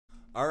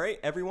All right,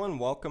 everyone,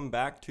 welcome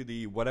back to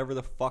the Whatever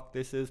the Fuck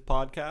This Is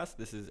podcast.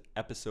 This is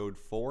episode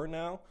 4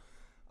 now.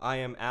 I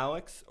am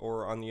Alex,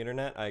 or on the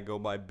internet, I go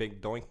by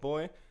Big Doink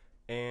Boy.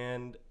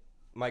 And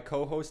my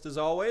co-host, as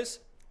always,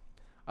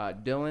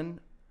 Dylan.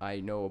 I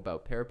know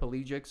about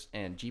paraplegics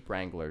and Jeep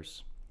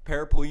Wranglers.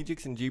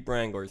 Paraplegics and Jeep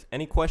Wranglers.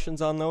 Any questions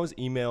on those,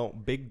 email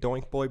Big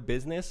Doink Boy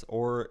Business,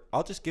 or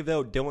I'll just give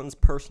out Dylan's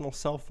personal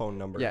cell phone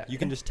number. Yeah. You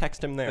can just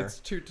text him there.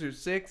 It's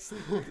 226.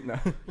 No.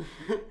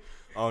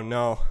 Oh,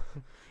 no.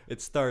 It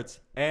starts.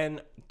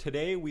 And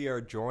today we are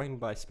joined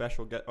by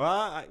special guest.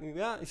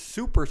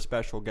 Super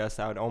special guest,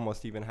 I would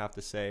almost even have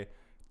to say.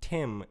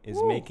 Tim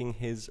is making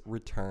his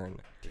return.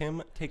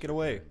 Tim, take it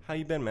away. How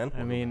you been, man?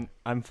 I mean,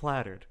 I'm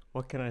flattered.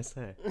 What can I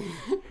say?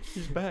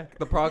 He's back.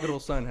 The prodigal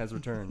son has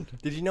returned.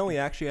 Did you know he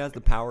actually has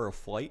the power of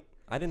flight?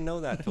 I didn't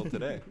know that till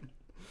today.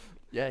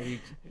 Yeah,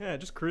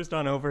 just cruised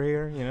on over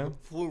here, you know.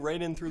 Flew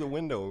right in through the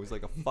window. It was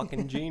like a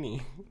fucking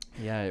genie.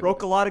 Yeah.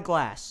 Broke a lot of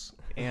glass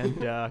and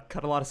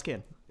cut a lot of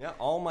skin. Yeah,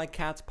 all my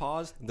cat's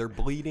paws, they're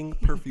bleeding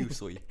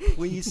profusely.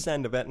 Please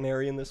send a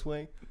veterinarian this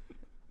way.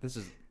 This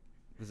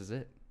is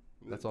it.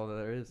 That's all that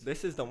there is.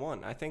 This is the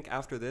one. I think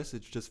after this,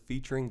 it's just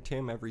featuring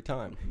Tim every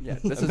time. Yeah,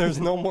 there's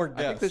no more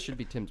guests. I think this should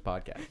be Tim's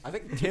podcast. I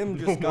think Tim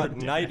just got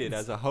knighted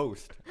as a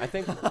host. I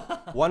think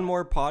one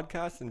more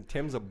podcast and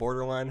Tim's a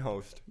borderline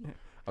host.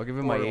 I'll give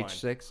him my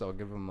H6. I'll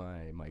give him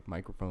my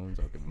microphones.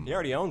 I'll give him. He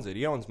already owns it.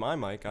 He owns my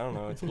mic. I don't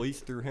know. It's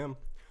leased through him.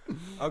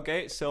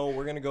 Okay, so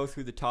we're going to go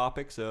through the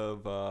topics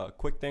of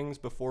quick things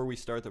before we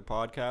start the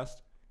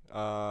podcast.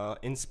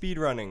 In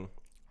speedrunning,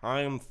 I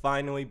am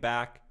finally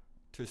back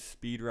to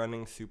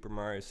speedrunning Super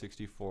Mario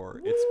 64.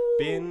 Woo! It's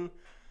been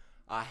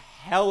a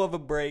hell of a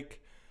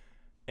break,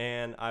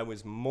 and I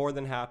was more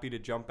than happy to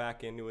jump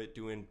back into it,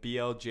 doing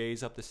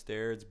BLJs up the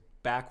stairs,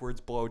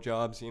 backwards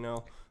blowjobs, you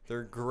know.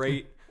 They're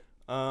great.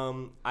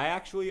 I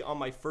actually, on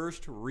my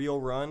first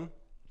real run,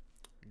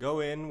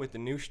 go in with the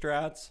new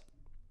strats.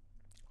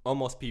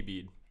 Almost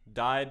PB'd.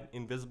 Died.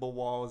 Invisible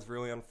wall was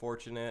really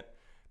unfortunate.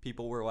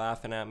 People were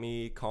laughing at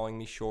me, calling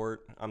me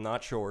short. I'm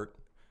not short.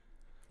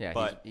 Yeah,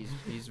 but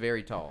he's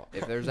very tall.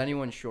 If there's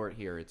anyone short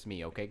here, it's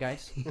me. Okay,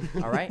 guys?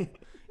 All right?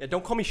 Yeah,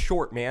 don't call me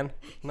short, man.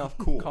 Not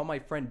cool. Call my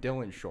friend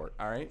Dylan short,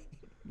 all right?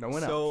 No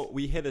one else. So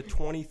we hit a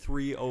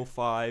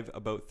 23:05,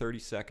 about 30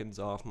 seconds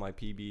off my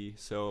PB.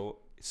 So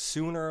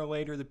sooner or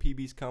later, the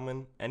PB's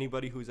coming.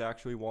 Anybody who's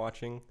actually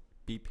watching,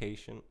 be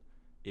patient.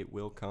 It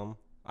will come.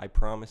 I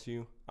promise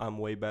you, I'm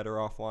way better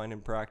offline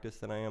in practice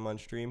than I am on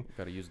stream.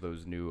 Got to use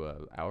those new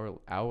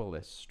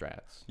owlless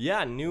strats.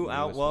 Yeah, new,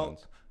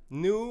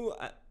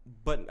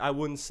 but I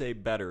wouldn't say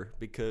better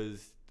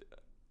because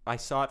I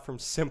saw it from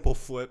Simple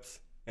Flips,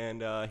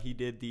 and he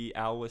did the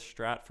owlless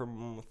strat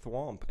from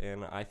Thwomp,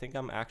 and I think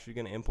I'm actually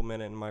going to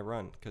implement it in my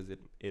run because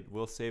it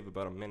will save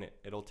about a minute.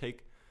 It'll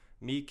take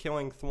me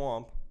killing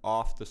Thwomp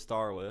off the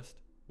star list,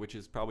 which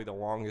is probably the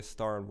longest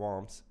star in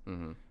Womps.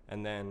 Mm-hmm.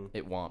 And then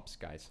it womps,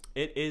 guys.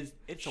 It's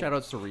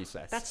shoutouts to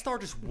Recess. That star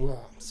just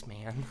womps,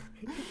 man.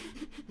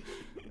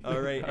 All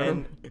right,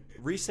 and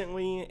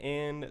recently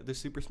in the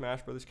Super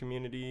Smash Bros.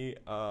 Community,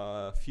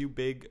 a few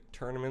big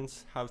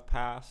tournaments have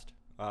passed.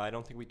 I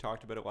don't think we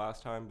talked about it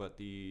last time, but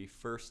the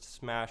first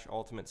Smash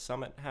Ultimate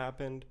Summit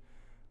happened.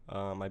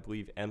 I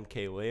believe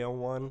MK Leo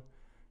won.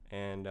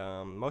 And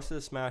most of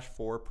the Smash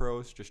 4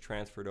 pros just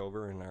transferred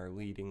over and are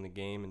leading the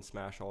game in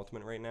Smash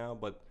Ultimate right now.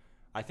 But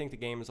I think the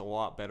game is a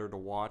lot better to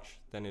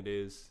watch than it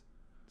is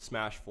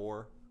Smash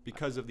 4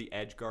 because of the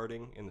edge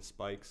guarding and the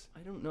spikes. I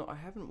don't know. I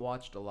haven't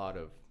watched a lot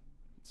of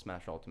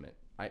Smash Ultimate.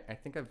 I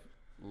think I've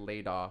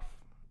laid off.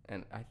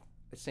 And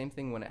the same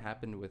thing when it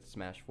happened with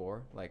Smash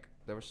 4. Like,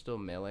 there was still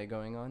Melee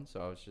going on.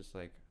 So I was just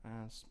like,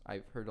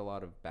 I've heard a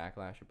lot of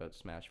backlash about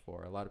Smash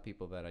 4. A lot of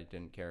people that I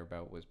didn't care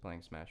about was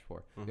playing Smash 4.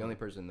 Mm-hmm. The only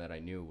person that I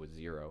knew was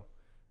Zero.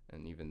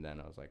 And even then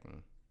I was like,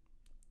 I'm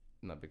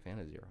not a big fan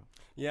of Zero.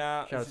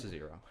 Yeah. Shout out to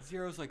Zero.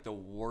 Zero's like the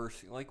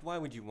worst. Like, why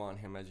would you want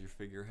him as your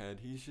figurehead?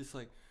 He's just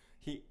like,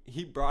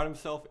 he brought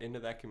himself into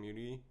that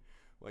community,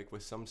 like,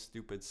 with some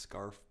stupid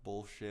scarf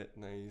bullshit.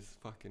 And he's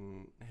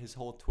fucking, his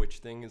whole Twitch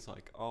thing is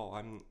like, oh,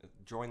 I'm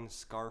join the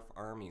scarf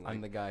army. Like,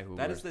 I'm the guy who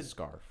wears the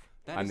scarf.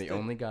 I'm the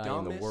only guy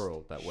in the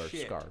world that wears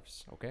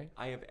scarves, okay?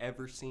 I have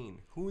ever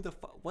seen.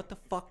 What the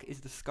fuck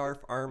is the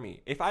scarf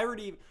army? If I were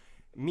to,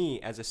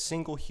 me as a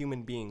single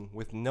human being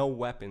with no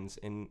weapons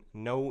and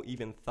no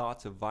even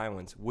thoughts of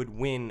violence would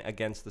win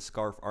against the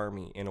scarf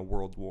army in a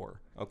world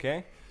war,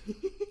 okay?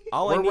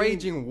 We're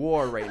waging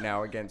war right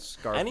now against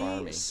scarf army.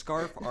 Any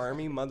scarf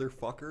army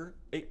motherfucker,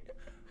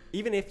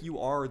 even if you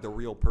are the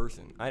real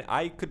person,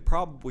 I could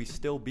probably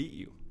still beat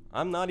you.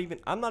 I'm not even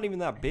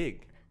that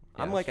big.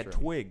 Yeah, I'm like a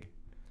twig.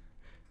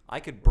 I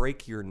could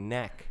break your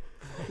neck.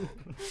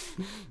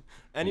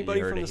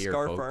 Anybody from the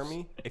Scarf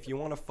Army, if you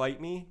want to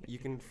fight me, you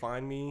can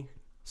find me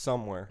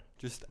somewhere.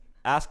 Just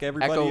ask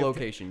everybody.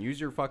 Echolocation. Use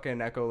your fucking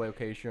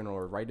echolocation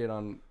or write it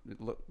on.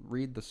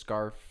 Read the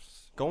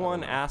scarfs. Go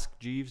on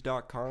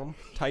AskJeeves.com.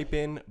 Type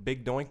in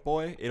Big Doink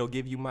Boy. It'll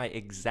give you my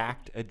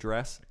exact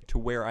address to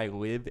where I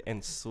live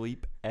and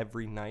sleep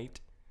every night.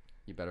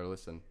 You better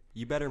listen.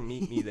 You better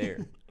meet me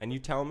there. and you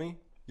tell me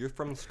you're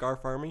from the Scarf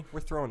Army, we're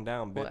throwing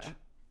down, bitch. Well,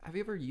 have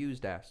you ever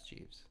used Ask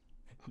Jeeves?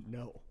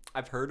 No.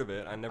 I've heard of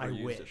it. I never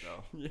used it wish.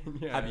 though.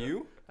 Yeah. Have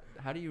you?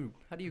 How do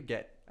you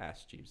get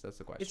Ask Jeeves? That's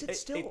the question. Is it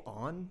still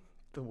on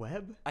the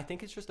web? I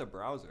think it's just a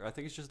browser. I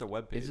think it's just a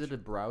web page. Is it a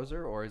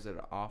browser or is it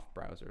an off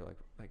browser?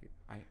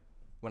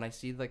 When I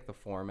see like the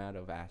format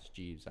of Ask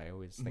Jeeves, I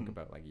always think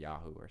about like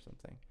Yahoo or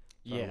something.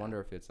 So I wonder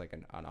if it's like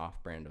an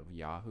off brand of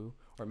Yahoo,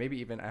 or maybe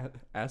even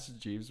Ask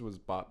Jeeves was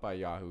bought by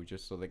Yahoo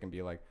just so they can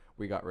be like,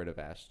 we got rid of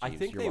Ask Jeeves. I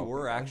think You're they welcome,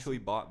 were guys." actually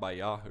bought by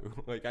Yahoo.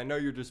 Like, I know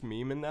you're just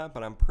memeing that,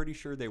 but I'm pretty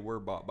sure they were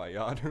bought by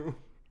Yahoo.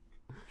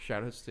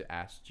 Shoutouts to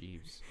Ask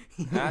Jeeves.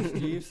 Ask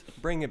Jeeves,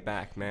 bring it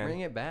back, man.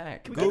 Bring it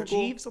back. Can we Google- get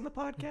Jeeves on the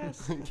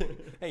podcast?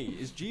 Hey,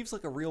 is Jeeves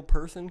like a real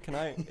person? Can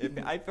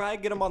if I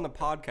get him on the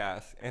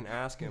podcast and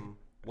ask him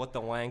what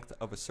the length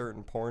of a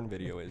certain porn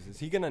video is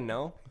he gonna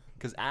know?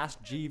 Because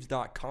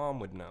AskJeeves.com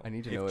would know. I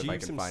need to know if I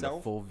Jeeves can find a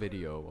full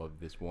video of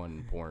this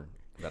one porn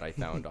that I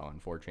found on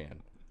 4chan.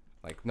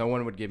 Like, no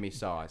one would give me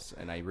sauce,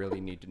 and I really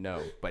need to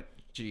know. But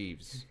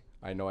Jeeves,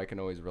 I know I can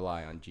always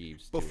rely on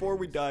Jeeves. Before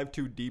we dive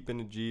too deep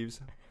into Jeeves,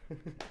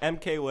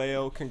 MK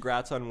Leo,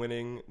 congrats on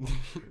winning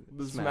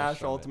the Smash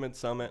Summit. Ultimate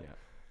Summit. Yeah.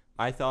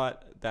 I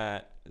thought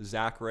that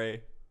Zach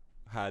Ray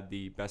had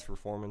the best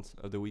performance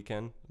of the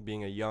weekend,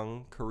 being a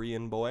young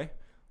Korean boy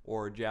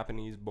or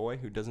Japanese boy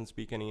who doesn't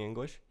speak any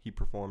English. He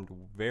performed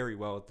very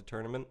well at the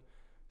tournament.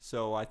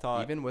 So I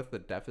thought, Even with the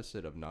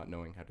deficit of not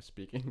knowing how to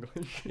speak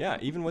English. yeah,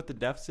 even with the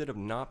deficit of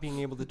not being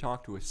able to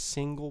talk to a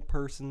single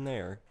person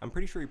there, I'm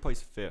pretty sure he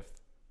plays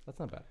 5th. That's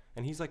not bad.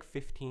 And he's like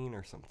 15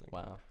 or something.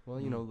 Wow. Well,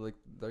 you know, like,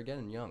 they're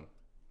getting young.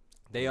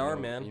 They You are,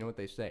 know- man. You know what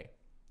they say?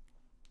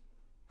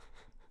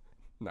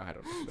 No, I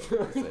don't know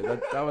what they say.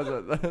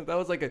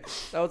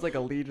 That was like a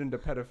lead into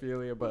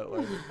pedophilia, but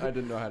like I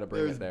didn't know how to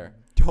bring There's it there.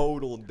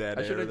 Total dead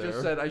I air should have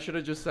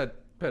there. just said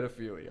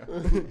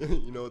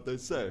pedophilia. You know what they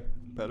say.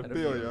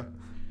 Pedophilia.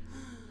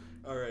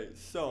 All right,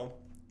 so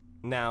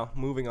now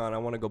moving on, I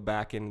want to go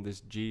back into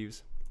this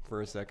Jeeves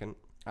for a second.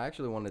 I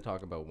actually want to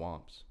talk about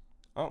Womps.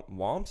 Oh,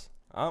 Womps?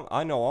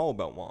 I know all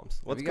about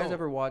Womps. Let's Have you guys go.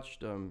 ever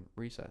watched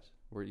Recess?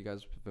 Were you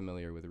guys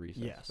familiar with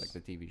Recess? Yes. Like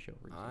the TV show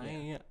Recess.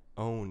 I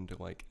owned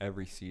like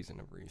every season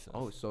of Recess.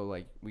 Oh, so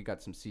like we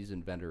got some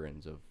seasoned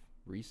veterans of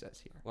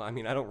Recess here. Well, I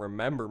mean, I don't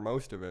remember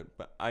most of it,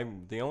 but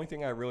the only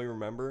thing I really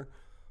remember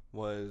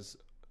was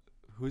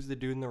who's the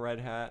dude in the red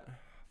hat?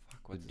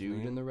 Fuck, The what's his dude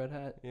name? in the red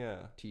hat, Yeah,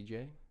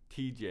 TJ.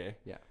 TJ.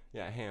 Yeah.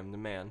 Yeah, him, the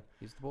man.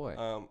 He's the boy.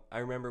 I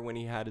remember when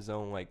he had his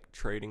own like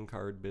trading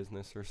card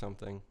business or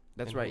something.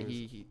 That's and right.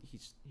 he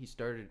He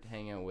started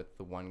hanging out with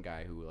the one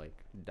guy who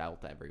like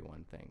dealt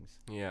everyone things,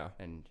 Yeah.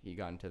 and he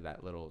got into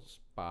that little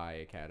spy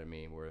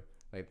academy where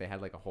like they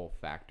had like a whole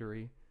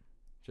factory,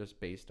 just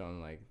based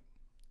on like,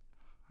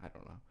 I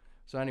don't know.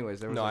 So, anyways,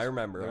 there was No, this, I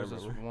remember. There I was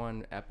this remember.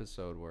 one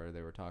episode where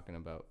they were talking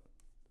about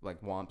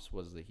like Womps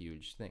was the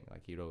huge thing.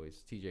 Like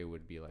TJ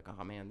would be like,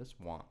 "Oh man, this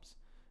Womps,"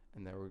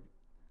 and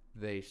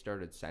they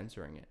started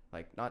censoring it.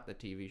 Like not the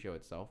TV show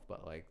itself,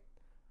 but like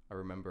I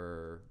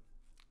remember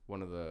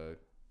one of the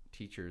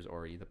teachers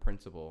or the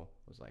principal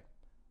was like,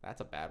 "That's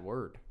a bad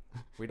word.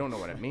 We don't know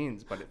what it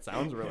means, but it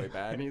sounds really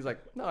bad." And he's like,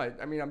 "No,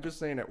 I mean I'm just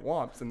saying it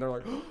Womps," and they're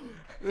like,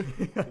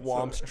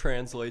 Womps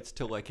translates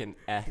to like an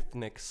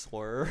ethnic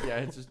slur. "Yeah,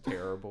 it's just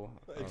terrible."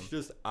 It's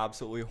just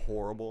absolutely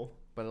horrible.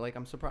 But like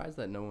I'm surprised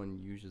that no one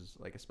uses,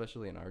 like,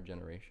 especially in our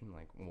generation,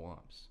 like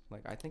Womps.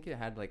 Like I think it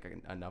had like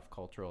enough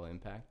cultural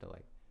impact to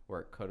like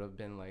where it could have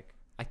been like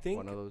I think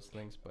one of those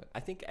things, but I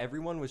think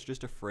everyone was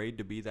just afraid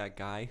to be that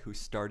guy who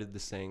started the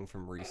saying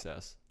from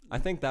Recess. I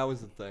think that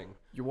was the thing.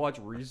 you watch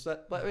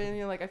Reset. But I mean,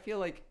 you know, like I feel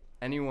like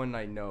anyone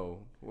I know,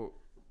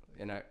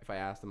 if I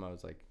asked them, I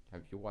was like,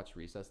 "Have you watched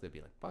Recess?" They'd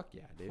be like, "Fuck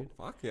yeah, dude."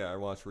 Fuck yeah, I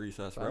watched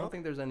Recess, So I bro. don't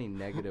think there's any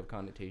negative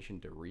connotation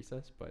to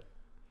Recess, but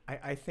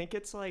I think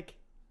it's like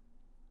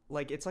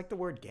it's like the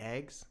word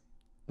gags,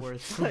 where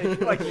it's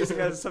like using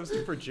it as a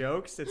substitute for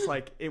jokes. It's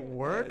like it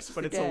works, it's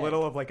but a it's a gag.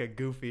 little of like a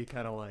goofy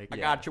kind of like. I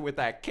got you with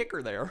that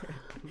kicker there.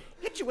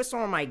 Hit you with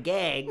some of my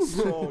gags.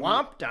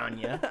 Womped on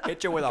you.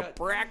 Hit you with a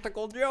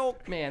practical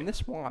joke. man,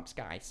 this Womps,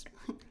 guys.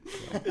 It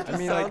I just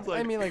mean, sounds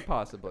like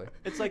possibly.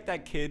 It's like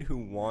that kid who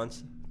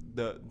wants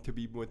to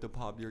be with the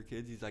popular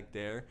kids. He's like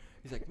there.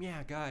 He's like,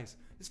 yeah, guys,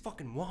 it's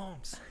fucking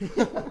Womps.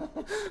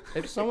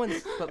 If someone,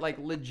 but like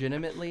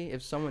legitimately,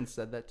 if someone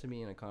said that to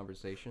me in a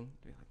conversation,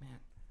 I'd be like, man,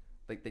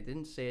 like they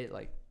didn't say it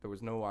like there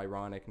was no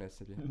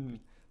ironicness.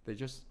 They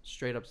just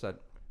straight up said,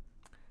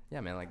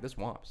 yeah, man, like this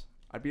Womps.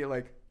 I'd be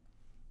like,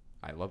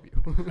 I love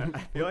you. I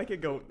feel like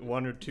it'd go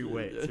one or two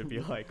ways. It'd be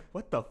like,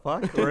 what the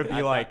fuck? Or it'd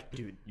be like,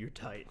 dude, you're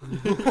tight.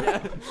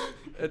 Yeah.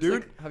 It's Dude,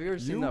 like, have you ever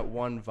seen you- that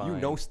one Vine? You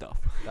know stuff.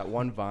 That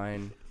one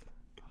Vine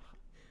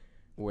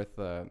with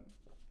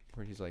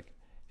where he's like,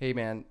 hey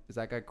man, is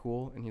that guy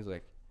cool? And he's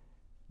like,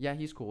 yeah,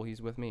 he's cool,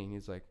 he's with me. And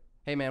he's like,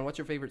 hey man, what's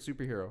your favorite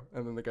superhero?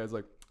 And then the guy's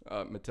like,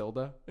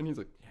 Matilda. And he's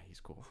like, yeah, he's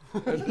cool.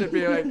 it'd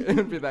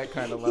be that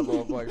kind of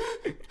level of like,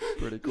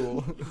 pretty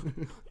cool.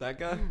 That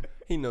guy,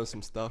 he knows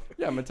some stuff.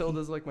 Yeah,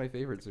 Matilda's like my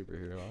favorite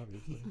superhero,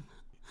 obviously.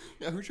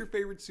 Yeah, who's your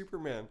favorite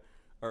Superman?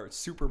 or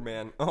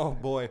Superman. Oh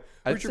boy,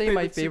 I'd Who's your say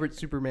my Su- favorite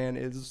Superman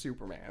is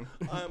Superman.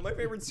 my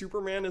favorite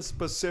Superman is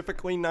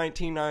specifically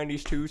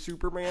 1992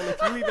 Superman.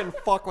 If you even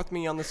fuck with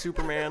me on the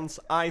Supermans,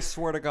 I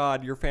swear to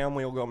God, your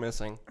family will go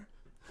missing.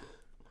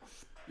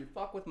 You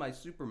fuck with my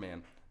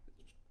Superman,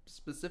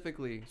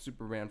 specifically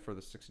Superman for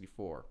the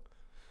 64.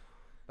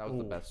 That was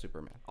the best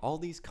Superman. All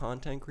these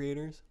content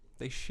creators,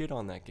 they shit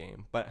on that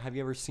game. But have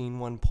you ever seen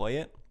one play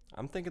it?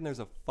 I'm thinking there's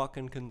a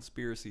fucking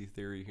conspiracy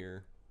theory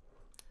here.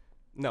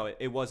 No,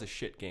 it was a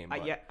shit game.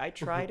 But. Yeah, I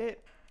tried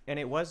it, and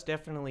it was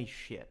definitely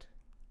shit.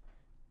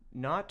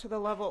 Not to the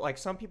level, like,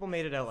 some people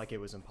made it out like it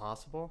was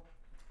impossible,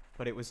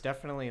 but it was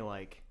definitely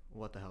like,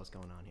 what the hell's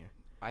going on here?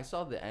 I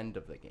saw the end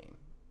of the game.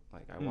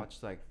 Like, I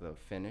watched, like, the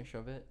finish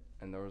of it,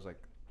 and there was,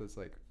 like, this,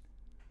 like,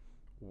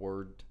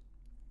 word,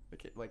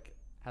 like, it, like,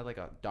 had, like,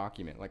 a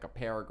document, like, a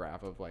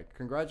paragraph of, like,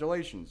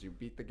 congratulations, you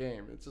beat the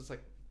game. It's just,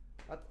 like,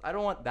 I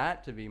don't want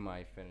that to be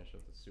my finish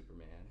of the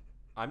Superman.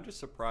 I'm just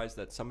surprised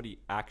that somebody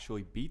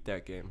actually beat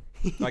that game.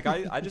 Like,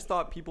 I just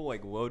thought people,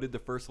 like, loaded the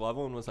first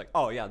level and was like,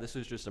 oh, yeah, this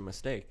was just a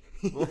mistake.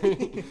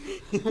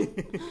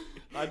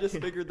 I just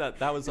figured that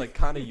was, like,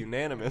 kind of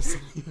unanimous.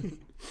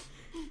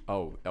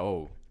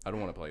 Oh, I don't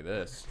want to play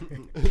this.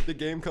 The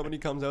game company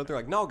comes out, they're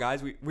like, no,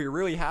 guys, we're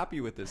really happy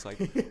with this. Like,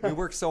 we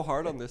worked so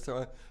hard on this.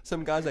 So,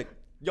 some guy's like,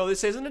 yo,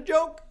 this isn't a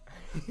joke.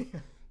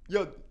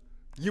 Yo,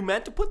 you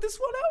meant to put this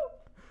one out?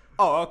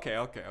 Oh, okay.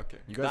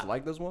 You guys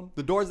like this one?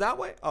 The door's that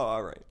way? Oh,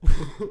 all right.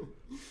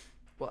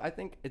 Well, I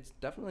think it's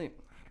definitely, I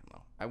don't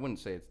know. I wouldn't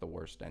say it's the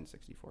worst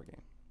N64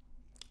 game.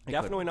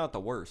 Definitely not the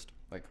worst.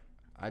 Like,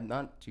 I'm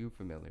not too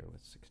familiar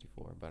with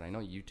 64, but I know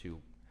you two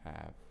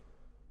have.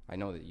 I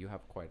know that you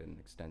have quite an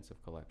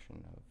extensive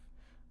collection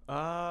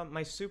of.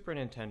 My Super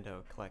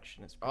Nintendo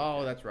collection is pretty Oh,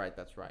 good. that's right.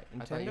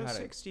 Nintendo I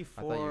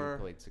 64. thought you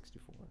played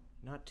 64.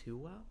 Not too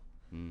well.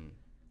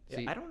 Yeah,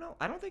 See, I don't know.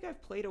 I don't think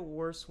I've played a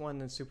worse one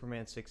than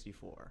Superman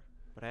 64,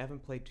 but I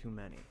haven't played too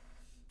many.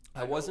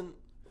 I wasn't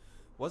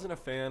a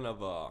fan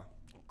of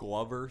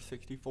Glover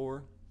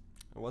 64.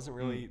 I wasn't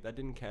really. That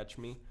didn't catch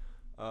me.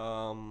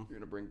 You're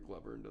gonna bring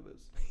Glover into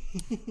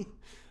this.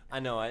 I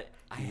know.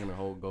 You're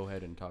gonna go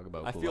ahead and talk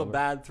about. I feel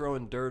bad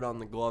throwing dirt on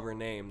the Glover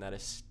name, that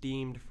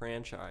esteemed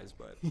franchise,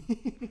 but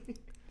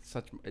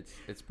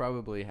it's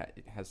probably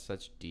it has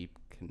such deep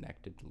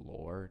connected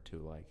lore to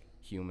like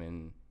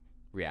human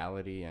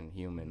reality and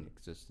human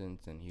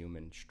existence and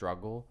human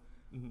struggle,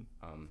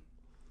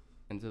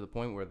 and to the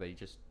point where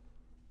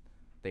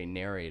they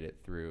narrate it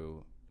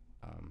through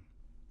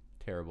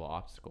terrible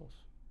obstacles.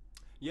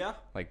 Yeah,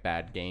 like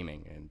bad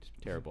gaming and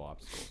terrible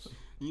obstacles.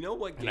 You know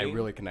what game? And I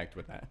really connect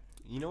with that.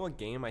 You know what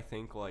game I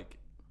think, like,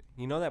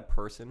 you know that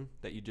person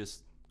that you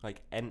just,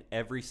 like, in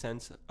every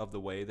sense of the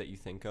way that you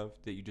think of,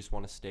 that you just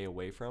want to stay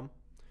away from?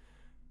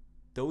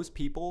 Those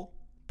people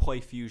play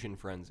Fusion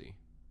Frenzy.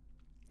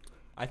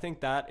 I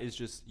think that is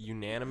just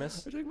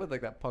unanimous. Are you talking about,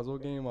 like, that puzzle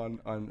game on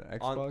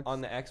Xbox?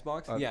 On the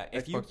Xbox? On yeah,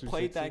 if Xbox you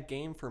played 360? that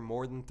game for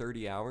more than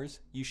 30 hours,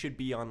 you should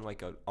be on,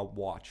 like, a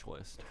watch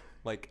list.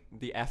 Like,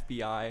 the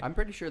FBI. I'm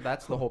pretty sure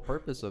that's the whole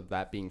purpose of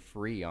that being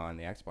free on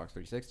the Xbox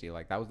 360.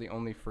 Like, that was the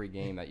only free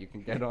game that you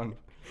can get on.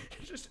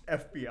 Just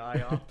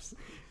FBI ops.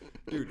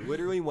 Dude,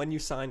 literally when you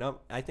sign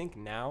up, I think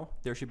now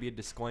there should be a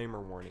disclaimer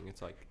warning.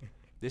 It's like,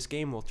 this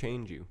game will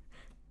change you.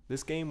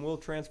 This game will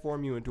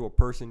transform you into a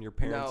person your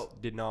parents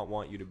did not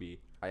want you to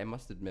be. I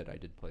must admit, I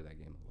did play that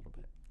game a little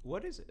bit.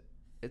 What is it?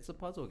 It's a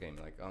puzzle game.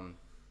 Like,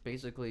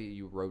 basically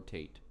you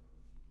rotate,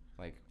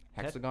 like,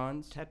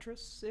 hexagons.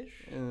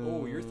 Tetris-ish?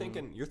 Oh, you're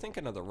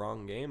thinking of the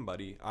wrong game,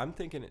 buddy. I'm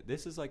thinking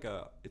this is like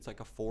it's like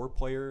a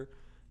 4-player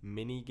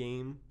mini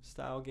game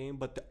style game,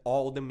 but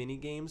all the mini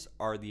games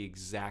are the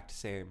exact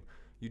same.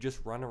 You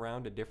just run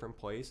around a different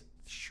place,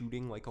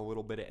 shooting like a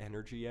little bit of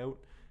energy out,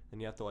 and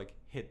you have to like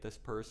hit this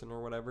person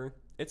or whatever.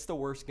 It's the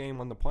worst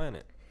game on the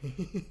planet.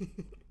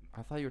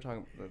 I thought you were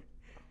talking.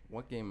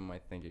 What game am I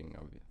thinking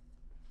of?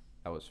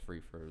 That was free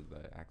for the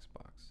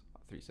Xbox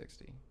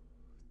 360.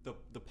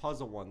 The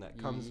puzzle one that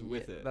comes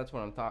with it. That's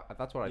what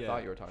That's what I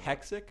thought you were talking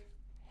Hexic?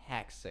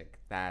 about. Hexic.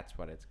 That's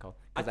what it's called.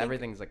 I Because think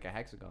everything's like a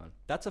hexagon.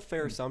 That's a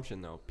fair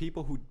assumption, though.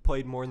 People who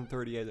played more than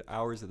 30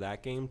 hours of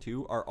that game,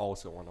 too, are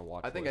also on a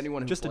watch I think list.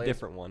 anyone who Just plays a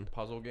different one.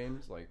 puzzle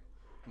games, like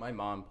my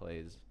mom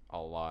plays a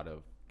lot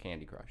of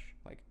Candy Crush.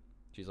 Like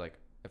she's like,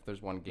 if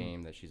there's one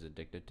game that she's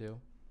addicted to,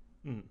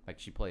 like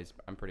she plays,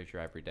 I'm pretty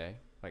sure every day.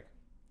 Like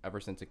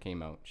ever since it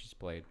came out, she's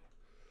played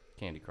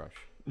Candy Crush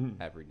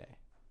every day.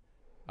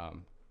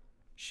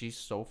 She's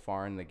so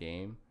far in the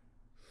game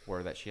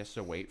where that she has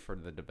to wait for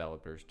the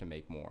developers to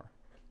make more.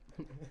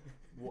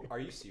 Are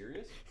you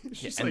serious?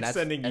 She's And like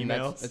sending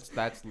emails.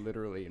 That's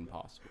literally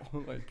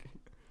impossible. Like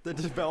The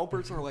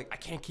developers are like, I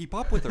can't keep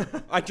up with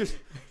her. I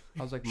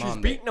was like, she's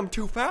Mom, beating them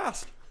too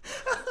fast.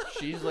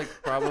 she's like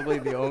probably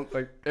the only,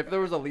 like if there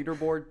was a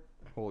leaderboard,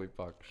 holy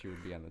fuck, she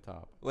would be on the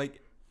top.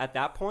 Like, at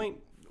that point,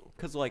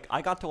 because, like,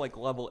 I got to, like,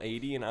 level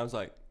 80, and I was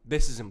like,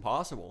 this is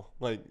impossible.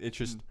 Like, it's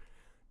just,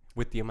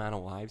 with the amount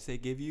of lives they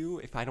give you,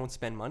 if I don't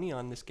spend money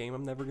on this game,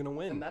 I'm never going to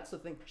win. And that's the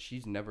thing.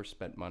 She's never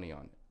spent money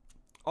on it.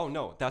 Oh,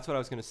 no, that's what I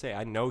was going to say.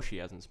 I know she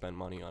hasn't spent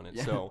money on it.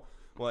 Yeah. So,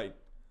 like,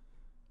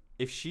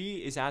 if she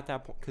is at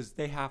that point, because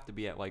they have to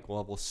be at, like,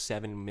 level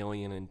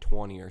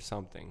 7,020,000 or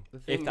something. The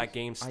thing If that is,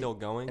 game's still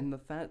going. And the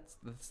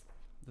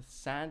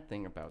sad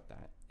thing about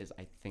that is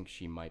I think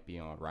she might be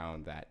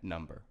around that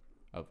number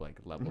of, like,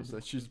 levels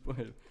that she's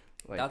played.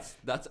 Like,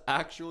 That's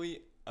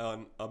actually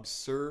an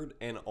absurd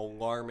and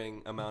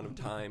alarming amount of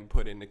time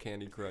put into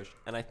Candy Crush.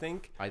 And I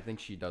think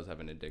she does have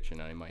an addiction,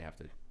 and I might have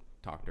to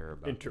talk to her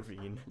about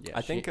Intervene. This. Yeah,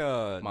 I think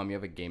Mom, you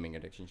have a gaming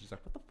addiction. She's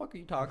like, what the fuck are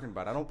you talking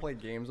about? I don't play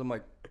games. I'm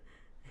like,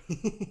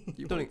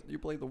 you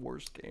play the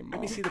worst game, Mom.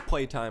 let me see the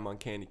playtime on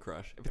Candy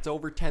Crush. If it's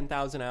over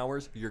 10,000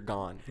 hours, you're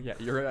gone. Yeah,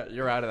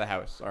 you're out of the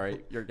house. All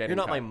right, you're You're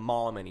not caught. my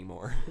mom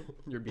anymore.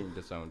 You're being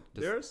disowned.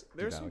 There's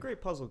some devalued.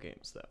 great puzzle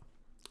games though.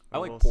 I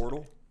like will say.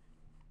 Portal.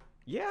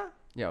 Yeah.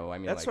 Yeah, well, I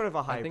mean, That's like, sort of a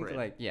I think, hybrid.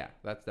 like, yeah,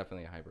 that's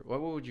definitely a hybrid. What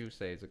would you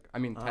say is? I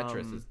mean,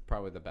 Tetris is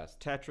probably the best,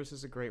 Tetris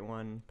is a great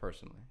one.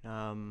 personally.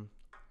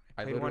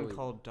 I played one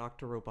called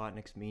Dr.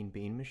 Robotnik's Mean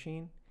Bean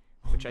Machine,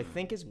 which I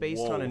think is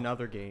based on Whoa.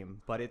 another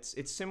game, but it's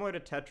similar to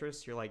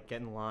Tetris. You're like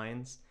getting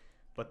lines,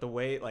 but the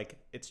way like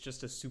it's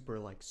just a super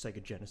like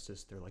Sega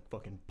Genesis. They're like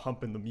fucking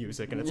pumping the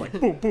music, and it's like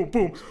boom, boom,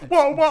 boom,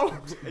 whoa, whoa.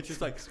 It's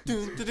just like.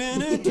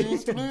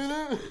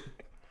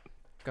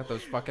 Got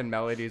those fucking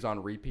melodies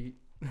on repeat.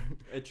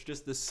 It's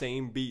just the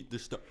same beat,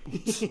 just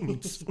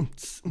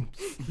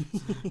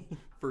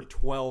for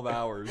 12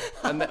 hours.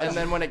 And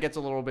then when it gets a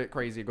little bit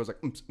crazy, it goes like.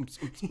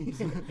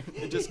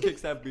 It just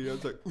kicks that beat.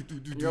 It's like.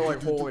 You're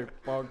like, holy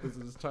fuck, this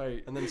is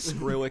tight. And then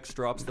Skrillex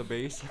drops the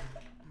bass.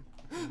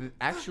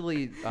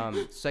 Actually,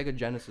 Sega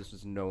Genesis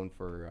is known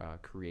for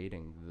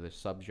creating the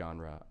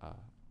subgenre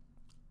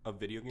A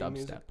video game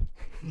dubstep.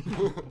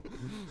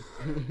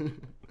 music?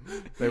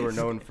 They were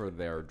known for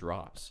their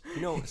drops.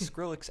 You know,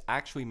 Skrillex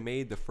actually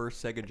made the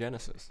first Sega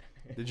Genesis.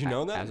 Did you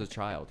know that? As a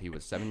child, he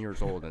was 7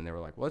 years old, and they were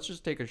like, "Let's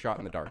just take a shot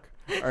in the dark."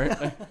 All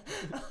right,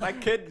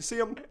 That kid, you see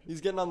him? He's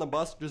getting on the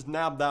bus. Just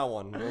nab that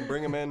one. We'll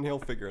bring him in. He'll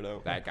figure it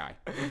out. that guy,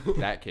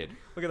 that kid.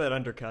 Look at that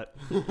undercut.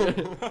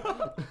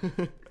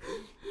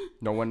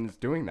 No one is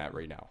doing that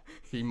right now.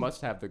 He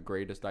must have the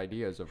greatest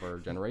ideas of our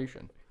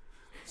generation.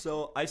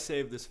 So I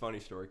saved this funny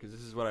story because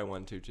this is what I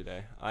went to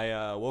today.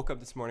 I woke up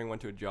this morning,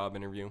 went to a job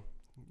interview,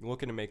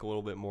 looking to make a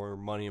little bit more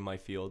money in my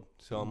field.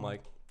 So I'm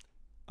like,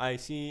 I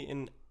see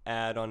an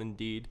ad on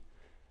Indeed,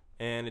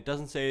 and it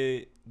doesn't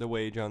say the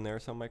wage on there.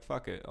 So I'm like,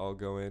 fuck it. I'll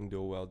go in, do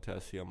a weld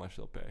test, see how much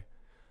they'll pay.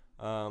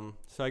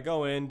 So I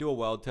go in, do a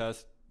weld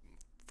test.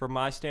 For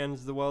my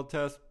standards, the weld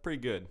test,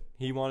 pretty good.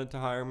 He wanted to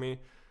hire me.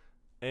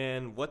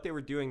 And what they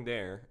were doing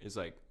there is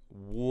like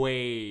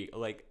way,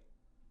 like,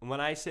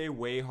 when I say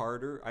way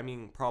harder, I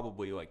mean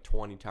probably like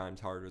 20 times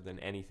harder than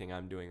anything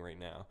I'm doing right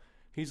now.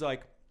 He's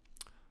like,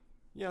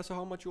 yeah, so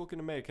how much you looking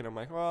to make? And I'm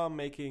like, well, I'm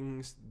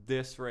making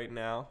this right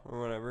now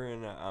or whatever,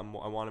 and I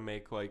want to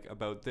make like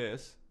about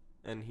this.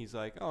 And he's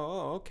like,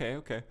 oh,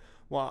 okay.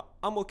 Well,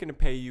 I'm looking to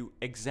pay you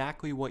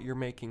exactly what you're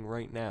making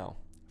right now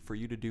for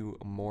you to do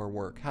more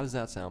work. How does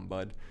that sound,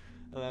 bud?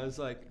 And I was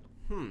like,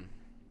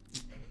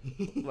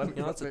 Let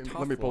that's a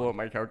tough me pull one. out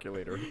my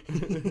calculator.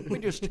 we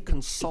just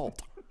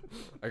consult.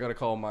 I gotta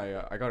call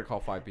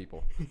 5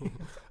 people.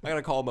 I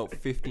gotta call about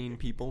 15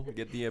 people,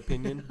 get the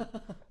opinion.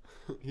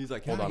 He's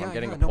like, Hold on, I'm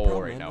getting a no poll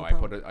problem, right man, now. no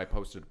problem. I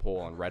posted a poll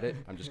on Reddit.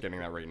 I'm just getting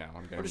that right now.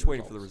 We're just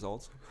waiting for the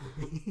results.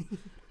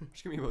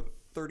 Just give me about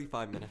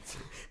 35 minutes.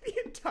 The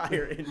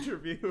entire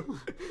interview.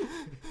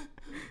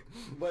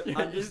 But Yeah,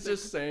 I'm he's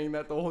just saying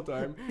that the whole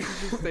time.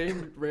 He's just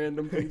saying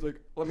random things like,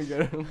 let me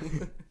get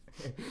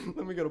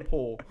a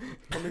poll.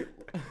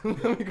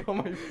 Let me call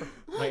my friend.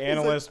 My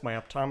analyst, my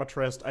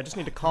optometrist. I just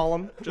need to call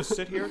him. Just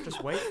sit here.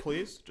 Just wait,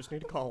 please. Just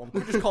need to call him.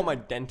 Let me just call my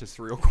dentist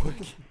real quick.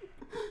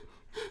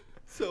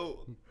 So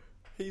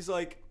he's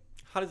like,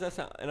 how does that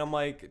sound? And I'm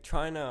like,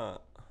 trying to,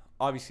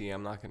 obviously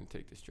I'm not going to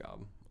take this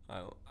job.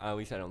 At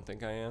least I don't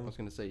think I I am. was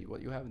gonna say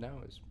what you have now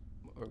is,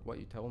 or what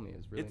you tell me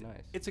is really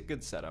nice. It's a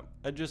good setup.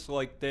 I just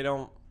like, they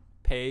don't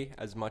pay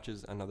as much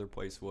as another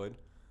place would.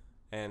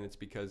 And it's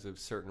because of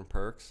certain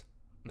perks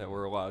that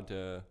we're allowed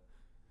to.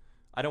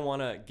 I don't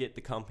want to get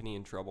the company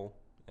in trouble.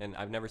 And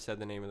I've never said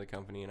the name of the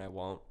company, and I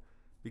won't,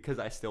 because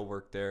I still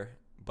work there.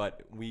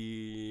 But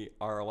we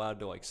are allowed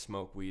to like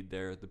smoke weed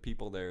there. The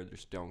people there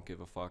just don't give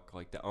a fuck.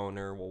 Like the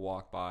owner will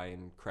walk by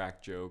and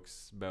crack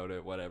jokes about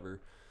it, whatever.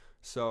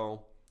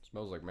 So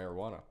Smells like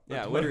marijuana.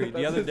 yeah, literally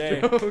the other day,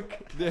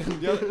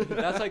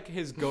 that's like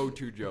his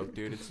go-to joke,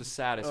 dude. It's the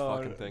saddest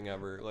fucking thing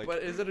ever. Like,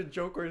 But is it a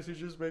joke or is he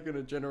just making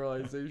a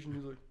generalization?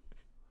 He's like,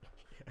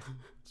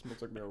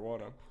 smells like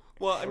marijuana.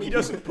 well, I mean, He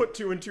doesn't put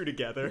two and two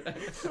together.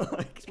 It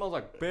smells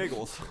like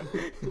bagels.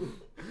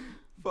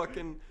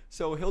 Fucking.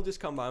 So he'll just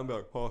come by and be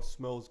like, "Oh,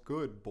 smells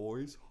good,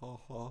 boys." Ha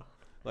ha.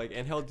 Like,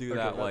 and he'll do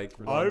that like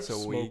once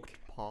a week.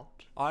 pot.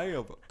 I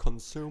have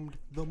consumed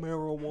the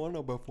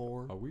marijuana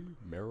before. Are we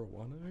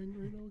marijuana-ing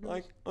right now,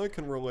 Like, guys? I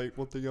can relate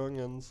with the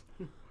youngins.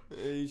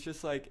 He's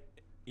just like,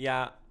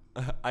 yeah,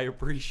 I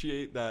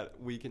appreciate that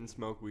we can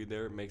smoke weed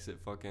there. It makes it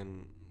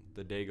fucking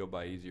the day go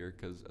by easier,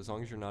 because as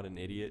long as you're not an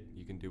idiot,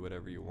 you can do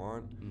whatever you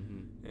want.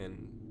 Mm-hmm.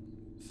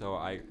 And So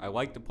I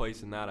like the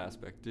place in that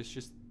aspect. It's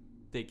just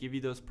they give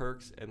you those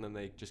perks and then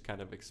they just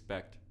kind of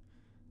expect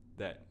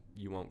that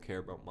you won't care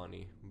about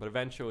money. But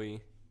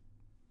eventually,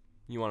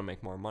 you want to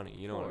make more money.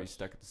 You don't want to be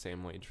stuck at the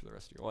same wage for the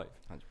rest of your life.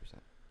 100%.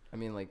 I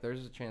mean, like,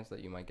 there's a chance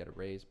that you might get a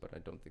raise, but I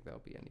don't think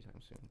that'll be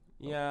anytime soon.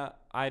 Yeah,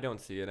 I don't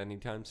see it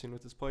anytime soon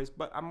with this place,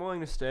 but I'm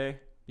willing to stay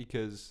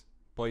because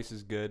place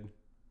is good,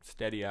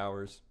 steady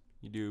hours.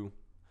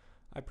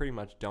 I pretty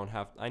much don't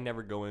have, I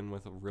never go in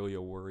with really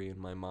a worry in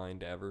my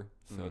mind ever.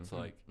 So it's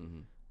like,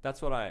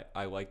 that's what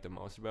I like the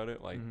most about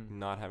it, like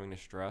not having to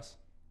stress,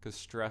 because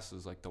stress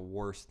is like the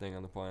worst thing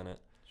on the planet.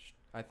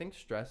 I think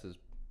stress is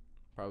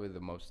probably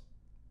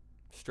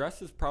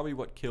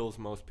what kills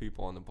most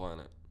people on the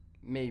planet.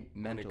 Mentally,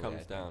 when it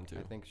comes down to.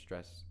 I think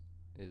stress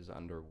is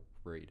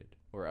underrated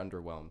or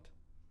underwhelmed.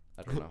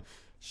 I don't know.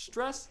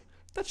 Stress?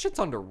 That shit's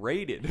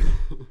underrated.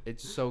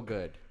 It's so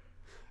good.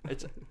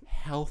 It's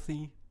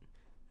healthy.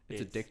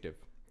 It's addictive.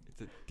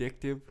 It's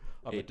addictive.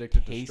 I'm it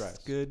addicted to tastes stress.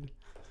 good.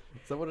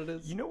 Is that what it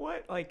is? You know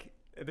what? Like,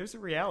 there's a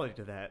reality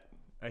to that,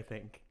 I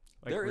think.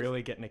 Like, There is.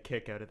 really getting a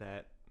kick out of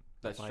that.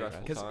 That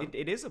stressful Because time.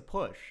 it is a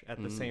push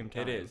at the same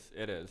time.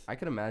 It is. I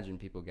can imagine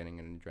people getting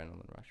an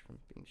adrenaline rush from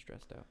being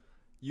stressed out.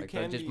 You like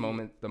can just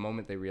be, the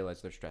moment they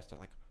realize they're stressed, they're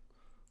like,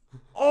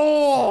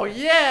 "Oh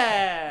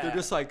yeah!"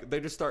 they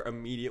just start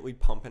immediately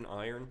pumping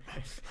iron.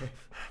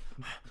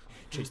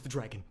 Chase the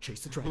dragon.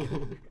 Chase the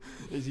dragon.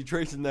 Is he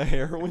tracing the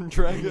heroin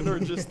dragon or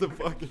just the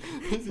fucking?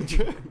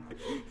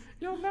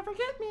 You'll never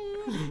get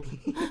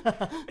me.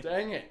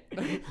 Dang it!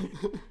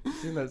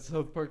 Seen that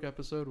South Park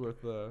episode with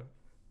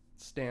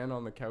Stan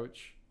on the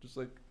couch, just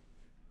like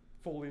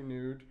fully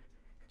nude,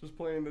 just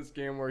playing this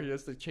game where he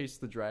has to chase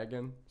the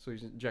dragon, so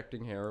he's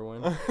injecting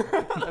heroin,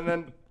 and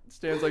then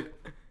Stan's like,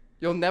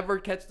 "You'll never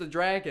catch the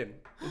dragon,"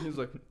 and he's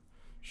like,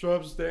 "Shut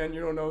up, Stan,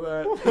 you don't know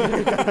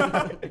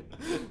that."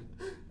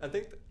 I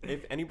think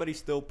if anybody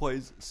still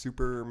plays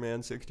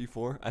Superman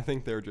 64, I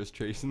think they're just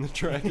chasing the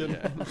dragon.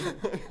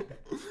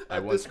 I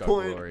once got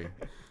glory.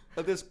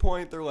 At this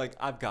point, they're like,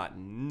 I've got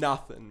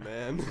nothing,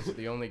 man. It's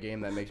the only game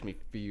that makes me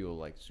feel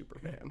like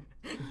Superman.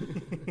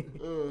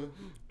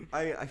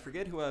 I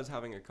forget who I was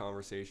having a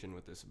conversation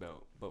with this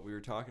about, but we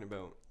were talking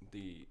about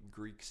the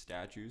Greek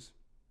statues.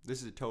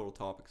 This is a total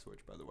topic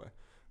switch, by the way.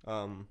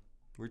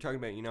 We were talking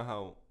about, you know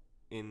how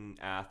in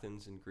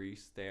Athens and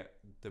Greece,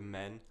 the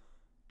men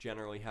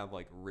generally have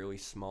like really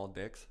small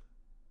dicks.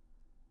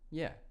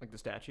 Yeah. Like the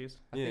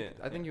statues? I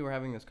think you were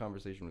having this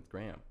conversation with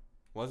Graham.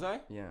 Was I?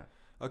 Yeah.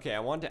 Okay,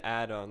 I wanted to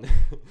add on.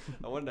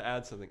 I wanted to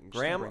add something.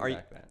 Graham,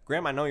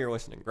 Graham, I know you're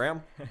listening.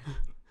 Graham,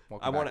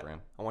 Welcome back,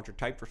 Graham. I want your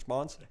typed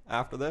response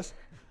after this.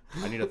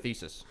 I need a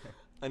thesis.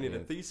 I need a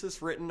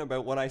thesis written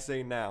about what I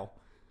say now.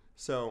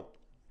 So,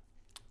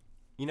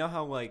 you know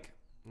how like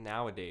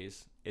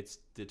nowadays it's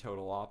the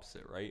total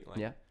opposite, right? Like,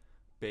 yeah.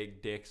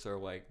 Big dicks are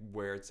like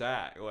where it's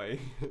at. Like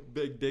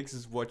big dicks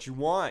is what you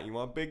want. You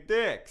want big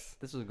dicks.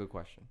 This is a good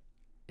question.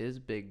 Is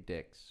big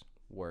dicks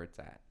where it's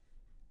at?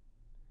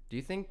 Do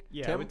you think?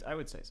 Yeah, Tim? I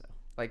would say so.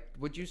 Like,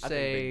 would you I think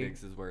say? big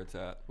dicks is where it's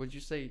at. Would you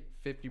say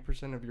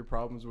 50% of your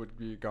problems would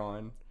be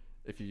gone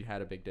if you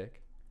had a big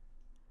dick?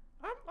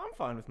 I'm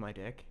fine with my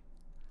dick.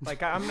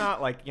 Like, I'm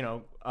not like,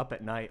 up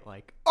at night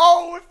like,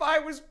 oh, if I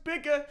was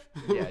bigger.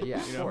 Yeah,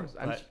 of know, course.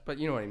 But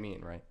you know what I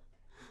mean, right?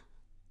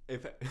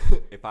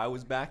 If I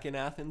was back in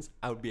Athens,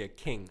 I would be a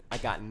king. I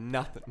got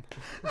nothing.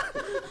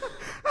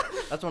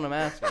 That's what I'm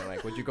asking.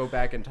 Like, would you go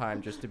back in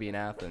time just to be in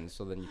Athens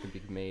so then you could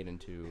be made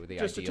into the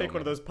Just to ideal take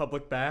one of man? those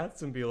public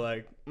baths and be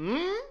like,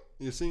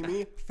 You see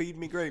me? Feed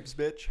me grapes,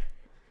 bitch.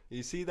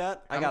 You see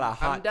that? I got a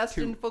hot I'm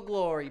destined tooth. for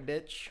glory,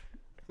 bitch.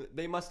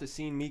 They must have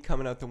seen me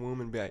coming out the womb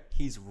and be like,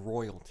 he's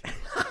royalty.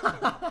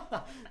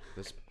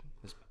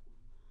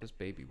 This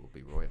baby will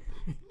be royalty.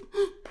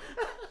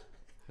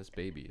 This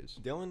baby is.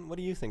 Dylan, what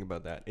do you think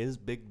about that? Is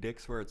big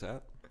dicks where it's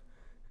at?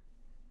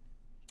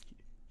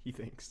 he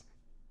thinks.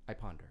 I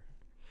ponder.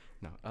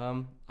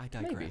 No. I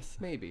digress.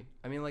 Maybe.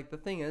 I mean, like, the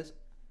thing is,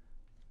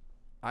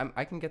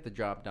 I can get the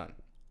job done.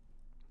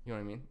 You know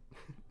what I mean?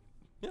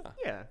 Yeah.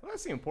 Yeah, well,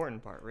 that's the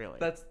important part, really.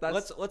 That's.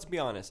 Let's be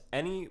honest.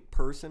 Any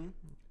person,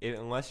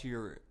 unless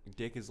your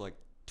dick is like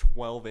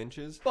 12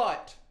 inches.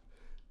 But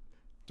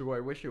do I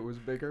wish it was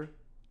bigger?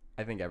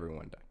 I think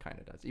everyone kind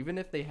of does. Even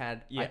if they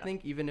had, Yeah. I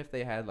think even if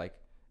they had like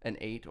an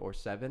 8 or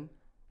 7,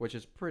 which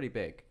is pretty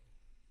big,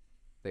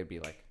 they'd be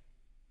like,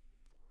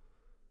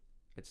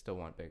 I'd still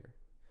want bigger.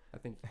 I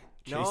think.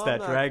 Chase No, that I'm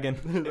not. dragon.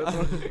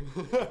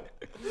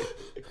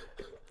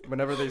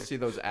 Whenever they see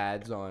those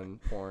ads on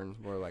porn,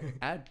 we're like,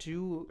 add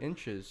 2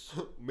 inches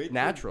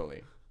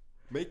naturally.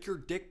 Make your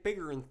dick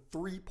bigger in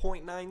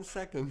 3.9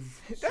 seconds.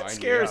 Sign That me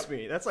scares up.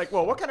 me. That's like,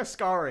 well, what kind of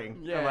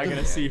scarring am I going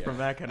to Yeah, see yeah. from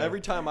that kind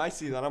Every time I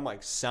see that, I'm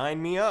like,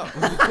 sign me up.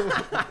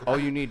 Oh,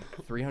 you need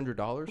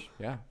 $300?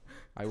 Yeah,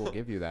 I will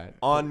give you that.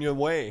 On your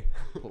way.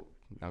 Well,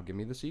 now give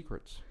me the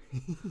secrets.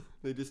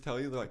 They just tell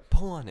you, they're like,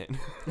 pull on it.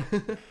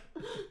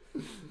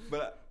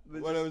 But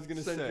what I was going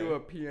to say. Send you a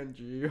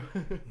PNG.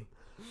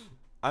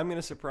 I'm going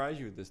to surprise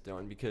you with this,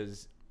 Dylan,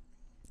 because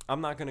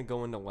I'm not gonna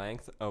go into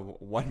length of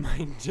what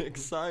my dick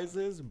size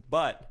is,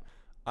 but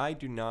I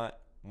do not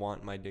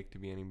want my dick to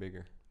be any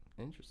bigger.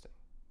 Interesting.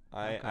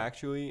 I Okay.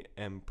 actually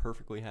am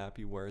perfectly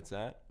happy where it's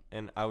at,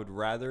 and I would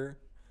rather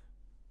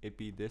it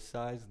be this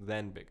size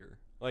than bigger.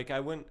 Like I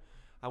wouldn't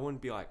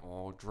be like,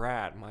 oh,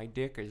 drat, my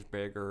dick is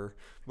bigger,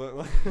 but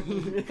like,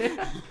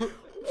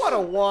 What a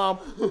womp!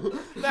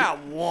 that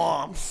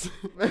womps,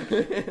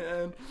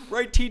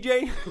 right,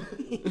 TJ?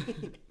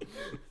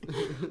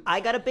 I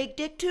got a big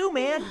dick too,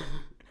 man.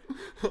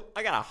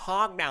 I got a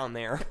hog down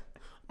there. I'm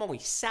only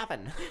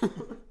 7.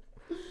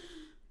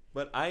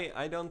 But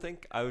I don't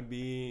think I would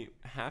be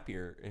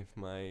happier if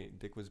my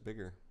dick was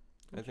bigger.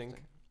 I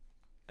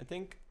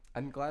think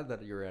I'm glad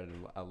that you're at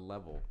a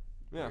level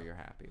where you're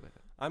happy with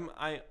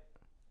it.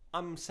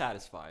 I'm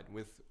satisfied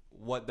with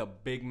what the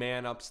big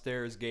man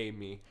upstairs gave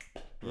me.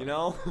 You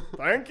know?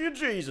 Thank you,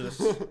 Jesus.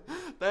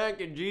 Thank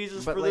you,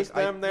 Jesus, But, for like, this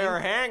I damn there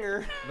think-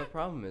 hanger. The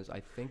problem is, I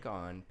think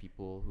on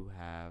people who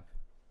have,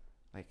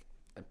 like,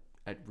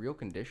 a real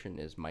condition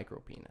is micro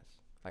penis.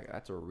 Like,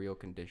 that's a real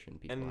condition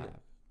people And have.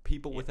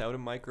 people without a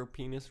micro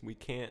penis, we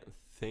can't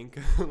think.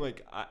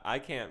 Like, I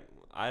can't.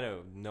 I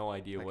have no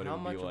idea Like, what it how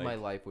would much be of like. my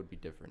life would be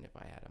different if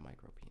I had a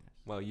micro penis?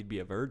 Well, you'd be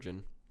a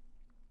virgin.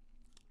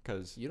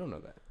 Because You don't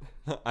know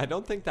that. I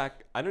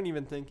don't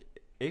even think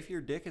if your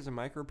dick is a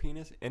micro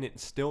penis and it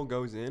still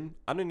goes in,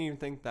 I don't even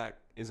think that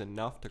is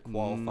enough to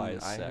qualify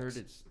as I sex. heard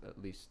it's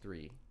at least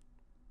 3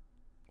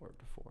 or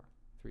 4.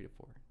 3 to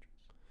 4 inches.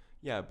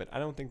 Yeah, but I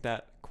don't think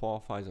that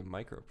qualifies a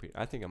micro penis.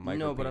 I think a micro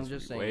No, penis but I'm would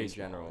just be saying way in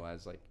general, smaller.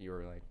 as like you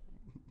were like,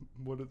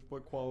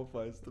 What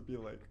qualifies to be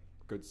like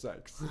good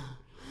sex?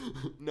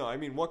 No, I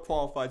mean what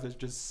qualifies as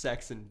just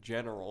sex in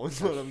general is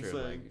what that's I'm true,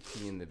 saying. like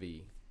T and the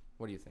V.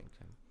 What do you think,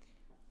 Tim?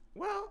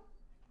 Well,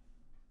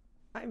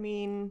 I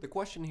mean, The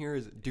question here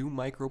is, do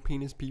micro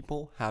penis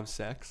people have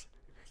sex?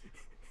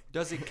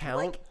 Does it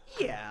count?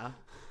 yeah.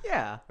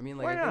 I mean,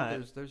 like Why I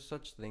think not? there's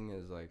such thing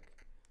as like,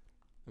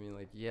 I mean,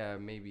 like yeah,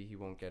 maybe he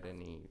won't get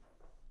any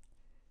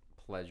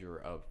pleasure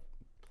of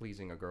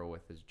pleasing a girl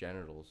with his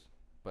genitals,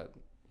 but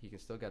he can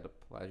still get the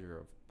pleasure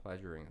of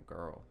pleasuring a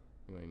girl.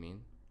 You know what I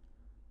mean?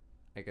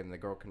 Like, and the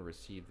girl can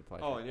receive the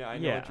pleasure. Oh yeah, I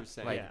know Yeah. what you're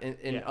saying. like yeah,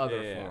 in yeah.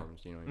 other Yeah, yeah.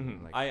 forms. You know what I mean?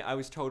 Mhm. Like I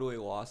was totally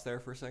lost there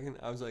for a second.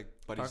 I was like,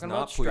 but he's talking not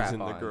about pleasing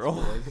the strap-ons, girl.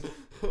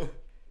 boys.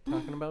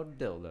 Talking about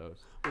dildos.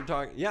 We're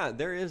talking. Yeah,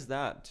 there is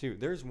that too.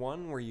 There's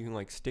one where you can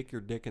like stick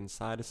your dick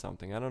inside of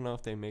something. I don't know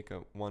if they make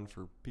one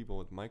for people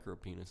with micro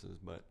penises,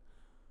 but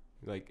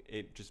like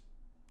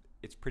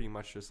it's pretty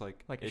much just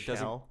like Like a it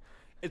doesn't. shell.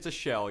 It's a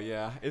shell,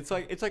 yeah. It's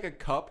like a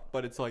cup,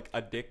 but it's like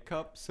a dick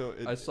cup. So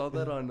I saw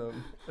that on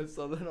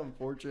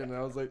 4chan, and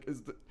I was like,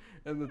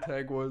 and the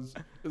tag was,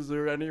 is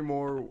there any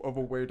more of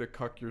a way to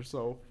cuck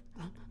yourself?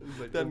 It's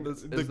like, then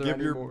is to there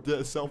give any more-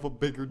 yourself a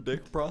bigger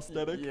dick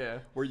prosthetic, Yeah.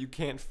 where you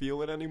can't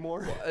feel it anymore.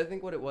 Well, I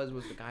think what it was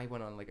the guy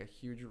went on like a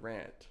huge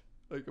rant,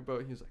 like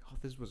about, he was like, oh,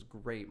 this was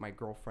great. My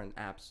girlfriend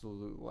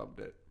absolutely loved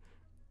it.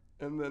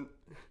 And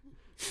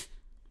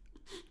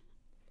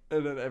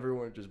then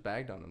everyone just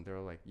bagged on him. They were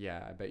like,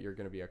 yeah, I bet you're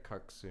going to be a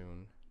cuck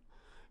soon.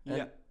 And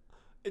Yeah,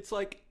 it's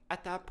like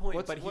at that point,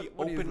 What's- but he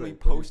what do you openly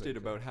think? What do you posted think,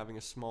 about having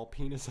a small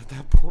penis at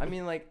that point. I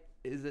mean, like,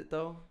 is it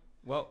though?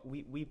 Well,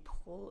 we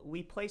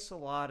place a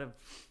lot of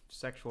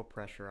sexual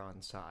pressure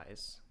on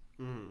size,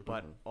 Mhm.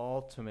 but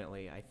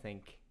ultimately, I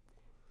think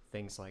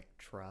things like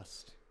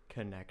trust,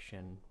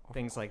 connection,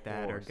 things like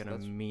that are course, gonna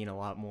that's- mean a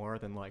lot more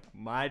than like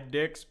my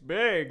dick's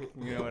big.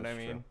 You know what I That's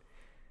mean? true.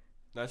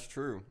 That's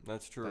true.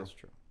 That's true. That's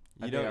true.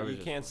 I You think I don't. was You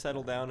just can't fucking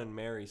settle around. down and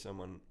marry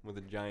someone with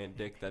a giant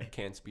dick that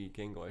can't speak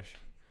English.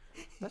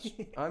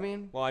 I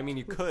mean, Well, I mean,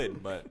 you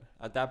could, but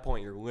at that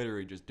point, you're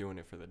literally just doing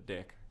it for the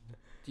dick.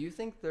 do you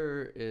think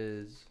there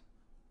is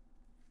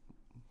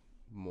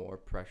more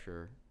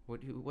pressure?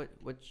 Which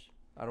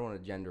I don't want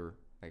to gender,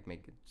 like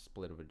make a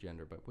split of a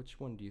gender, but which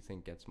one do you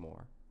think gets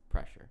more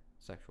pressure,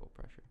 sexual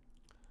pressure,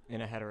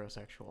 In a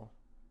heterosexual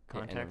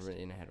context.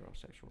 in a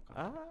heterosexual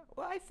context?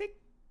 Well, I think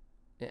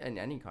In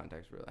any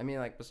context, really. I mean,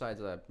 like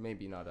besides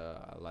maybe not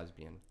a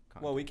lesbian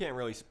context. Well, we can't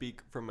really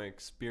speak from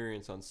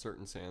experience on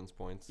certain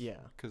standpoints. yeah.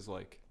 Because,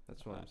 like,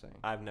 That's what I'm saying.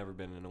 I've never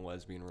been in a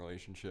lesbian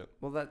relationship.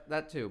 Well,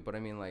 that too, but I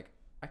mean, like,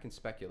 I can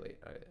speculate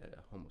at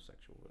a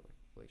homosexual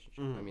relationship.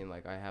 I Mhm. mean,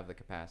 like, I have the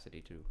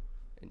capacity to,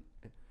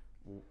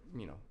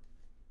 you know,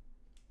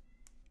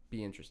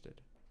 be interested.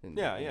 In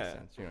Yeah, in a yeah.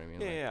 sense, you know what I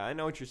mean? Yeah, Like, yeah, I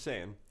know what you're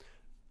saying.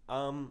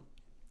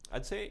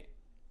 I'd say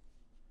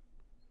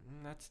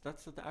that's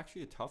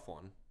actually a tough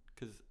one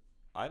because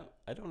I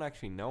don't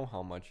actually know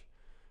how much.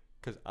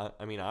 Because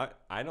I mean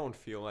I don't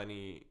feel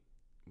any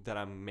that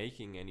I'm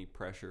making any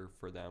pressure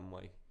for them.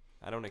 Like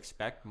I don't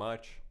expect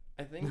much.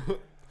 I think.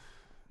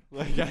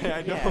 Like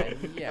I know.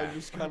 Yeah. I'm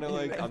just kind of I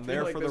like feel I'm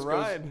there like for the this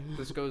ride.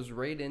 This goes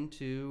right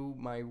into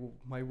my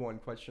one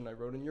question I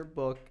wrote in your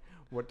book.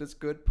 What does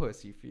good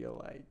pussy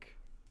feel like?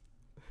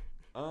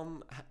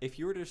 If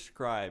you were to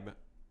describe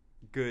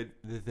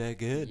the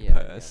good Yeah,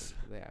 puss,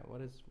 yeah.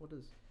 What is?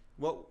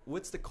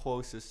 what's the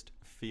closest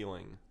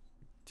feeling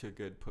to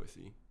good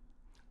pussy?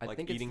 I Like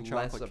think eating it's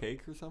chocolate less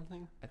cake or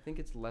something? I think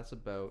it's less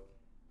about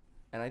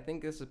And I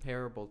think this is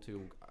comparable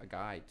to a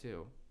guy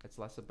too. It's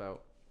less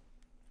about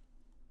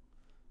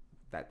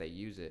that they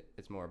use it.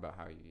 It's more about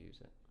how you use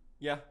it.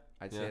 Yeah.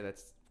 I'd say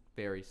that's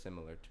very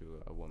similar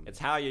to a woman. It's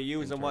how you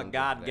use in and what terms of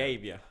God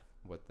gave you.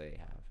 What they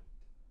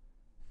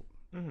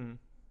have. Mm-hmm.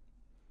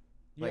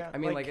 Like, Yeah, I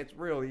mean, like, it's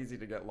real easy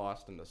to get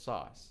lost in the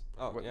sauce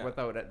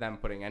without them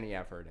putting any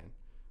effort in.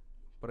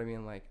 But I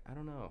mean, like, I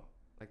don't know.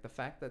 Like, the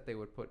fact that they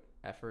would put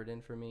effort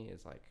in for me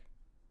is, like,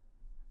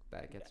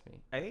 that gets me.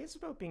 I think it's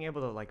about being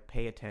able to, like,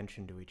 pay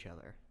attention to each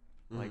other.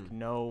 Like,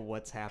 know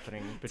what's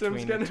happening Tim's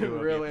between the two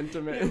of real you.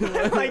 intimate.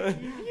 Like,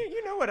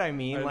 you know what I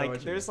mean. I know Like, what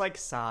you there's, mean. like,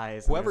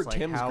 size. Whoever and there's, like,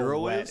 Tim's how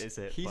girl wet is,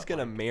 it, he's but, going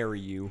to like, marry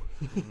you.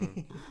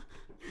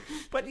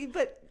 But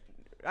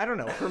I don't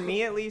know. For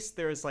me, at least,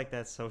 there's, like,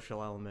 that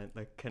social element,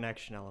 the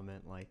connection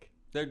element. Like,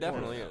 There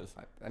definitely is.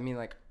 I mean,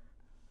 like,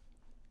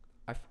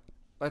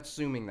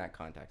 assuming that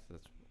context,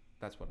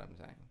 that's what I'm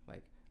saying.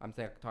 Like, I'm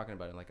talking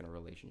about it, like, in a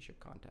relationship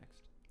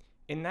context.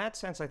 in that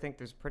sense, I think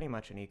there's pretty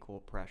much an equal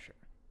pressure.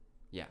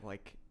 Yeah.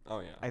 Like, Oh,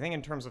 yeah. I think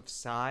in terms of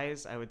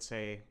size, I would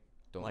say,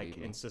 Don't like, leave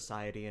me. in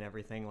society and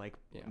everything, like,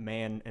 Yeah.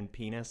 man and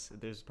penis,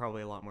 there's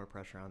probably a lot more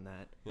pressure on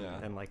that. Yeah.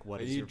 And, like, what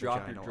When is you your drop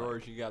vagina your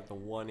drawers, like? you got the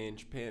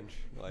 1-inch pinch.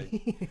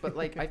 Like, But,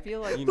 like, I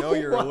feel like you know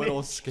you're a What?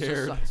 little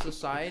scared.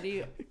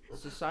 society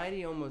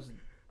almost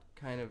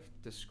kind of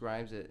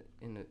describes it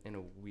in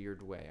a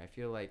weird way. I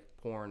feel like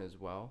porn as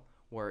well,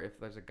 where if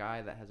there's a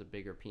guy that has a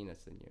bigger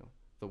penis than you,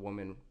 the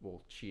woman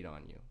will cheat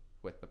on you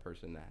with the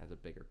person that has a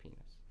bigger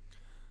penis.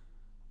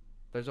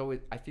 There's always,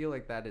 I feel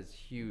like that is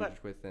huge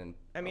But, within.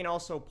 I mean,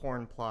 also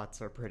porn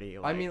plots are pretty,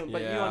 like, I mean,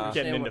 but you Yeah. understand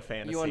Getting what, into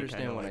fantasy you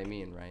understand kinda what I like-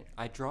 mean, right?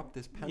 I dropped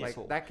this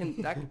pencil. Like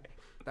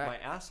that My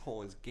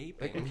asshole is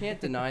gaping. like you can't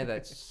deny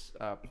that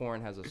porn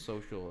has a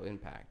social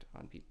impact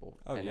on people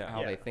and yeah.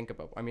 how Yeah. they think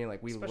about. I mean,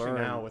 like we especially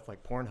learn now with,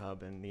 like,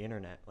 Pornhub and the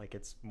internet, like,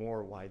 it's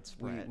more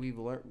widespread. we've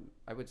learned.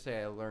 I would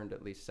say I learned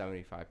at least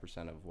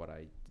 75% of what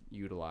I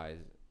utilize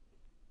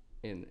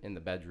in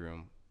the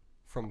bedroom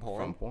From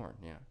porn? from porn.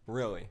 Yeah,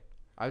 Really?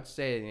 I would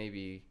say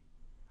maybe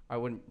I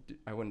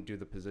wouldn't do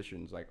the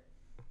positions like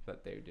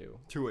that they do.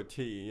 To a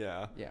T,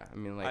 yeah. Yeah, I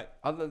mean, like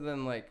other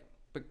than like,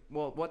 but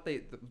well, what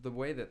the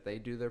way that they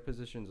do their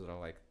positions are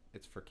like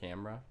it's for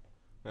camera.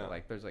 Yeah.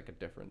 Like there's like a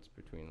difference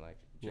between like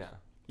Yeah. just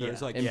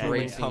There's like Yeah,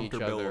 human embracing each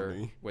other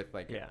comfortability. with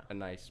like Yeah. a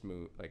nice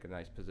move, like a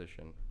nice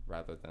position,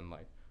 rather than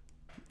like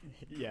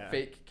Yeah.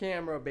 fake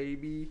camera,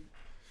 baby.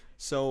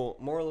 So,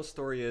 moral of the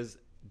story is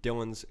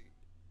Dylan's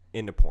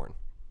into porn.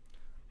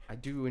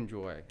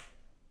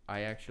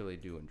 I actually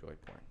do enjoy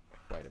porn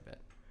quite a bit.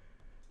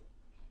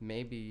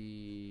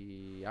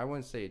 Maybe I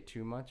wouldn't say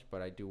too much,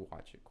 but I do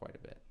watch it quite a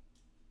bit.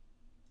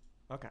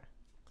 Okay.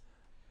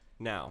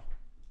 Now,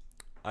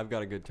 I've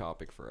got a good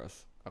topic for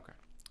us. Okay.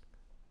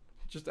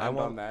 Just I end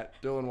want- on that.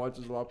 Dylan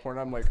watches a lot of porn.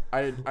 I'm like,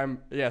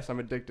 I'm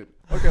addicted.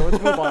 Okay,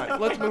 let's move on.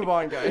 Let's move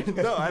on, guys.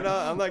 No,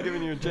 I'm not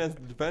giving you a chance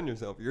to defend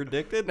yourself. You're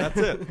addicted? That's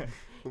it.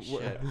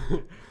 Shit.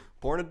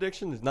 Porn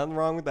addiction, there's nothing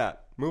wrong with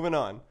that. Moving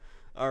on.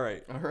 All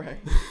right. All right.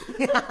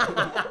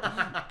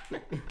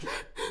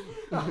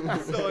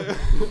 So,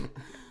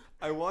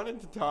 I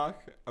wanted to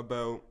talk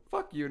about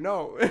Fuck you.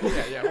 No.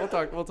 yeah. We'll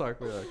talk.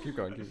 Keep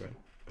going.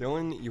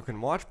 Dylan. You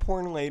can watch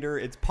porn later.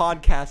 It's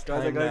podcast time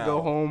Guys, I gotta now.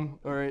 go home.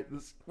 All right.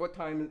 What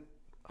time is?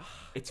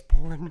 It's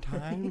porn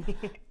time.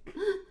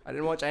 I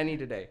didn't watch any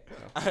today.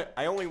 So.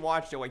 I only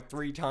watched it like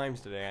 3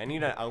 times today. I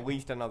need at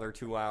least another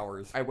 2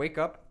 hours. I wake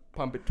up,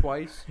 pump it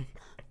twice,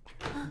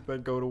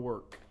 then go to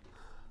work.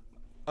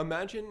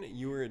 Imagine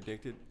you were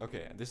addicted.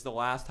 Okay, this is the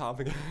last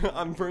topic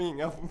I'm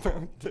bringing up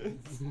about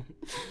this.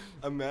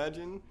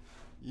 Imagine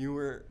you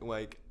were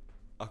like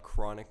a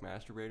chronic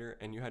masturbator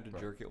and you had to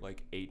jerk it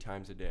like 8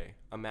 times a day.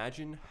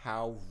 Imagine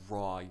how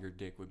raw your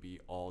dick would be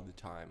all the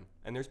time.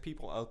 And there's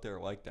people out there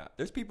like that.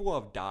 There's people who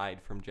have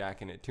died from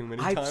jacking it too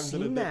many I've times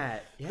in a seen day.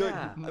 that. They-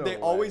 Yeah. No they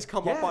way. always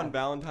come up Yeah. on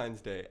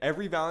Valentine's Day.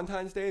 Every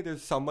Valentine's Day,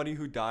 there's somebody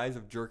who dies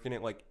of jerking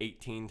it like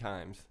 18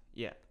 times.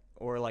 Yeah.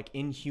 Or, like,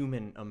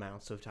 inhuman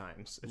amounts of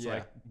times. It's Yeah.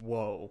 like,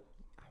 whoa.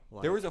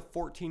 Like, There was a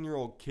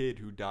 14-year-old kid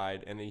who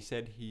died, and he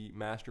said he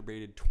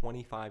masturbated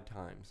 25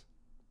 times.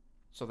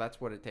 So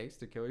that's what it takes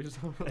to kill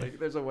yourself. Like,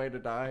 there's a way to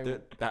die.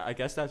 I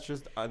guess that's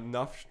just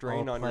enough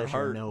strain all on your pleasure,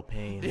 heart. no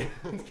pain.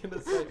 I was gonna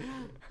say,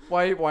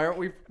 why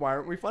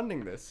aren't we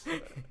funding this?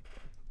 Why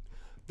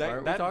That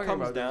aren't we talking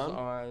comes about this down.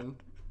 on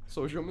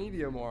social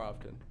media more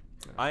often?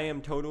 I am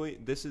totally.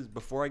 This is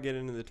before I get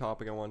into the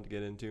topic I wanted to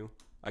get into.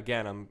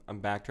 Again,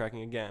 I'm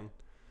backtracking again.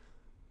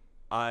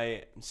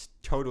 I am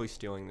totally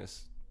stealing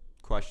this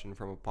question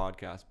from a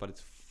podcast, but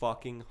it's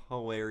fucking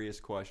hilarious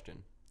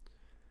question.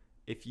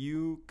 If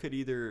you could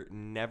either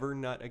never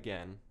nut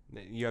again,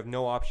 you have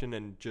no option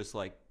and just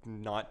like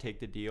not take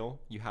the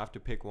deal, you have to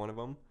pick one of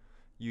them.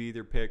 You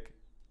either pick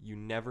you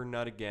never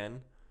nut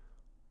again,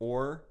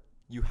 or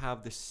you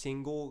have the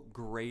single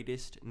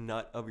greatest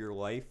nut of your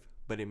life,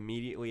 but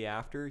immediately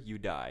after you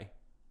die.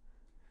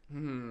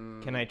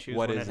 Can I choose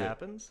What when is it it?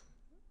 happens?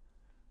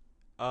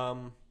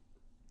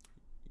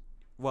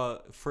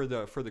 Well, for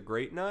the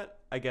great nut,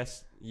 I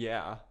guess,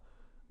 yeah.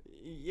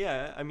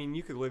 Yeah, I mean,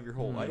 you could live your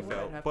whole life What I'd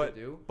out, have but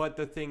to do? but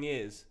the thing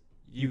is,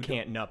 You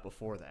can't nut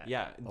before that.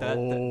 Yeah,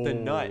 the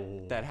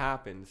nut that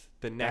happens,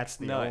 the next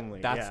the nut,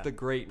 only- that's yeah. the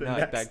great The nut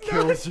that next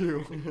kills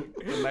you.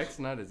 The next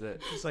nut is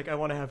it. She's like, I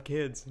want to have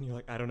kids, and you're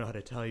like, I don't know how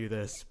to tell you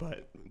this,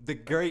 but The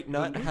great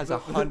nut has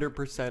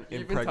 100% You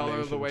even tell her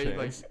impregnation the way, like,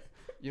 chance.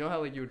 you know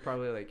how, like, you would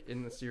probably, like,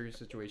 in the serious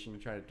situation, you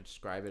try to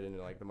describe it in,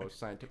 like, the most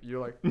scientific,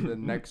 you're like, the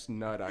next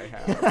nut I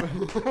have.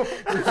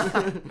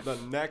 The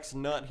next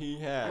nut he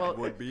had Well,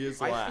 would be his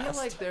I last.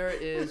 feel like there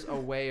is a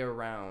way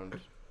around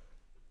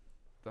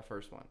the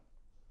first one.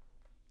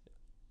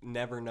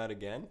 Never nut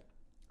again?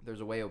 There's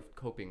a way of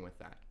coping with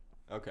that.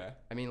 Okay.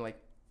 I mean, like,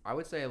 I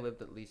would say I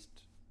lived at least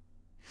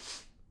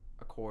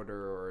a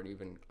quarter or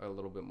even a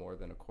little bit more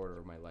than a quarter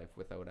of my life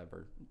without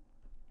ever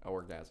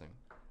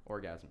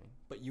orgasming.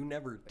 But you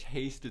never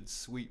tasted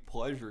sweet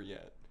pleasure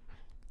yet.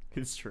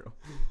 it's true.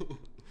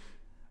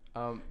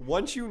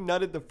 Once you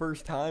nutted the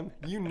first time,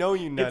 you know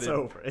you nutted It's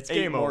over. It's 8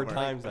 game more over.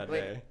 times that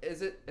day. Like,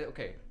 is it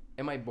okay?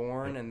 Am I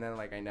born and then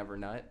like I never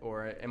nut,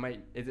 or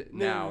is it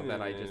now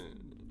that I just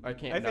I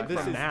can't? I nut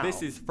think from now.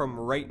 This is from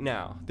right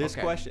now. This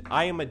Okay. question,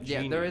 I am a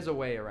genius. Yeah, there is a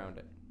way around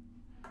it.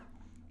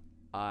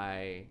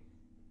 I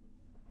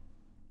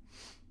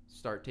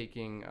start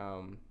taking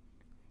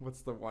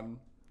what's the one?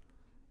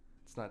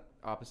 It's not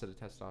opposite of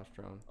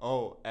testosterone.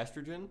 Oh,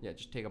 estrogen? Yeah,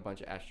 just take a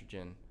bunch of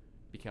estrogen,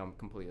 become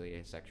completely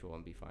asexual,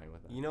 and be fine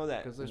with it. You know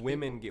that 'Cause there's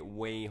women get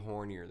way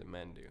hornier than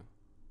men do.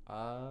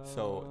 people.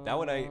 So that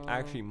would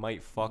actually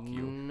might fuck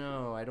you.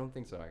 No, I don't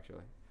think so.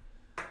 Actually,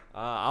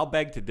 I'll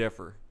beg to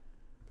differ.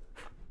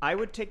 I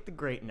would take the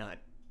great nut,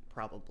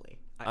 probably.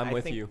 I'm I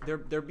with think you.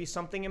 There'd be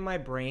something in my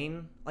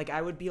brain, like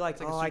I would be like,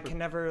 like a oh, I super- can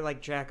never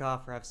like jack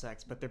off or have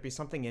sex, but there'd be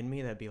something in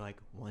me that'd be like,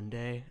 one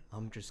day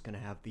I'm just gonna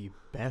have the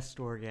best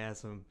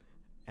orgasm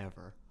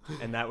ever,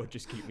 and that would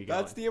just keep me going.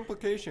 That's the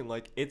implication.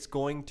 Like, it's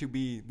going to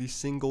be the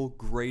single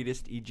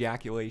greatest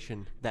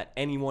ejaculation that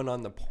anyone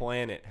on the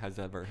planet has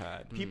ever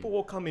had. People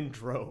will come in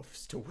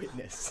droves to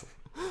witness.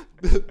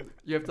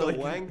 you have to The like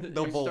length, you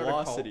the start a cult.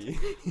 velocity.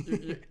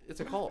 It's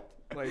a cult.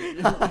 Like,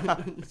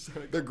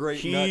 The great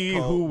He nut who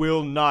cult.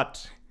 will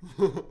not.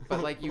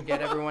 but like you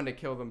get everyone to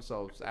kill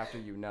themselves after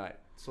you nut.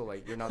 So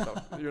like you're not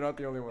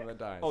the only one that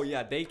dies. Oh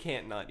yeah, they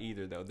can't nut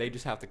either though. They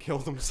just have to kill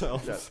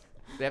themselves. Yeah.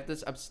 They have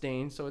to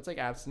abstain, so it's like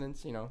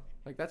abstinence,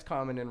 like that's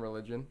common in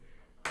religion,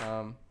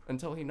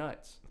 until he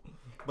nuts.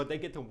 But they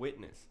get to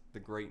witness the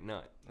great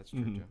nut. That's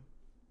true too.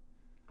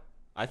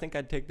 I think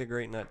I'd take the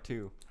great nut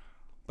too.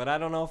 But I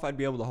don't know if I'd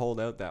be able to hold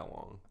out that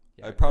long.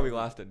 Yeah, I'd probably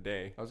last a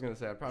day. I was gonna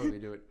say I'd probably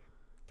do it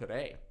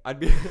today.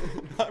 I'd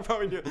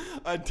probably do.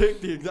 I'd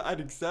I'd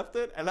accept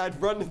it, and I'd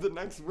run to the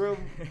next room.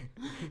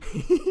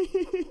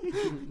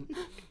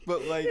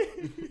 But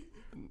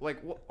Like,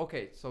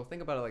 okay, so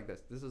think about it like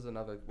this. This is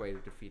another way to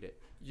defeat it.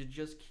 You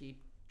just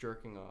keep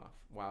jerking off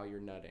while you're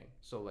nutting.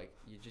 So like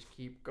you just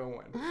keep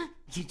going.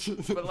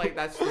 But like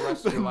that's the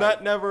rest of the your life.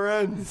 nut never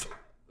ends.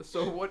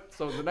 So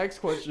the next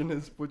question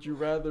is, would you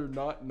rather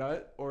not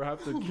nut or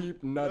have to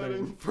keep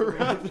nutting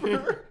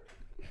forever?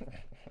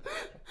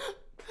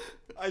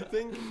 I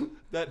think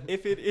that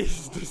if it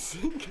is the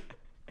sink.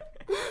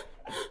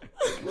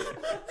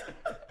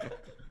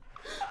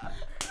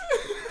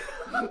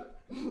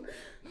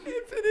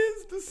 If it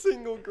is the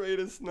single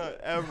greatest nut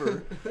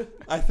ever,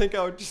 I think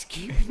I would just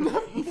keep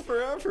nutting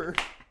forever.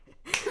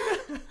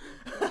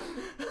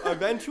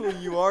 Eventually,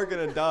 you are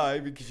gonna die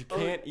because you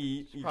can't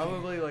eat. You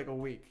Probably like a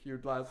week.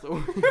 You'd last a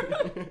week.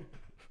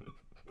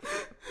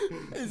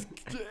 Is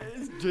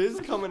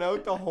jizz coming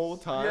out the whole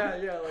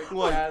time? Yeah, like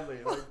What? badly,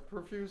 like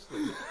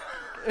profusely.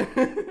 They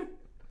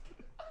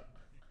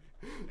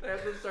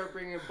have to start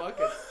bringing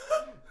buckets.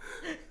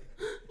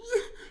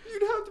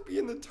 You'd have to be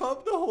in the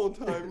tub the whole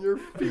time. Your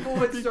People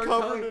would would be start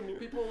covered telling in.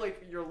 people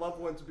like your loved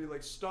ones would be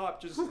like,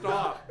 "Stop, just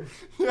stop.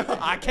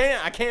 I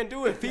can't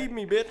do it. Feed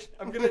me, bitch.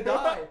 I'm gonna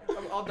die.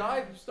 I'll die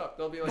if you stop."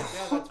 They'll be like,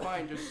 "Yeah, that's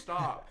fine. Just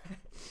stop."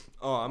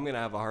 Oh, I'm gonna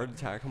have a heart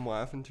attack. I'm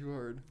laughing too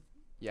hard.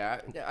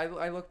 Yeah.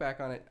 I look back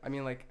on it. I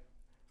mean, like,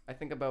 I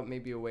think about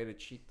maybe a way to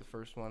cheat the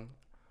first one,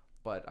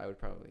 but I would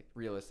probably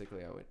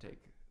realistically I would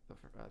take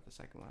the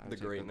second one. I would The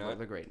take great nut?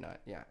 The great nut.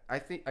 Yeah. I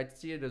think I'd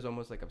see it as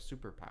almost like a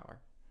superpower.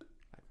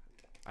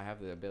 I have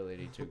the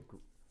ability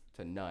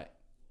to nut.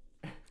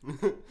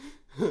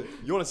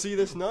 You want to see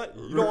this nut?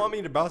 You don't want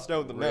me to bust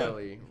out the nut.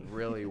 Really,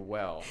 really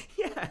well.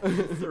 Yeah.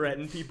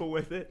 Threaten people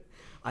with it.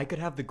 I could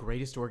have the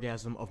greatest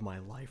orgasm of my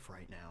life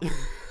right now.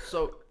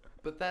 So,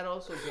 but that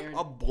also guarantees.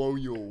 I'll blow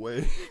you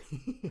away.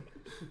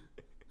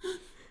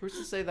 Who's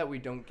to say that we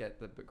don't get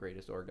the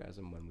greatest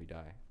orgasm when we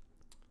die?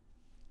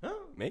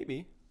 Oh,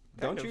 maybe.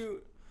 Kind Don't of.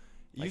 you?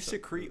 You Like the-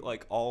 secrete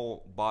like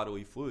all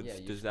bodily fluids. Yeah,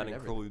 you Does that secrete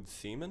include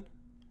semen?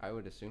 I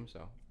would assume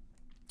so.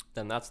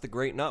 Then that's the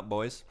great nut,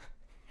 boys.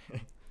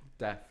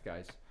 Death,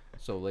 guys.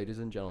 So, ladies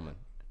and gentlemen,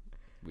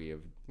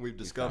 We've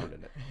discovered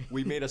found it.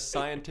 We made a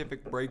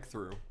scientific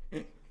breakthrough.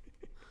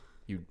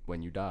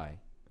 When you die,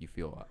 you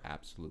feel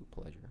absolute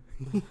pleasure.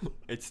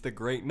 It's the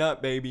great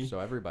nut, baby. So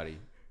everybody,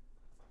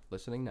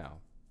 listening now,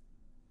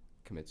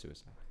 commit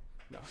suicide.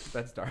 No,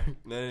 that's dark.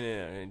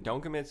 No.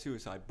 Don't commit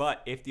suicide.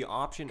 But if the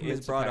option Commit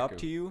is brought up seppuku.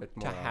 to you It's to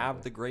more have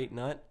honorable. the great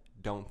nut,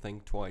 don't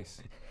think twice.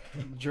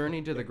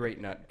 Journey to the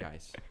Great Nut,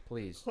 guys.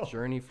 Please,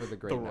 journey for the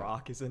Great The Nut.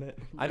 Rock is in it.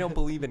 I don't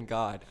believe in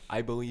God.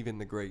 I believe in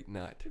the great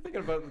nut. You're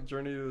thinking about the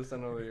journey to the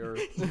center of the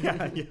earth.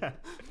 Yeah.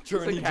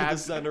 Journey to the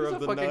center he's of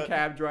the a fucking nut.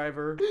 cab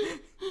driver.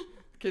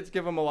 Kids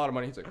give him a lot of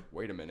money. He's like,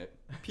 wait a minute.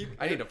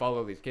 I need to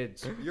follow these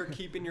kids. You're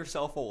keeping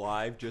yourself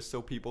alive just so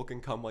people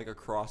can come like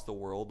across the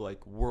world,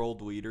 like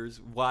world leaders.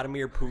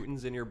 Vladimir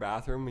Putin's in your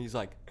bathroom. He's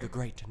like, the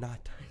great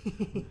nut.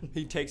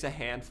 He takes a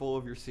handful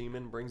of your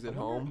semen, brings it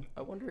home.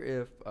 I wonder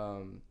if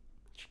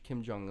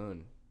Kim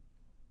Jong-un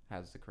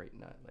has the Great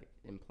Nut like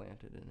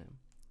implanted in him.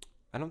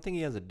 I don't think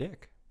he has a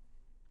dick.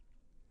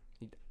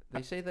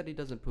 They say that he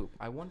doesn't poop.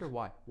 I wonder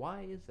why.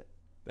 Why is it?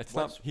 That's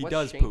What's- not. He what's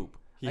does shame- poop.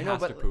 He I know,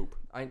 has to but poop.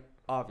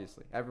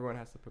 Obviously everyone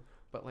has to poop.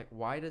 But like,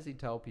 why does he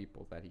tell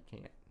people that he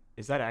can't?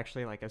 Is that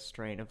actually like a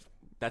strain of?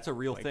 That's a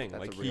real Like, thing. that's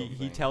Like a real he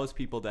thing. tells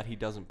people that he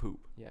doesn't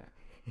poop. Yeah.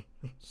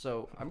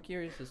 So I'm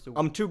curious as to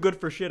I'm too good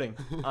for shitting.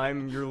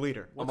 I'm your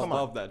leader. Well, I'm come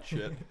above on. that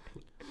shit.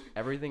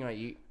 everything I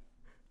eat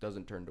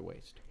doesn't turn to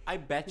waste. I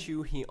bet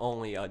you he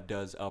only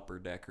does upper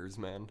deckers,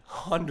 man.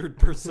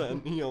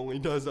 100% he only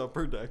does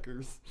upper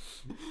deckers.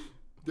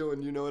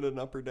 Dylan, you know what an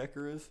upper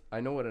decker is? I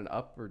know what an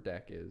upper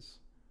deck is.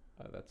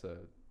 That's a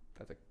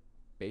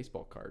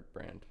baseball card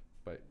brand.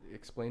 But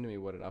explain to me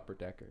what an upper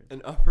decker is.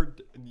 An upper.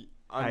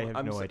 I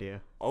have no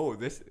idea. Oh,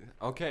 this.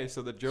 Okay,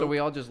 so the joke. So we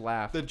all just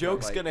laughed. The but,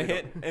 joke's like, gonna we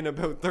hit don't- in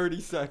about 30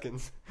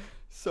 seconds.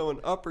 So an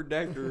upper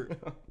decker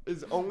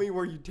is only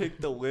where you take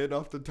the lid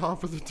off the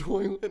top of the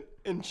toilet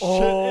and shit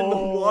in the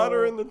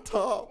water in the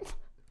top.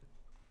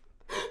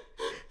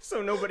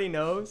 So nobody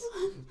knows.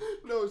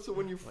 No, so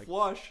when you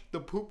flush, the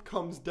poop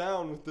comes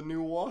down with the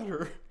new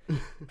water.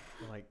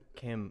 Like,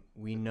 Kim,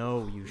 we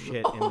know you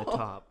shit in the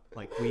top.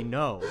 Like, we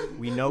know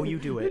you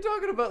do You're it.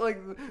 talking about like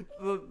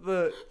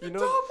the you know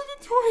Top of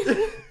the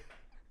toilet.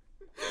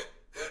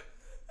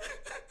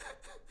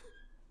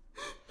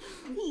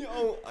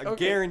 I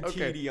Okay,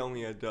 guaranteed okay. he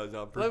only does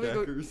upper Let me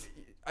go- deckers.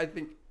 I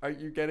think are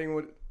you getting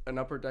what an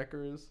upper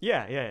decker is?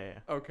 Yeah.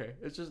 Okay,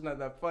 it's just not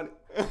that funny.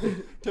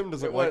 Tim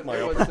doesn't It like was- my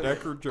it was upper simple.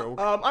 decker joke.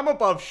 I'm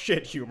above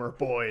shit humor,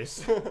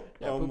 boys.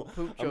 Yeah,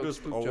 poop I'm jokes-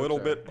 just poop a jokes little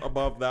are- bit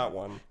above that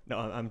one. No,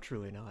 I'm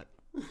truly not.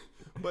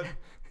 But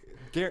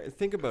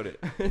think about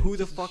it. Who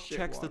the Just fuck shit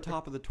checks the water.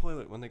 top of the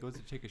toilet when they go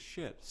to take a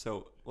shit?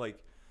 So, like,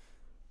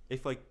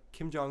 if, like,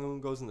 Kim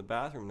Jong-un goes in the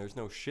bathroom, there's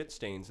no shit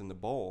stains in the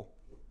bowl,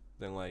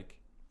 then, like,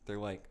 they're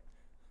like,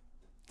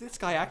 this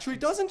guy actually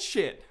doesn't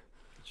shit.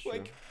 It's true.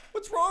 Like,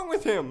 what's wrong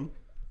with him?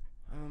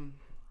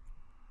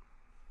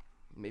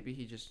 Maybe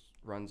he just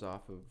runs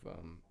off of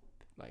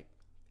like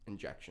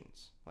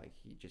injections. Like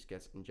he just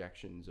gets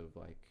injections of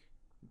like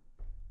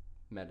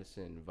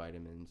medicine,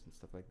 vitamins, and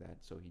stuff like that.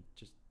 So he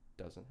just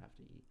doesn't have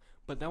to eat.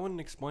 But that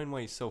wouldn't explain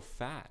why he's so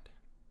fat.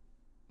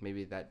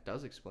 Maybe that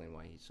does explain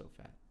why he's so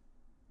fat.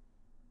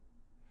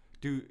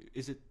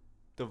 Is it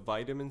the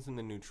vitamins and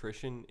the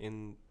nutrition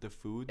in the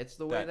food? It's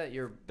the way that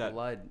your that-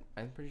 blood.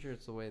 I'm pretty sure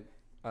it's the way.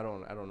 I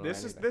don't know.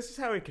 This anything. is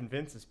how he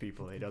convinces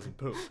people he doesn't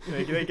poop.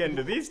 They get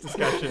into these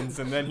discussions,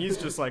 and then he's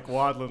just like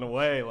waddling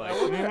away, like.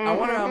 I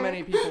wonder how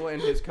many people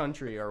in his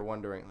country are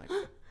wondering, like,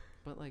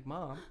 but like,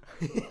 Mom,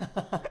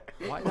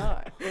 why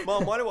not?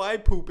 Mom, why do I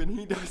poop and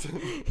he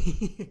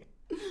doesn't?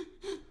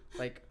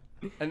 Like,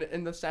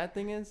 and the sad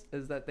thing is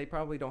that they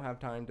probably don't have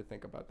time to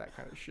think about that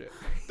kind of shit.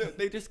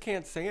 They just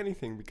can't say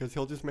anything because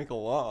he'll just make a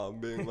law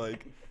being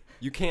like,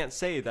 you can't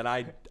say that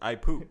I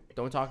poop.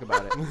 Don't talk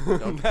about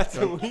it. That's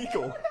don't-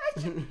 illegal.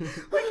 Like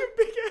a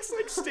big ass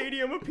like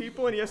stadium of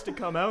people, and he has to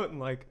come out and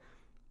like,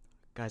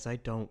 guys, I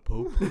don't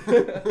poop,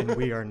 and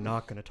we are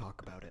not gonna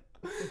talk about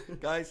it.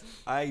 Guys,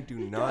 I do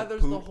He not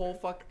gathers the poop. whole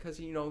fuck because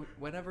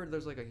whenever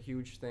there's like a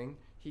huge thing,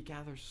 he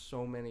gathers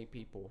so many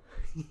people.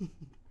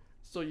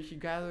 So he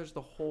gathers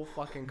the whole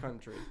fucking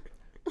country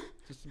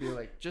just to be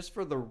like, just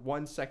for the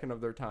 1 second of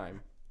their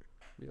time,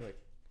 be like,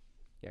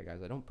 yeah,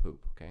 guys, I don't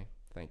poop. Okay,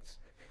 thanks.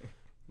 And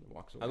he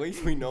walks away. At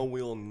least we know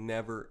we'll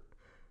never,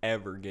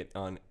 ever get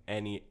on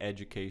any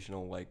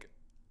educational like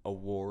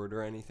award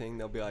or anything.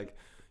 They'll be like,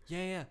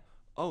 yeah.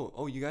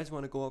 Oh, you guys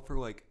want to go up for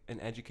like an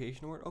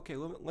education award? Okay,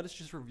 let us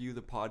just review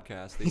the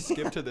podcast. They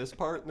skip to this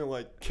part and they're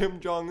like,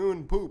 Kim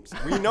Jong-un poops.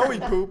 We know he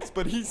poops,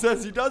 but he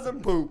says he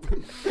doesn't poop.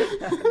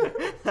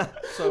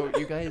 So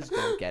you guys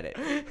don't get it.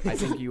 I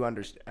think you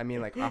understand. I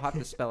mean, like, I'll have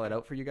to spell it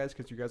out for you guys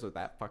because you guys are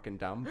that fucking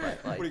dumb. But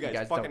like, What are you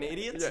guys, fucking don't-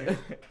 idiots? Yeah.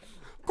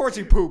 Of course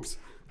he poops.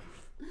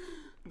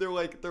 They're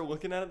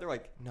looking at it. They're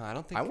like, no, I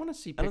don't think. I want to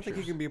see I pictures. don't think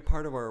you can be a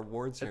part of our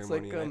award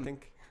ceremony. like, and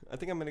I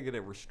think I'm gonna get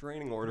a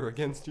restraining order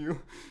against you.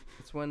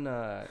 It's when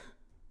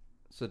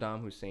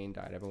Saddam Hussein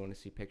died. Everyone wanted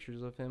to see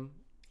pictures of him,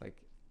 like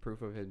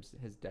proof of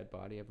his dead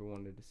body. Everyone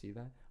wanted to see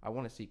that. I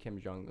want to see Kim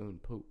Jong Un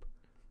poop.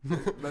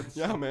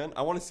 Yeah, man.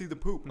 I want to see the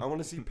poop. I want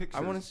to see pictures.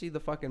 I want to see the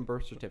fucking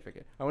birth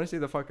certificate. I want to see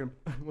the fucking.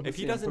 If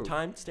he doesn't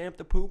timestamp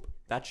the poop,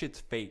 that shit's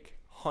fake.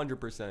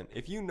 100%.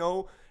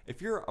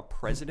 If you're a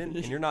president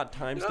and you're not You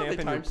know how timestamping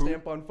they your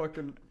poop, timestamp on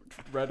fucking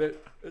Reddit.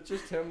 It's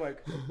just him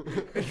like.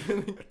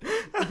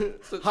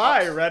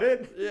 Hi,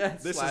 Reddit. Yeah.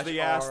 This is the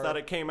ass that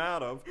it came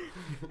out of.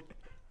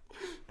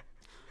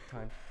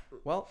 Time.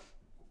 Well,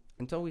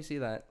 until we see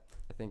that,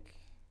 I think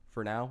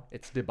for now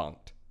it's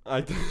debunked.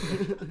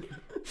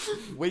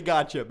 We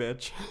got you,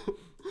 bitch.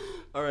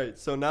 All right,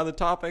 so now the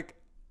topic,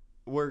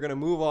 we're going to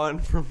move on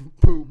from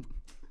poop.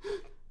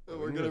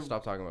 We're gonna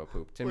stop talking about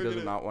poop. Tim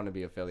does not want to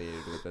be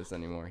affiliated with this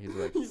anymore. He's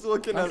like, he's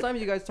looking last at time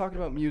you guys talking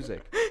about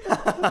music.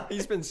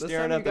 He's been Last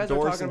staring time at you the guys are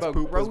door talking since about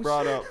poop was gross-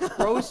 brought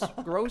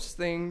up. gross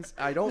things.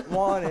 I don't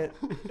want it.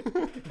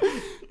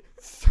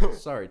 So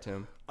Sorry,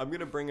 Tim. I'm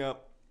going to bring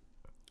up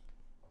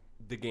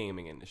the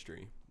gaming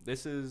industry.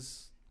 This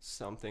is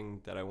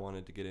something that I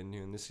wanted to get into,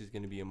 and this is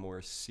going to be a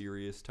more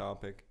serious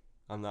topic.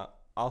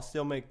 I'll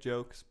still make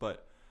jokes,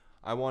 but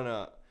I'm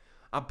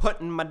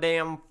putting my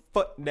damn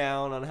foot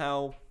down on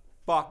how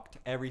fucked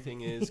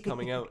everything is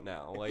coming out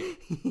now. Like,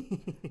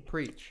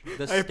 Preach.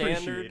 the I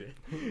standard.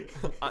 appreciate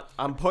it.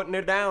 I'm putting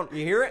it down.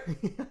 You hear it?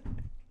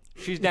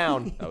 She's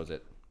down. That was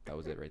it. That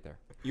was it right there.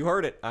 You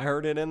heard it. I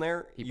heard it in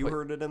there. You put-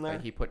 heard it in there.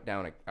 He put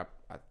down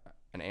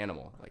an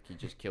animal. Like he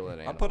just killed an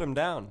animal. I put him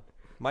down.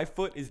 My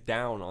foot is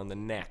down on the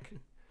neck.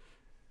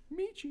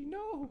 Michi,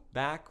 no.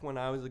 Back when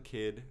I was a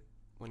kid,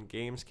 when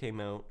games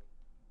came out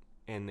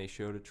and they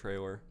showed a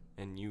trailer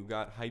and you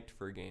got hyped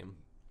for a game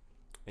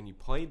and you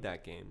played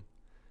that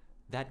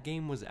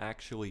game was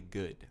actually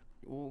good.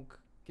 Well,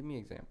 give me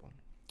an example.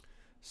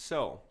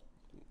 So,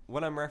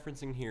 what I'm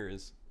referencing here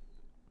is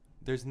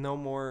there's no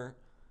more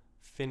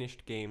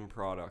finished game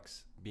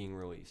products being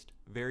released.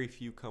 Very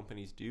few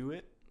companies do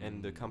it,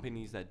 and the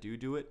companies that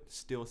do it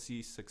still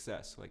see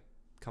success. Like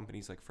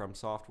companies like From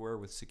Software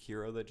with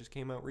Sekiro that just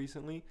came out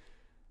recently.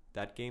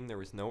 That game, there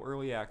was no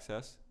early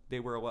access.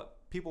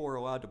 People were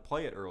allowed to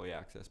play it early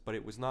access, but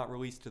it was not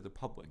released to the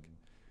public.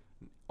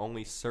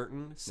 Only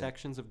certain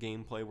sections of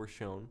gameplay were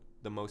shown,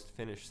 the most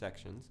finished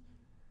sections,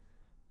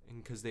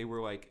 and because they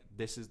were like,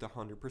 this is the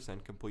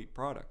 100% complete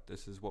product.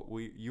 This is what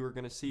you are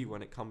going to see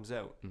when it comes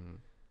out. Mm-hmm.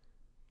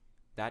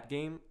 That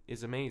game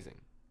is amazing.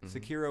 Mm-hmm.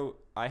 Sekiro,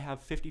 I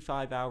have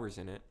 55 hours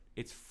in it.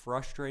 It's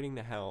frustrating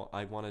to hell.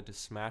 I wanted to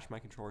smash my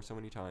controller so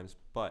many times,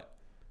 but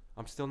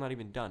I'm still not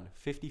even done.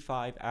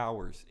 55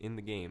 hours in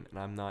the game, and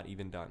I'm not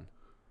even done.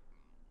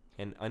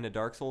 And in a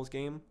Dark Souls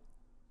game,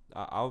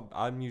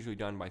 I'm usually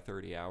done by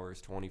 30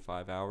 hours,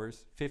 25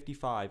 hours.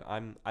 55,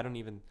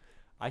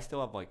 I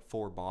still have like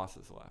 4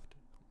 bosses left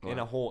in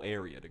a whole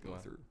area to go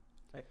through.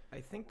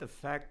 I think the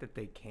fact that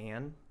they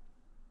can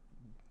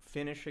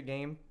finish a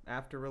game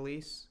after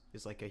release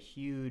is like a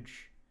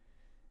huge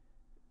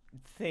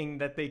thing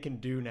that they can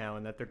do now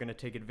and that they're going to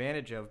take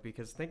advantage of,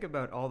 because think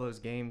about all those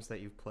games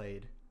that you've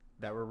played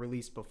that were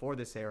released before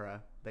this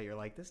era that you're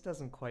like, this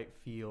doesn't quite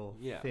feel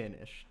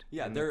finished.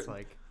 Yeah, and it's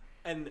like,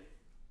 and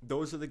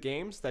those are the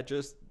games that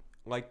just,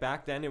 like,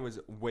 back then it was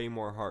way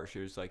more harsh.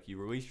 It was like, you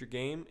release your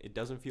game, it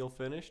doesn't feel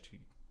finished,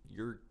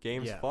 your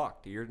game's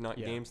fucked. Your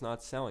game's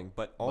not selling.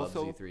 But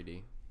also, Bubsy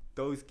 3D.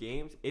 Those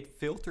games, it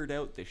filtered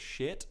out the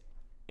shit,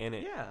 and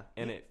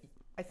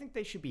I think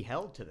they should be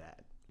held to that.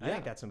 I Yeah.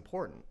 think that's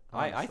important.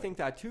 I think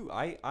that too.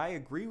 I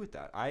agree with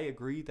that. I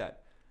agree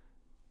that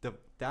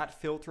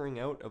that filtering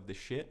out of the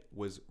shit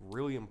was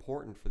really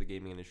important for the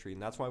gaming industry,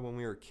 and that's why when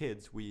we were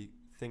kids, we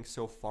think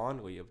so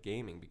fondly of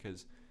gaming,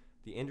 because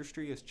the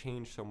industry has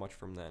changed so much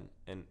from then.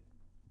 And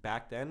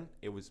back then,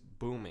 it was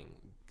booming.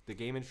 The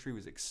game industry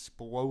was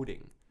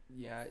exploding.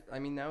 Yeah, I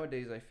mean,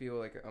 nowadays I feel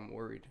like I'm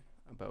worried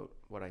about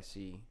what I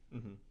see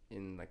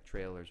in like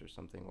trailers or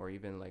something, or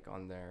even like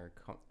on their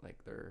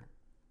their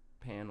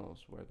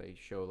panels where they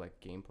show like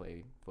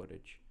gameplay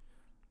footage.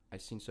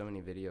 I've seen so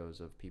many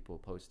videos of people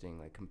posting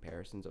like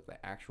comparisons of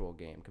the actual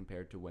game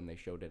compared to when they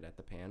showed it at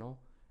the panel,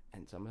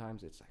 and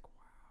sometimes it's like,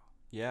 wow,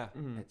 Yeah.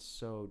 it's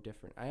so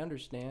different. I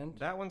understand.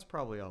 That one's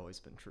probably always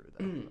been true,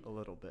 then, a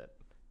little bit.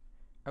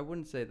 I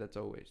wouldn't say that's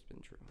always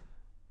been true.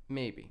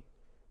 Maybe.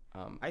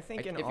 I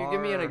think if you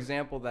give me an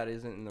example that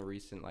isn't in the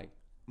recent like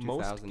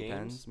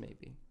 2010s,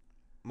 maybe.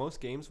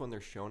 Most games, when they're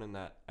shown in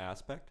that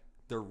aspect,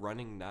 they're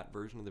running that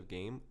version of the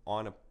game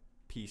on a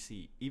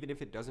PC. Even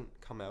if it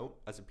doesn't come out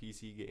as a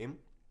PC game,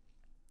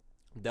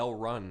 they'll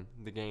run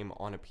the game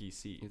on a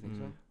PC. You think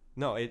so?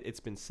 No, it's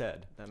been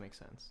said. That makes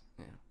sense.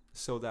 Yeah.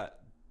 So that,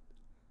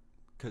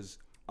 because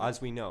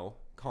as we know,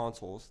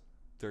 consoles,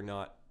 they're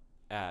not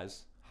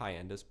as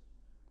high-end as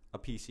a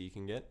PC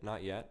can get.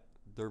 Not yet.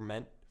 They're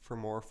meant for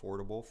more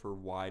affordable, for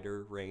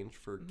wider range,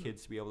 for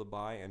kids to be able to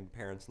buy, and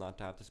parents not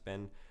to have to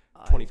spend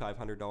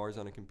 $2,500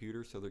 on a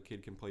computer so their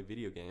kid can play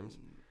video games.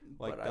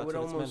 Like, But that's I would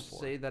what it's meant almost for.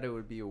 say that it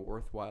would be a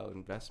worthwhile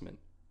investment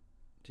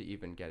to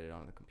even get it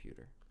on the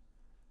computer.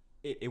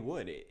 It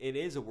would. It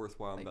is a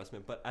worthwhile Like-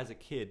 investment. But as a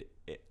kid,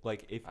 if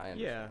I understand.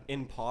 Yeah.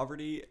 in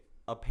poverty,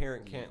 a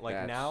parent can't,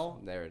 like, now.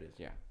 There it is.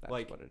 Yeah, that's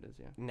like, what it is.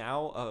 Yeah.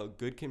 Now, a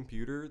good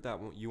computer that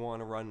you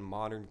want to run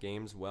modern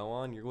games well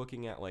on, you're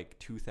looking at like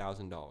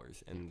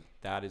 $2,000, and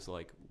that is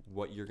like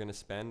what you're going to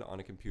spend on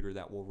a computer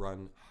that will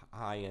run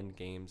high-end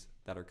games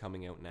that are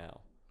coming out now.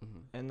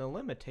 And the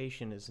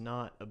limitation is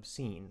not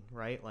obscene,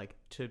 right? Like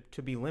to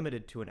be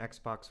limited to an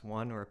Xbox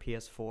One or a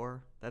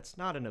PS4, that's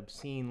not an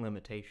obscene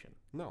limitation.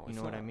 No, You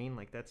know what I mean?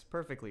 Like that's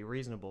perfectly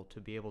reasonable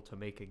to be able to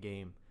make a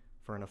game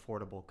for an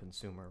affordable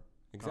consumer.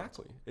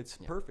 Exactly. console. It's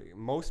perfect.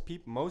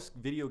 Most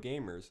video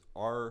gamers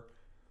are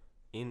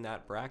in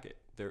that bracket.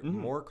 There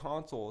more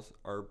consoles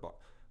are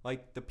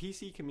like the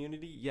PC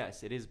community.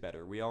 Yes, it is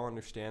better. We all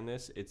understand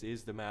this. It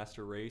is the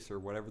master race or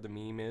whatever the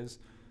meme is.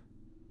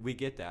 We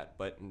get that,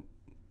 but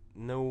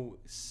no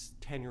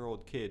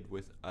 10-year-old kid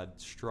with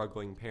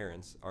struggling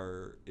parents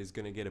is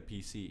going to get a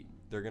PC.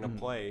 They're going to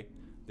play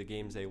the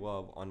games they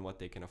love on what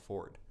they can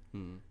afford.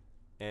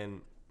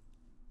 And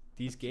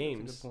these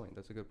games,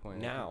 That's a good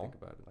point. Now, I didn't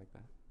think about it like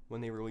that. when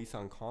they release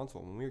on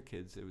console, when we were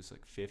kids, it was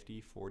like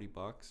 $50,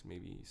 $40,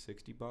 maybe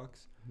 $60.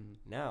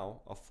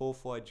 Now, a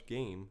full-fledged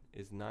game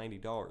is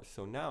 $90.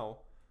 So now,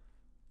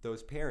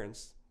 those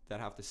parents that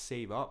have to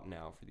save up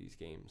now for these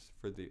games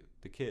for the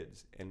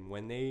kids, and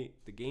when the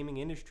gaming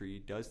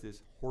industry does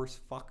this horse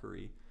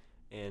fuckery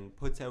and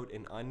puts out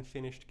an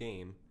unfinished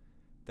game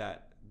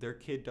that their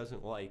kid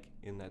doesn't like,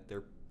 in that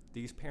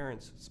these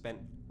parents spent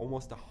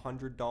almost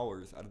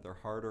 $100 out of their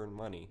hard-earned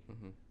money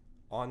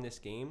on this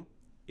game,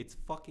 it's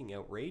fucking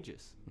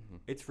outrageous.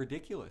 It's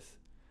ridiculous.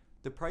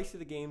 The price of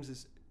the games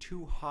is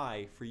too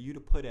high for you to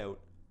put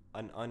out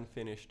an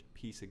unfinished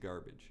piece of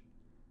garbage.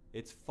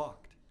 It's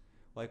fucked.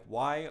 Like,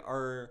 why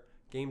are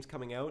games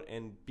coming out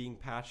and being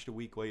patched a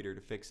week later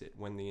to fix it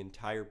when the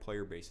entire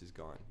player base is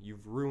gone?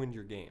 You've ruined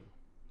your game.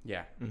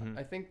 Yeah.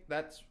 I think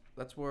that's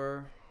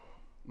where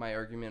my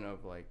argument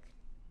of like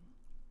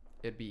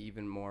it'd be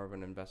even more of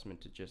an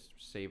investment to just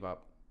save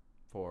up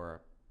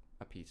for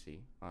a PC,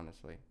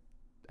 honestly,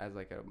 as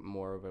like a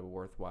more of a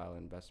worthwhile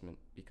investment,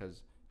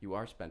 because you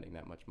are spending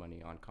that much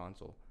money on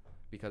console,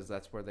 because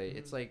that's where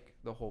it's like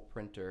the whole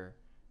printer,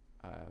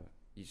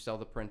 you sell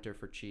the printer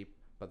for cheap,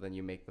 but then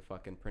you make the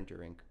fucking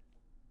printer ink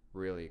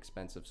really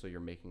expensive, so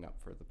you're making up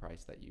for the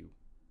price that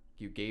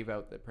you gave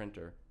out the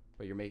printer,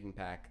 but you're making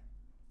back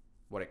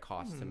what it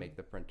costs to make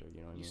the printer.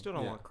 You know what I mean? You still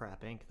don't want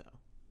crap ink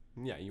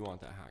though. Yeah, you want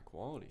that high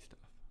quality stuff.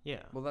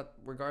 Yeah. Well, that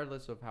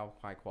regardless of how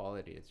high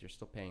quality it is, you're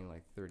still paying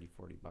like $30-40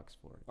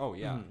 for it. Oh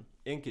yeah,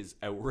 ink is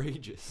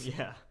outrageous.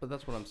 Yeah. But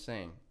that's what I'm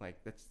saying. Like,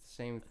 that's the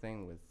same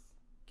thing with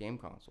game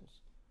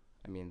consoles.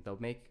 I mean,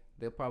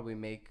 they'll probably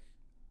make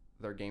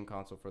their game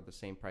console for the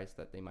same price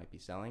that they might be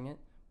selling it,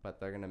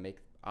 but they're gonna make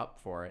up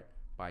for it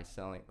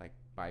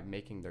by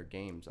making their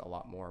games a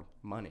lot more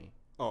money.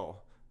 Oh,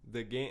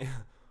 the game.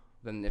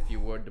 Than if you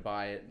were to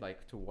buy it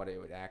like to what it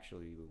would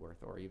actually be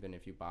worth, or even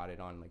if you bought it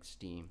on like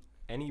Steam.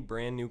 Any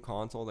brand new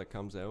console that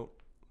comes out,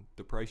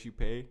 the price you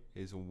pay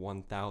is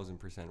 1,000%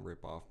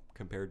 ripoff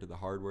compared to the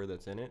hardware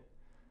that's in it.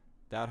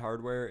 That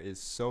hardware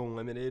is so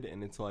limited,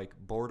 and it's like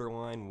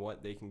borderline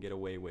what they can get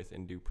away with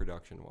and do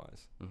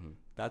production-wise.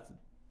 That's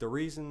the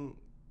reason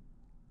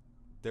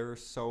they're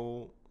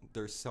sold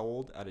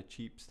at a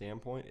cheap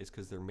standpoint, is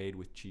because they're made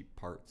with cheap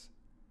parts.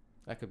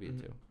 That could be it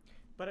too.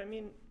 But I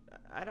mean,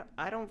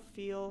 I don't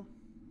feel,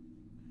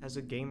 as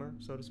a gamer,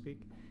 so to speak,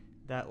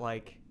 that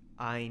like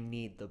I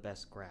need the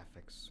best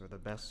graphics or the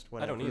best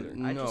whatever. I don't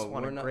either. I just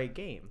want a great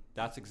game.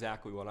 That's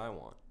exactly what I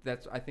want.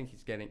 I think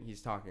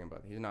he's talking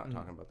about. He's not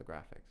talking about the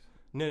graphics.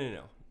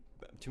 No.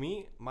 To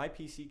me, my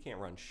PC can't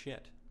run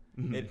shit.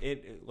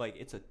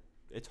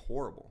 It's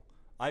horrible.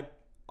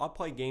 I'll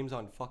play games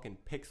on fucking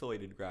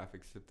pixelated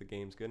graphics if the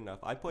game's good enough.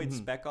 I played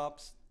Spec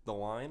Ops The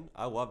Line.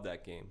 I love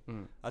that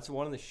game. That's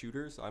one of the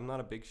shooters. I'm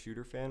not a big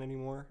shooter fan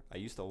anymore. I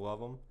used to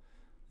love them,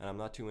 and I'm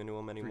not too into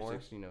them anymore.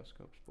 360 no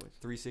scopes, boys.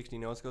 360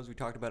 no scopes. We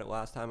talked about it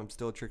last time. I'm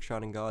still a trick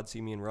shotting god.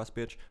 See me in Rust,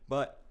 bitch.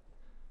 But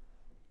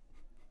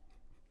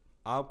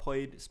I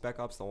played Spec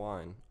Ops The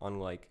Line on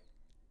like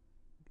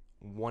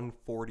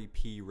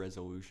 140p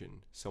resolution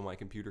so my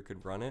computer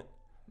could run it.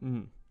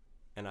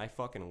 And I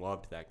fucking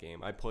loved that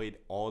game. I played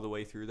all the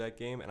way through that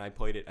game, and I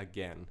played it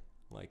again.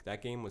 Like,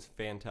 that game was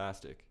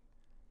fantastic.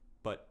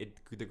 But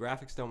the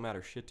graphics don't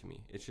matter shit to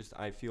me. It's just,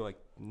 I feel like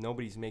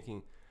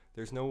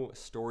there's no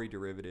story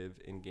derivative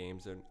in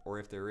games, or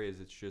if there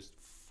is, it's just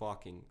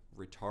fucking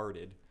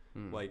retarded.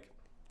 Like,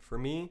 for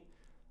me,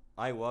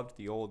 I loved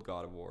the old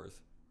God of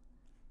Wars.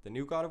 The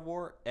new God of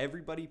War,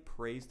 everybody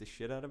praised the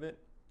shit out of it.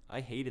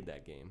 I hated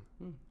that game.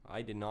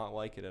 I did not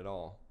like it at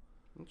all.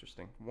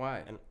 Interesting.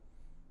 Why? And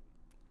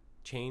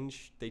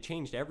they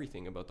changed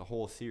everything about the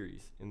whole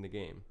series in the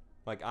game.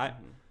 Like,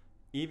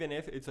 even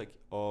if it's like,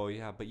 oh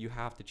yeah, but you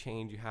have to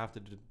change, you have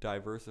to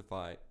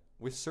diversify.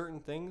 With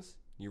certain things,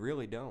 you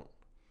really don't.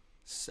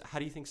 How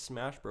do you think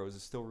Smash Bros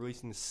is still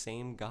releasing the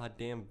same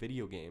goddamn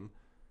video game?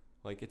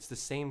 Like, it's the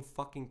same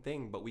fucking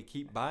thing, but we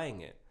keep buying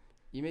it.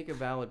 You make a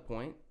valid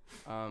point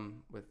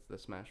with the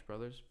Smash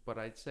Brothers, but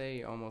I'd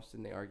say almost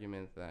in the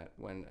argument that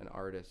when an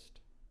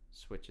artist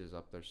switches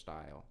up their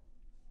style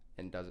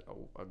and does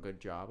a good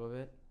job of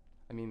it,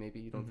 I mean, maybe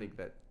you don't think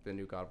that the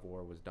new God of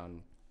War was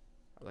done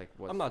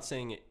I'm not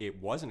saying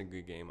it wasn't a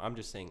good game. I'm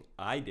just saying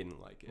I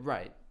didn't like it.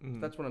 Right.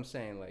 That's what I'm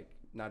saying. Like,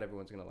 not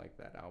everyone's going to like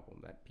that album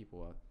that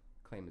people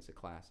claim is a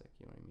classic.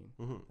 You know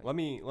what I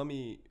mean? Like, let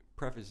me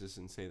preface this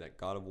and say that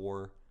God of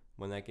War,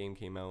 when that game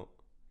came out,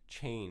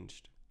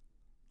 changed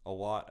a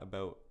lot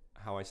about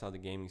how I saw the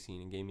gaming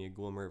scene and gave me a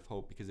glimmer of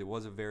hope because it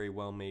was a very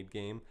well made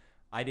game.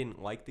 I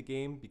didn't like the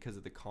game because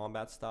of the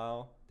combat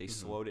style. They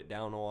slowed it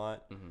down a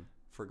lot.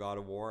 For God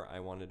of War, I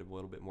wanted a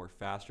little bit more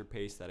faster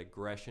pace, that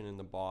aggression in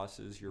the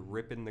bosses. You're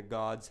ripping the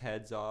gods'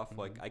 heads off.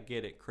 Like, I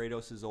get it.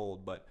 Kratos is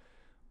old, but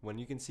when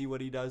you can see what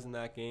he does in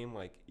that game,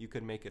 like, you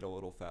could make it a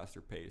little faster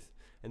pace.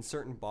 And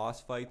certain boss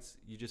fights,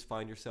 you just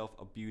find yourself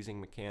abusing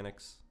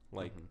mechanics.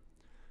 Like,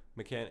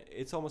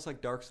 it's almost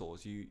like Dark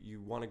Souls.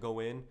 You want to go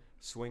in,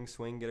 swing,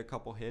 get a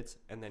couple hits,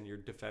 and then you're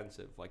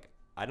defensive. Like,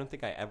 I don't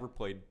think I ever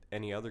played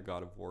any other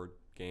God of War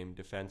game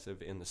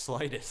defensive in the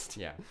slightest.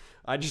 Yeah.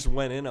 I just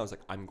went in, I was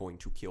like, I'm going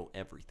to kill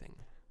everything.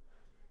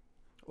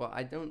 Well,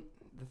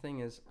 the thing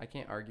is, I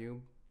can't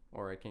argue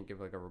or I can't give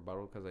like a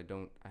rebuttal because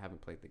I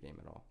haven't played the game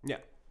at all. Yeah.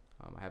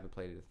 I haven't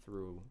played it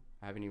through.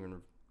 I haven't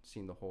even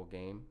seen the whole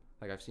game.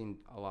 Like, I've seen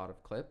a lot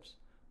of clips,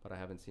 but I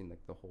haven't seen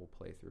like the whole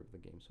playthrough of the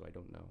game, so I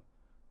don't know.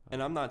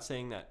 And I'm not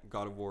saying that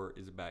God of War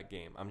is a bad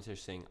game. I'm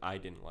just saying I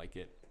didn't like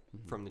it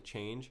from the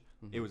change.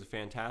 It was a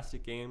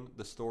fantastic game.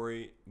 The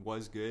story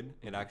was good.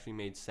 It actually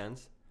made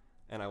sense.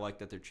 And I like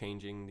that they're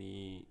changing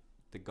the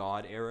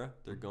god era.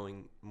 They're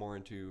going more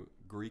into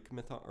Greek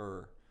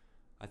or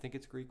I think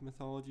it's Greek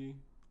mythology.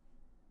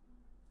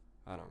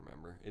 I don't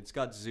remember. It's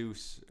got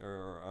Zeus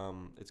or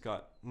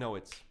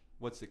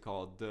what's it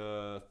called?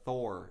 The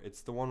Thor.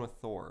 It's the one with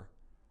Thor.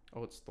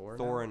 Oh, it's Thor.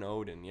 Thor now? and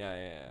Odin.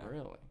 Yeah.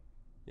 Really?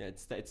 Yeah,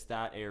 it's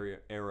that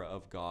era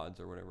of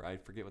gods or whatever. I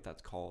forget what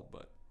that's called,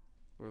 but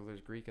Well,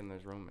 there's Greek and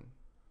there's Roman.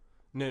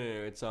 no,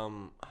 it's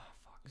fuck.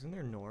 Isn't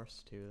there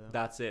Norse too, though?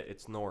 That's it.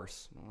 It's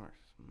Norse.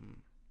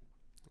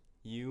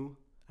 You,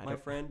 my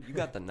friend, you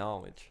got the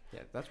knowledge.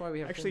 Yeah, that's why we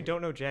have. I actually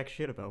don't know jack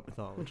shit about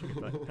mythology,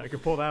 but I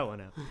could pull that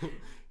one out.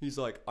 He's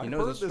like, I He heard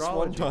knows this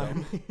one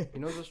time. He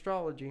knows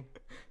astrology.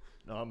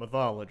 Not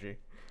mythology.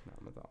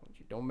 Not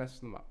mythology. Don't mess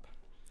them up.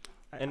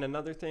 And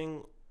another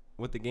thing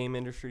with the game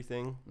industry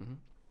thing,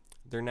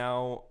 they're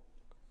now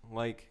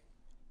like,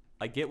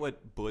 I get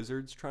what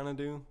Blizzard's trying to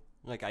do.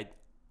 Like,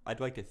 I'd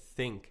like to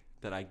think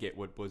that I get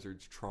what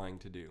Blizzard's trying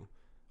to do,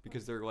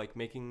 because they're like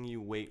making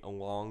you wait a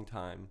long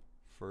time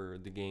for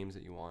the games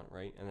that you want,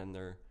 right? And then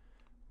they're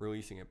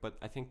releasing it. But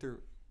I think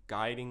they're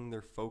guiding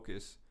their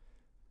focus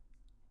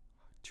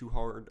too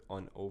hard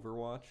on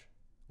Overwatch.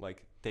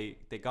 Like, they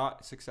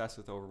got success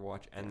with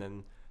Overwatch, and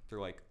then they're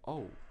like,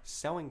 oh,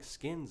 selling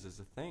skins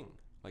is a thing.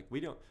 Like, we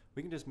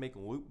can just make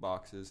loot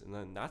boxes, and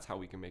then that's how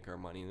we can make our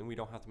money, and then we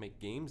don't have to make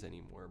games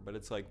anymore. But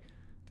it's like,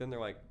 then they're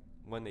like,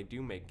 when they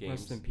do make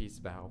games, Rest in peace,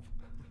 Valve.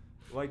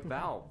 like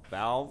Valve.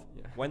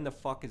 Yeah. When the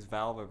fuck is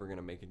Valve ever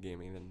gonna make a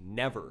game? Even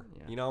never.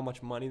 Yeah. You know how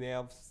much money they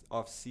have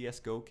off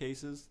CS:GO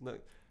cases?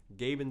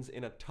 Gaben's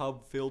in a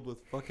tub filled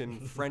with fucking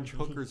French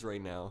hookers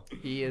right now.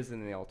 He is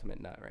in the ultimate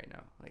nut right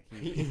now. Like,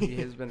 he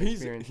has been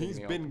experiencing. He's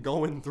been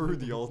going through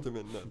the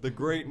ultimate nut, the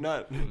great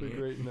nut. The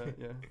great nut,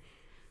 yeah.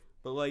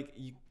 But like,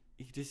 you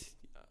just,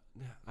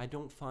 I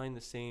don't find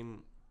the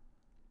same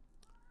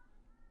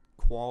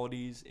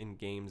qualities in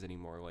games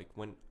anymore. Like,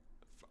 when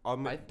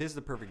this is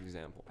the perfect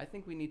example. I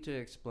think we need to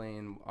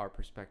explain our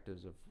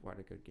perspectives of what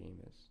a good game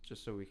is,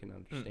 just so we can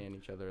understand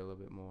each other a little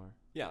bit more.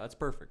 Yeah, that's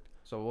perfect.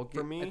 So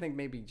For me, I think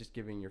maybe just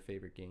giving your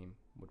favorite game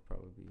would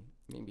probably be,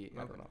 maybe,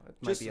 I don't know. It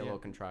might Just- be a little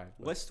contrived.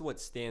 but- list what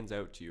stands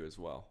out to you as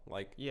well.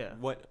 Like, Yeah.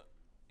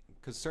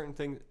 because certain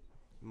things,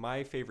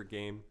 my favorite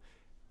game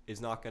is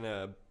not going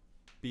to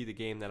be the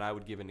game that I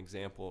would give an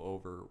example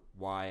over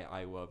why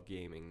I love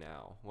gaming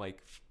now.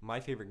 Like, my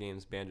favorite game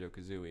is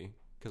Banjo-Kazooie,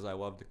 because I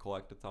love the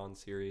Collectathon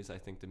series. I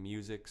think the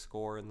music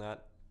score in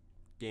that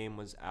game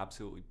was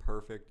absolutely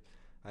perfect.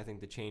 I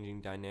think the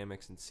changing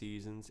dynamics and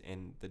seasons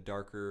and the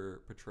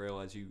darker portrayal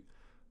as you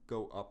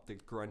go up the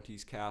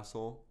Grunty's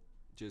castle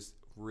just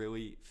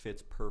really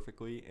fits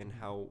perfectly, and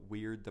how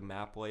weird the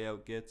map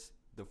layout gets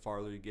the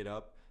farther you get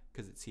up,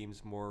 because it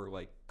seems more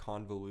like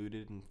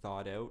convoluted and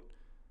thought out,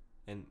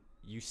 and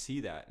you see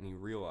that and you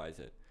realize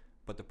it.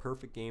 But the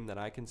perfect game that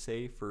I can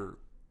say for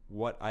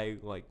what I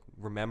like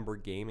remember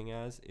gaming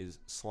as is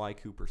Sly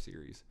Cooper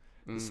series.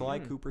 The Sly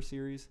Cooper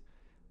series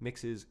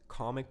mixes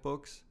comic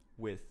books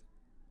with,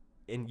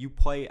 and you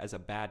play as a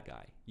bad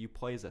guy. You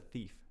play as a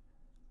thief,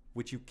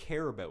 which you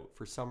care about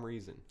for some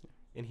reason.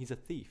 And he's a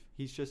thief.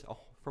 He's just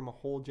from a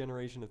whole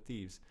generation of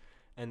thieves.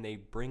 And they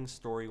bring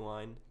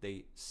storyline.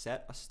 They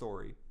set a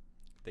story.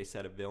 They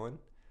set a villain.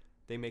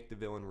 They make the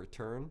villain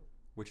return,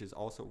 which is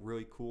also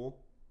really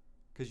cool,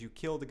 because you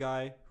kill the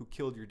guy who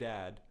killed your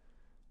dad,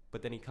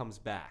 but then he comes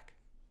back.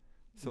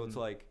 So it's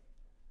like,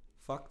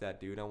 fuck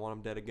that dude. I want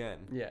him dead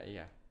again.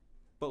 Yeah.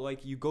 But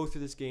like, you go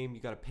through this game,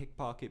 you got to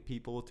pickpocket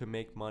people to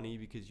make money,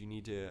 because you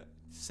need to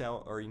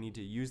sell, or you need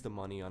to use the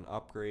money on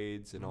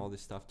upgrades and all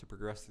this stuff to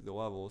progress through the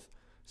levels.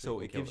 So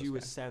you it can kill gives you a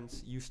this guy.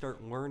 sense. You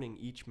start learning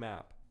each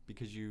map,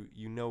 because you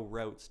know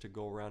routes to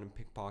go around and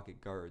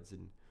pickpocket guards,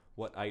 and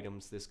what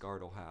items this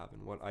guard will have,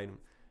 and what item,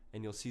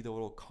 and you'll see the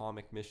little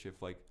comic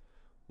mischief, like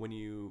when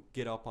you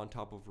get up on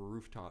top of a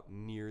rooftop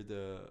near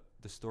the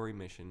story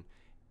mission.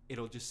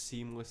 it'll just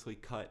seamlessly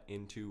cut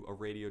into a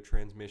radio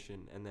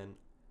transmission, and then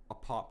a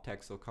pop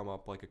text will come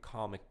up like a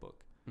comic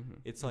book.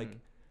 It's like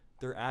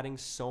they're adding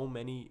so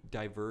many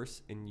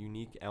diverse and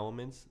unique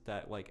elements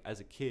that, like, as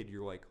a kid,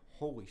 you're like,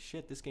 holy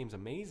shit, this game's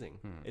amazing.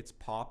 It's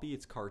poppy,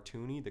 it's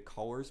cartoony, the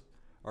colors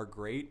are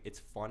great, it's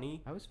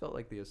funny. I always felt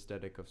like the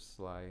aesthetic of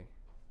Sly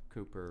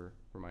Cooper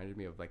reminded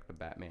me of like the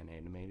Batman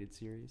animated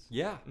series.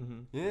 Yeah.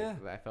 Yeah.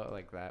 I felt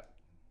like that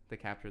they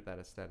captured that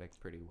aesthetic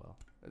pretty well.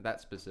 That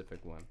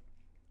specific one.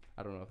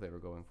 I don't know if they were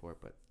going for it,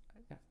 but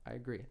yeah, I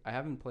agree. I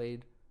haven't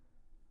played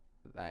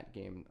that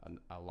game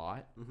a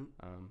lot,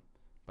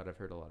 but I've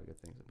heard a lot of good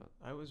things about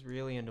it. I was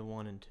really into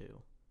 1 and 2.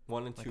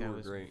 1 and 2 I were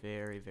was great.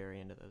 very,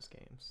 very into those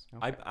games.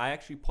 Okay. I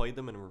actually played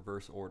them in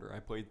reverse order. I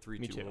played 3,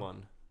 Me 2, too.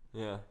 1.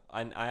 Yeah.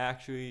 I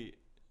actually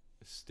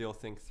still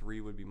think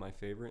 3 would be my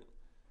favorite.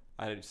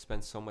 I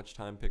spent so much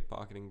time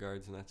pickpocketing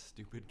guards in that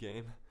stupid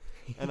game.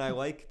 And I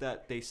like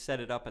that they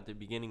set it up at the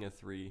beginning of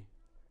 3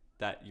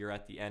 that you're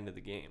at the end of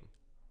the game.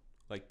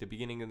 Like, the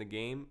beginning of the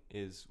game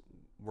is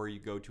where you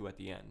go to at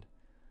the end.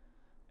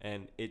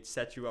 And it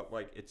sets you up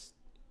like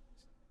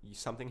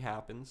something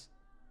happens.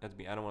 I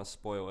don't want to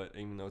spoil it,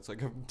 even though it's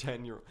like a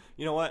 10-year-old.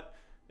 You know what?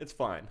 It's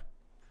fine.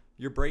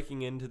 You're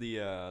breaking into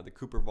the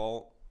Cooper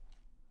Vault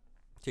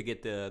to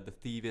get the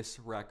Thievis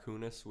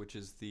Raccoonus, which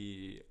is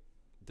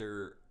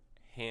their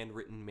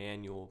handwritten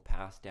manual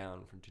passed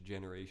down from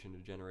generation to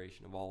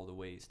generation of all the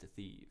ways to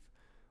thieve,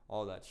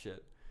 all that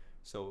shit.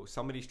 So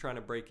somebody's trying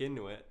to break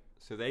into it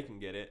so they can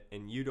get it,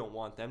 and you don't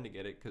want them to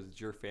get it because it's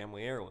your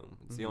family heirloom.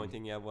 It's the only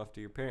thing you have left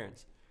of your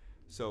parents.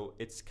 So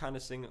it's kind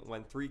of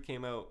when 3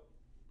 came out,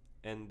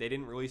 and they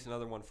didn't release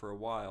another one for a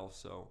while,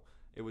 so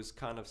it was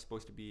kind of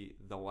supposed to be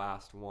the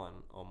last one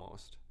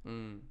almost.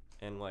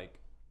 And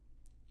like,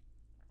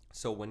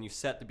 so when you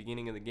set the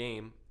beginning of the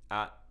game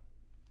at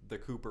the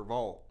Cooper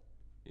Vault,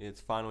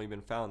 it's finally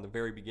been found. The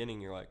very beginning,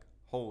 you're like,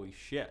 holy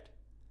shit,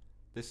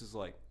 this is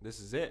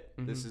it.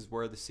 This is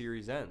where the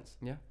series ends.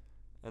 Yeah.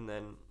 And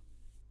then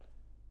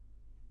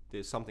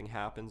something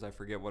happens. I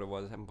forget what it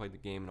was. I haven't played the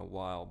game in a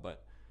while,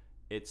 but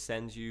it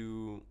sends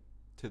you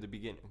to the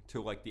beginning,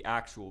 to like the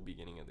actual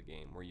beginning of the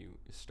game where you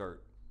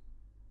start,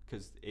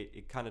 because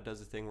it kind of does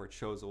a thing where it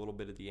shows a little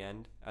bit of the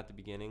end at the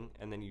beginning,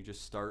 and then you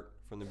just start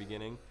from the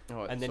beginning,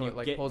 and then so you it,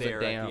 like, get pulls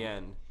there it at down. the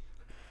end.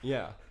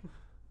 Yeah.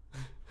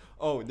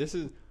 Oh, this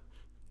is.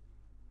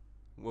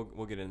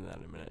 We'll get into that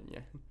in a minute. Yeah.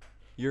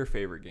 Your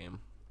favorite game?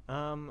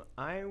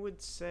 I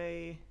would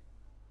say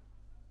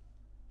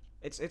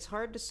it's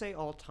hard to say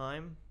all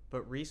time,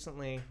 but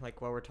recently, like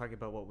while we're talking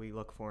about what we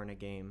look for in a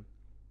game,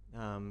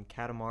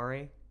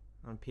 Katamari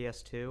on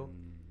PS2,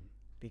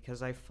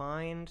 because I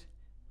find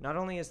not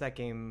only is that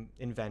game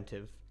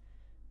inventive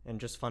and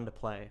just fun to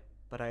play,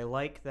 but I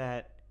like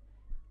that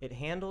it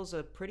handles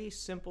a pretty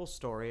simple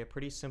story, a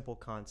pretty simple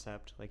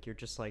concept. Like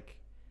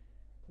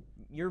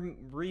you're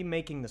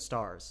remaking the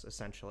stars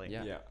essentially.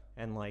 Yeah.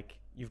 And like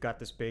you've got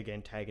this big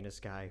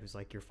antagonist guy who's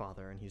like your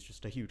father, and he's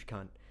just a huge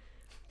cunt.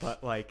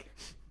 But like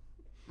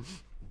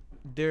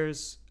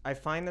I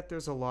find that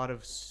there's a lot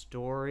of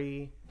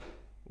story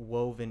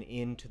woven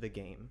into the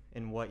game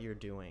and what you're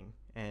doing,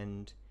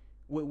 and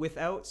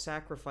without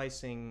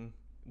sacrificing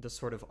the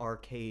sort of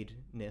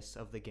arcade-ness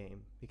of the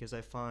game, because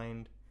I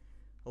find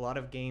a lot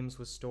of games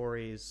with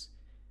stories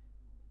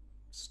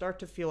start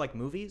to feel like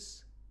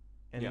movies,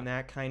 and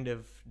that kind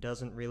of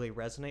doesn't really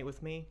resonate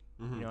with me.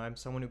 You know, I'm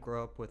someone who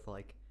grew up with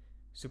like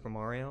Super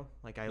Mario.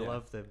 Like I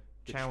love the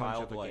challenge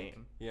of a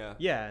game.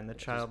 Yeah, and the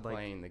child Just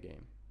playing the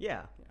game.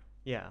 Yeah.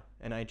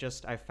 And I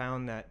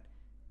found that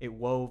it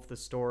wove the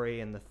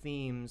story and the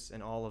themes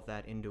and all of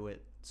that into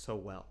it so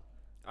well.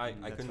 I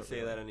couldn't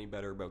say that any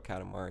better about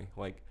Katamari.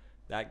 Like,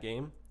 that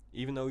game,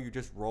 even though you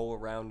just roll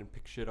around and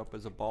pick shit up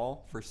as a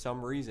ball, for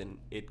some reason,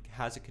 it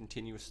has a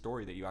continuous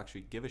story that you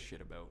actually give a shit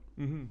about.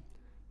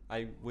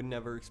 I would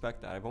never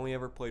expect that. I've only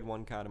ever played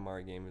one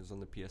Katamari game. It was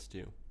on the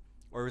PS2.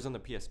 Or it was on the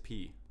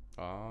PSP.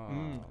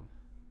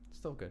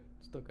 Still good.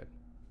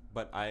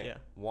 But I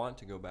want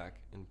to go back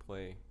and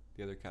play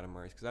the other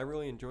Katamaris, because I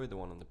really enjoyed the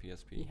one on the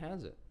PSP. He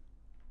has it.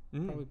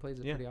 Probably plays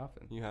it pretty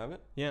often. You have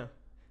it? Yeah.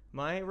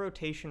 My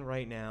rotation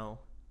right now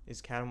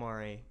is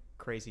Katamari,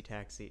 Crazy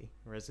Taxi,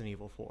 Resident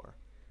Evil 4.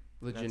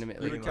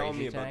 Legitimately You were crazy telling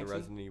me about taxi? the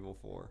Resident Evil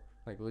 4.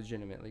 Like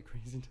legitimately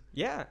crazy.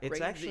 Yeah, it's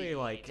Crazy actually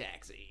like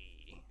taxi.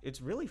 it's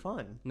really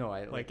fun. No,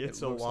 I Like, it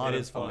it's a looks lot It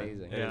of is fun.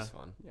 amazing. It Yeah. is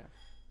fun. Yeah.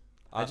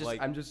 I'm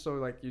I'm just so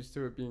like used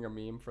to it being a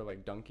meme for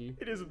like Donkey.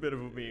 It is a bit of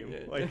a meme, Yeah.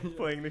 like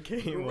playing the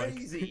game. Like,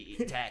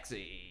 Crazy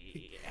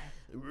taxi.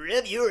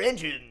 rev your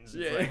engines.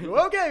 It's Yeah.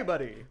 like, okay,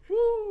 buddy.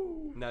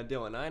 Woo. Now,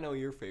 Dylan, I know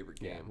your favorite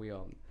game. Yeah, we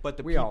all. But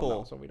the we all people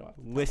know, so we don't have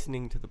to.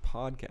 listening to the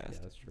podcast Yeah,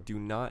 that's true. do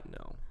not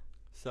know.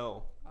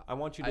 So I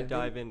want you to I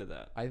dive think- into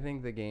that. I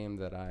think the game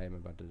that I am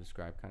about to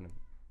describe kind of.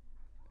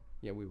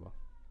 Yeah, we will.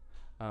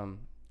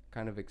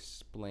 Kind of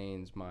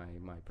explains my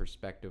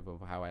perspective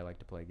of how I like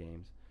to play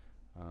games.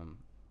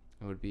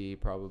 It would be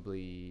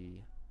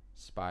probably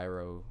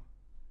Spyro,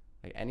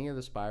 like any of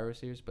the Spyro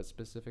series, but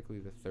specifically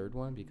the third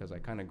one, because I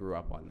kind of grew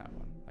up on that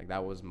one. Like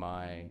that was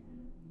my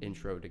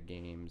intro to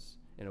games,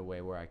 in a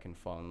way where I can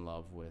fall in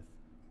love with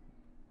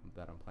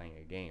that I'm playing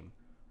a game.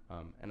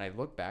 And I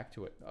look back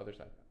to it. Other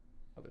side.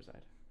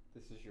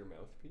 This is your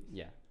mouthpiece?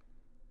 Yeah.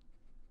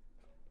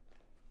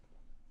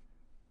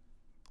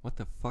 What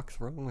the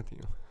fuck's wrong with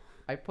you?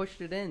 I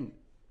pushed it in.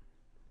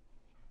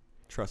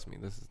 Trust me,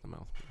 this is the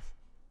mouthpiece.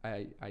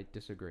 I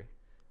disagree.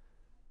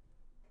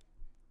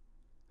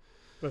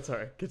 That's all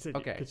right. Continue.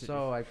 Okay, continue.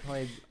 so I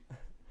played.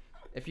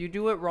 If you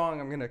do it wrong,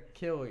 I'm gonna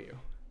kill you.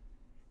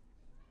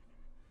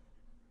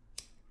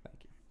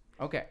 Thank you.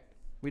 Okay,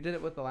 we did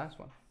it with the last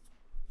one.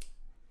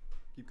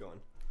 Keep going.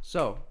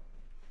 So,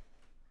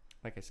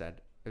 like I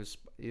said, it was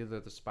either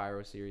the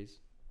Spyro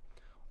series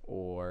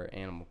or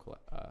Animal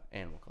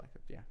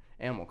Collective. Yeah,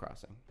 Animal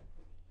Crossing.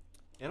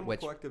 Animal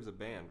Collective's a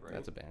band, right?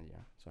 That's a band.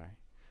 Yeah. Sorry.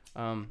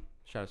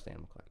 Shout out to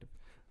Animal Collective.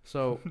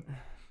 So,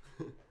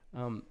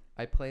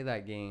 I play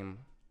that game,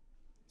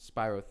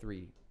 Spyro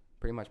 3,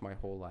 pretty much my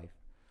whole life.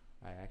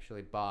 I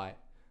actually bought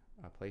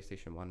a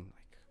PlayStation 1,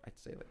 I'd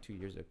say 2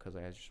 years ago, because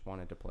I just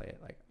wanted to play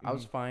it. I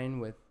was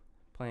fine with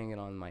playing it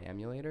on my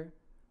emulator,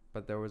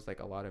 but there was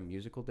a lot of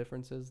musical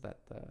differences that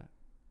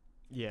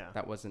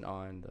wasn't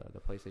on the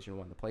PlayStation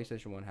 1. The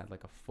PlayStation 1 had the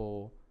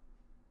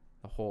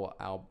whole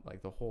album,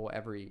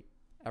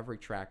 every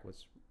track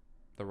was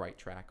the right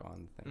track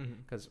on the thing,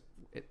 because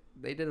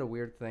they did a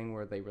weird thing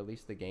where they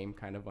released the game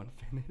kind of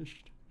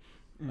unfinished.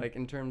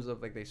 In terms of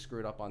they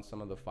screwed up on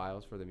some of the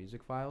files for the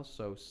music files,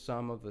 so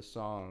some of the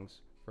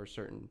songs for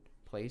certain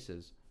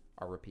places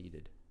are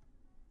repeated,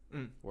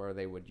 where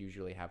they would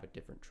usually have a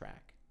different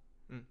track.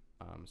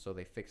 So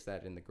they fixed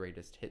that in the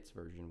greatest hits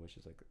version, which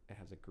is it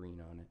has a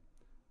green on it,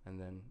 and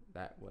then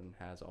that one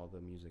has all the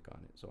music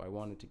on it. So I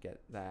wanted to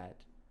get that,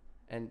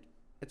 and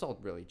it's all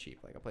really cheap.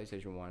 A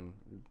PlayStation 1,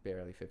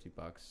 barely $50.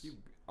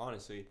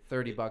 Honestly,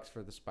 $30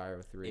 for the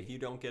Spyro 3. If you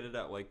don't get it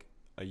at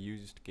a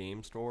used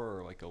game store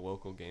or a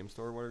local game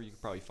store or whatever, you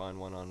could probably find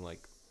one on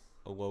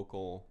a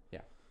local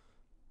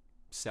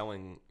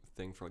selling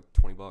thing for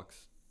 $20,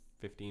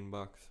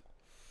 $15,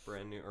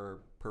 brand new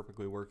or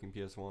perfectly working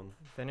PS1.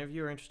 If any of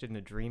you are interested in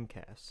a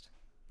Dreamcast,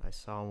 I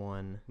saw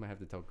one. Might have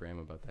to tell Graham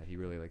about that. He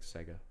really likes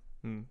Sega.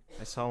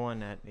 I saw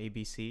one at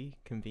ABC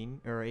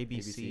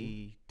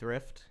ABC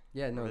Thrift.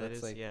 Yeah, no, Whatever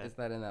that's that is, is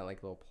that in that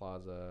little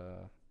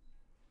plaza?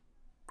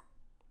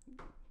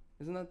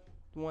 Isn't that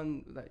the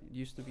one that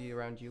used to be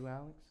around you,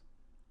 Alex?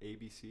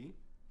 ABC? Is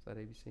that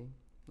ABC?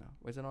 No.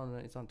 Is it on?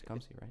 It's on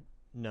Tecumseh, right?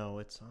 No,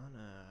 it's on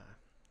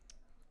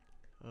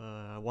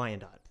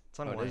Wyandotte. It's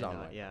on It is on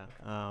Wyandotte, yeah.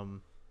 Okay.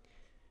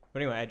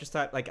 But anyway, I just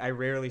thought I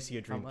rarely see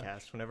a How much?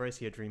 Dreamcast. Whenever I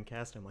see a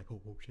Dreamcast, I'm like,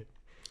 oh shit.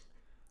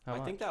 How I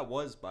much? think that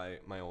was by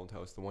my old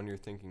house, the one you're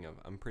thinking of.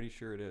 I'm pretty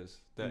sure it is.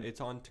 That It's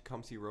on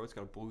Tecumseh Road. It's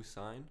got a blue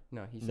sign.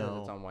 No, he said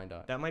No. it's on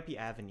Wyandotte. That might be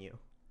Avenue.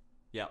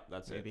 Yeah,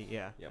 that's Maybe, it.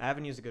 yeah. Yep.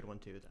 Avenue's a good one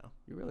too, though.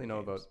 You really know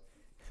about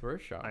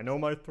thrift shops. I know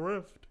my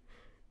thrift.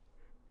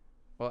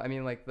 Well, I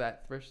mean,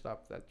 that thrift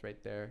shop that's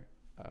right there.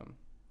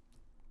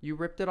 You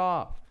ripped it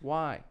off.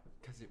 Why?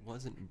 Because it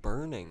wasn't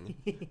burning.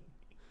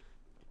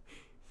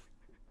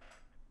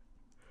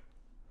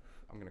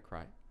 I'm gonna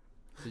cry.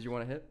 Did you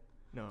want to hit?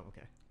 No, I'm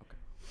okay.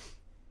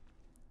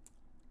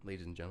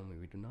 Ladies and gentlemen,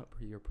 we do not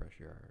peer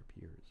pressure our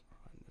peers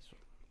on this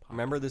podcast.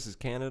 Remember, this is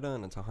Canada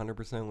and it's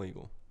 100%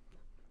 legal.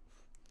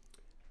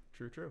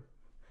 True.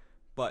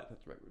 But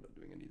That's right. We're not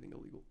doing anything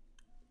illegal.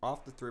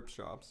 off the thrift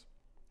shops.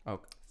 Oh,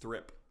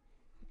 Thrip.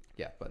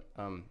 yeah, but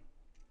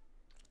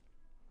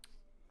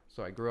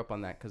so I grew up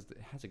on that because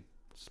it has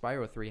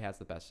Spyro 3 has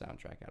the best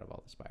soundtrack out of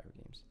all the Spyro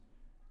games.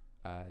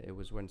 It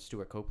was when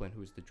Stuart Copeland,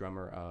 who's the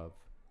drummer of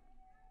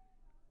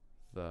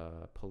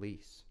the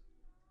Police,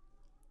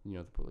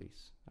 the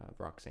Police,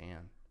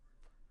 Roxanne,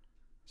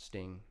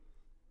 Sting.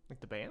 Like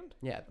the band?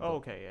 Yeah. Oh,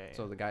 okay, yeah.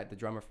 So the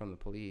drummer from the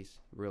Police,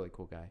 really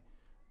cool guy.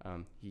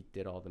 He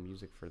did all the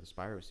music for the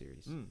Spyro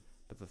series.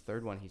 But the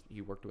third one,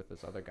 he worked with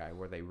this other guy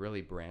where they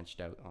really branched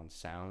out on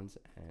sounds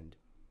and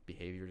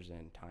behaviors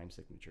and time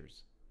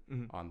signatures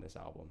on this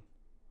album,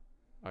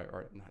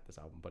 or not this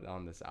album, but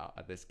on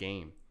this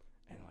game.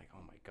 And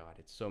oh my god,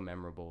 it's so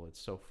memorable, it's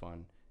so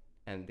fun,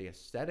 and the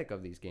aesthetic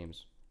of these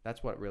games.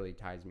 That's what really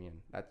ties me in.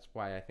 That's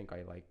why I think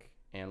I like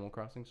Animal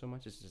Crossing so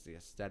much. It's just the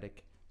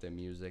aesthetic, the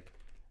music,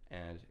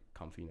 and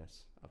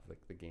comfiness of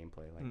the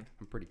gameplay. I'm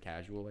pretty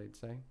casual, I'd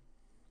say.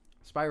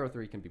 Spyro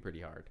 3 can be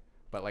pretty hard,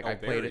 but I played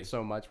very. it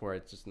so much where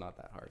it's just not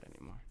that hard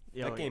anymore.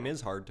 Yeah, That game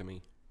is hard to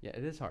me. Yeah,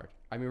 it is hard.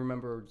 I mean,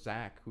 remember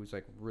Zach, who's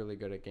really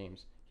good at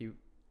games.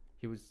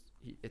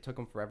 It took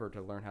him forever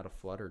to learn how to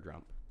flutter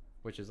jump,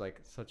 which is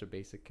such a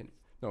basic.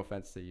 No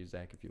offense to you,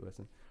 Zach, if you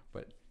listen,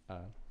 but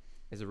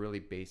is a really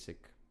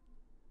basic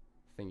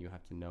thing you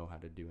have to know how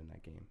to do in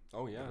that game.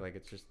 Oh yeah.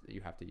 It's just you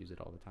have to use it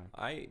all the time.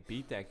 I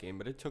beat that game,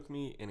 but it took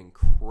me an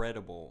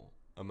incredible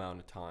amount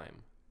of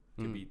time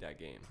to beat that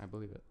game. I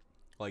believe it.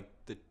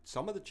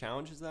 Some of the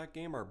challenges of that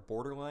game are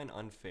borderline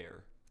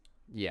unfair.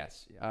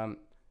 Yes.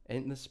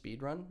 In the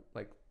speed run,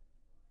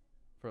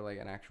 for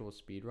an actual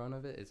speed run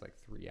of it, it's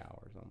 3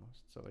 hours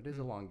almost. So it is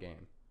a long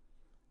game.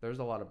 There's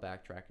a lot of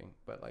backtracking,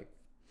 but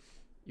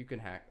you can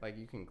hack,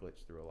 you can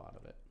glitch through a lot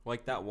of it.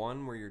 Like that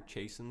one where you're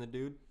chasing the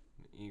dude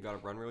You gotta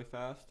run really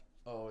fast.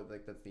 Oh,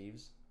 like the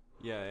thieves.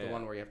 Yeah, The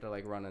one where you have to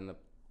like run in the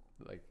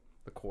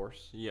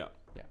course. Yeah.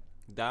 Yeah.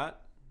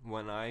 That,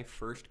 when I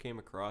first came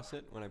across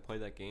it, when I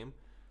played that game,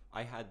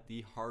 I had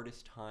the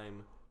hardest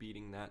time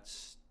beating that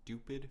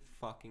stupid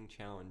fucking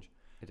challenge.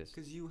 It is.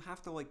 Because you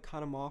have to like cut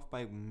them off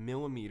by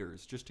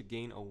millimeters just to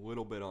gain a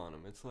little bit on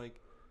them. It's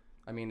like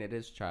I mean, it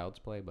is child's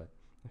play, but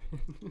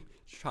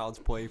child's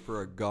play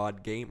for a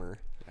god gamer.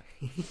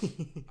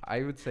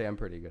 I would say I'm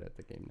pretty good at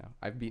the game now.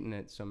 I've beaten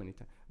it so many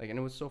times. Like, and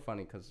it was so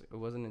funny because it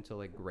wasn't until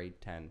like grade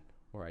 10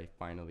 where I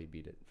finally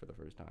beat it for the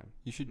first time.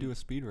 You should do a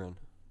speed run.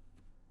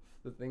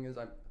 The thing is,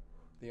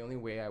 the only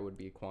way I would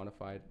be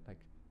quantified like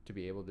to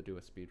be able to do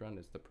a speed run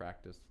is to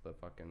practice the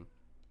fucking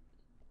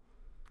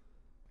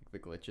like the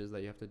glitches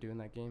that you have to do in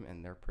that game,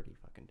 and they're pretty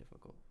fucking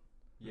difficult.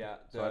 Yeah.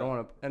 So I don't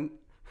want to. And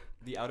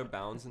the out of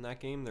bounds in that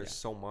game, there's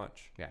so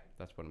much. yeah,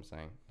 that's what I'm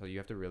saying. So you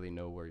have to really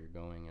know where you're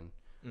going,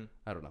 and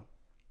I don't know.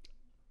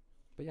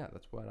 But yeah,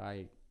 that's what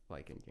I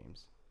like in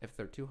games. If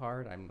they're too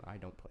hard, I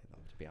don't play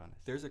them, to be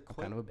honest. There's a I'm clip.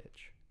 kind of a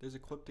bitch. There's a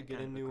clip to I get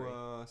kind of into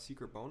agree.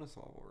 secret bonus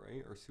level,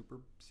 right? Or super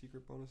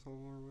secret bonus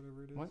level, or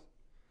whatever it is. What?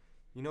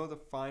 You know the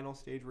final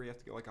stage where you have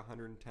to get like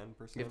 110%?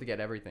 You have to get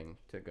everything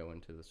to go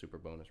into the super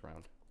bonus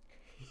round.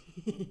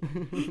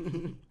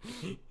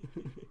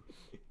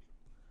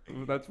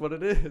 That's what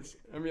it is.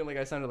 I mean, like,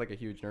 I sounded like a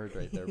huge nerd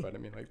right there, but I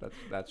mean, like,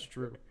 that's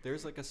true.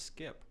 There's like a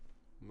skip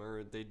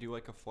where they do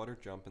like a flutter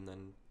jump and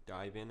then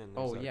dive in, and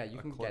there's Oh a, yeah, you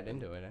a can clip get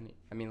into it.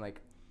 I mean,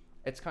 like,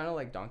 it's kind of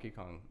like Donkey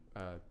Kong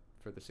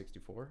for the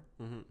 64,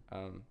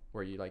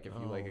 where you like if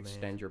you like Oh,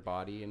 extend man. your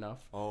body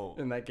enough Oh,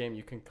 in that game,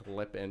 you can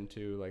clip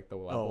into like the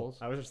levels.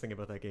 I was just thinking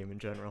about that game in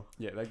general.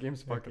 Yeah, that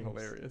game's That fucking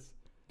game's- hilarious.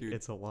 dude,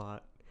 It's a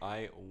lot.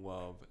 I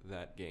love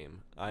that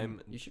game.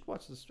 You should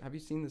watch this. Have you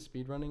seen the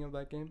speed running of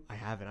that game? I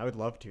haven't. I would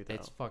love to though.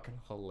 It's fucking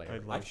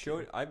hilarious. I'd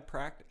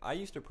love I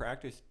used to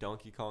practice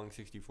Donkey Kong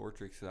 64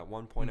 tricks. So at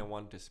one point, I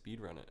wanted to speed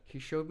run it. He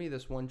showed me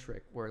this one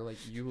trick where like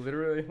you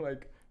literally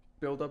like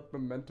build up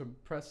momentum,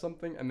 press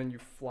something, and then you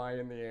fly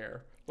in the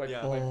air like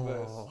Yeah. like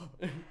Oh.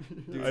 this.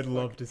 Dude, I'd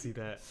love to see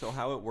that. So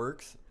how it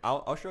works,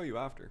 I'll show you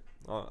after.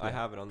 I Yeah.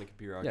 have it on the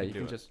computer. I Yeah, can you do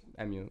can it. just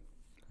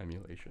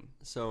emulation.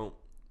 So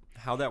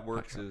how that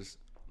works track. is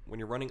when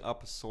you're running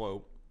up a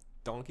slope,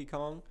 Donkey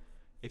Kong,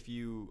 if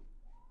you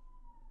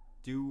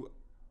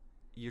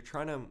you're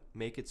trying to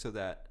make it so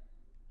that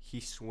he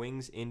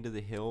swings into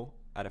the hill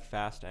at a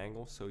fast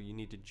angle. So you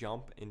need to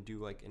jump and do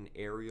like an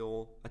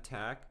aerial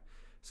attack.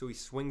 So he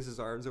swings his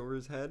arms over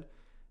his head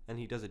and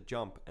he does a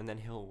jump, and then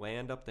he'll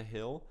land up the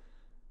hill,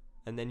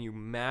 and then you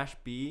mash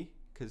B,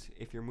 because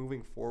if you're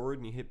moving forward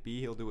and you hit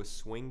B, he'll do a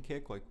swing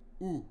kick like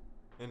ooh,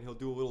 and he'll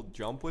do a little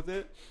jump with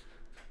it.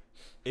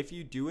 If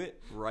you do it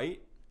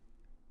right,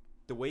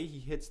 the way he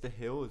hits the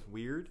hill is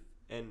weird,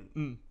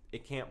 and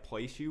it can't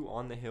place you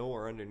on the hill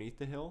or underneath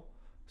the hill.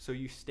 So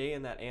you stay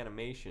in that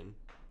animation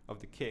of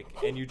the kick,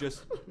 and you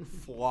just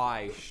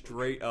fly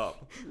straight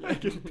up. I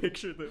can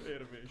picture the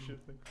animation.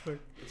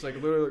 It's like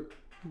literally.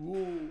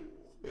 Whoa.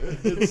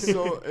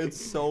 It's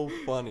so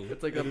funny.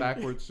 It's like a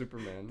backwards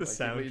Superman. The like, he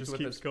sound leads just with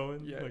keeps his-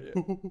 going. Yeah,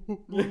 like,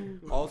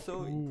 yeah.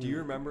 Also, do you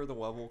remember the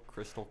level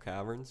Crystal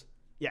Caverns?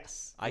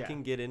 Yes. I yeah.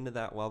 can get into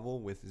that level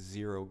with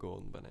 0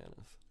 golden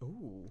bananas.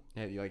 Ooh.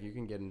 Yeah, you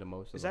can get into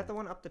most of Is them. that the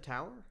one up the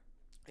tower?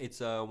 It's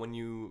when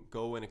you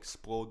go and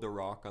explode the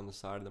rock on the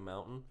side of the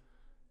mountain,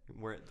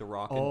 where the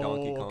rock in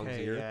Donkey Kong's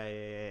okay. ear.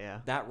 Yeah.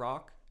 That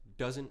rock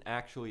doesn't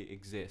actually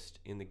exist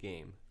in the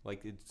game.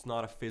 Like, it's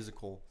not a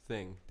physical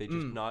thing. They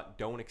just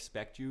don't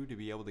expect you to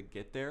be able to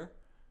get there.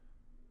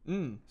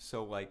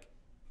 So like,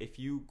 if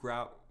you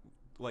grab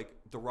like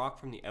the rock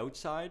from the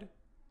outside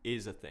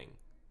is a thing,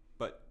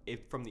 but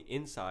if from the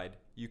inside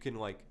you can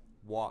like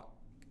walk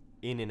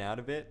in and out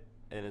of it,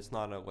 and it's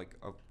not a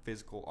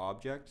physical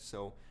object.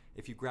 So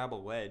if you grab a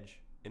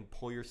ledge and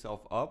pull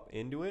yourself up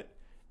into it,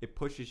 it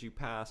pushes you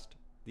past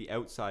the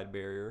outside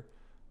barrier,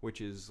 which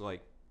is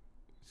like,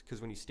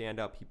 because when you stand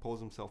up, he pulls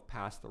himself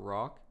past the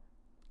rock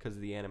because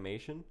of the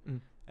animation.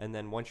 And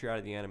then once you're out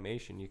of the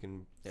animation, you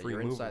can free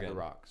you're move inside again. the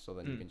rock, so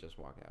then you can just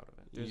walk out of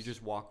it. You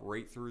just walk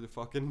right through the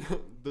fucking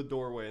the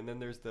doorway, and then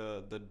there's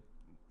the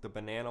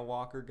banana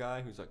walker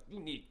guy who's like, you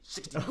need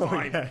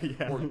 65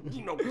 yeah. or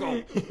you know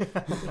go.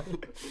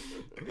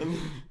 And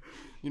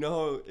you know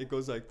how it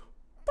goes like,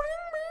 bing,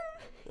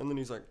 bing, and then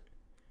he's like,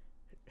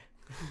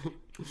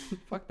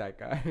 Fuck that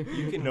guy.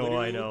 you can No, I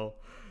literally- know.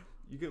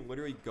 You can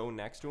literally go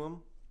next to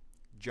him,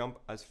 jump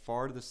as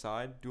far to the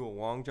side, do a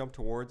long jump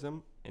towards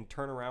him, and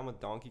turn around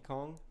with Donkey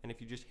Kong. And if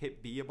you just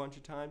hit B a bunch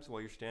of times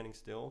while you're standing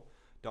still,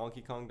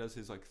 Donkey Kong does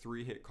his like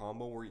 3-hit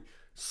combo where he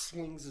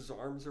swings his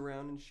arms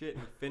around and shit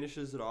and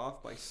finishes it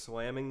off by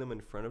slamming them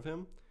in front of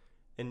him.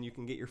 And you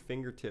can get your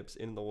fingertips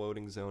in the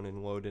loading zone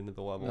and load into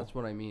the level. That's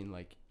what I mean.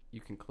 Like,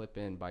 you can clip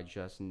in by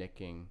just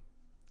nicking.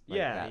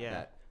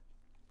 Yeah.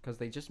 Because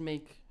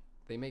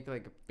they make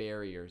like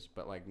barriers,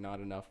 but like not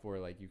enough where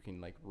like you can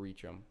like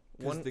reach them.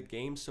 Because the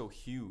game's so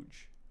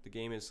huge. The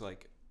game is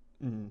like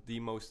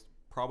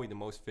probably the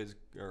most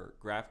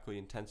graphically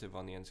intensive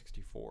on the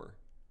N64.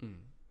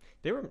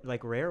 They were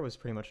like Rare was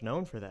pretty much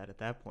known for that at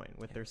that point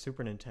with their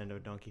Super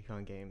Nintendo Donkey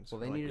Kong games. Well,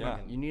 were, they like, needed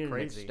fucking you needed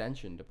crazy. an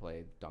extension to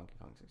play Donkey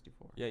Kong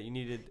 64. Yeah, you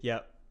needed Yeah.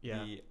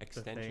 the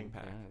extension thing.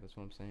 pack. Yeah, that's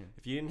what I'm saying.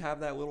 If you didn't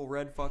have that little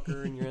red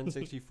fucker in your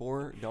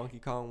N64, Donkey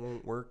Kong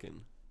won't work. And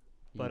You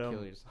But, can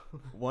kill yourself.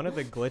 One of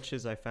the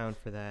glitches I found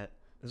for that,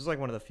 this is like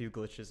one of the few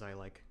glitches I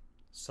like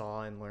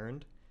saw and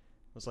learned,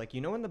 was like,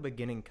 in the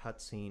beginning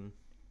cutscene,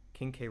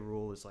 King K.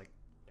 Rool is like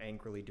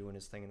angrily doing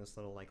his thing in this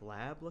little like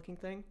lab looking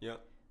thing. yeah,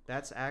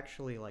 That's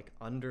actually like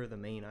under the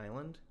main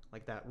island,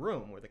 like that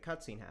room where the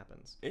cutscene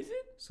happens. is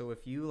it? So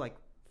if you like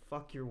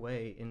fuck your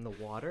way in the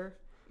water,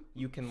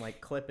 you can like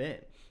clip in,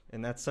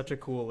 and that's such a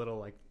cool little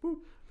like boop.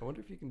 I wonder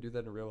if you can do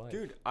that in real life.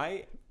 Dude,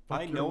 I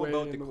Fuck your know way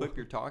about in the the clip water.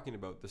 you're talking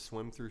about, the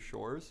swim through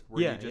shores,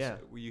 where Yeah, you just yeah.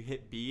 where you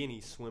hit B and he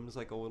swims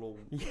like a little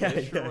Yeah,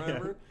 fish yeah, or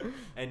whatever,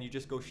 and you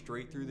just go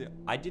straight through the.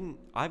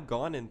 I've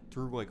gone in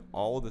through like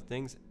all the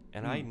things,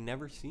 and I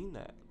never seen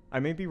that. I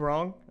may be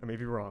wrong.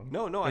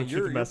 No, Thank you,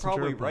 you're the messenger,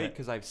 probably but- right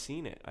because I've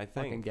seen it. I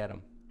Fucking think. get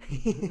him.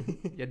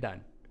 You're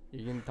done.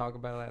 You're gonna talk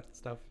about that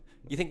stuff.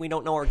 You think we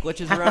don't know our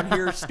glitches around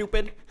here,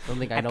 stupid? You don't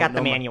think I I've don't got know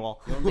the my-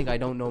 manual. You don't think I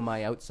don't know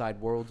my outside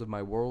worlds of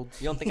my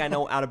worlds? You don't think I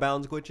know out of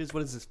bounds glitches?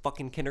 What is this,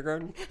 fucking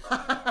kindergarten?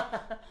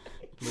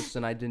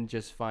 Listen, I didn't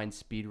just find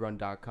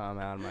speedrun.com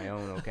out on my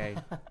own, okay?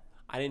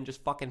 I didn't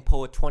just fucking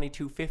pull a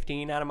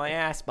 2215 out of my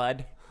ass,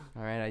 bud.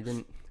 All right, I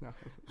didn't.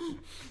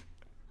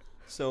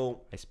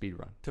 So I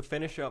speedrun. to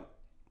finish up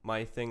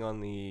my thing on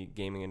the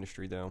gaming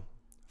industry, though,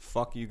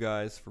 fuck you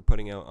guys for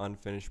putting out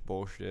unfinished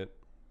bullshit.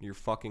 You're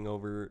fucking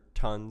over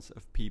tons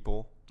of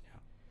people,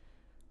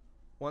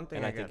 One thing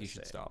and I gotta think you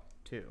should say, stop.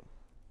 too,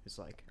 is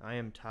like I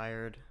am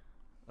tired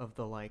of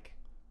the like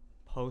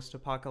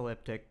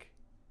post-apocalyptic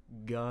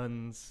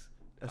guns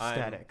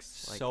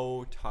aesthetics. I'm Like,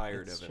 so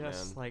tired it's of it,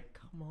 just man. like,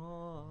 come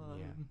on.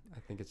 Yeah, I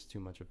think it's too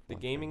much of The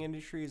one gaming thing.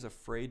 industry is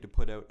afraid to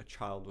put out a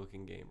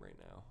child-looking game right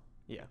now.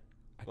 Yeah.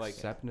 like-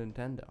 Except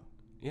Nintendo.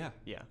 Yeah,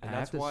 Yeah. and I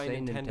that's have to why say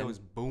Nintendo is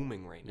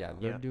booming right Yeah, now.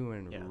 they're Yeah.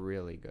 doing Yeah.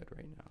 really good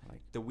right now.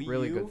 Like The Wii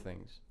really U, good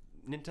things.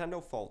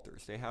 Nintendo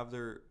falters. They have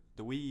the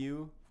Wii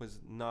U was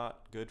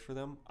not good for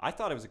them. I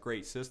thought it was a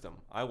great system.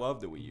 I love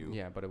the Wii U.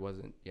 Yeah, but it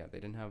wasn't. Yeah, they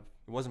didn't have.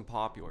 It wasn't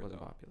popular It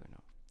wasn't though. popular. No.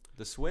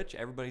 The Switch,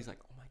 everybody's like,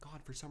 "Oh my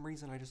god!" For some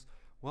reason, I just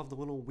love the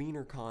little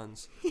wiener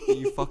cons that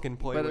you fucking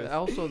play But with.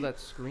 also that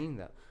screen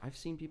that I've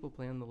seen people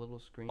play on the little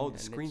screen. Oh, the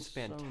and screen's it's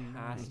so nice.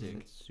 fantastic.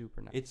 It's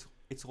super nice.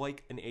 It's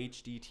like an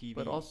HD TV.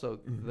 But also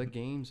the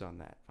games on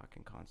that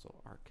fucking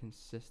console are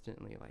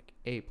consistently like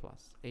A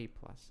plus, A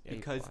plus, A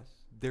Because plus.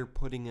 they're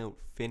putting out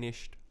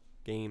finished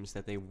games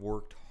that they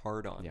worked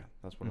hard on. Yeah,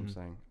 that's what I'm Mhm.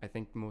 saying. I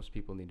think most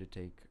people need to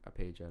take a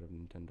page out of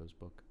Nintendo's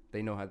book.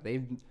 They know how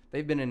they've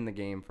been in the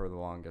game for the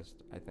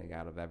longest. I think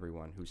out of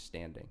everyone who's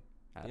standing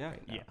at Yeah.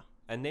 right now. Yeah.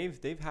 And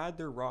they've had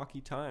their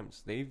rocky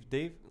times. They've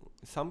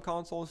some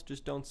consoles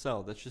just don't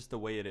sell. That's just the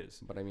way it is.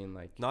 But I mean,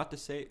 like, Not to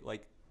say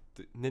like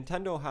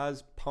Nintendo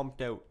has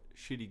pumped out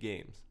shitty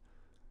games,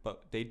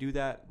 but they do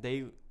that.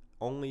 They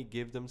only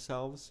give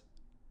themselves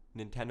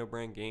Nintendo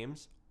brand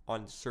games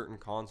on certain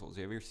consoles.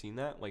 Have you ever seen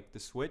that? Like the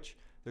Switch,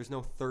 there's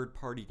no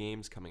third-party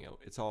games coming out.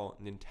 It's all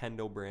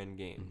Nintendo brand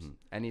games.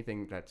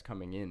 anything that's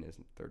coming in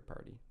isn't third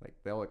party. Like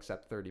they'll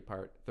accept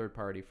third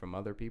party from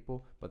other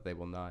people, but they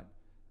will not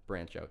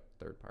branch out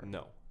third party.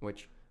 No,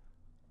 Which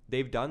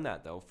they've done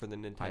that though for the I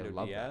Nintendo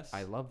love DS. that.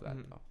 I love that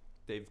Mhm. though.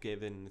 They've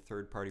given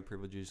third-party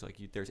privileges. Like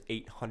there's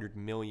 800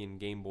 million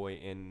Game Boy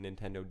and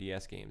Nintendo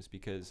DS games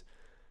because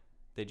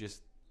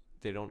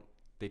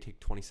they take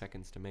 20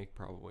 seconds to make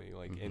probably,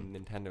 like in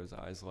Nintendo's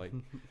eyes, like.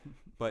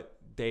 But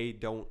they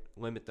don't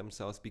limit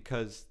themselves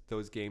because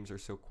those games are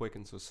so quick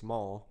and so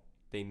small.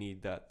 They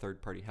need that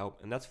third-party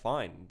help, and that's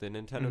fine. The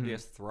Nintendo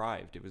DS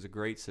thrived. It was a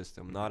great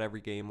system. Not every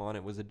game on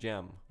it was a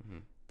gem.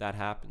 That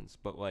happens.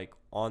 But like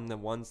on the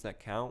ones that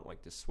count,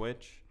 like the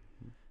Switch,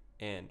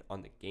 and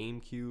on the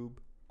GameCube,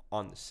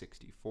 on the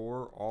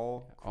 64,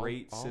 all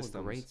great all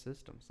systems. great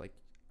systems. Like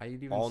I'd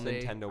even All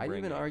say, Nintendo I'd brand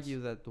even games. argue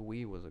that the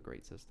Wii was a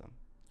great system.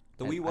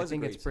 The And Wii was I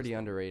think a great it's pretty system.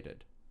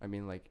 underrated. I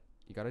mean, like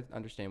you got to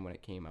understand when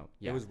it came out.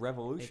 Yeah, It was it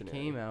revolutionary.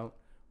 came out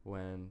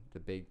when the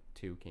big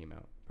two came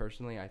out.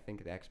 Personally, I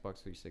think the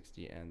Xbox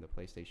 360 and the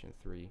PlayStation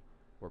 3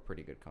 were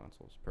pretty good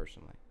consoles.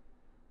 Personally,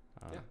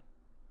 Yeah.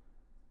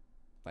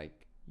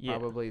 like Yeah.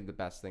 probably the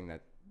best thing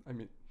that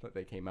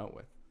they came out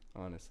with.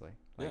 Honestly,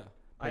 like, Yeah.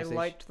 I PlayStation-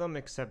 liked them,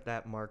 except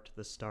that marked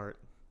the start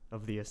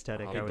of the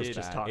aesthetic Oh, I It was did.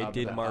 just that. talking It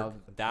did about.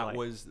 mark. Of- That like-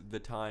 was the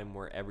time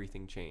where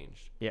everything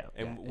changed. Yeah.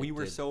 And Yeah, we it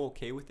were did. so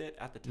okay with it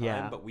at the time,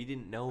 Yeah. but we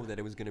didn't know that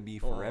it was going to be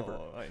forever.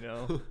 Oh, I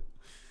know.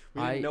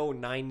 We didn't know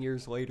 9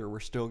 years later we're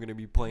still going to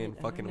be playing And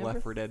I fucking never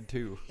Left 4 Dead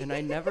 2. And I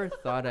never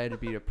thought I'd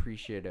be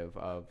appreciative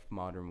of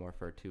Modern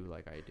Warfare 2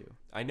 like I do.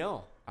 I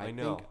know. I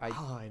know. think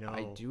Oh, I know.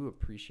 I do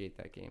appreciate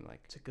that game.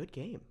 Like, It's a good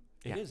game.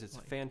 It yeah, is. It's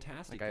a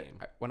fantastic like game.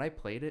 when I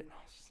played it,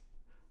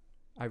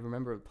 I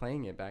remember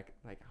playing it back.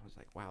 Like I was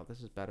like, wow,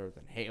 this is better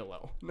than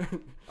Halo.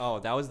 Oh,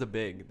 that was the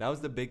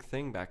big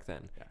thing back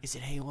then. Yeah. Is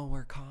it Halo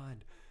or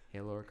COD?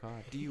 Halo or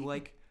COD. Do you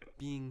like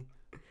being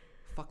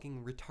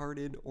fucking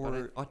retarded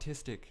or But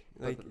autistic?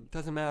 Like, it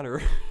doesn't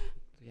matter.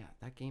 yeah,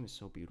 that game is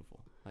so beautiful.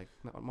 Like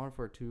Modern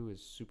Warfare 2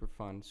 is super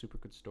fun, super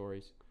good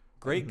stories.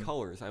 Great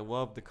colors. I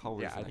love the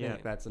colors. Yeah, I in that think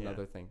game. that's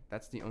another thing.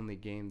 That's the only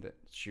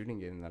shooting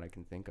game that I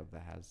can think of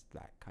that has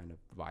that kind of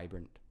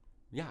vibrant.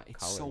 Yeah, it's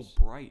colors.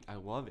 so bright. I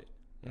love it.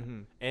 Yeah.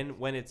 And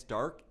when it's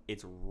dark,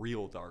 it's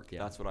real dark. Yeah,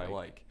 That's what I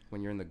like.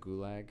 When you're in the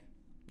gulag.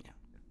 Yeah.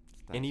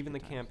 And even the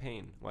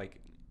campaign, like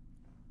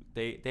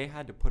they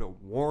had to put a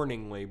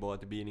warning label at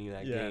the beginning of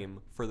that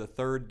game for the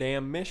third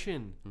damn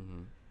mission.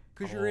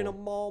 Because you're in a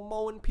mall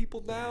mowing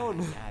people down.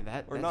 Yeah,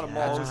 that or not a that's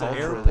mall, it's an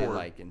culturally, airport.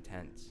 like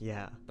intense.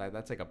 Yeah.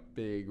 That's like a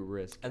big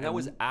risk. And that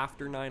was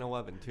after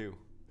 9/11 too.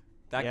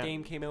 That Yeah.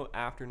 game came out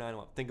after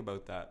 9/11. Think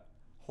about that.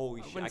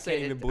 Holy shit! I wouldn't say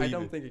can't even believe I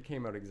don't it. think it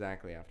came out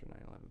exactly after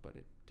 9/11, but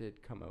it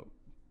did come out.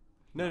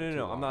 No. too I'm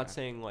long not after.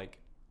 saying like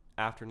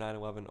after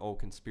 9/11. Oh,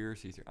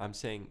 conspiracies. I'm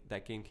saying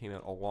that game came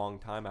out a long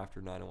time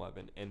after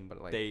 9/11, and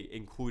But, like- they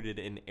included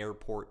an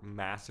airport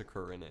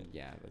massacre in it.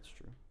 Yeah, that's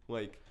true.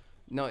 Like,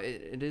 No,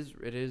 it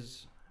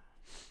is.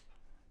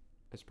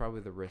 It's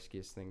probably the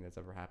riskiest thing that's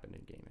ever happened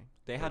in gaming.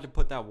 they had to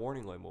put that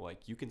warning label.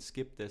 Like, you can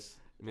skip this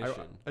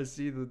mission. I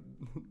see the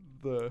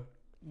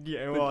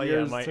Yeah, The well, yeah,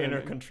 gears my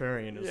inner turning.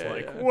 contrarian is Yeah,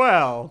 like, yeah.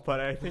 well, but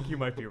I think you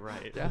might be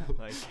right. Yeah.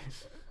 Like,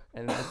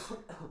 and that's,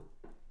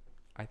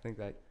 I think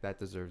that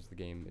deserves the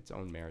game its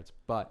own merits,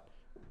 but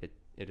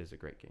it is a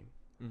great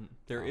game.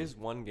 There is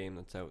one game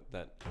that's out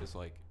that is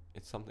like,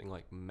 it's something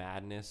like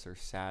Madness or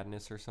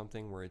Sadness or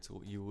something, where it's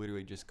you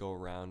literally just go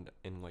around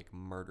and like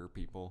murder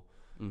people.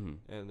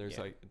 And there's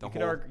yeah. like the you whole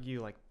could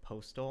argue like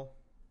Postal,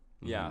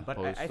 yeah. but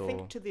I Postal.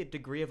 think to the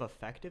degree of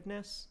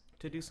effectiveness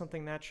to do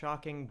something that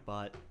shocking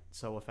but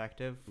so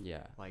effective,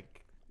 Yeah,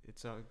 like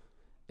it's a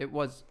it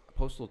was.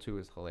 Postal 2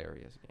 is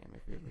hilarious game.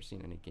 If you've ever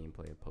seen any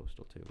gameplay of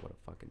Postal 2, what a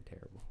fucking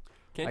terrible.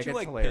 Can't Like, you it's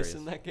like hilarious. piss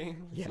in that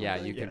game? Yeah,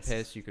 you can Yes.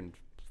 piss, you can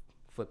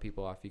flip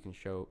people off, you can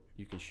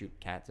shoot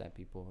cats at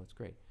people. It's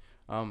great.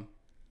 Yeah,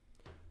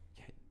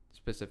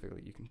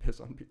 specifically, you can piss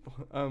on people.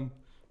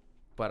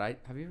 But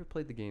have you ever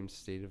played the game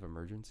State of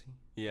Emergency?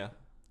 Yeah.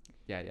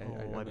 Yeah.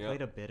 I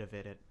played a bit of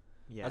it at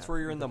That's where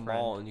you're in with the a friend.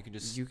 mall and you can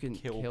just You can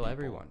kill kill people.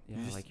 everyone. Yeah,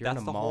 You just, like you're in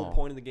that's a the mall. whole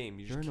point of the game.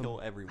 You You're just in a-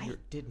 kill everyone. I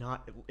did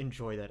not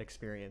enjoy that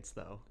experience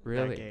though.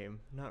 Really? That game,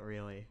 not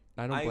really.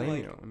 I don't I blame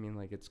like- you. I mean,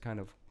 like it's kind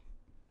of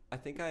I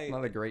think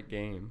not a great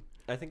game.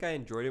 I think I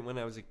enjoyed it when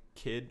I was a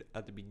kid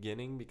at the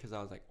beginning because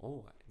I was like,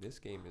 oh, this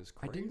game is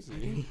I didn't-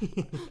 crazy.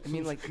 I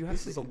mean, like you have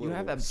This is a you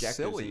have little objectives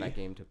silly. in that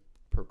game to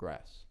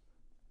progress.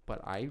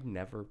 But I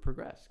never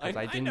progressed because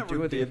I I didn't never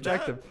do the did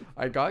that. objective.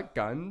 I got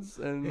guns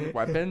and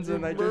weapons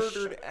and I just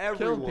murdered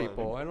killed everyone.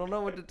 people. I don't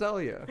know what to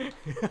tell you.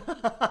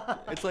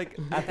 It's like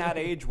at that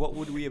age, what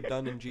would we have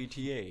done in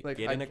GTA? Like,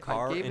 Get in I a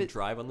car gave and it-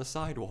 drive on the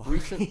sidewalk.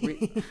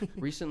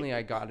 Recently,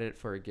 I got it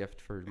for a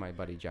gift for my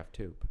buddy Jeff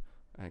Toop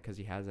because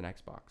he has an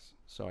Xbox.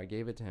 So I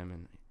gave it to him,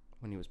 and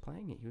when he was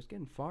playing it, he was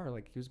getting far.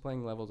 Like he was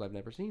playing levels I've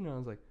never seen. And I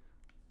was like,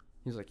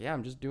 he was like, yeah,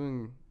 I'm just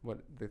doing what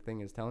the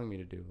thing is telling me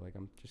to do. Like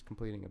I'm just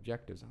completing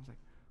objectives. I was like,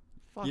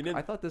 fuck. You didn't-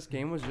 I thought this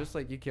game was just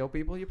like you kill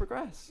people, you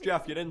progress.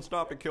 Jeff, you didn't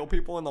stop to kill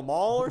people in the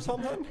mall or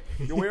something?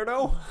 You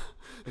weirdo?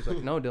 He's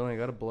like, no, Dylan, I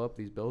got to blow up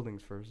these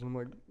buildings first. And I'm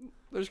like,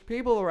 there's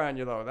people around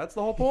you though. That's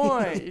the whole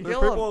point. You There's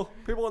kill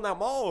 'em. people in that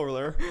mall over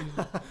there.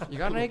 You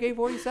got an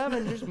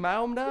AK-47, just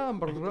mow them down.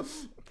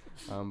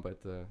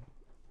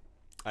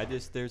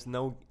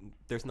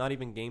 There's not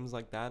even games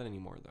like that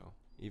anymore though.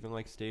 Even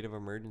like State of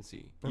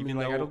Emergency. I Even mean,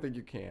 like, though I don't think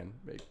you can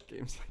make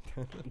games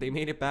like that. they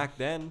made it back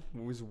then.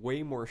 It was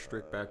way more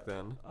strict back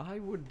then. I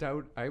would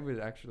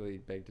actually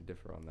beg to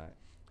differ on that.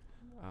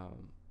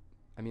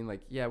 I mean,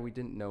 like, yeah, we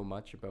didn't know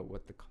much about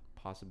what the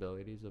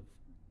possibilities of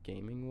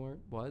gaming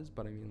was,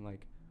 but I mean,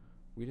 like,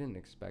 we didn't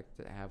expect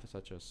to have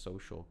such a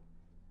social,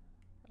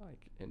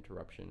 like,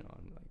 interruption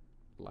on,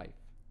 like, life.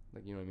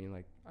 Like, you know what I mean?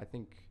 Like, I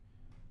think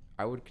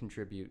I would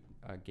contribute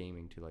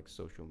gaming to, like,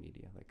 social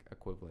media, like,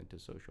 equivalent to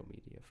social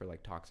media for,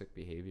 like, toxic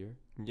behavior,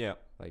 Yeah.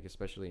 like,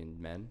 especially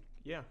in men.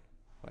 Yeah.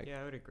 Like,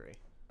 Yeah, I would agree.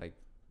 like,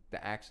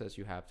 the access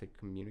you have to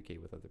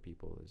communicate with other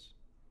people is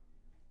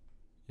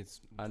It's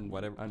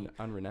unrenounced.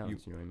 You-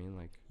 You know what I mean?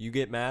 Like, you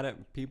get mad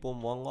at people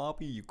in one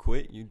lobby, you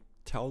quit, you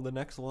tell the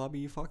next lobby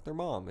you fuck their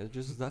mom. It's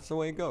just that's the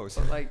way it goes.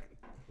 but like,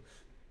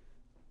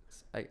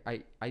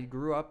 I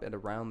grew up at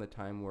around the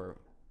time where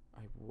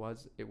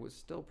it was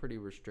still pretty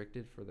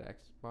restricted for the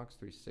Xbox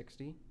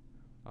 360.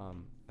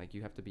 Like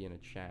you have to be in a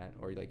chat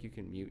or like you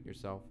can mute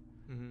yourself.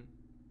 Mm-hmm.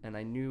 And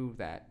I knew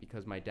that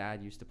because my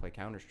dad used to play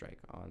Counter-Strike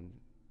on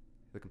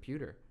the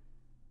computer.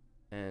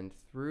 And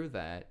through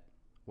that,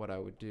 what I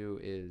would do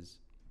is,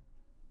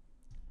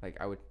 like,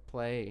 I would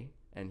play,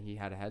 and he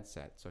had a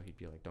headset, so he'd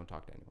be like, don't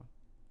talk to anyone.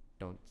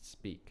 Don't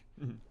speak.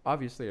 Mhm.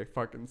 Obviously, I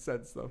fucking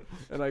said stuff,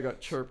 and I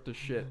got chirped to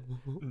shit.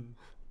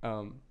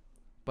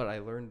 But I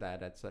learned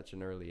that at such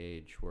an early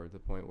age, where the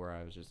point where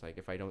I was just like,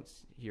 if I don't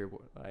hear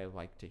what I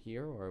like to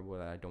hear or what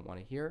I don't want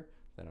to hear,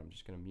 then I'm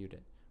just going to mute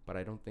it. But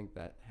I don't think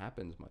that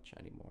happens much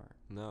anymore.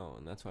 No,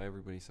 and that's why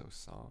everybody's so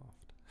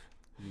soft.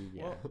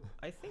 Yeah. Well,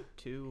 I think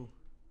too,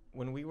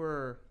 when we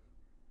were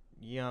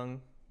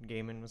young,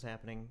 gaming was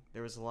happening.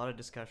 There was a lot of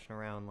discussion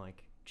around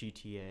like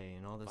GTA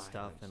and all this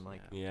stuff, and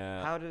like,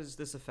 Yeah. how does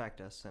this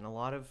affect us? And a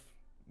lot of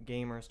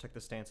gamers took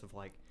the stance of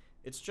like,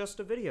 it's just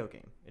a video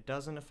game. It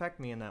doesn't affect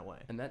me in that way.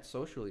 And that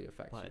socially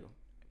affects But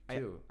you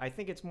too. I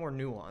think it's more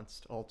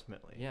nuanced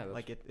ultimately. Yeah,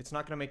 like it's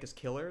not going to make us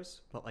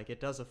killers, but like it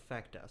does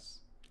affect us.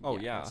 Oh,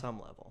 yeah. On some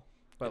level.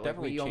 But It like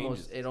definitely we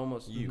almost changes it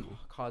almost you.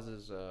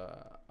 causes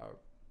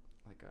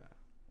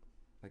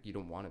like you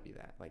don't want to be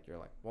that. Like you're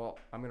like, well,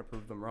 I'm gonna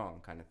prove them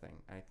wrong, kind of thing.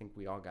 And I think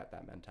we all got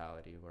that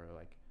mentality where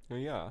like Oh,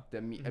 yeah.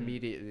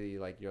 immediately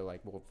like you're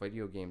like, well,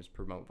 video games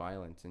promote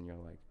violence, and you're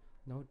like,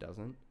 no, it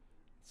doesn't.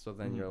 So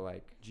then you're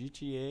like,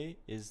 GTA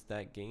is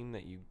that game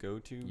that you go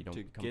to don't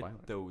to become get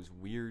violent. those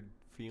weird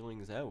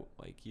feelings out.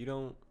 Like, you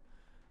don't,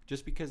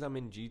 just because I'm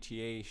in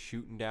GTA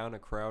shooting down a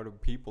crowd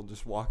of people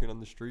just walking on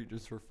the street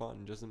just for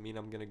fun doesn't mean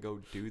I'm going to go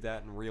do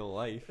that in real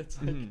life. it's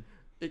like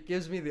it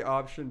gives me the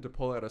option to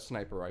pull out a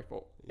sniper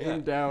rifle, Yeah.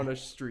 aim down a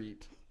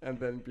street, and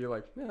then be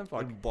like, man,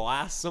 fuck. And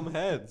blast some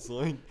heads.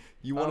 Like,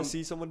 you want to Um,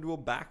 see someone do a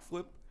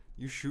backflip?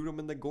 You shoot them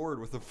in the gourd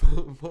with a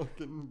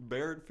fucking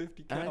Barrett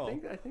 50 And cal.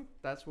 I think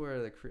that's where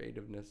the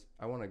creativeness.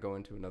 I want to go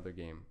into another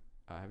game.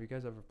 Have you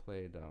guys ever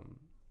played?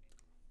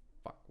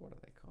 What are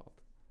they called?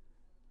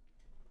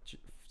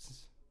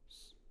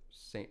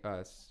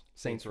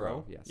 Saints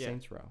Row. Yeah, Yeah.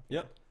 Saints Row.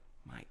 Yep.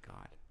 My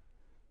God,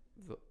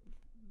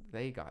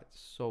 they got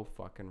so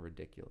fucking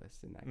ridiculous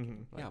in that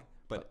game. Like, Yeah,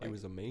 but it like,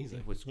 was amazing.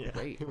 It was Yeah,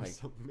 great. It Like,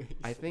 was amazing.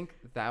 I think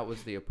that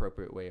was the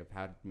appropriate way of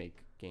how to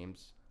make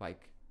games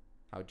like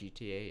how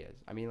GTA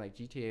is. I mean, like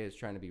GTA is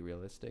trying to be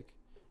realistic,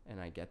 and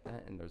I get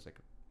that, and there's like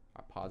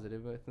a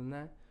positive within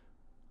that.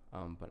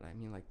 But I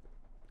mean, like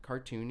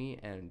cartoony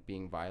and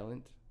being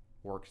violent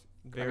works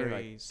Very I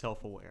mean, like,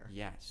 self-aware.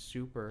 yeah,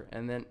 super.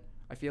 And then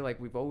I feel like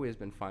we've always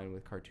been fine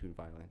with cartoon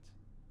violence.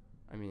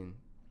 I mean,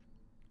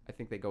 I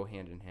think they go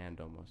hand in hand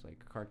almost,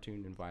 like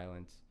cartoon and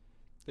violence.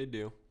 They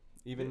do.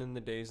 Even in the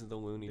days of the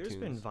Looney There's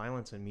Tunes. been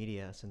violence in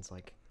media since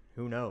like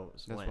who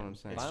knows That's when. what I'm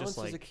saying. It's Violence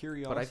just is a like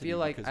curiosity. But I feel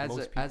like because most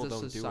as people a don't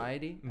do it.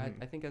 society,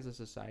 Mhm. I think as a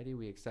society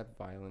we accept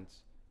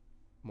violence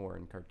more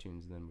in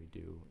cartoons than we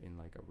do in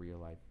like a real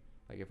life.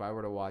 Like if I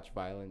were to watch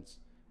violence,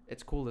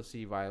 it's cool to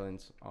see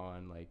violence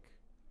on like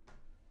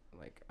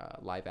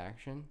live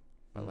action,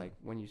 but Mhm. like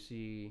when you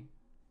see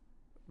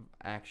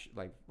action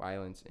like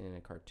violence in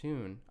a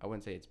cartoon, I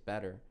wouldn't say it's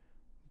better,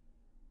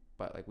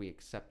 but like we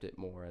accept it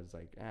more as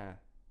like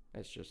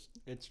it's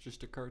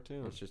just a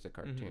cartoon. it's just a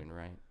cartoon,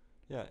 right?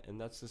 Yeah, and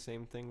that's the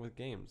same thing with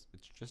games.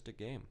 It's just a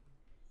game.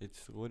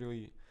 It's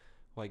literally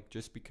like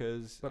just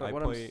because But I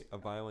what play a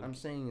violent. I'm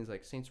saying is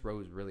like Saints Row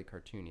is really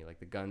cartoony, like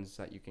the guns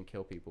that you can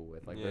kill people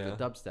with, like Yeah. there's a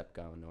dubstep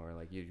gun, or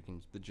like you can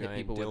The hit giant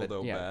people with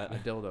dildo bat. a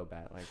dildo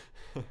bat.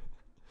 Like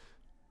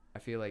I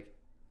feel like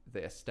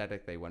the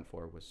aesthetic they went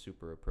for was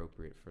super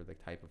appropriate for the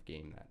type of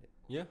game that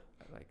Yeah,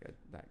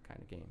 that kind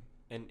of game.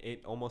 and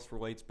it almost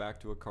relates back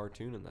to a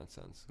cartoon in that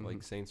sense, like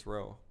Mhm. Saints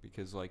Row,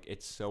 because like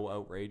it's so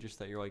outrageous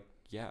that you're like,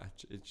 yeah,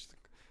 it's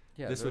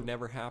Yeah, this would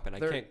never happen. I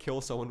they're- can't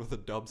kill someone with a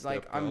dubstep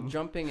like gun. I'm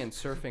jumping and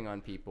surfing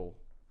on people.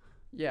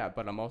 Yeah,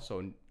 but I'm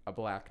also a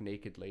black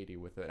naked lady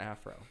with an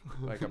afro,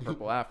 like a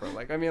purple afro.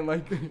 Like I mean,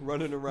 like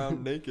running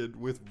around naked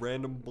with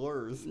random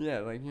blurs. yeah,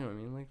 like you know what I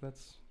mean. Like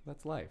that's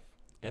life.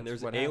 And That's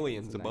there's what happens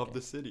aliens in that above game.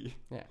 the city.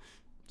 Yeah.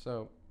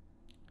 So,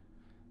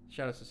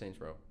 shout out to Saints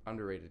Row.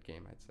 Underrated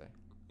game, I'd say.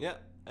 Yeah,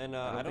 and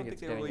I don't think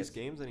it's they getting release its-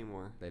 games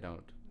anymore. They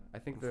don't. I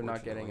think they're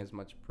not getting Unfortunately. as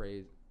much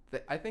praise.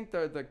 I think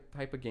they're the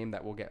type of game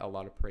that will get a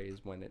lot of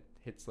praise when it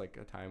hits like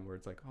a time where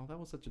it's like, oh, that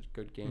was such a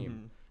good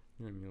game. Mhm.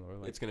 You know what I mean? Or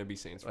like, It's gonna be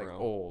Saints like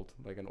Row.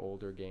 like an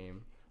older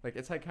game. Like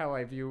it's like how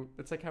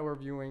it's like how we're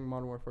viewing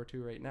Modern Warfare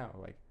 2 right now.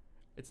 Like,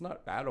 it's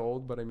not that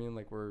old, but I mean,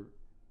 like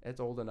it's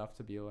old enough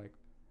to be like,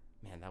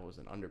 man, that was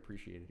an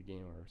underappreciated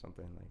game or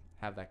something. Like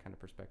have that kind of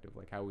perspective,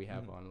 like how we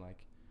have on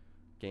like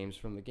games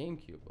from the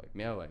GameCube, like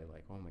Melee.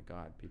 Like, oh my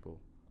God,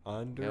 people.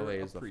 Melee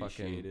is the fucking-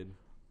 Underappreciated.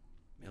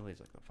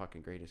 Melee's like the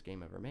fucking greatest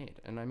game ever made,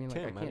 and I mean,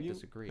 like Tim, I can't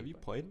disagree. Have you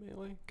but- played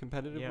Melee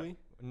competitively?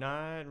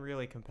 Not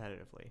really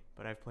competitively,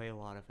 but I've played a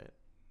lot of it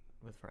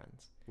with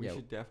friends. We Yeah.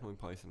 should definitely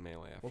play some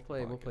Melee after We'll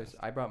play. the s- podcast.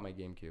 I brought my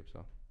GameCube,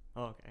 so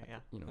Oh, okay, yeah.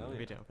 you know. Hell I'd yeah.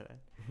 be down for that.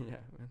 Yeah,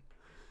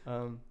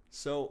 man.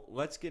 So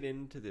let's get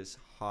into this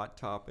hot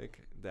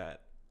topic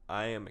that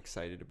I am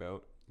excited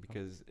about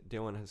because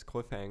Dylan has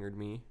cliffhangered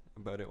me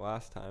about it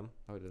last time.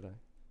 Oh, did I?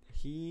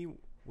 He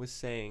was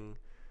saying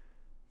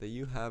that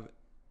you have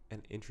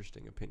an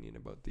interesting opinion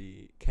about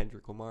the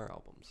Kendrick Lamar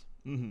albums.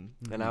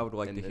 Mm-hmm. And I would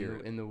like to in hear the,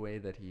 it. in the way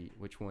that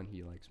which one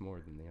he likes more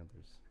than the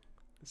others.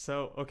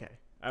 So, okay.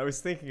 I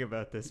was thinking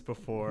about this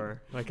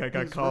before. Like, I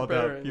got He's called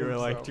up. preparing You were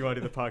like, himself. do you want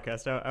to do the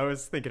podcast? I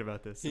was thinking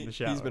about this in the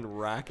shower. He's been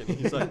racking.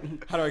 He's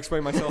like, how do I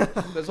explain myself?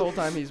 This whole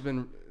time he's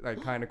been like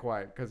kind of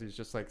quiet because he's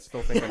just like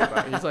still thinking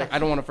about it. He's like, I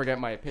don't want to forget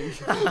my opinion.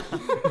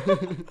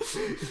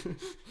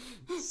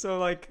 So,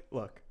 like,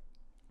 look.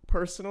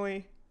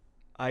 Personally,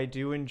 I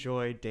do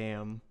enjoy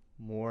Damn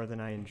more than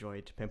I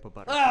enjoy To Pimp a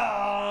Butterfly.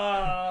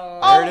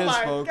 There it is,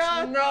 folks.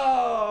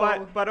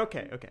 no! But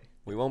okay.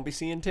 We won't be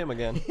seeing Tim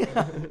again.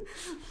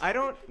 I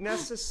don't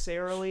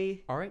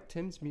necessarily... All right,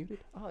 Tim's muted.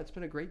 Oh, it's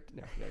been a great.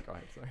 No, yeah, go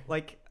ahead. Sorry.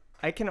 Like,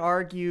 I can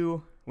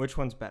argue which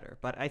one's better,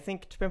 but I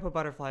think To Pimp a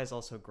Butterfly is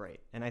also great.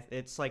 And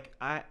it's like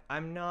I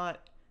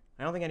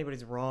don't think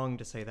anybody's wrong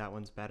to say that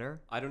one's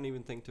better. I don't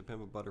even think To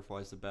Pimp a Butterfly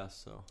is the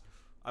best, so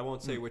I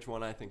won't say which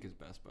one I think is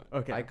best, but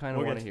Okay, I kind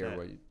of want to hear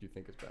what you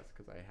think is best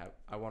because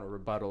I want to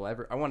rebuttal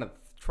I want to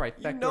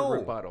trifecta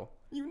rebuttal.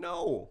 You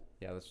know.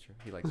 Yeah, that's true.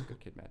 He likes Good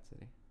Kid, Mad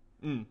City.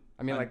 Mm.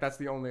 I mean, like that's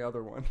the only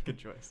other one. Good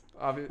choice.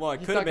 Well, it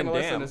he's could not have been gonna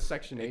listen Damn. to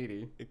Section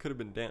 80. It could have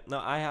been Damn. No,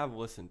 I have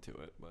listened to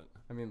it, but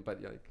I mean,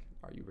 but like,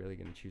 are you really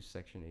gonna choose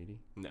Section 80?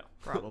 no.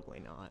 Probably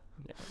not.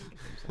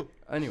 Yeah.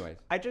 Anyways,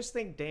 I just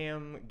think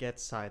Damn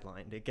gets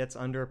sidelined. It gets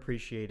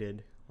underappreciated.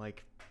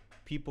 Like,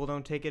 people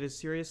don't take it as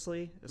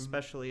seriously,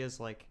 especially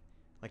as like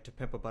To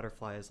Pimp a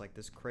Butterfly is like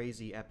this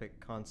crazy epic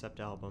concept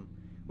album,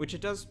 which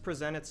it does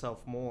present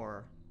itself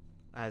more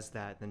as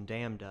that than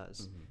Damn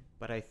does.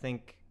 But I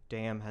think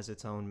Damn has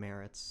its own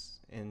merits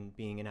in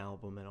being an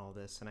album and all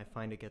this, and I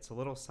find it gets a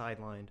little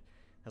sidelined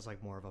as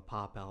like more of a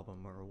pop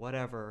album or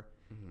whatever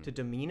to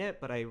demean it,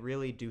 but I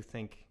really do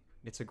think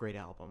it's a great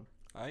album.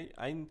 I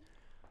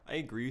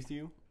agree with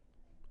you.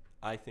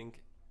 I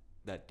think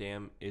that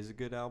Damn is a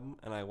good album,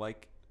 and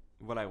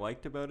what I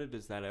liked about it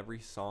is that every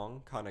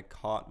song kind of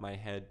caught my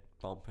head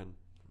bumping.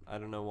 I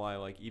don't know why.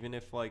 Like, even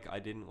if like I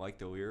didn't like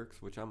the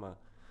lyrics, which I'm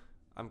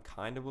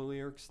kind of a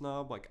lyric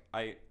snob. Like,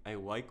 I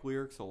like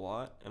lyrics a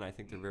lot, and I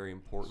think they're very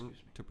important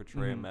to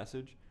portray a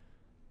message.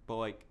 But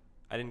like,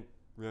 I didn't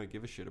really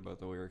give a shit about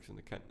the lyrics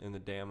in the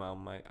Damn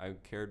album. I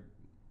cared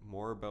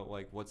more about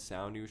like what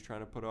sound he was trying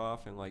to put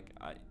off, and like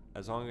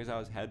as long as I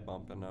was head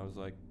bumping,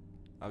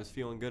 I was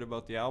feeling good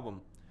about the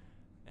album.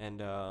 And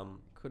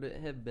could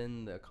it have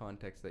been the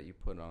context that you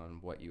put on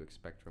what you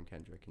expect from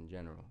Kendrick in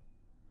general?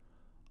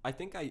 I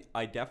think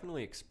I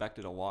definitely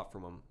expected a lot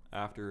from him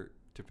after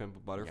To Pimp a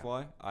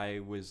Butterfly. Yeah. I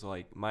was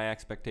like, my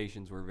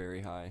expectations were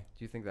very high.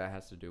 Do you think that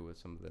has to do with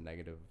some of the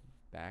negative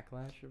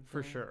backlash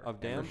for sure of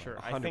Damn? For sure.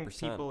 100%. I think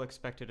people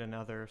expected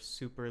another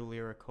super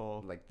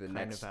lyrical like the kind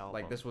next of album.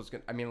 like this was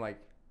good. I mean, like,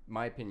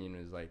 my opinion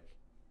is like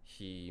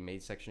he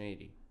made Section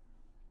 80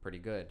 pretty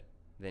good.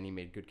 Then he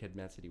made Good Kid,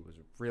 Mad City was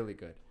really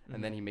good.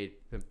 And then he made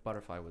Pimp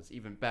Butterfly was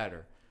even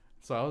better.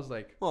 So I was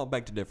like, well,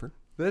 beg to differ.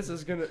 This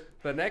is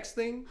the next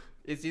thing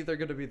is either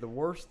gonna be the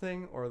worst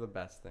thing or the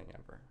best thing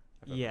ever.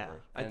 Yeah,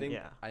 I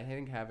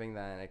think having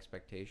that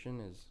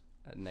expectation is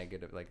a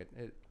negative. Like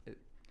it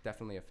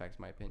definitely affects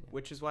my opinion.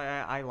 Which is why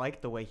I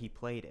like the way he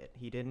played it.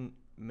 He didn't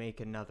make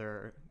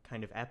another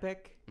kind of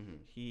epic.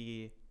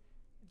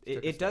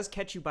 It does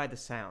catch you by the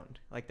sound.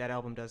 Like, that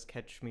album does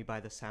catch me by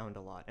the sound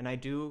a lot, and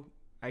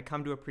I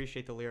come to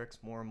appreciate the lyrics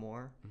more and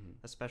more.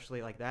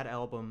 Especially like that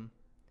album.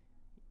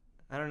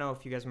 I don't know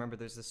if you guys remember.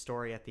 There's this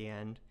story at the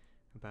end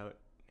about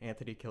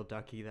Anthony killed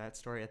Ducky. That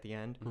story at the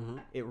end.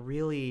 It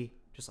really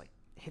just like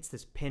hits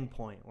this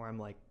pinpoint where I'm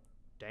like,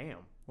 damn.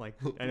 Like,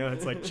 I know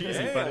it's like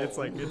cheesy, but it's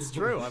like, it's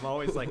true. I'm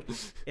always like,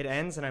 it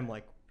ends and I'm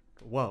like,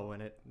 whoa,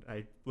 and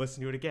I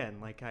listen to it again.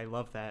 Like, I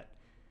love that.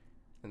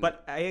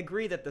 But I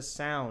agree that the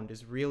sound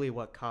is really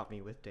what caught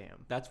me with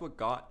Damn. That's what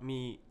got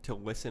me to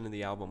listen to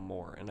the album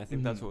more, and I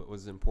think that's what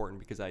was important,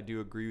 because I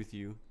do agree with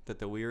you that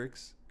the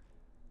lyrics,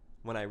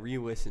 when I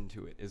re-listened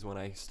to it, is when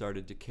I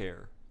started to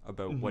care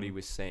about what he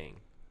was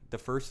saying. The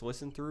first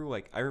listen through,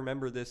 like, I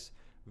remember this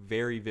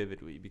very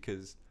vividly,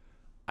 because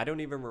I don't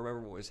even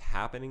remember what was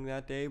happening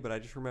that day, but I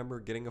just remember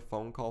getting a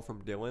phone call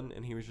from Dylan,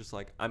 and he was just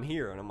like, I'm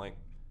here, and I'm like,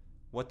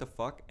 what the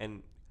fuck?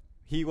 And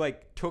he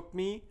like took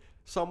me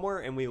somewhere,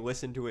 and we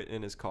listened to it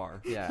in his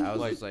car. Yeah, I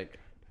was just like,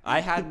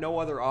 I had no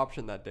other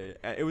option that day.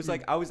 It was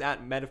like I was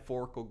at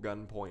metaphorical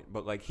gunpoint,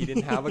 but like he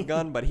didn't have a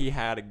gun, but he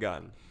had a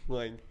gun.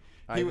 Like,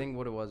 I think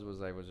what it was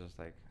I was just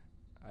like,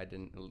 I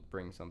didn't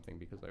bring something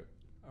because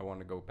I want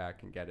to go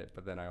back and get it,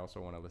 but then I also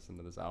want to listen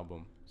to this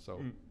album. So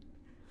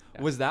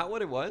yeah. Was that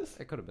what it was?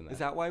 It could have been that. Is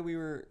that why we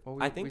were? Well,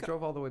 I think we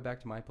drove all the way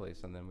back to my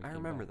place, and then we. I came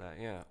remember back.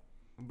 that, yeah.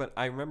 But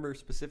I remember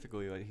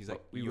specifically, like, he's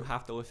like, we you were-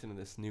 have to listen to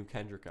this new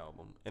Kendrick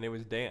album, and it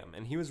was Damn,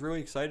 and he was really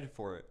excited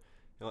for it.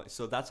 You know,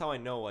 so that's how I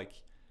know, like,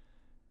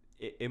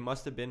 it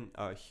must have been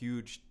a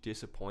huge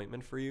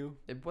disappointment for you,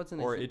 It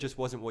wasn't. or it just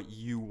wasn't what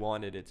you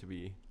wanted it to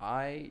be.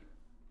 I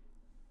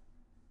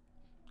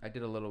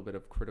did a little bit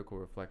of critical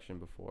reflection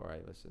before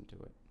I listened to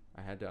it.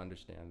 I had to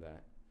understand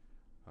that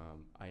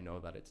I know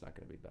that it's not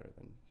going to be better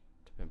than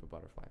To Pimp a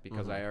Butterfly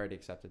because I already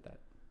accepted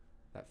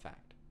that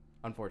fact.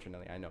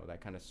 Unfortunately, I know that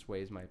kind of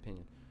sways my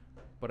opinion.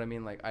 But I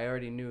mean, like, I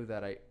already knew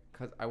that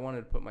because I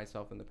wanted to put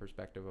myself in the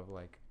perspective of,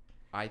 like,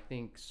 I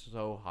think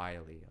so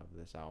highly of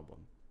this album.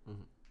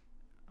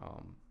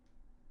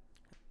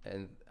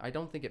 And I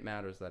don't think it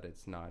matters that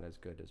it's not as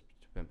good as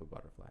To Pimp a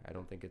Butterfly. I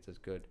don't think it's as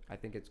good. I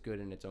think it's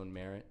good in its own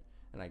merit,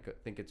 and I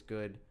think it's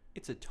good.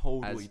 It's a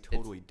totally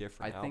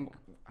different album. I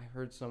think I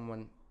heard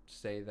someone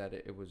say that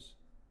it was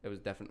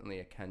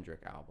definitely a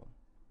Kendrick album.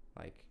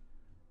 Like,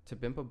 To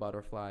Pimp a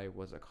Butterfly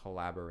was a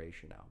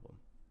collaboration album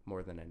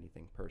more than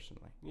anything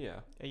personally. Yeah.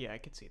 Yeah, I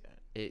could see that.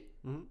 It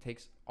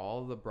takes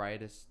all the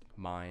brightest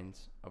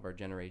minds of our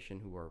generation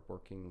who are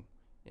working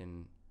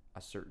in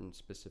a certain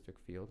specific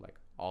field, like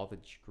all the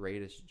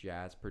greatest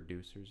jazz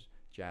producers,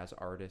 jazz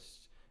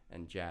artists,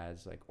 and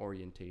jazz like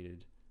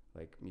orientated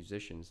like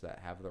musicians that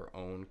have their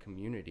own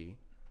community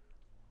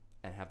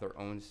and have their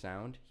own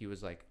sound. He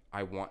was like,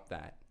 I want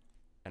that,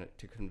 and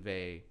to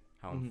convey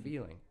how I'm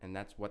feeling, and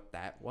that's what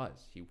that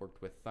was. He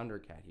worked with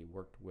Thundercat. He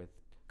worked with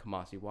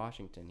Kamasi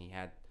Washington. He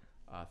had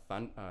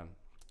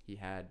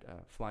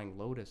Flying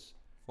Lotus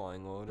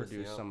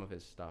produce some of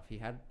his stuff. He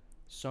had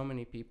so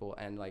many people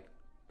and like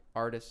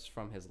artists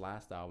from his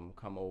last album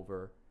come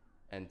over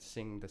and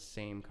sing the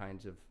same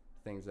kinds of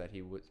things that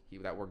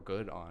that were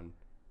good on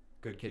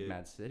Good Kid,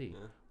 Mad City.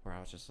 Yeah. Where I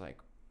was just like,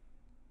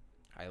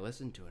 I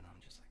listened to it and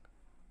I'm just like,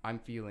 I'm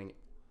feeling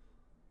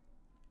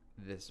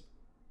this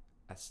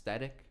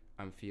aesthetic.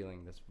 I'm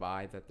feeling this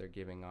vibe that they're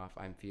giving off.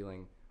 I'm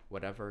feeling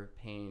whatever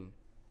pain.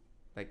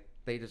 Like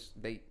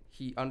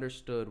he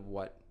understood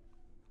what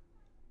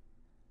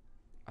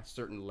a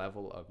certain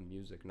level of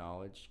music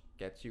knowledge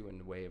gets you in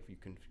the way of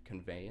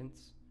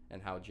conveyance,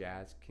 and how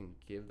jazz can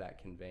give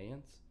that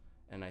conveyance.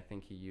 And I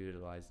think he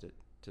utilized it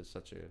to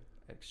such an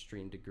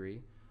extreme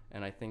degree.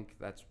 And I think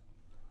that's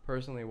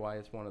personally why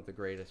it's one of the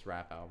greatest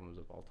rap albums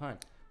of all time.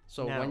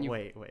 So now, when you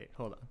wait,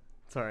 hold on.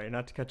 Sorry,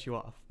 not to cut you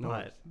off,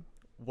 but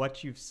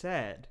what you've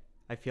said,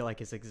 I feel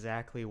like is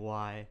exactly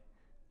why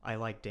I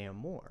like Damn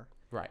more.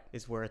 Right.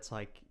 Is where it's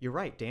like, you're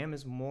right, Damn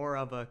is more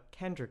of a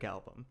Kendrick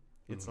album.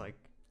 It's like,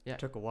 I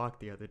took a walk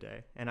the other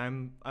day, and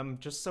I'm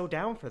just so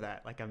down for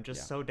that. Like, I'm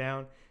just so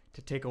down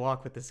to take a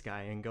walk with this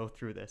guy and go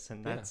through this,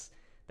 and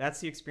that's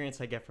the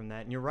experience I get from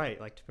that. And you're right,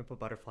 like, To Pimp a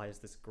Butterfly is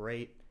this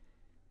great,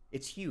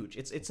 it's huge.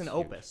 It's an huge.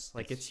 Opus.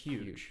 Like, it's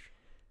huge.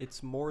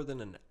 It's more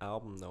than an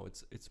album though.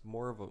 It's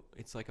more of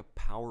it's like a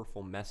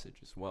powerful message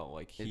as well.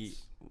 Like he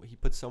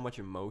puts so much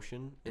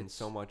emotion and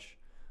so much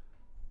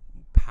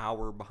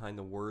power behind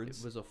the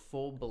words. It was a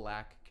full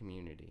black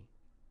community.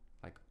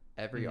 Like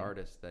every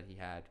artist that he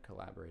had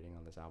collaborating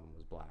on this album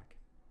was black.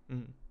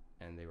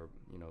 And they were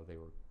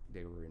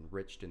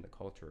enriched in the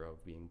culture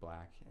of being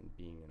black and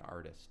being an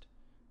artist.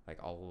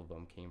 Like all of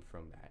them came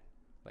from that.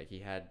 Like he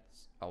had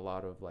a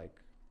lot of like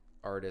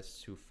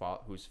artists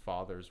whose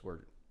fathers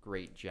were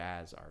great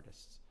jazz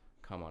artists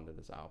come onto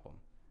this album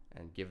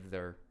and give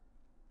their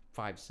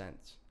 5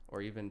 cents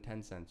or even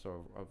 10 cents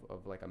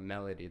of like a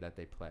melody that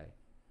they play,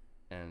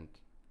 and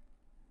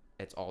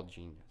it's all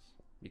genius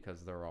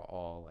because they're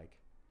all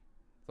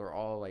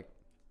like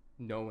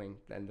knowing,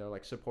 and they're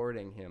like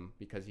supporting him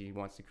because he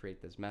wants to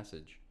create this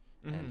message,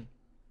 and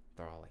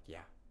they're all like,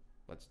 yeah,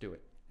 let's do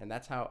it. And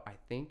that's how I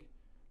think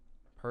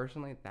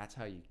personally, that's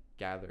how you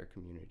gather a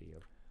community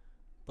of.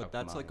 But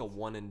that's like a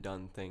one and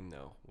done thing,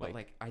 though.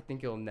 Like I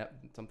think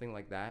something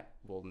like that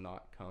will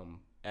not come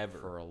ever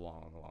for a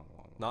long.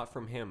 Not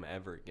from him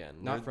ever again.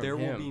 Not from there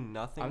him. Will be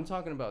nothing. I'm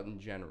talking about in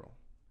general.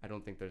 I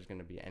don't think there's going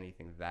to be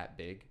anything that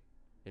big,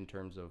 in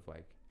terms of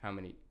like how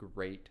many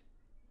great,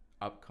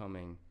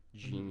 upcoming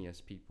genius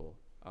people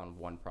on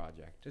one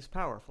project. It's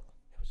powerful.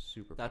 It was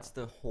super. That's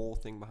powerful. the whole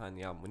thing behind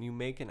the album. When you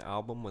make an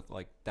album with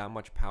like that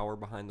much power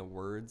behind the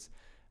words,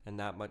 and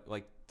that much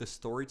like the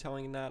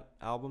storytelling in that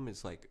album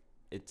is like.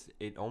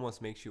 It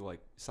almost makes you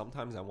like,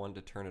 sometimes I wanted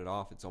to turn it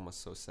off. It's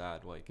almost so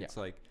sad. Like it's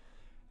like,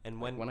 and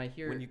when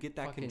you get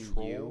that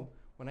control,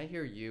 when I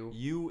hear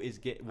you is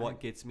what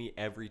gets me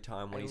every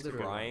time when he's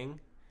crying.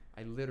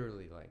 I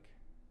literally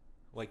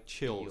like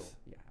chills.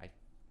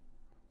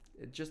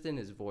 Feel, just in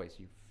his voice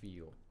you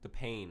feel the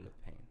pain.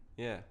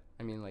 Yeah.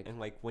 I mean and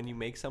like when you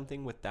make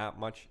something with that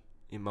much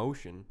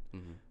emotion,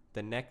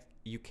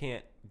 you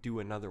can't do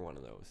another one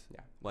of those.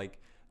 Yeah. Like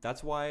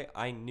that's why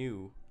I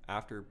knew.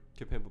 After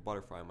To Pimp a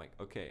Butterfly, I'm like,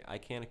 okay, I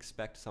can't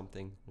expect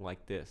something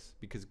like this,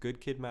 because Good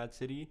Kid, Mad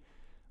City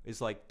is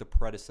like the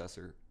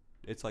predecessor.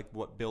 It's like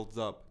what builds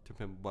up To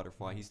Pimp a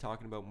Butterfly. He's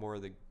talking about more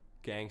of the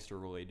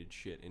gangster-related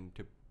shit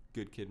into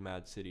Good Kid,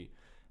 Mad City,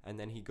 and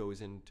then he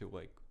goes into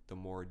like the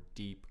more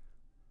deep,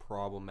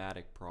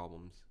 problematic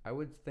problems. I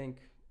would think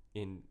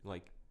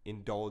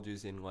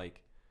indulges in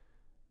like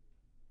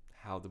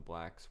how the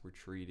blacks were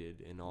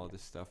treated and all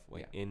this stuff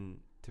in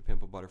To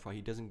Pimp a Butterfly.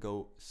 He doesn't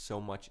go so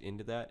much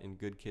into that in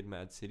Good Kid,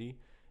 Mad City,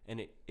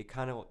 and they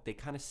kind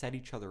of set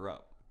each other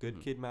up.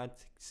 Good Kid, Mad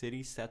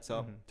City sets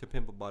up To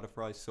Pimp a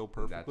Butterfly so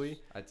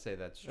perfectly. I'd say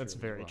that's true. That's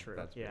very true.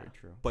 That's very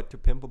true. But To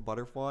Pimp a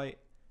Butterfly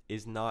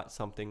is not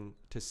something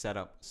to set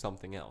up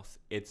something else.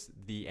 It's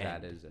the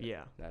end. That is it.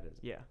 Yeah. That is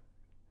it. Yeah.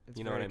 It's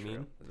you know what I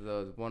mean?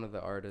 One of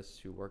the artists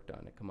who worked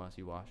on it,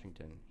 Kamasi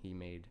Washington, he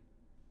made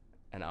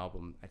an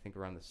album I think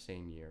around the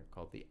same year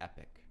called The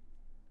Epic.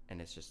 And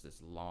it's just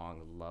this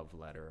long love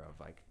letter of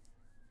like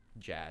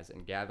jazz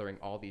and gathering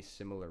all these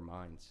similar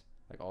minds,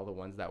 like all the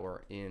ones that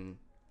were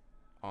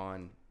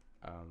on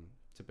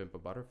To Pimp a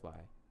Butterfly.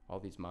 All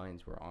these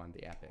minds were on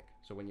The Epic.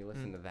 So when you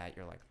listen to that,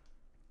 you're like,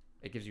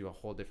 it gives you a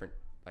whole different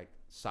like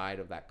side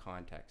of that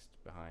context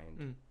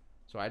behind.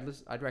 So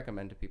I'd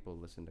recommend to people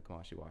listen to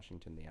Kamasi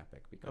Washington, The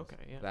Epic, because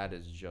that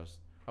is just,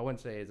 I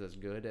wouldn't say it's as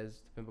good as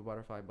To Pimp a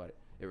Butterfly, but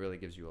it really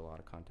gives you a lot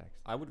of context.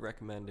 I would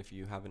recommend, if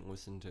you haven't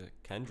listened to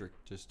Kendrick,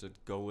 just to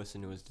go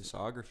listen to his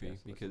discography,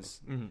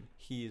 because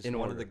he is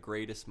one of the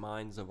greatest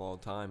minds of all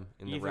time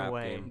in the rap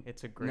game.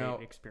 It's a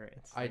great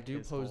experience. I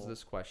do pose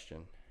this question.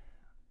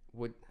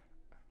 would,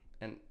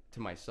 and to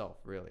myself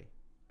really,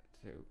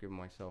 to give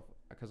myself,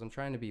 because I'm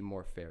trying to be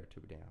more fair to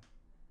Damn.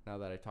 Now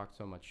that I talked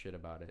so much shit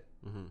about it,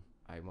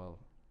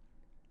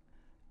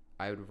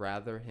 I would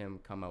rather him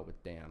come out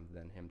with Damn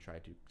than him try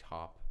to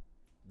top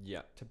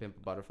To Pimp a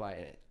Butterfly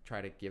and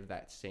try to give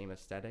that same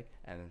aesthetic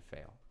and then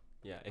fail.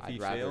 Yeah, if I'd he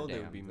rather failed, it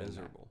Damn would be than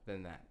miserable.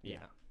 Than that. Yeah.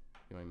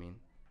 You know what I mean?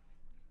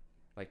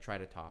 Like, try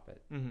to top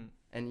it. Mm-hmm.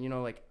 And, you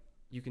know, like,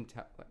 you can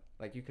tell,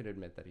 like, you could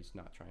admit that he's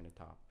not trying to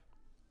top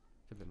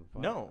To Pimp a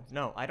No, Butterfly.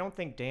 no, I don't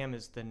think Damn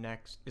is the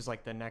next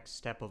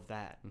step of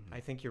that. Mhm. I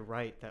think you're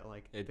right that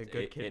like It- the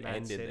Good it- Kid, it Mad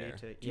ended City.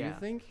 there. Do you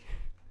think,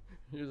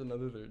 here's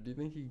another thing. Do you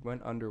think he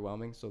went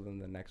underwhelming so then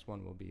the next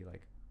one will be,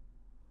 like,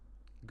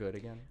 good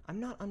again? I'm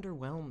not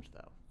underwhelmed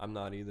though. I'm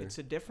not either. It's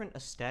a different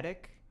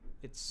aesthetic.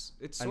 It's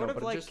I sort know, of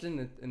but like just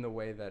in the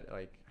way that,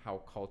 like, how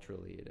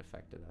culturally it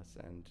affected us.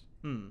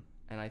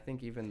 And I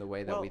think even the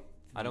way that Well, we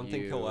I don't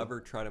think he'll view-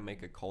 ever try to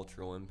make a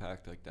cultural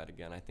impact like that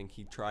again. I think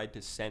he tried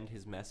to send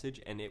his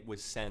message and it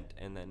was sent,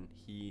 and then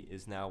he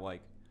is now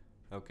like,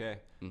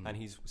 okay, Mhm. and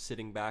he's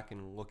sitting back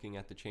and looking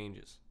at the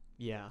changes.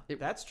 yeah, It-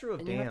 that's true of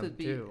and you have Damn to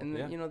be, too. and then,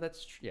 Yeah. you know,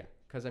 that's yeah,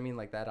 because I mean,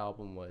 like, that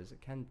album was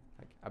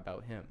like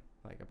about him,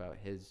 like about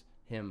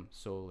him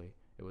solely.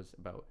 It was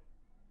about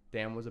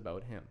Damn was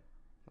about him,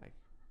 like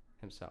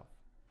himself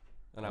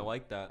And I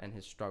like that. and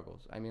his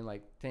struggles. I mean,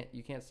 like,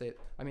 you can't say.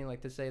 I mean,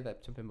 like, to say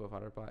that To Pimp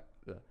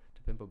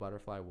a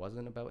Butterfly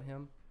wasn't about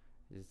him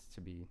is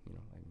to be, you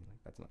know, I mean,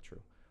 like, that's not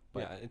true.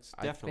 But Yeah, it's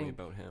I definitely think,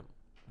 about him.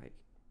 like,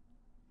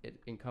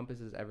 it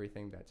encompasses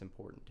everything that's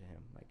important to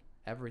him. Like,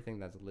 everything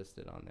that's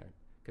listed on there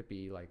could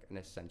be like an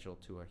essential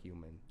to a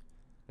human.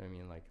 I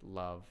mean, like,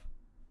 love,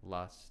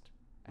 lust,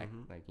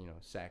 Mhm. like, you know,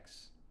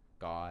 sex,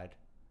 God.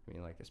 I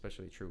mean, like,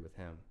 especially true with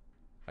him,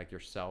 like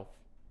yourself.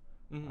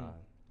 Mhm. Uh,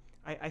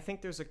 I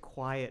think there's a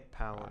quiet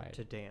power Pride.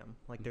 to Damn.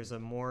 Like Mhm. there's a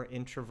more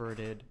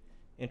introverted,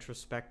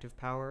 introspective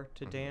power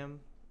to Mhm.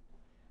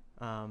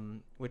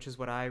 Damn, which is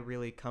what I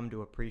really come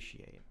to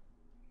appreciate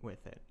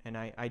with it. And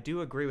I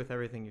do agree with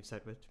everything you've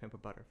said with To Pimp a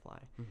Butterfly.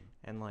 Mhm.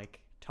 And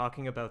like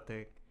talking about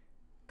the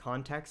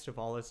context of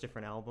all his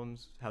different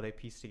albums, how they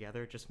piece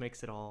together, just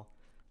makes it all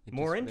It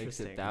more just makes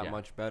interesting. it that Yeah.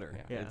 much better.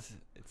 Yeah. Yeah.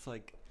 It's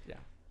like yeah.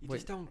 you Wait.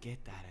 just don't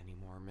get that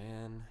anymore,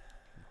 man.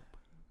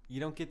 You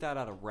don't get that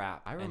out of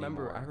rap. I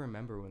remember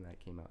anymore. when that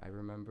came out. I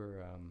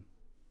remember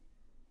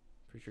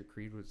pretty sure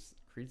Creed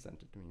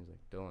sent it to me. He was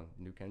like, "Dylan,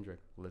 new Kendrick,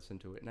 listen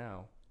to it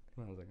now."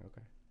 And I was like,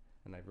 "Okay."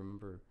 And I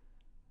remember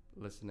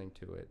listening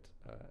to it,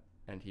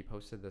 and he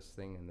posted this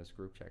thing in this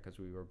group chat because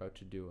we were about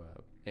to do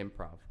a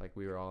improv, like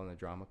we were all in a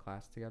drama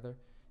class together.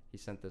 He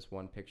sent this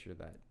one picture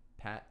that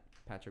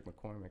Patrick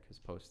McCormick has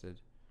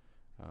posted,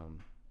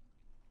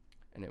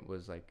 and it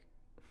was like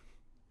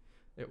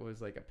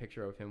a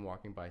picture of him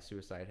walking by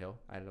Suicide Hill.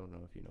 I don't know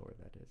if you know where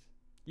that is.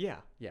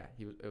 Yeah. Yeah,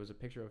 it was a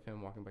picture of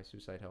him walking by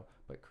Suicide Hill,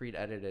 but Creed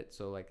edited it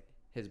so like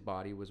his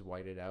body was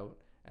whited out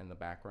and the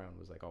background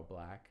was like all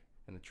black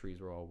and the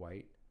trees were all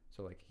white.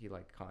 So like he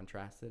like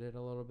contrasted it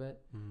a little bit,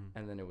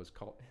 and then it was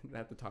called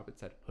at the top it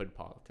said Hood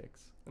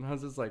Politics, and I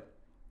was just like,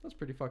 that's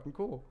pretty fucking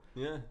cool.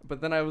 Yeah. But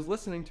then I was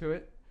listening to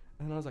it,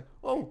 and I was like,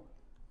 oh,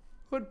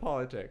 Hood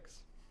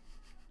Politics.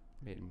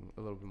 Made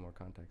a little bit more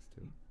context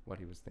to what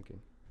he was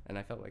thinking, and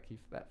I felt like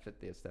that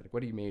fit the aesthetic.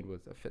 What he made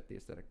was a fit the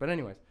aesthetic. But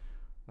anyways,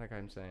 like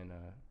I'm saying,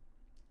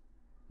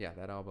 yeah,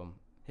 that album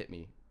hit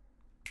me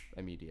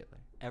immediately.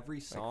 Every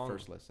Like, song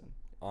first listen.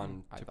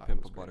 on I To thought it Pimp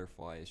a was great.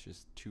 Butterfly is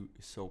just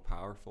so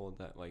powerful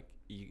that like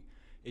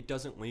it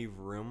doesn't leave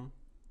room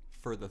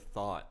for the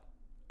thought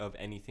of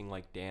anything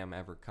like Damn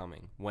ever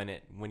coming. When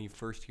you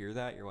first hear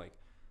that, you're like,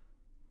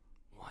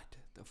 what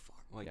the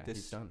fuck? Like Yeah,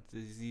 he's done.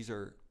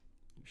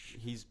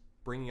 He's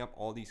bringing up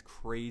all these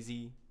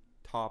crazy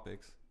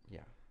topics,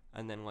 Yeah.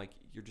 and then like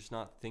you're just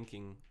not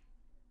thinking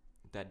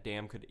that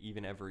Damn could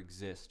even ever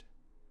exist.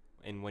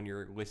 And when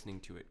you're listening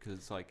to it, because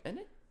it's like And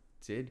it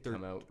did they're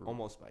come out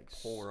almost like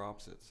polar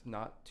opposites.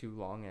 not too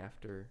long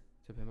after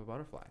To Pimp a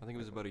Butterfly. I think it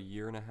was about a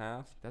year and a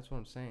half. That's what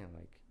I'm saying.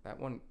 Like that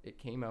one, it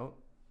came out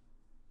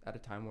at a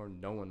time where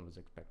no one was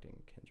expecting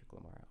a Kendrick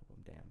Lamar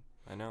album. Damn.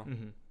 I know,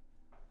 Mm-hmm.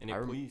 and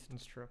it pleased.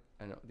 That's true.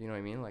 I know. You know what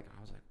I mean? Like I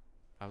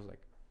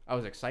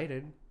was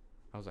excited.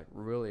 I was like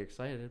really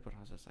excited, but I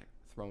was just like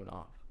thrown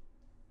off.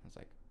 I was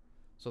like,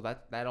 so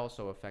that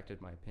also affected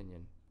my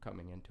opinion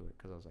coming into it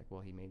because I was like,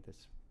 well, he made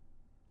this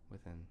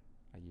within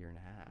a year and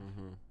a half. Mm-hmm.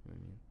 You know what I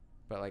mean?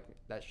 But like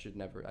that should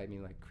never. I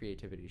mean, like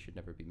creativity should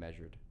never be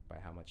measured by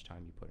how much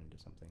time you put into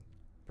something.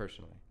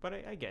 Personally, But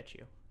I get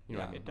you. you know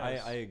Yeah, what I mean? it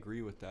does. I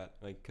agree with that.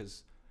 Like,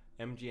 because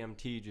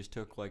MGMT just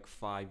took like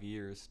 5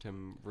 years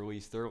to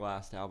release their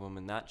last album,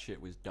 and that shit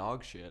was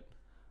dog shit.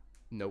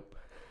 Nope.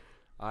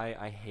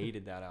 I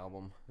hated that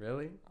album.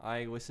 Really?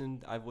 I've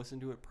listened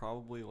to it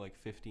probably like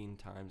 15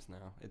 times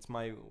now. It's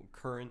my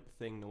current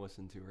thing to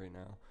listen to right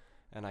now,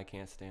 and I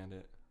can't stand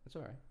it. That's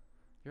all right.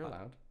 You're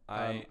allowed.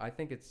 I I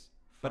think it's.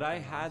 But I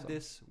fucking had awesome.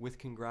 this with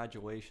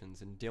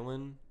Congratulations, and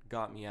Dylan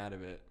got me out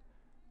of it.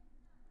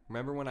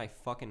 Remember when I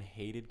fucking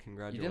hated You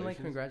Congratulations? didn't like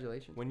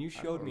Congratulations? When you I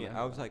don't showed me it, I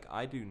remember was that. like,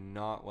 I do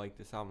not like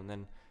this album. And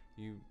then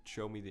You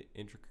show me the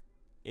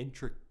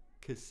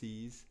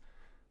intricacies.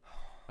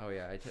 Oh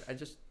yeah, I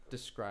just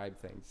describe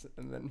things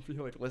and then be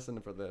like, listen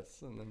for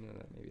this, and then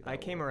maybe. I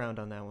came around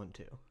on that one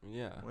too.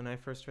 Yeah. When I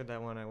first heard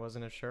that one, I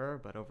wasn't as sure,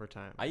 but over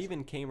time. I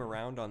even came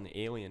around on the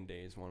Alien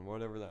Days one,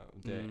 whatever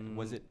that day.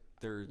 Was it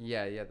their?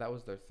 Yeah, that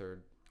was their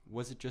third.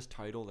 Was it just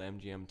titled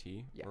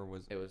MGMT? Yeah, or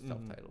was it was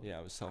self-titled. Yeah,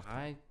 it was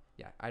self-titled.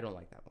 I don't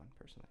like that one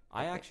personally.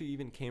 I actually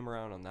even came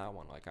around on that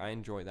one. Like, I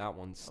enjoy that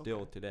one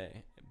still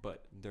today.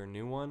 But their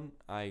new one,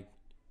 I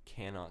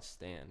cannot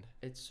stand.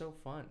 It's so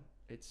fun.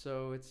 It's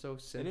so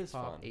synth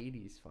pop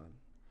 80s fun.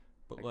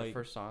 But like the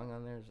first song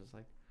on there is just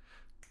like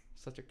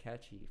such a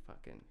catchy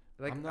fucking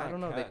like I'm not I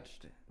don't know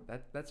catched.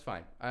 that's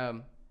fine.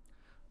 I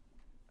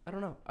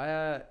don't know.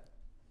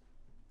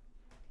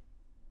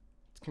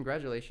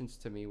 Congratulations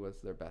to me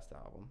was their best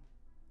album.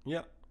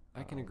 Yeah,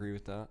 I can agree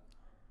with that.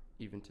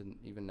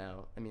 Even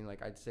now, I mean,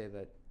 like I'd say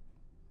that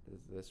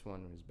this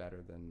one was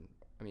better than.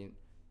 I mean,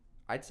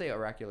 I'd say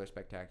Oracular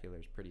Spectacular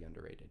is pretty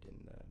underrated in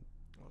the.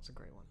 Well, it's a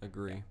great one.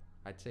 Agree. Yeah,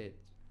 I'd say it's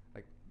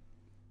like.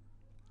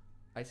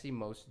 I see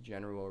most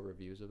general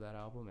reviews of that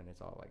album, and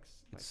it's all like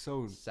it's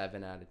so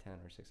 7 out of 10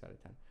 or 6 out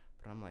of 10.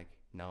 But I'm like,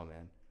 no,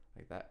 man,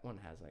 like that one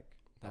has like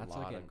that's a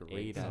lot like of an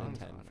great 8 out of songs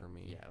 10 on for it.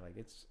 me. Yeah, like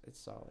it's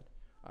solid.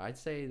 I'd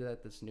say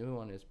that this new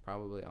one is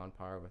probably on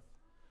par with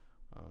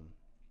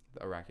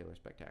the Oracular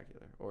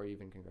Spectacular, or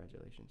even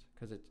Congratulations,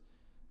 because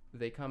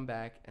they come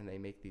back and they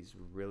make these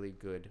really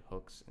good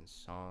hooks and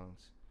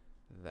songs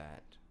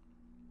that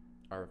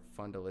are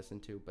fun to listen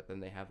to, but then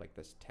they have like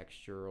this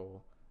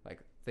textural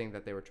like thing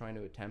that they were trying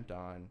to attempt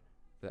on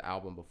the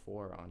album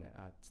before on it.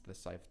 It's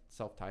the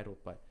self-titled,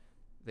 but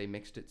they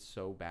mixed it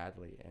so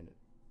badly and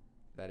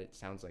that it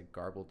sounds like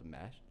garbled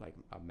mesh, like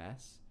a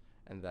mess,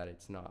 and that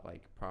it's not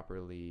like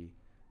properly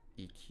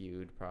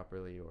EQ'd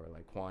properly or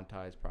like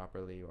quantized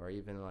properly, or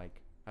even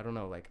like I don't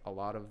know, like a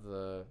lot of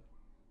the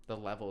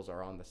levels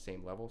are on the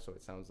same level, so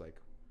it sounds like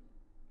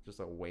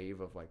just a wave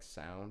of like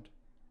sound.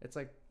 It's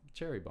like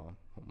Cherry Bomb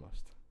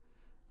almost.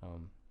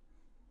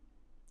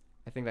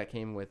 I think that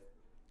came with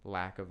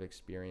lack of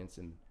experience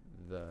in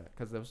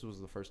because this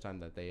was the first time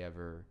that they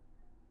ever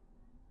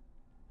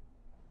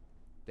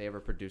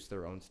produced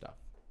their own stuff.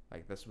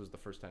 Like this was the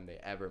first time they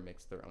ever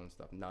mixed their own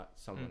stuff, not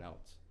someone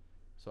else.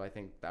 So I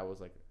think that was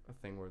like a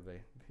thing where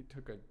they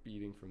took a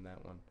beating from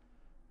that one.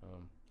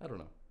 I don't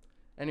know.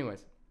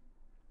 Anyways,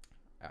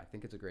 I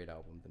think it's a great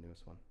album, the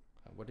newest one.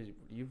 What did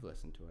you've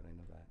listened to it? I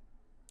know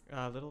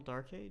that. Little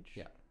Dark Age.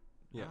 Yeah.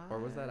 Or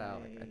was that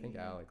Alec? I think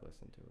Alec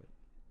listened to it.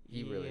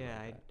 He really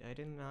liked that. I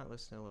did not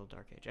listen to Little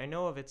Dark Age. I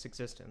know of its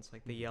existence,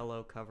 like the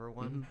yellow cover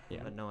one.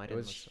 Yeah, but no, I it didn't.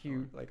 was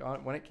huge. Like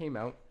when it came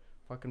out,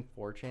 fucking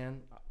 4chan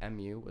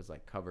MU was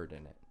like covered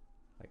in it.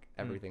 Like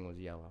everything was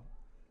yellow,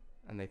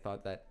 and they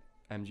thought that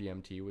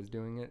MGMT was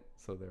doing it,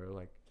 so they were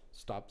like,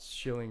 "Stop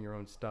shilling your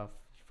own stuff."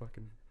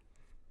 Fucking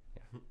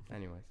yeah.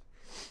 Anyways,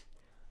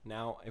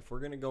 now if we're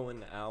gonna go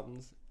into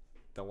albums,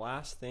 the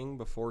last thing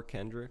before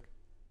Kendrick,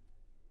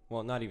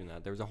 well, not even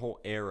that. There was a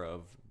whole era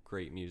of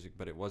great music,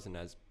 but it wasn't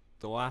as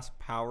the last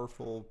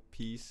powerful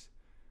piece.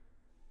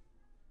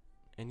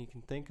 And you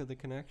can think of the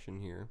connection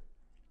here.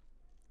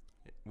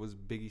 It was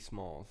Biggie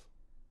Smalls,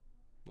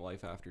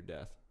 Life After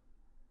Death.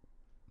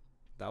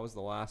 That was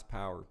the last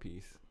power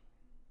piece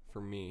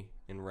for me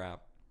in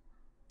rap.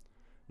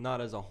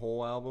 Not as a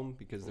whole album,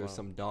 because there's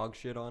some dog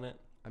shit on it.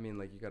 I mean,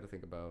 like, you got to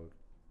think about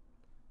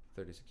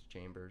 36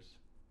 Chambers.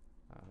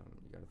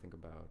 You got to think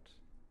about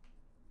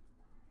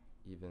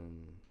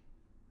even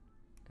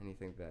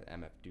anything that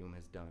MF Doom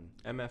has done.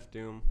 MF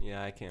Doom,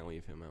 yeah, I can't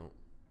leave him out.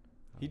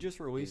 He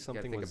just released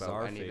something with about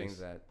Czarface. Anything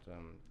that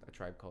A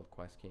Tribe Called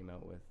Quest came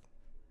out with.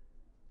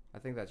 I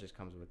think that just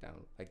comes with down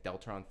like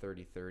Deltron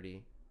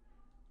 3030.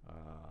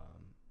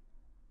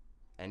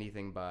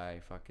 Anything by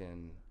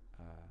fucking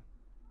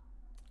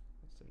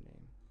what's their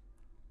name?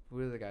 Who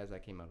are the guys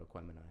that came out of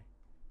Quemini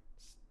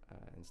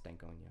and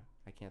Stankonia?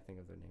 I can't think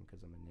of their name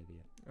because I'm an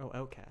idiot. Oh,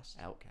 Outkast.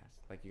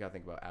 Like you gotta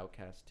think about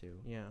Outkast too.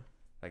 Yeah.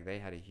 Like they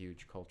had a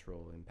huge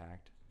cultural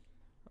impact.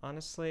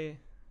 Honestly,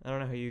 I don't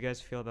know how you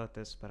guys feel about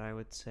this, but I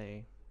would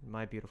say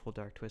My Beautiful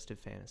Dark Twisted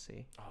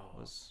Fantasy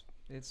was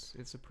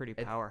it's a pretty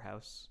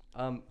powerhouse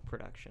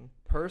production.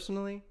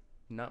 Personally,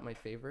 not my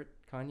favorite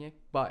Kanye,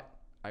 but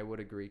I would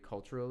agree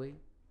culturally.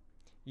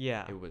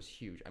 Yeah. It was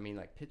huge. I mean,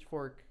 like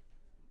Pitchfork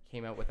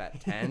came out with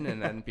that 10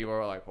 and then people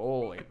were like,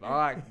 "Holy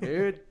fuck,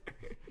 dude.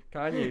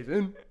 Kanye's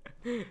in."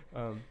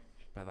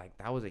 But like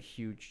that was a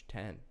huge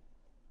 10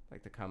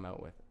 like to come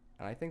out with.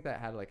 And I think that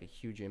had like a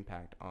huge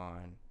impact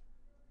on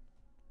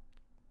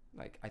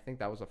like I think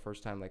that was the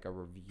first time like a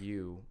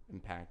review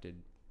impacted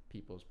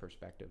people's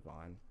perspective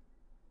on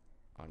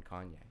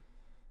Kanye.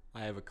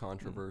 I have a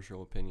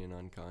controversial opinion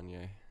on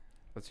Kanye.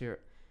 Let's hear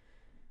it.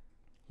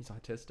 He's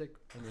autistic?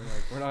 I mean,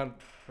 like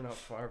we're not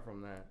far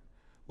from that.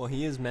 Well,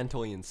 he is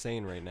mentally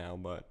insane right now,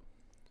 but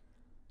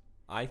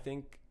I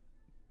think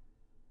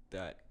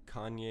that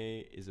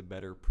Kanye is a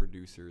better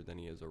producer than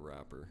he is a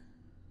rapper.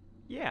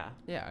 Yeah.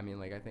 Yeah, I mean,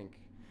 like I think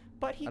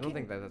but I don't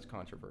think that's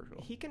controversial.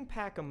 He can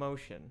pack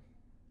emotion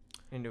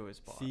into his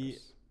bars. See,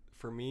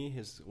 for me,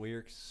 his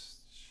lyrics.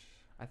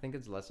 I think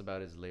it's less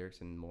about his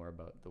lyrics and more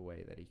about the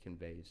way that he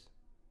conveys,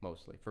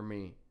 mostly for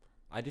me.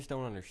 I just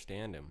don't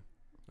understand him.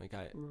 Like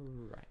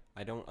Right.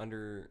 I don't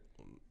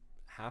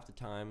half the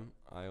time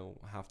I'll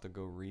have to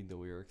go read the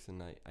lyrics,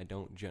 and I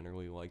don't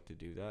generally like to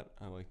do that.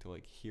 I like to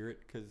like hear it,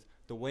 because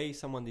the way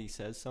somebody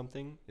says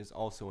something is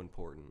also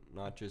important,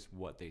 not just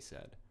what they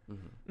said.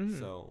 Mm-hmm. Mhm.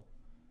 So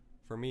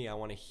for me, I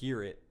want to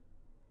hear it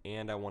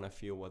and I want to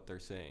feel what they're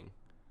saying.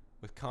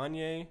 With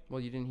Kanye, Well,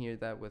 you didn't hear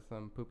that with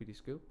Poopity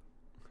Scoop?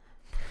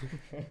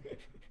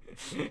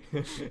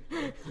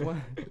 What?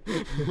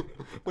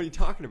 what are you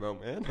talking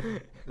about,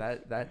 man?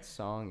 That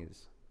song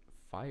is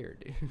fire,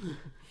 dude.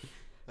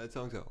 That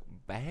song's a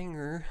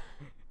banger.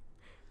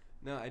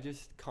 No,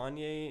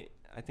 Kanye,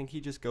 I think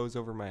he just goes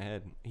over my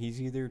head.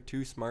 He's either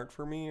too smart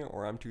for me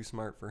or I'm too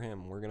smart for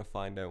him. We're going to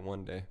find out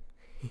one day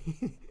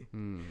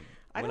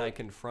when I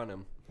confront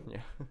him. Yeah.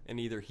 And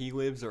either he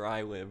lives or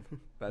I live.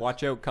 That's-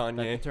 Watch out, That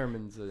Kanye.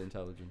 determines the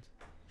intelligence.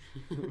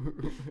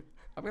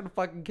 I'm gonna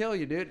fucking kill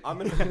you, dude. I'm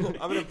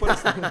gonna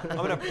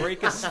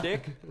break a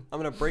stick. I'm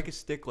gonna break a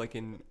stick like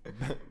in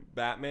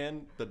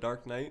Batman: The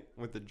Dark Knight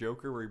with the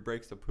Joker, where he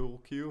breaks the pool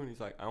cue and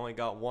he's like, "I only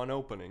got one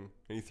opening,"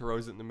 and he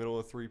throws it in the middle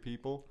of 3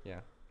 people.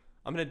 Yeah.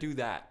 I'm gonna do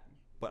that,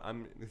 but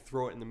I'm gonna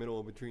throw it in the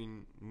middle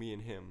between me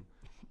and him.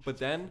 But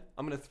then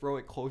I'm gonna throw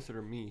it closer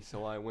to me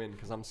so I win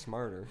because I'm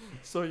smarter.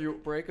 So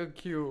you break a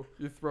cue,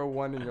 you throw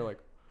one, and you're like,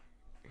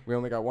 we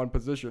only got one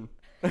position.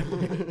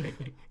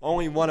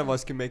 Only one of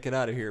us can make it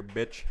out of here,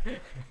 bitch.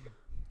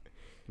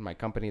 In my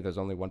company, there's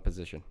only one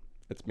position.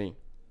 It's me.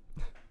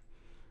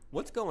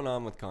 What's going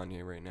on with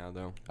Kanye right now,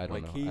 though? I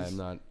don't know. I'm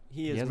not.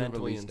 He is hasn't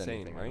mentally released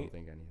insane, anything, I right? don't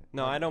think any.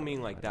 No, I don't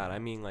mean like that. I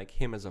mean like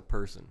him as a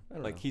person. I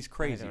don't Like know. he's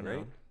crazy, don't right?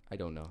 know. I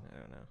don't know. I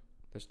don't know.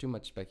 There's too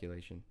much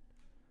speculation.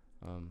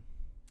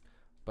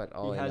 But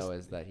all He I has- know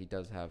is that he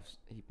does have.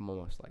 He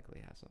most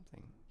likely has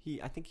something.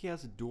 I think he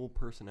has a dual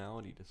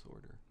personality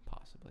disorder.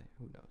 Possibly.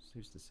 Who knows?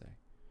 Who's to say?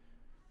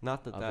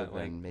 Not that Other that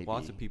like than maybe,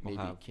 lots of people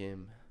maybe have.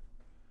 Kim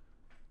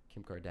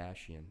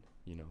Kardashian,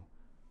 you know,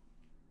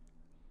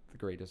 the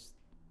greatest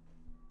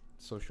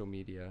social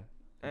media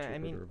I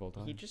contributor mean, of all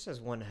time. he just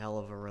has one hell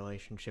of a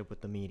relationship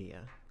with the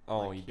media.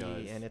 Oh, Like, he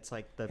does. And it's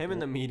like the Him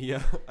and the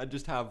media, I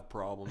just have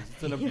problems.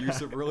 It's an Yeah.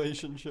 abusive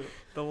relationship.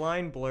 the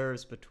line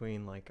blurs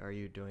between like, are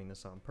you doing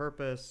this on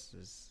purpose?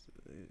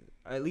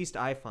 At least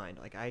I find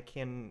like I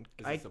can.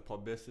 Is this a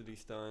publicity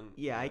stunt?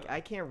 Yeah,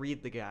 I can't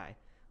read the guy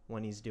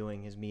when he's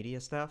doing his media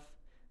stuff,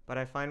 but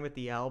I find with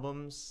the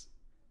albums,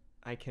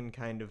 I can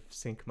kind of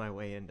sink my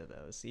way into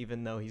those,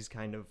 even though he's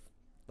kind of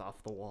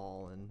off the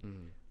wall and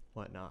Mhm.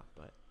 whatnot.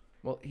 But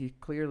Well, he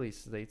clearly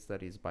states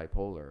that he's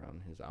bipolar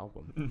on his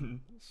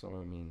album. So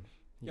I mean,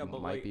 he Yeah,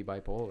 but, might like- be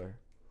bipolar.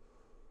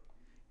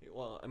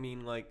 Well, I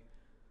mean, like,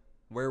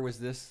 where was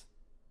this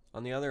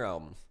on the other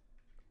albums?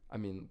 I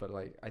mean, but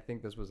like, I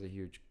think this was a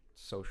huge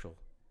social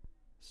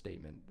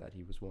statement that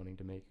he was wanting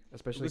to make, it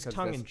especially was because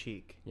tongue in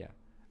cheek. yeah,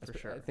 for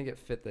sure. I think it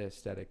fit the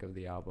aesthetic of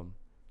the album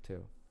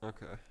too.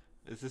 Okay.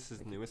 Is this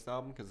his newest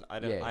album? Because I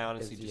Yeah, I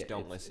honestly it's- just yeah,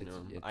 don't it's- listen to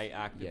it's- him. it's- I yeah.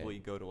 actively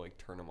go to like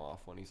turn him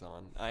off when he's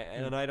on.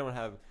 And I don't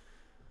have.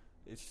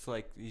 It's just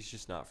like he's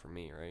just not for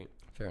me, right?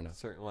 Fair enough.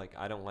 Certain like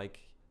I don't like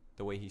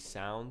the way he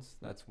sounds.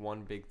 That's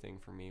one big thing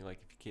for me. Like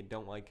if you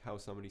don't like how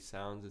somebody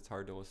sounds, it's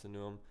hard to listen to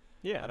him.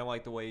 Yeah, I don't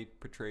like the way he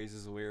portrays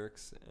his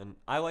lyrics, and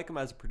I like him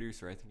as a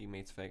producer. I think he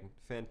makes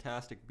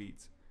fantastic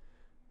beats,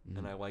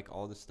 and I Mhm. like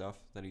all the stuff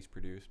that he's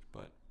produced.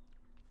 But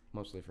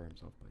Mostly for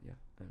himself, but yeah,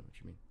 I know what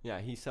you mean. yeah,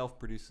 he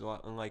self-produces a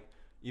lot, and like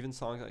even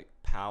songs like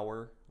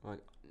 "Power,"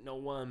 like no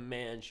one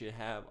man should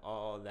have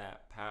all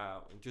that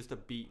power. Just a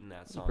beat in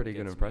that It's song. a pretty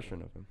good gets me.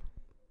 impression of him.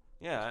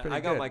 Yeah, pretty I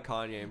got good. my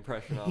Kanye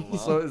impression on. Well.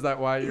 So is that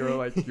why you're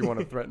like, you want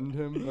to threaten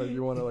him? Like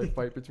you want to like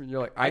fight between?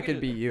 You're like, I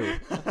could be you.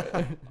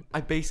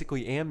 I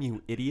basically am,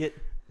 you idiot.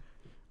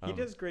 he Um,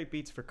 does great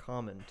beats for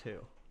Common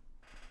too.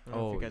 I don't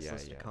know if Oh, you guys yeah,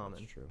 listen yeah, to that's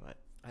Common, true. but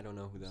I don't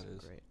know who that so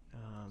is. great.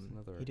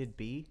 another- He did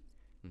B.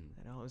 Mhm.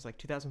 I know it was like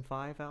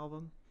 2005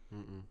 album.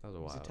 Mm-mm. That was a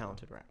He's while. a ago.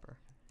 talented rapper.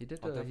 He did.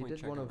 I'll He definitely did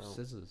check one him of out.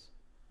 SZA's.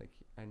 Like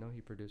I know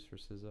he produced for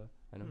SZA.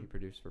 I know he Hmm.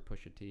 produced for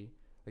Pusha T.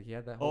 Like he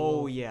had that whole. Oh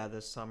little yeah,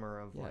 the summer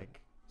of Yeah.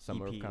 like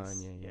Summer EPs, of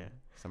Kanye. Yeah. yeah.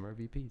 Summer of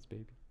EPs,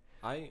 baby.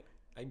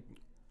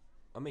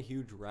 I'm a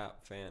huge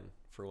rap fan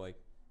for like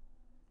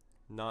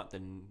not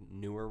the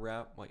newer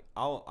rap. Like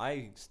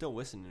I still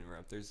listen to new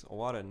rap. There's a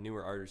lot of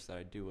newer artists that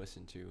I do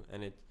listen to,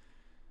 and it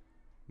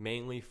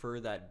mainly for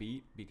that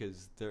beat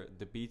because the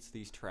beats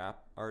these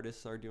trap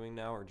artists are doing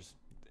now are just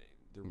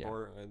they're Yeah.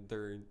 more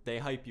they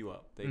hype you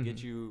up. They get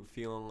Mhm. you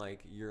feeling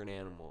like you're an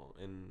animal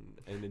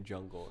in the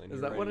jungle. And Is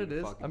you're that what ready it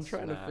to is? fucking I'm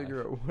trying to smash.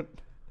 figure out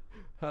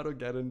how to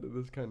get into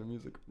this kind of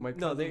music. My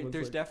No, cousin was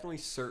there's like, definitely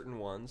certain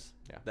ones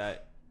Yeah.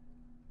 that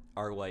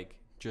are like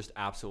just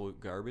absolute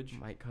garbage.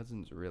 My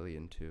cousin's really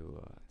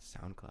into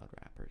SoundCloud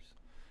rappers.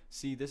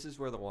 See, this is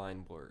where the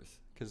line blurs,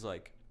 because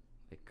like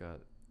Like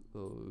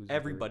Lil Uzi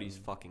everybody's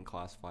Vert fucking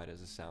classified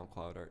as a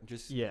SoundCloud art.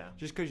 Just Yeah.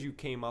 because you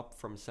came up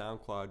from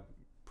SoundCloud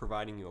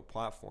providing you a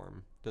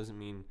platform doesn't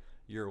mean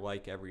you're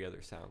like every other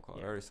SoundCloud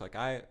Yeah. artist. Like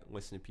I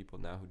listen to people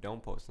now who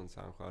don't post on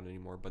SoundCloud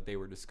anymore, but they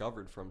were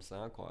discovered from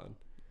SoundCloud.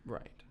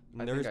 Right.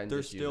 And I think I'm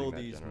there's just still using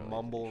that these generalization.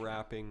 mumble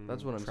rapping.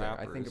 That's what I'm saying. I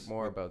think trappers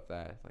more with- about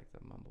that, like the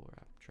mumble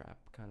rap trap,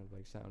 kind of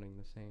like sounding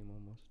the same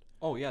almost.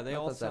 Oh yeah, they Not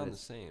all that that sound the is-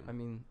 same. I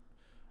mean,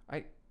 I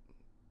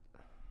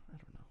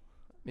don't know.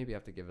 Maybe I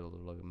have to give it a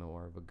little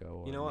more of a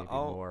go, or You know what, maybe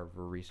I'll- more of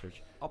a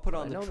research. I'll put I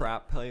on the know that-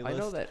 trap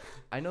playlist.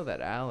 I know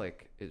that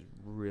Alec is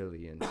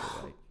really into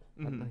like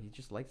I don't know, Mhm. he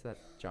just likes that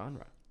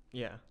genre.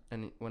 Yeah.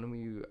 And when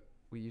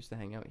we used to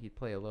hang out, he'd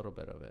play a little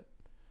bit of it,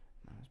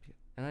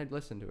 and I'd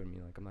listen to it and be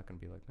like, I'm not gonna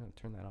be like, no,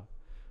 turn that off,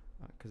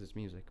 because it's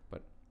music.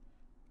 But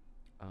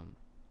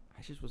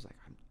I just was like,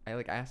 I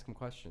like ask him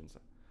questions,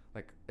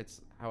 like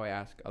it's how I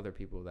ask other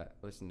people that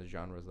listen to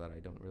genres that I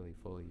don't really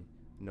fully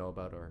know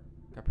about or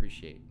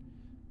appreciate.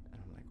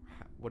 And I'm like,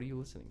 what are you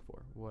listening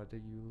for? What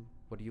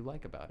do you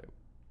like about it?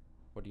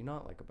 What do you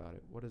not like about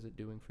it? What is it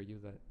doing for you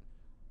that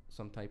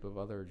some type of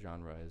other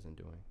genre isn't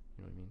doing?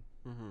 You know what I mean?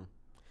 Mm-hmm.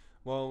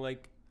 Well,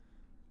 like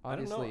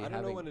Obviously, I don't know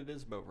having what it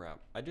is about rap.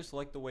 I just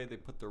like the way they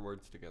put their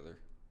words together.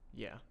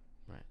 Yeah.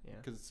 Right. Yeah.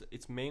 Because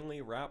it's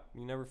mainly rap.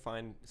 You never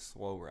find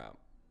slow rap.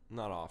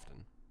 Not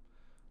often.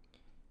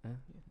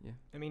 yeah.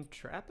 I mean,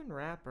 trap and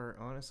rap are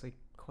honestly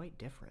quite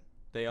different.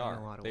 They In a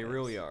are. lot of They ways.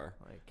 really are.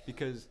 Like,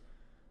 Because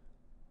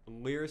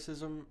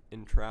lyricism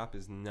in trap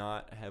is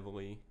not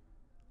heavily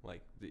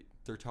like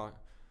they're talking.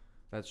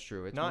 That's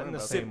true. It's Not more in the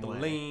about same Sip the way.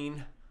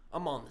 lean.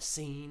 I'm on the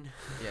scene.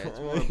 Yeah, it's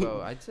more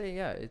about. I'd say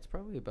it's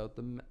probably about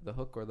the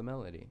hook or the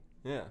melody.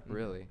 Yeah.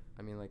 Really,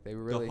 I mean, like they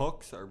really. The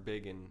hooks are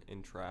big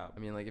in trap. I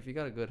mean, like if you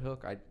got a good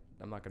hook,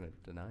 I'm not gonna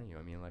deny you.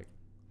 I mean, like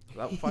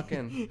that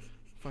fucking.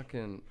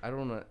 I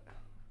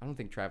don't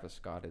think Travis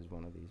Scott is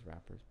one of these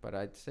rappers, but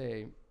I'd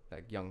say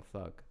like Young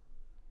Thug.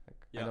 Like,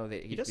 Yeah. I know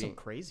that he he's does some being,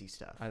 crazy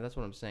stuff. that's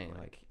what I'm saying.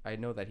 Like I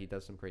know that he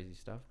does some crazy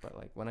stuff, but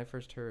like when I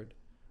first heard,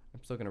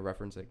 I'm still gonna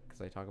reference it because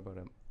I talk about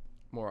him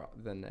more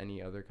than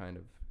any other kind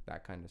of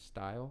that kind of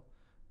style.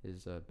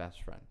 Is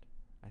Best Friend.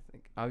 I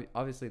think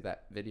obviously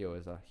that video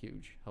is a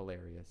huge,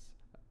 hilarious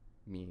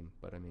meme,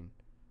 but I mean,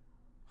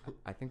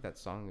 I think that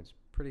song is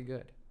pretty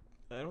good.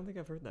 I don't think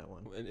I've heard that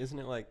one. And isn't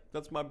it like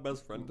that's my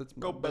best friend? That's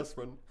Go my best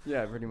friend.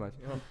 Yeah, pretty much.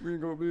 We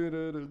gonna be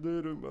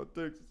in my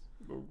Texas.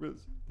 Go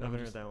best. I haven't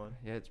heard just- that one.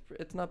 Yeah,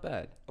 it's not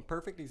bad. A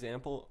perfect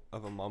example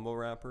of a mumble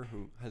rapper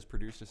who has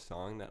produced a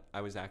song that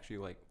I was actually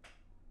like,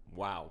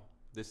 wow,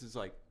 this is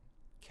like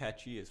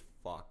catchy as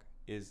fuck,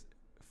 is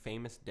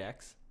Famous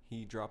Dex.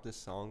 He dropped this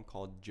song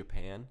called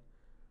Japan,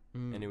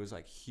 and it was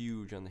like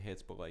huge on the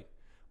hits, but like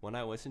when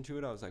I listened to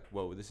it, I was like,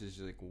 whoa, this is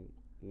just like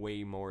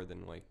way more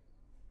than like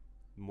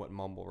what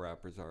mumble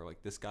rappers are.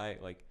 Like this guy,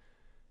 like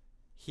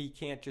he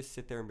can't just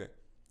sit there and be like,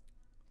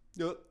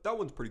 yeah, that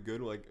one's pretty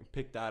good. Like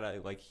pick that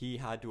out. Like he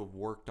had to have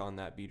worked on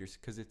that beat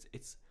because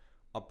it's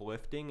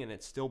uplifting and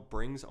it still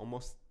brings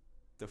almost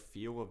the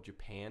feel of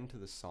Japan to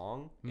the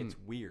song. It's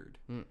weird,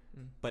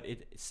 but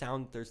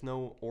there's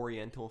no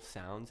oriental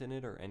sounds in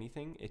it or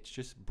anything. It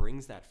just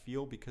brings that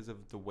feel because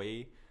of the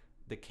way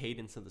the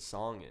cadence of the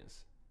song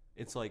is.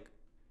 It's like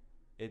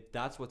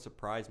that's what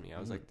surprised me. I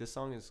was like, this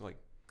song is like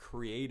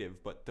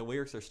creative, but the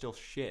lyrics are still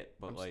shit.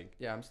 But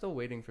I'm still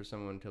waiting for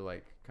someone to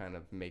like kind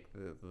of make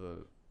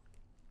the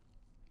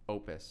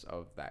opus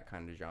of that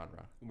kind of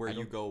genre where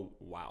you go,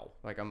 wow.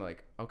 Like I'm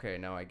like, okay,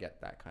 now I get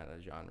that kind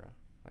of genre.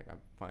 Like I'm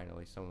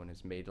finally someone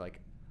has made like,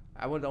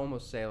 I would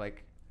almost say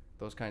like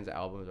those kinds of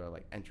albums are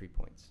like entry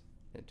points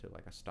into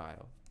like a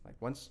style. Like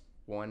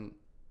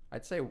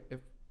I'd say if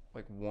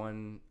like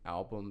one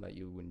album that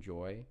you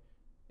enjoy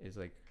is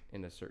like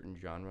in a certain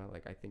genre,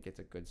 like I think it's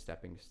a good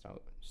stepping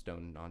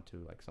stone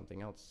onto like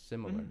something else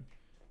similar. Mhm.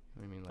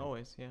 You know what I mean, like,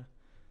 Always, yeah.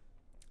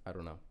 I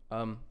don't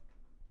know.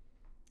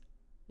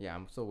 Yeah,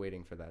 I'm still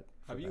waiting for that.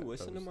 Have you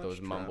listened to much those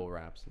trap? mumble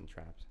raps and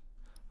traps?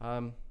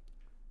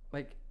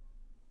 Like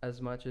as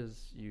much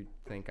as you'd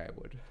think I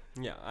would.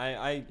 Yeah,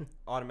 I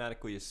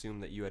automatically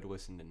assumed that you had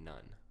listened to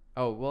none.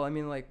 Oh well, I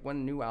mean, like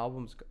when new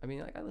albums. I mean,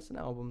 like I listen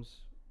to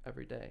albums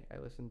every day. I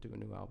listen to a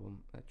new album.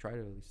 I try to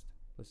at least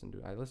listen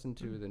to. I listened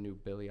to the new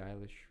Billie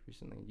Eilish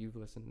recently. You've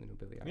listened to the new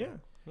Billie Eilish.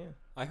 Yeah.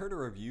 I heard a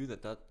review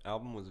that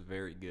album was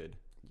very good.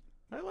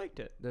 I liked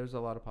it. There's a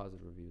lot of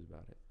positive reviews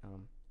about it.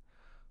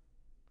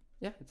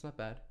 Yeah, it's not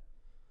bad.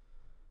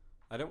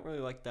 I don't really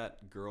like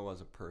that girl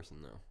as a person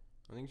though.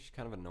 I think she's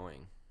kind of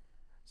annoying.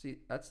 See,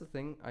 that's the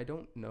thing. I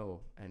don't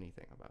know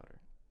anything about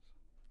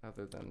her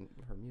other than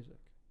her music.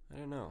 I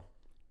don't know.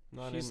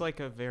 She's like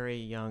a very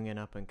young and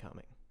up and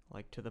coming.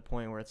 Like to the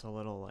point where it's a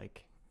little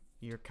like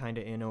you're kind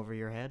of in over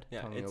your head.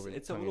 yeah, tongue it's over-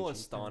 it's a tongue in little cheek,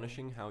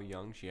 astonishing how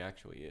young she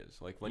actually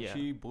is. Like when Yeah.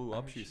 she blew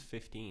up, I she was heard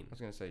 15. I was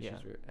gonna say Yeah.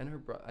 she's weird,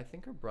 and I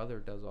think her brother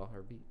does all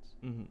her beats,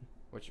 Mm-hmm.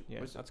 which Yeah.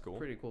 was That's cool.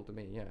 pretty cool to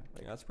me. Yeah,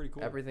 like Yeah, that's pretty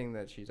cool. everything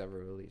that she's ever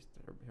released,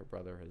 her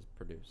brother has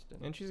produced,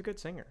 And she's a good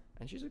singer.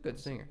 and she's a good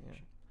honestly, singer.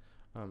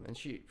 yeah. And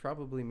she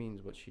probably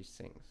means what she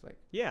sings. Like,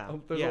 Yeah.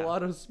 there's yeah. a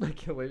lot of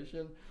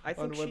speculation. I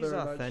think on whether she's or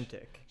not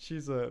authentic.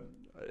 She's a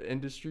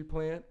industry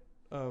plant.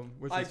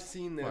 Which I've is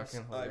seen this. fucking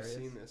I've hilarious.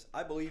 seen this.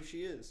 I believe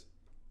she is.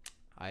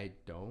 I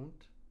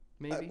don't,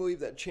 maybe. I believe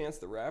that Chance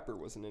the Rapper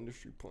was an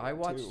industry plant. I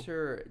watched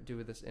her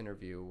do this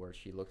interview where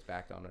she looked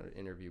back on an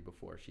interview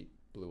before she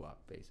blew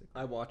up, basically.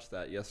 I watched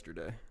that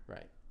yesterday.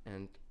 Right.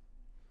 And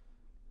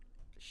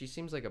she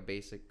seems like a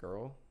basic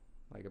girl,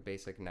 like a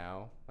basic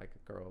now, like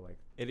a girl like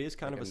It is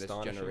kind like of in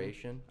astonishing. this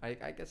generation. I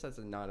guess that's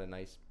not a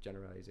nice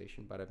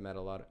generalization, but I've met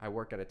a lot. I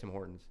work at a Tim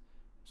Hortons,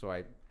 so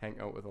I hang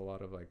out with a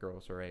lot of like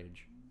girls her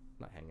age.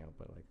 Not hang out,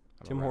 but like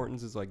I'm Tim around.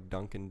 Hortons is like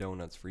Dunkin'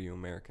 Donuts for you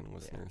American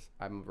listeners.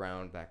 Yeah, I'm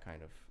around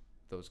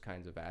those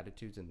kinds of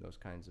attitudes and those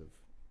kinds of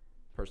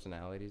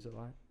personalities a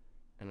lot,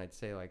 and I'd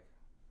say like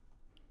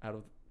out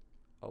of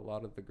a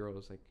lot of the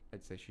girls, like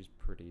I'd say she's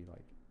pretty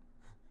like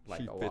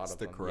She a fits lot of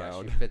the them.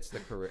 crowd. Yeah, she fits the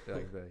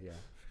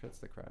fits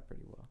the crowd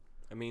pretty well.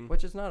 I mean,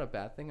 Which is not a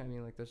bad thing. I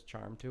mean, like there's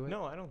charm to it.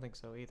 No, I don't think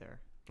so either.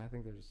 I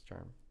think there's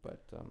charm,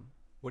 but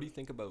what do you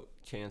think about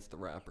Chance the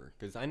Rapper?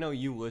 Because I know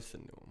you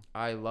listen to him.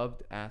 I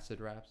loved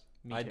acid raps.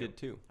 Me I too. did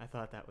too. I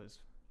thought that was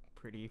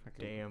pretty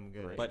Fucking damn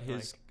good. great. But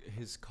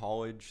his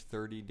college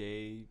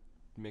 30-day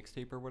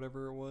mixtape or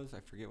whatever it was,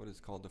 I forget what it's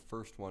called, the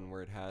first one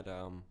where it had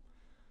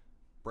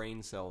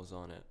brain cells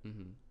on it.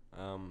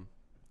 Mm-hmm.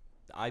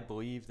 I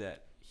believe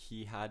that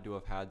he had to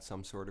have had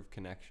some sort of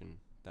connection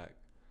that,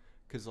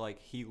 because like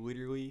he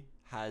literally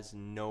has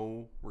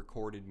no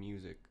recorded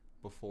music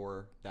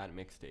before that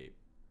mixtape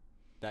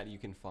that you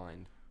can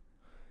find.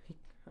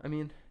 I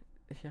mean,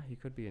 yeah, he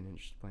could be an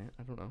industry plant.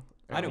 I don't know.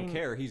 I don't mean-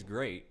 care. He's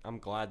great. I'm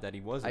glad that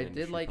he was. I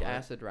did like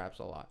acid raps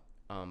a lot.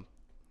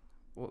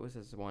 What was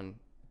his one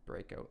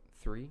breakout?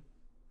 3.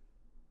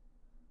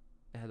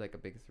 It had like a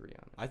big 3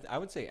 on it. I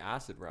would say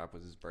acid rap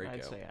was his breakout.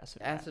 I'd say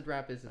acid. Acid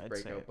rap is his I'd say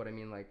breakout, it. but I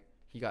mean, like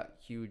he got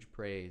huge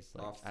praise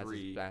like Off as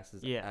 3. his best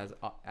Yeah.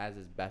 as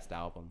his best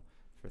album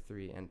for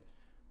 3, and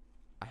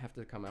I have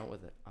to come out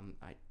with it.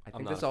 I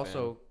think not this a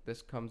also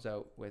this comes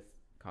out with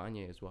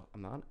Kanye as well.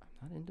 I'm not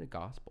into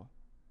gospel,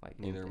 like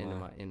Neither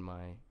am I. in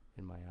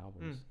my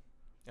albums.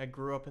 I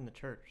grew up in the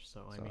church,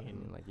 so So, I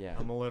mean, like yeah,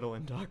 I'm a little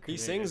indoctrinated. He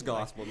sings like-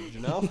 gospel. Did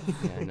you know?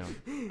 yeah, I know.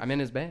 I'm in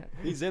his band.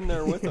 He's in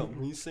there with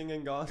him. He's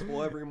singing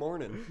gospel every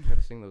morning.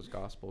 Gotta sing those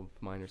gospel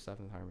minor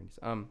 7th harmonies.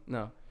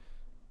 No.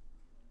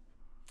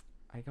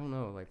 I don't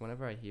know. Like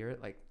whenever I hear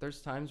it, like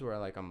there's times where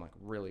I'm like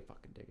really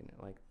fucking digging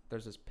it. Like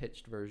there's this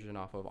pitched version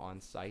off of On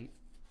Sight.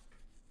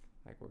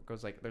 Like where it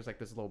goes like there's like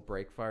this little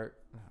break fart,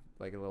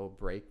 like a little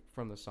break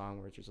from the song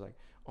where it's just like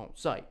on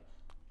sight,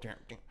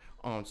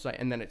 on sight,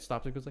 and then it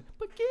stops and goes like,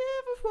 but give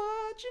us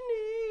what you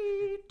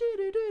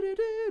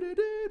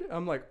need.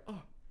 I'm like,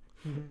 oh,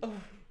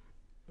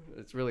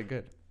 it's really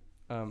good.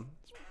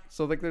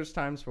 So like there's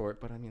times for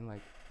it, but I mean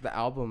like the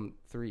album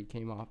 3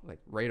 came off like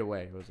right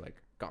away. It was like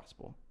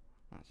gospel.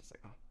 I was just like,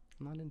 oh,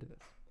 I'm not into this.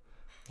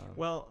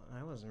 Well,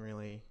 I wasn't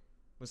really.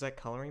 Was that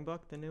Coloring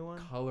Book the new one?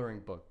 Coloring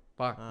book.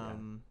 Fuck.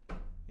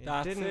 It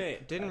That's didn't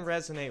it. didn't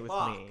resonate with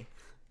Fuck. me. yeah.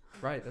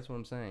 Right. That's what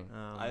I'm saying.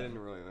 I didn't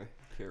really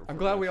care. I'm for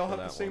glad much we all for have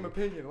the that same one.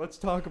 opinion. Let's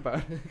talk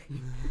about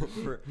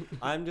it.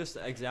 I'm just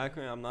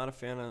exactly. I'm not a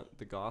fan of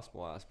the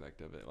gospel aspect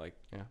of it. Like,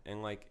 Yeah.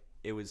 and like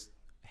it was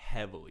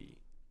heavily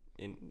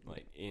in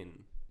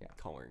Yeah.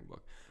 Coloring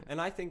Book, and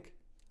I think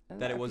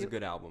that it was a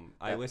good album.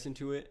 I that- listened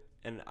to it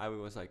and I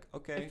was like,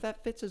 okay, If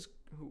that fits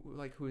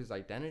who his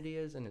identity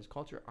is and his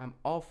culture, I'm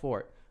all for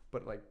it.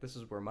 But like this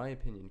is where my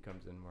opinion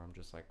comes in, where I'm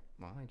just like,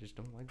 well, I just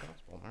don't like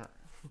gospel.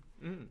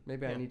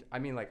 Maybe Yeah. I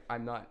mean, like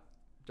I'm not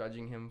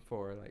judging him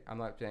for like I'm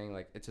not saying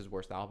like it's his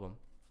worst album.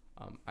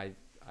 I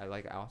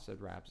like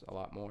acid raps a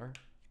lot more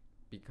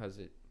because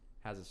it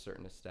has a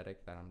certain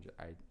aesthetic that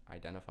I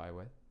identify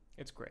with.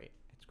 It's great.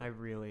 It's I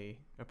really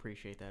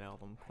appreciate that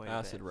album quite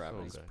Acid a bit. Rap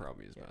So is good.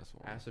 probably his Yeah. best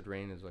one. Acid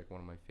Rain is like one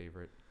of my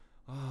favorite.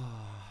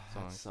 That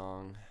songs.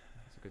 song.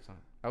 It's a good song.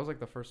 That was like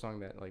the first song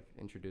that like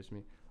introduced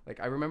me. Like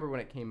I remember when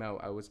it came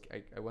out, I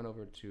went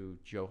over to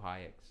Joe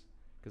Hayek's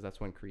because that's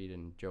when Creed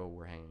and Joe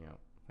were hanging out.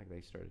 Like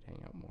they started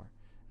hanging out more,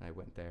 and I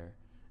went there,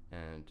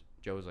 and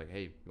Joe was like,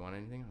 "Hey, you want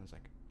anything?" I was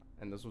like,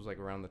 and this was like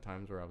around the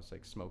times where I was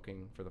like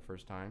smoking for the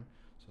first time.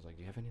 So I was like,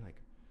 "Do you have any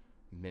like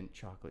mint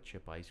chocolate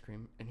chip ice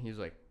cream?" And he was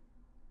like,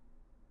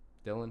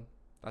 "Dylan,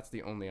 that's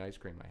the only ice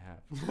cream I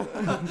have."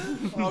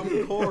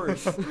 Of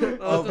course. I was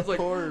Of just like,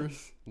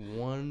 course.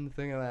 one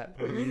thing of that,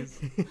 please.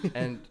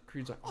 And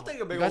Creed's like, I'll take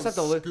a big you guys have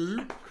old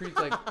to Creed's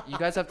like, you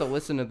guys have to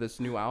listen to this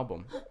new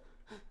album.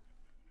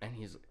 And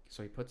he's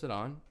so he puts it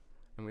on,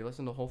 and we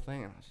listened to the whole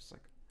thing. And I was just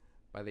like,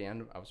 by the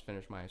end, I was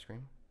finished my ice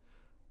cream,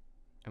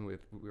 and we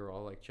were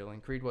all like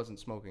chilling. Creed wasn't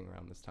smoking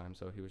around this time,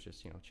 so he was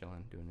just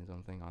chilling, doing his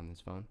own thing on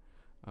his phone.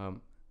 And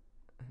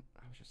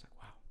I was just like,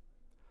 wow,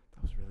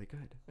 that was really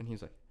good. And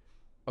he's like,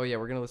 oh yeah,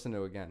 we're gonna listen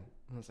to it again.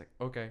 And I was like,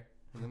 okay.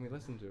 And then we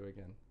listened to it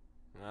again.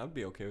 I'd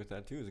be okay with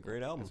that too. It's a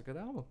great album. It's a good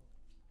album.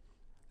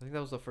 I think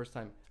that was the first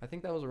time. I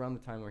think that was around the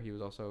time where he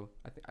was also.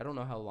 I don't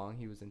know how long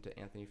he was into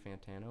Anthony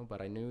Fantano,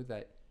 but I knew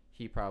that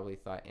he probably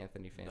thought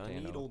Anthony The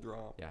Fantano. needle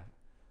drop. Yeah,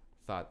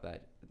 thought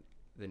that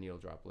the Needle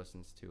Drop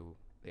listens to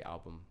the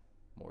album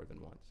more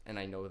than once, and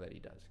I know that he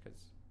does because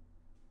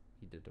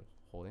he did a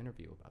whole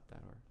interview about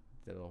that, or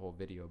did a whole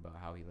video about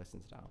how he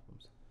listens to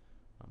albums.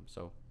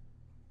 So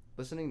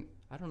listening,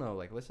 I don't know,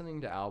 like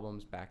listening to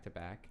albums back to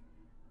back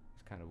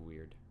kind of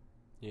weird.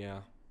 Yeah.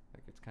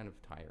 Like it's kind of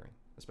tiring,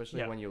 especially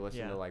Yeah, when you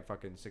listen yeah. to like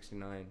fucking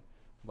 69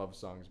 love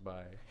songs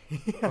by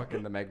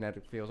fucking the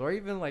Magnetic Fields, or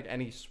even like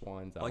any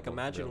Swans album. Like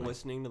imagine really.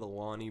 listening to the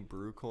Lonnie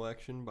Brew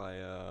collection by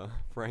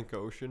Frank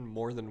Ocean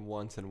more than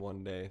once in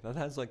one day. That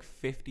has like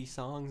 50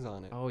 songs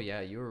on it. Oh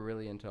yeah, you were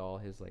really into all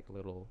his like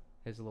little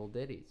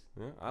ditties.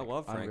 Yeah, I Like,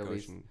 love Frank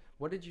unreleased- Ocean.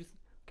 What did you?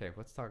 Okay,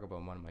 let's talk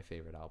about one of my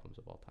favorite albums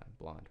of all time,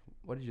 Blonde.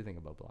 What did you think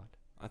about Blonde?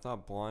 I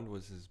thought Blonde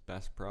was his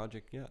best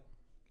project yet.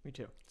 Me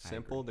too.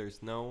 Simple.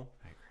 There's no.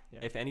 I agree. Yeah.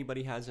 If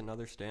anybody has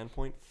another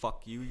standpoint,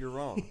 fuck you. You're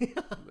wrong.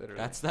 Literally.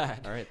 That's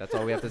that. All right, that's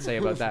all we have to say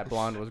about that.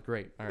 Blonde was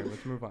great. All right,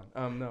 let's move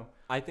on. No.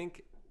 I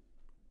think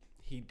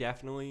he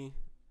definitely,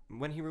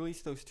 when he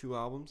released those two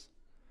albums,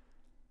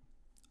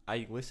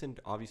 I listened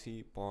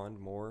obviously Blonde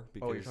more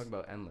because Oh, you're talking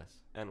about Endless.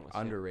 Endless.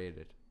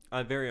 Underrated.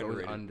 Very Goes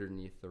underrated.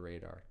 underneath the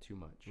radar too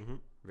much. Mhm.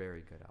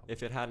 Very good album.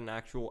 If it had an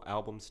actual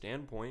album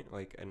standpoint,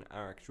 like an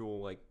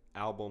actual like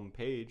album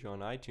page on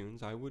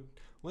iTunes, I would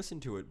listen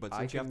to it. But I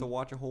since you have to can-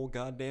 watch a whole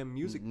goddamn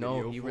music no,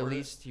 video, he for it-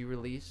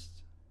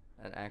 released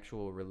an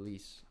actual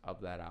release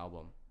of that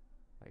album.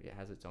 Like it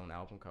has its own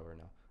album cover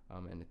now.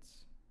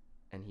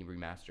 And he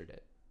remastered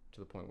it to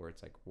the point where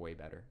it's like way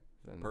better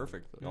than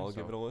Perfect. I'll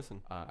give it a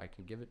listen. I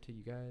can give it to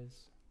you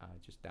guys.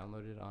 Just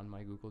download it on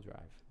my Google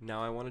Drive.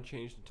 Now I want to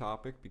change the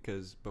topic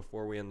because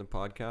before we end the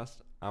podcast,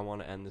 I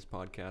want to end this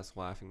podcast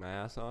laughing my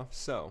ass off.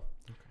 So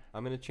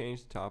I'm going to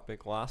change the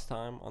topic. Last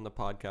time on the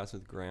podcast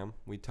with Graham,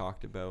 we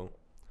talked about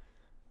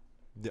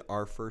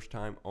our first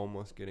time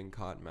almost getting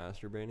caught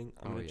masturbating.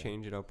 I'm going to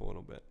change it up a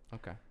little bit.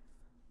 Okay.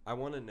 I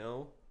want to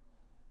know,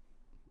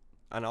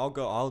 and I'll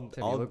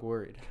Tim, you look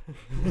worried.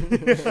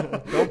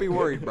 don't be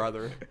worried,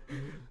 brother.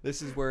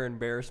 This is where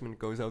embarrassment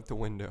goes out the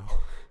window.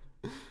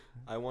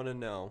 I want to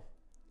know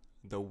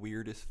the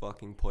weirdest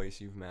fucking place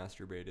you've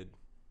masturbated.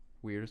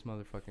 Weirdest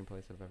motherfucking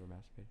place I've ever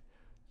masturbated.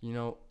 You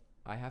know,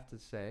 I have to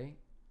say,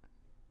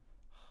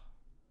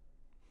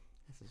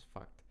 this is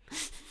fucked.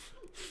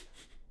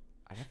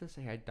 I have to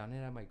say I'd done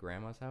it at my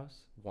grandma's house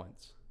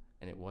once,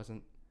 and it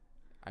wasn't.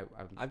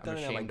 I've done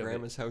it at my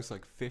grandma's house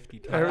like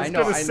 50 I times. was I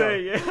know, gonna I know.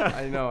 say, yeah.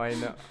 I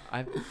know.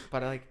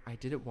 But I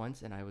did it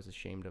once, and I was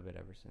ashamed of it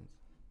ever since.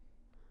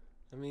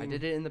 I mean, I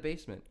did it in the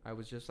basement. I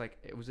was just like,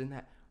 I was in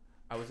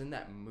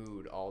that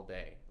mood all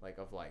day, like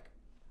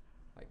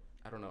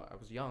I don't know. I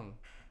was young.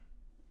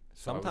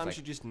 So I was, sometimes like,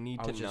 you just need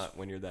I to was just nut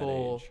when you're that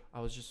full. age. I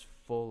was just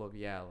full of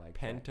like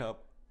Pent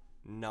up,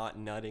 not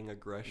nutting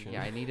aggression.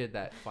 Yeah, I needed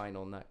that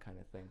final nut kind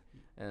of thing,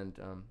 and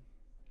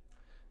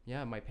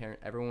yeah,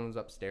 everyone was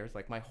upstairs.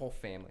 Like my whole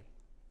family,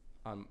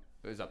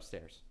 was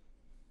upstairs,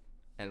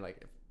 and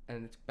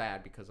and it's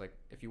bad because like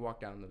if you walk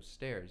down those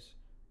stairs,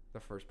 the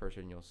first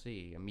person you'll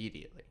see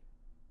immediately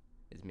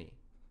is me,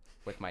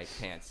 with my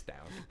pants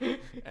down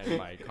and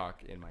my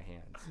cock in my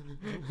hands.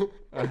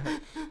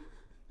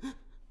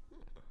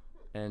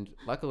 And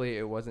luckily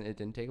it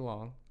didn't take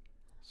long,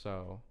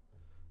 so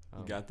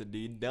You got the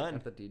deed done.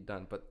 got the deed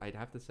done. But I'd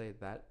have to say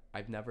that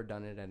I've never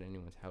done it at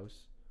anyone's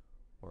house,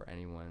 or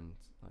anyone's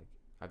like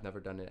I've never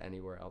done it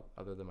anywhere else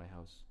other than my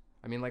house.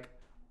 I mean, like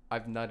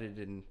I've nutted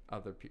in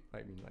other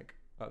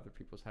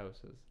people's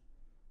houses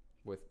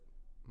with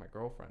my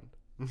girlfriend.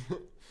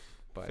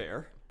 But,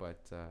 Fair.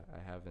 But I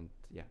haven't.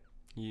 Yeah.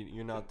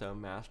 You're not the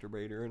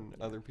masturbator in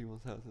other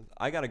people's houses.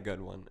 I got a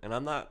good one, and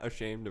I'm not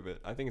ashamed of it.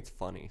 I think it's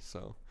funny,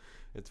 so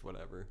it's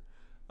whatever.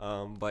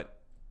 But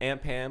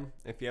Aunt Pam,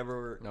 if you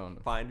ever No.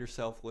 find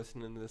yourself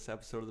listening to this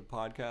episode of the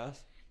podcast,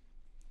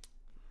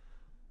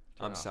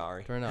 I'm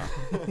sorry. Turn off.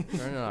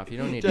 Turn it off. You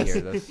don't need to hear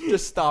this.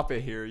 Just stop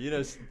it here. You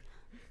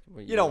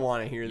don't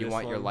want to hear this. You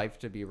want your one. life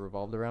to be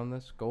revolved around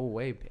this? Go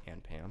away,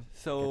 Aunt Pam.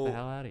 So Get the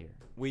hell out of here.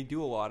 we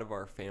do a lot of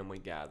our family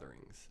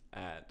gatherings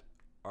at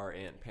our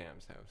Aunt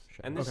Pam's house.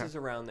 Sure. And this Okay. is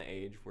around the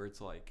age where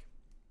it's like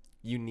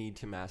you need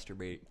to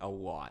masturbate a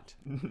lot.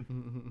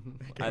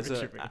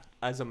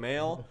 As a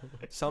male,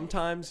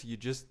 sometimes you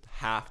just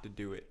have to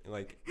do it.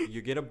 Like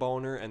you get a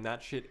boner and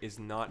that shit is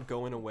not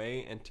going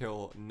away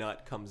until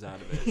nut comes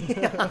out of it.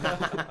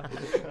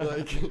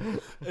 Like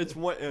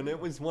it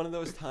was one of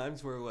those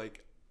times where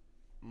like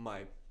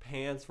my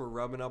pants were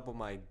rubbing up on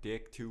my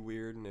dick too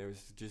weird, and it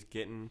was just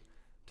getting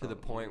to the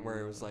point where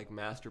it was like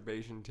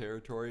masturbation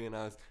territory, and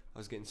I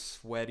was getting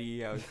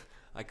sweaty.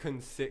 I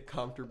couldn't sit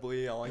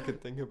comfortably. All I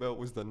could think about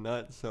was the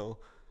nut. So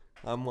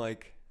I'm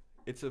like,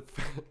 it's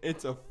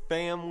a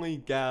family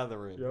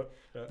gathering.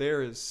 Yep.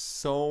 There is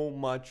so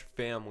much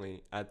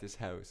family at this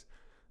house,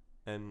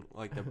 and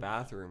like the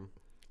bathroom.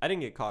 I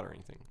didn't get caught or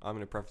anything. I'm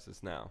gonna preface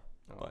this now,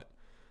 but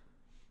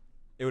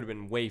it would have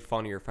been way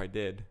funnier if I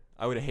did.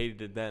 I would have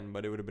hated it then,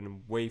 but it would have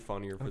been way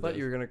funnier for I this. thought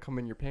you were gonna come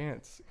in your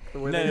pants. The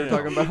way No, that you were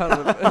no,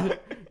 talking about,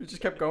 you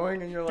just kept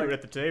going, and you're Do like, it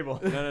at the table.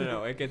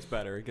 No. It gets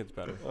better.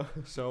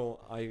 So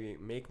I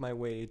make my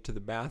way to the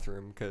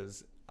bathroom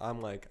because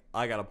I'm like,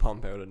 I gotta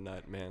pump out a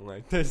nut, man.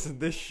 Like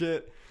this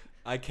shit,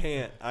 I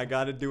can't. I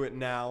gotta do it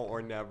now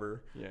or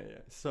never. yeah.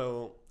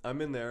 So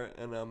I'm in there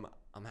and I'm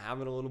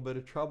having a little bit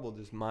of trouble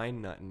just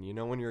mind nutting. You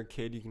know, when you're a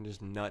kid, you can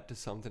just nut to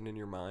something in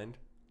your mind.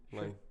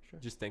 Like sure.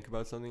 just think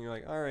about something. You're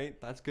like, all right,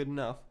 that's good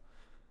enough.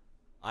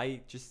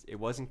 It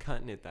wasn't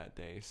cutting it that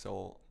day.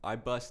 So I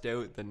bust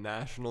out the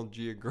National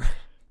Geographic.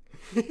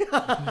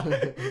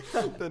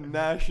 The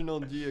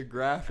National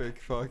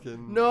Geographic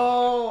fucking.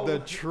 No! The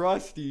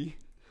trusty.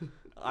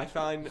 I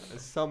found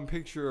some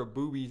picture of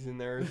boobies in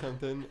there or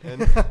something,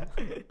 and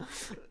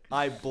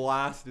I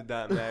blasted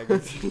that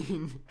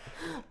magazine.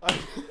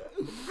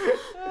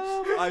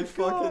 I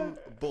fucking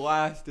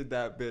blasted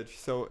that bitch.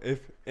 So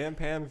if Aunt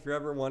Pam, if you're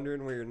ever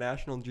wondering where your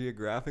National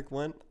Geographic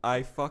went,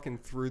 I fucking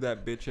threw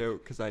that bitch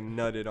out because I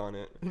nutted on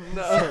it.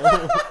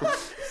 No.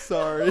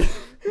 Sorry.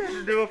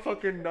 Do a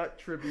fucking nut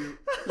tribute.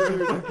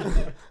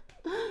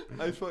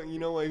 I fucking,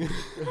 like,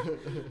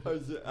 I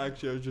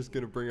was just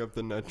gonna bring up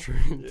the nut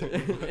tribute.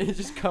 You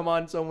just come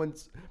on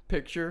someone's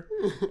picture,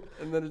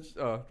 and then it's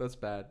that's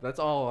bad. That's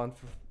all on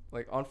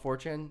on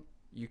 4chan.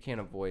 You can't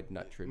avoid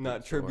nut tributes.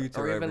 Nut tributes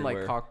or are even everywhere.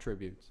 like cock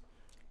tributes.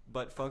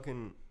 But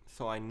fucking,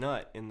 so I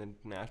nut in the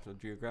National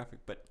Geographic,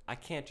 but I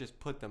can't just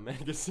put the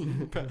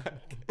magazine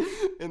back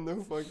in the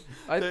fuck.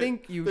 I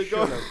think you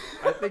should have.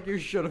 I think you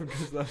should have,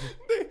 because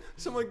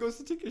someone goes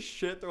to take a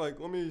shit. They're like,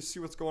 let me see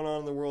what's going on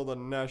in the world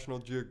on National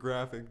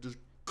Geographic. Just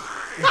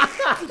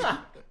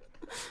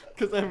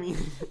because I mean,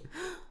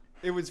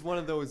 it was one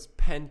of those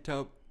pent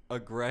up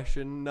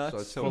aggression nuts. so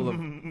it's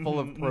full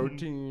of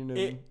protein.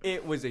 And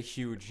It was a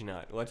huge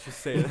nut. Let's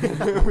just say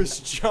that. It was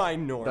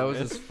ginormous. that was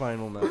his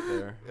final nut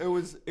there. It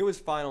was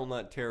final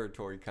nut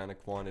territory kind of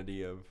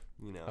quantity of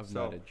Of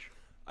so nuttage.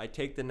 I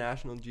take the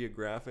National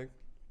Geographic,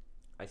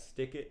 I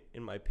stick it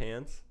in my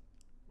pants,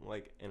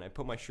 and I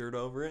put my shirt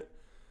over it,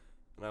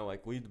 and I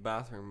leave the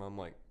bathroom. I'm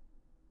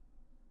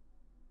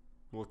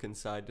looking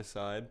side to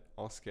side,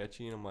 all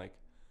sketchy, and I'm like,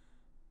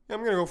 I'm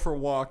gonna go for a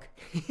walk.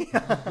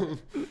 You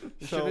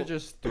should have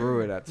just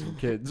threw it at some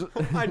kids.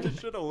 I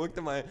just should have looked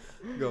at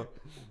go,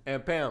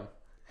 Aunt Pam,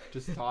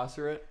 just toss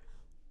her it,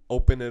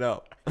 open it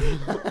up.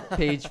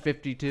 Page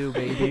 52,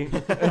 baby.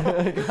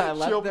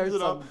 I She opens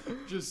it up,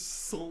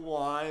 just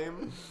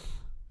slime.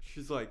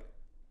 She's like,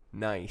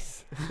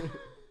 nice.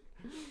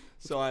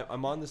 So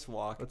I'm on this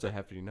walk. That's a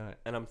hefty nut.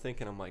 And I'm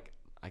thinking,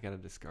 I gotta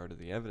discard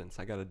the evidence.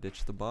 I gotta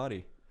ditch the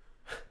body.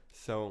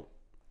 So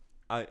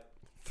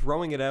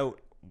throwing it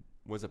out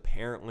was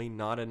apparently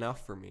not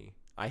enough for me.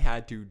 I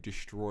had to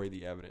destroy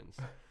the evidence.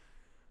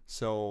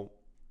 So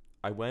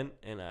I went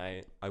and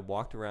I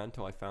walked around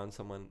till I found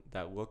someone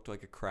that looked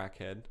like a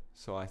crackhead.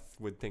 So I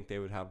would think they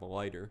would have a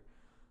lighter.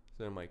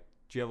 So I'm like,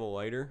 do you have a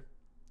lighter?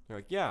 They're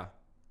like, yeah.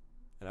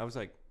 And I was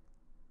like,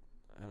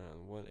 I don't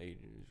know, what age?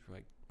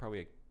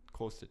 Probably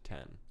close to 10.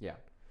 Yeah.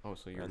 Oh,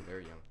 so you're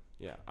very young.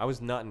 Yeah, I was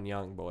nutting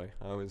young, boy.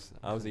 I was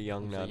a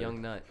young He's nutter. a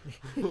young nut.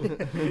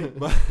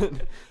 But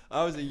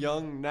I was a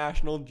young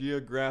National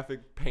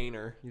Geographic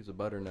painter. He's a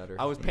butter nutter.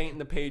 I was painting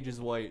the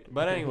pages white.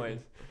 But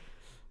anyways,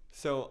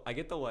 so I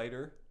get the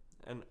lighter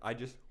and I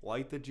just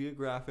light the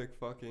Geographic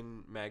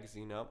fucking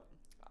magazine up.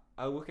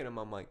 I look at him,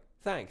 I'm like,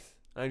 thanks.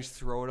 And I just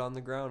throw it on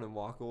the ground and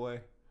walk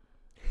away.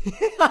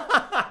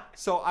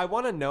 So I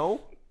want to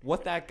know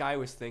what that guy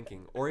was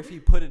thinking, or if he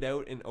put it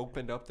out and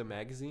opened up the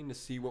magazine to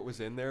see what was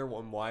in there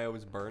and why I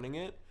was burning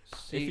it.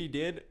 See, if he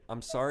did,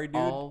 I'm sorry,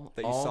 dude,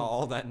 that you saw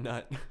all that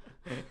nut.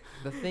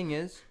 The thing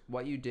is,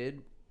 what you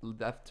did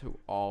left to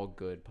all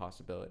good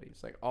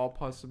possibilities. All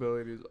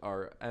possibilities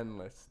are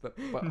endless, but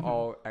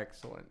all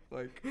excellent.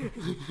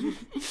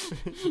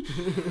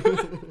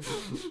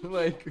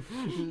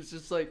 It's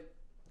just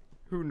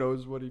who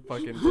knows what he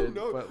fucking did?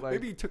 No, but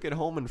maybe he took it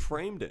home and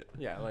framed it.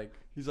 Yeah,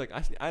 He's like,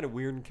 I had a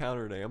weird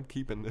encounter today. I'm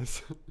keeping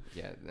this.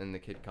 yeah, and the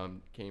kid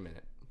came in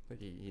it.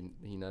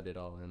 He nutted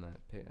all in that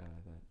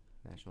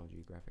National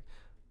Geographic.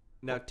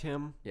 Now,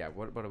 Tim. Yeah,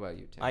 what about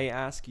you, Tim? I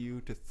ask you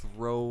to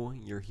throw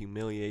your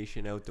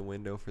humiliation out the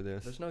window for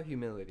this. There's no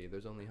humility.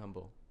 There's only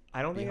humble.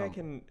 I don't think I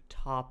can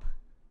top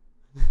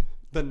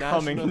the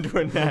coming into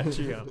a Nat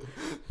Geo.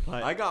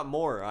 But I got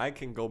more. I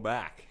can go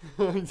back.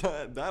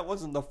 That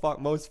wasn't the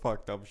most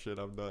fucked up shit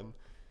I've done.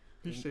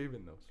 You're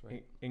saving those,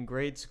 right? in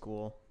grade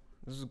school,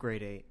 this was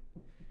grade 8,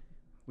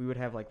 we would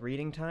have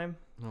reading time.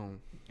 No.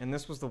 And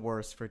this was the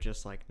worst for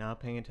just not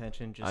paying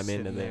attention, just I'm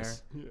sitting into there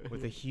this.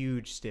 with a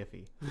huge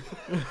stiffy.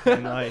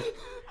 and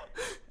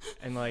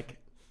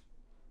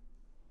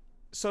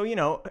so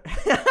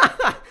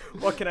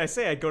what can I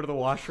say? I'd go to the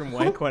washroom,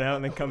 wank one out,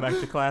 and then come back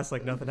to class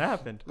like nothing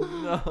happened.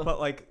 No.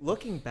 But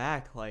looking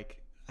back,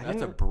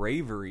 that's a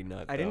bravery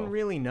nut. I didn't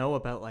really know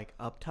about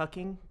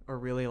uptucking or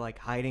really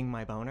hiding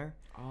my boner.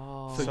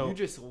 Oh. So you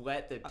just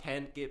let the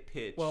tent get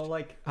pitched. Well,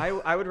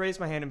 I would raise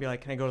my hand and be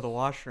like, "Can I go to the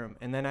washroom?"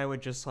 And then I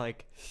would just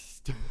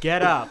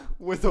get up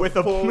with a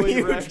huge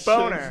erection.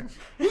 boner,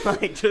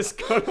 just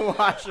go to the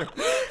washroom.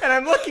 And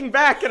I'm looking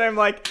back and I'm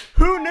like,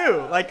 who knew?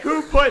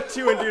 Who put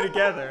 2 and 2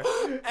 together?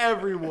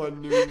 Everyone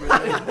knew, man.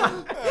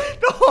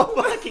 The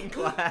whole fucking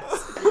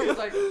class. He's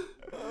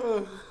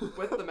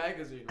with the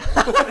magazine.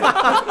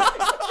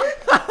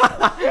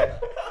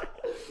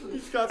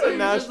 He's got the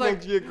National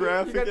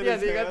Geographic in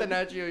his you got the hand.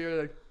 Nat Geo.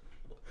 You're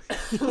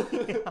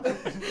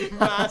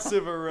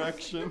Massive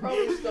erection.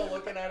 Probably still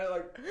looking at it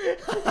like.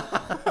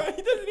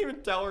 He doesn't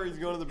even tell her he's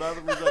going to the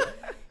bathroom.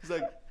 He's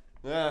like,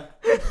 yeah.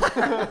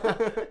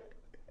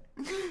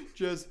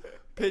 Just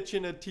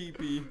pitching a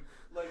teepee.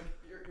 Like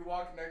you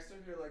walk next to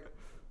him, you're like.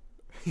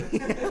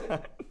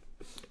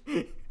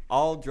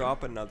 I'll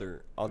drop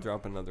another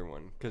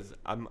one because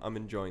I'm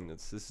enjoying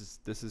this.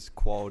 This is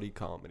quality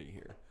comedy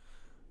here,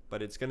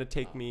 but it's gonna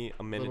take me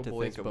a minute to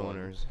think of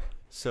one.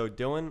 So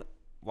Dylan,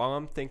 while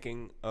I'm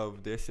thinking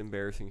of this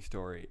embarrassing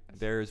story,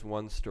 there's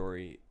one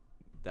story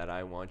that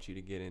I want you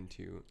to get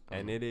into,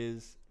 and it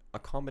is a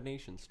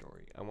combination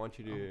story. I want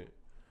you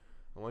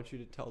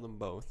to tell them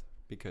both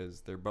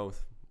because they're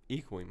both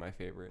equally my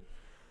favorite.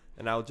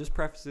 And I'll just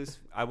preface this.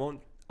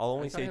 I'll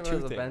only say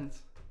two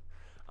things.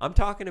 I'm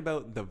talking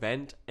about the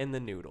vent and the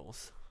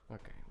noodles.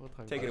 Okay, we'll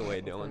talk. Take it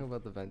away, Dylan. Talk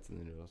about the vents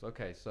and the noodles.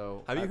 Okay,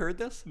 so have you heard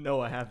this?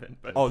 No, I haven't.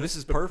 But this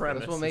is perfect.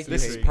 This will make you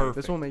this hate is me. perfect.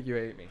 This will make you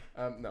hate me.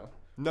 No.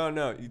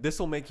 No. This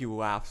will make you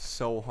laugh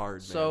so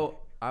hard, man. So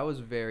I was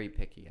very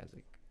picky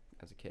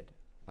as a kid.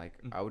 Like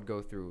I would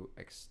go through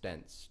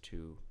extents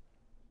to,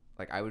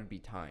 like I would be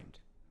timed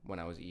when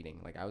I was eating.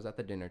 Like I was at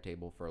the dinner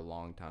table for a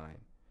long time,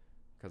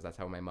 because that's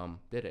how my mom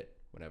did it.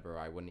 Whenever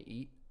I wouldn't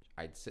eat,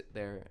 I'd sit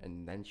there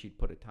and then she'd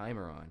put a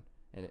timer on.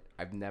 And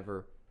I've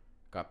never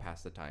got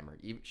past the timer.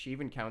 She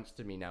even counts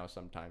to me now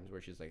sometimes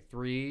where she's like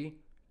 3,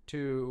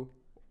 2,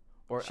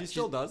 or she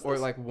still does this? Or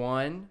like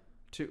 1,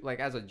 2, like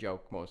as a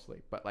joke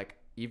mostly. But like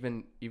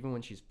even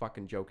when she's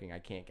fucking joking, I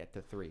can't get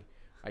to 3.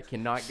 I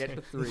cannot get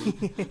to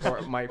 3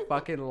 or my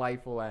fucking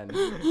life will end.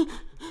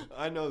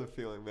 I know the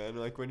feeling, man.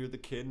 Like when you're the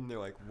kid and they're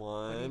like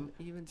 1,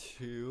 even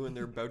 2, and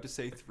they're about to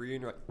say 3,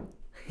 and you're like,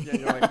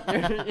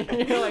 yeah,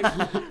 you're like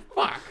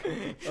fuck.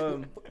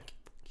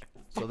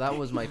 So that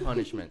was my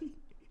punishment.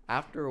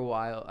 After a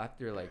while,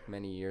 after like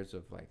many years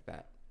of like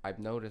that, I've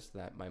noticed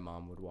that my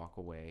mom would walk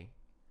away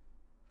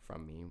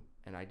from me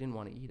and I didn't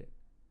want to eat it.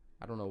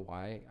 I don't know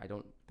why. I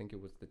don't think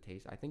it was the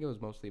taste. I think it was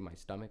mostly my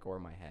stomach or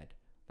my head.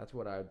 That's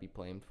what I would be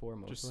blamed for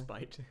mostly. Just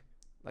spite.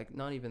 Like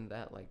not even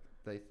that. Like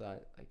they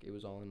thought like it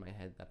was all in my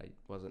head that I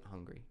wasn't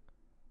hungry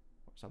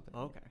or something.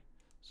 Okay.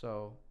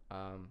 So,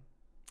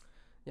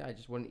 yeah, I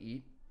just wouldn't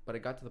eat. But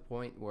it got to the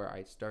point where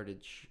I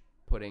started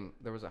putting,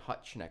 there was a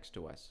hutch next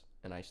to us.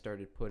 And I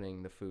started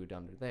putting the food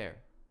under there.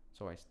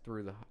 So I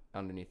threw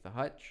underneath the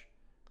hutch,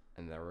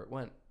 and there it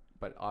went.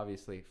 But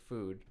obviously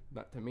food,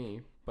 not to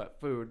me, but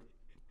food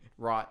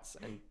rots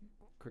and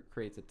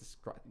creates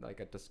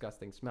a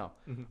disgusting smell.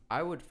 Mm-hmm.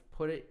 I would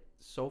put it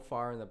so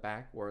far in the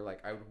back where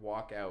like I would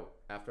walk out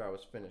after I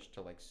was finished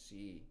to like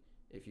see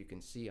if you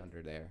can see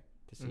under there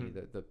to see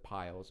the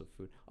piles of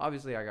food.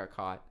 Obviously I got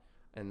caught,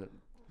 and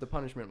the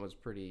punishment was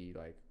pretty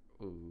like,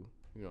 ooh,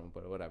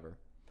 but whatever.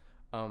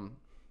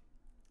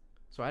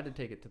 So I had to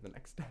take it to the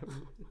next step.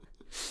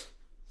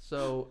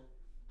 So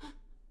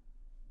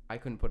I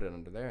couldn't put it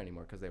under there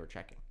anymore because they were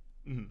checking.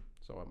 Mm-hmm.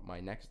 So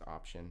my next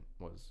option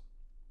was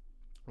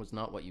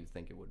not what you'd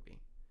think it would be.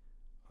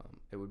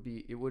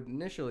 It would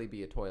initially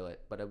be a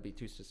toilet, but it would be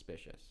too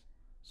suspicious.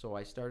 So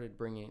I started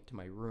bringing it to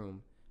my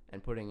room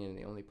and putting it in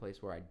the only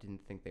place where I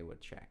didn't think they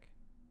would check.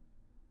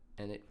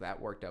 And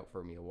that worked out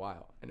for me a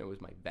while. And it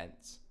was my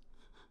vents.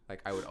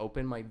 Like I would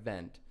open my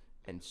vent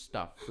and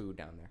stuff food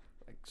down there.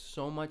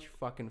 So much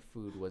fucking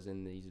food was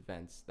in these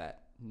vents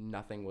that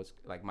nothing was,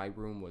 like my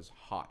room was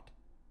hot,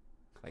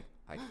 like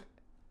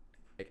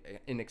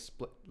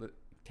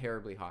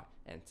terribly hot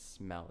and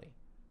smelly,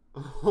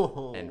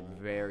 and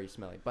very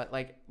smelly. But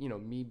like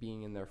me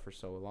being in there for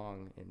so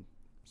long and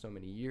so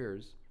many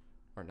years,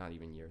 or not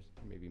even years,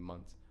 maybe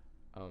months,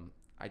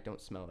 I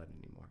don't smell that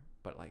anymore.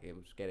 But like it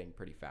was getting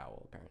pretty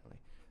foul apparently.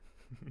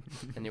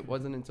 And it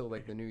wasn't until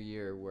like the new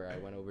year where I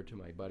went over to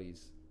my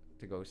buddies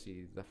to go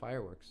see the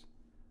fireworks.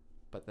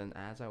 But then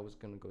as I was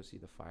going to go see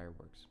the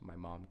fireworks, my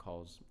mom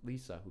calls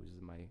Lisa,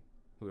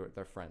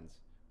 they're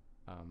friends.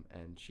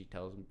 And she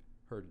tells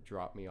her to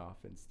drop me off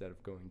instead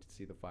of going to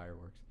see the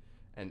fireworks.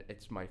 And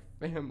it's my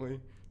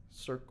family,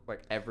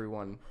 like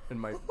everyone,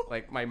 and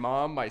my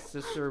mom, my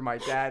sister, my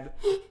dad,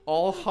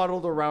 all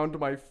huddled around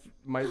my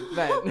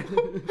vent.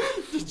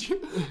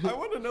 I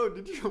want to know,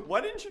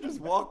 why didn't you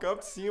just walk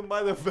up, see him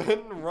by the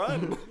vent, and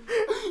run?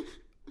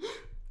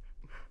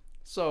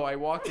 So I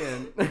walk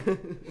in,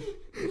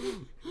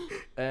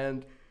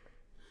 and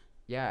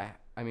yeah,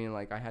 I mean,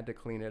 like I had to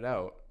clean it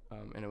out,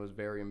 and it was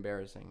very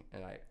embarrassing.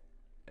 And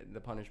the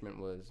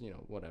punishment was,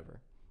 whatever.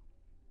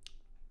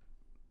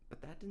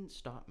 But that didn't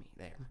stop me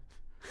there.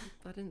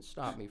 That didn't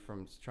stop me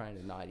from trying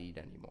to not eat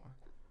anymore.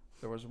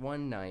 There was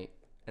one night,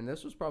 and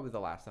this was probably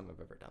the last time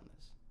I've ever done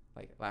this.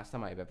 Like last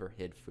time I've ever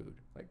hid food.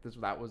 Like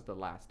that was the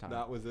last time.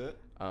 That was it.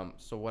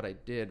 So what I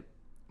did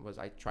was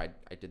I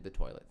did the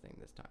toilet thing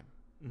this time.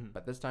 Mm-hmm.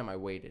 But this time I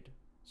waited.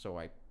 So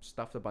I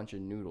stuffed a bunch of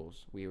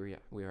noodles. We were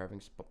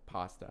having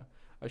pasta.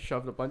 I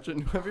shoved a bunch of...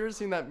 Have you ever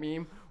seen that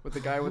meme with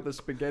the guy with the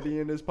spaghetti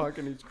in his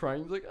pocket and he's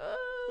crying? He's like, ah!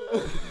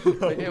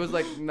 Like, it was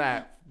like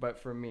that, but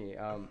for me.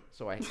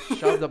 So I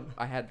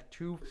I had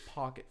 2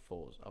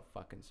 pocketfuls of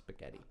fucking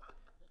spaghetti.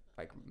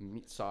 like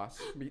meat sauce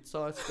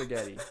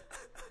spaghetti.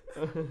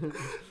 How did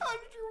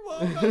your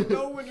mom not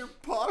know when your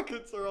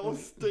pockets are all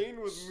stained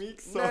with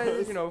meat sauce?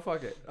 Nah, you know,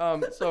 fuck it.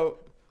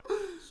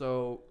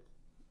 So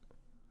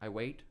I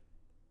wait,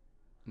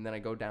 and then I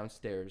go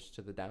downstairs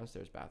to the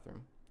downstairs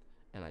bathroom,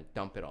 and I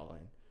dump it all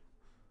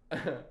in.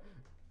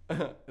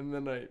 And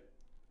then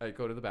I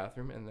go to the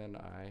bathroom, and then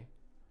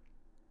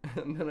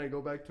I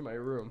go back to my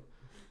room.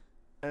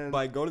 And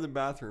By go to the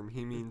bathroom,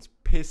 he means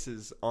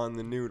pisses on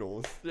the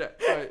noodles. yeah,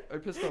 I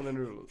pissed on the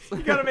noodles.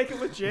 You gotta make it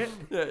legit.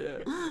 Yeah.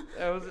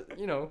 I was,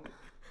 you know,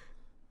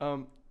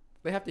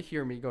 they have to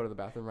hear me go to the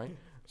bathroom, right?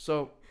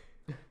 So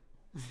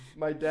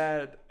my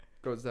dad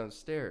goes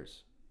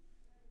downstairs.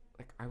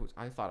 Like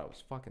I thought I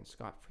was fucking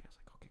scot-free. I was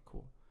like, okay,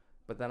 cool.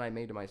 But then I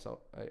made to myself,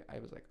 I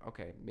was like,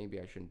 okay, maybe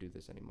I shouldn't do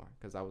this anymore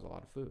because that was a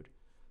lot of food.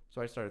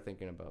 So I started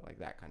thinking about like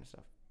that kind of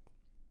stuff.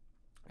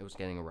 It was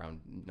getting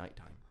around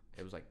nighttime.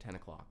 It was like 10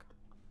 o'clock.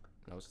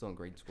 And I was still in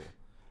grade school.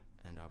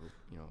 And I was,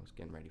 you know, I was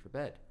getting ready for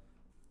bed.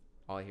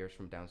 All I hear is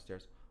from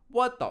downstairs,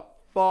 what the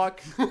fuck?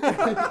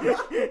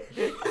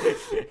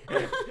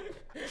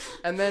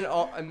 and then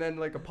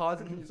like a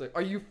pause, and he's like,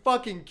 are you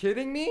fucking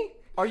kidding me?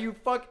 Are you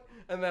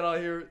And then I'll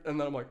hear, and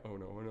then I'm like, oh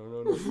no.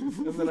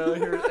 And then I'll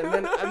hear,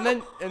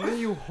 and then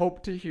you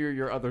hope to hear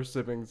your other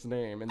sibling's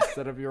name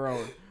instead of your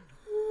own.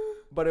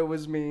 But it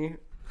was me.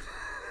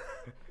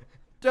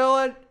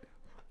 Dylan,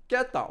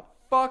 get the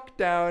fuck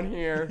down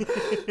here.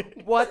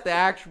 What the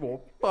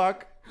actual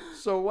fuck?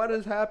 So what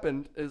has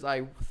happened is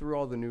I threw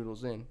all the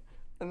noodles in,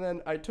 and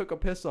then I took a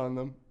piss on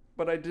them,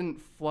 but I didn't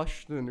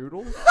flush the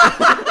noodles.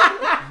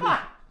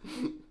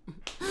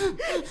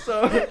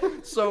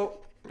 So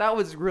that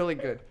was really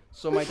good.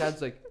 So my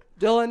dad's like,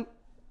 Dylan,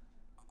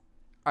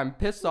 I'm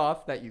pissed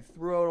off that you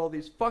threw out all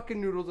these fucking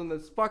noodles in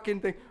this fucking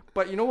thing.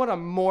 But you know what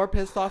I'm more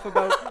pissed off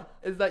about?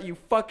 Is that you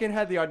fucking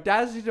had the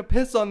audacity to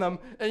piss on them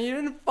and you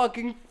didn't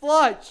fucking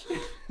flush.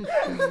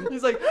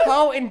 He's like,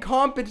 how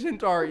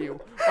incompetent are you?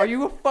 Are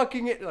you a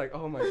fucking... Like,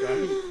 oh my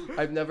God.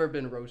 I've never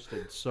been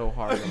roasted so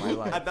hard in my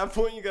life. At that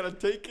point, you gotta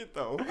take it,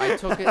 though. I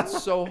took it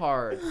so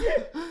hard.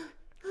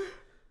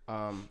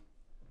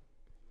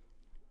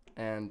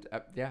 And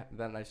yeah,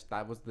 then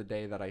that was the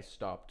day that I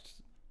stopped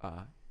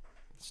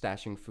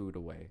stashing food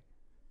away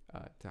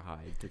to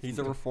hide. He's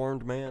a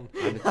reformed man.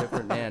 I'm a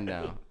different man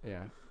now.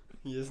 Yeah.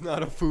 He is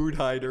not a food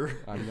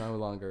hider. I'm no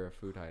longer a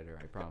food hider,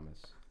 I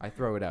promise. I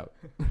throw it out.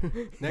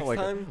 Next like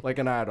time? like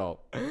an adult.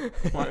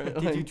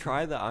 Did you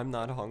try the I'm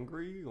not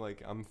hungry?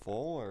 Like, I'm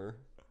full, or?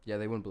 Yeah,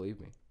 they wouldn't believe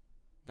me.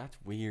 That's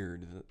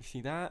weird.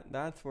 See,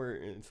 that's where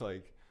it's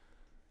like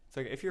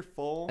if you're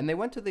full. And they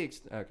went to the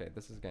okay,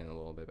 this is getting a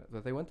little bit,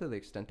 but they went to the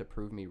extent to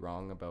prove me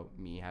wrong about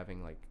me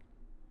having like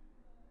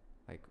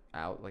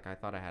I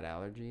thought I had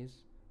allergies.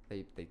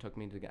 They took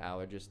me to the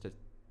allergist to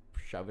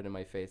shove it in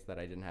my face that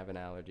I didn't have an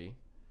allergy.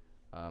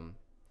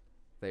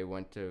 They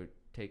went to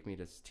take me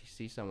to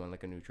see someone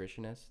like a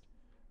nutritionist,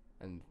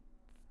 and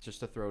just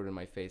to throw it in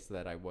my face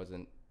that it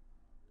wasn't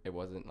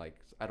like,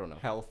 I don't know,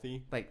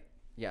 healthy. Like,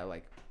 yeah,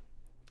 like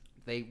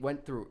they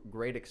went through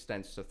great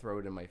extents to throw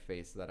it in my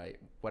face that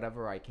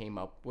whatever I came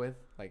up with,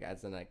 like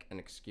as an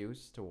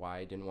excuse to why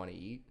I didn't want to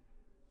eat,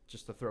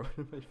 just to throw it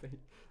in my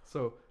face.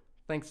 So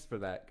thanks for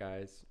that,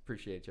 guys.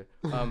 Appreciate you.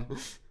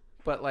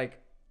 But like,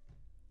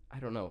 I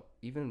don't know.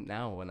 Even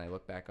now, when I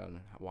look back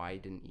on why I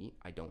didn't eat,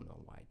 I don't know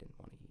why I didn't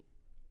want to eat.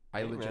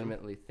 I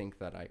legitimately think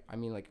that I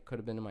mean, like, it could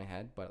have been in my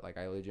head, but like,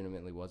 I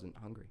legitimately wasn't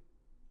hungry.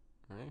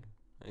 Right.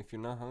 If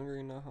you're not hungry,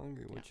 you're not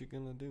hungry. What you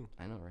gonna do?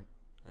 I know, right?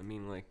 I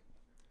mean, like.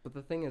 But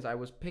the thing is, I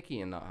was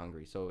picky and not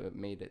hungry, so it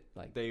made it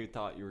like. They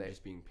thought you were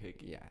just being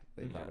picky. Yeah,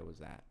 they thought it was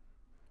that.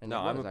 And no,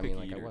 I'm a picky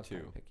I eater was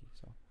too. Picky,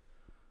 so.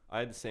 I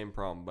had the same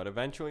problem, but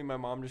eventually my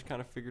mom just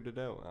kind of figured it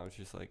out. I was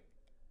just like,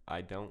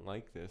 I don't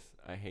like this.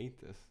 I hate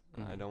this.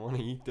 I don't want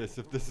to eat this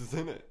if this is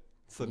in it.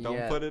 So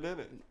don't put it in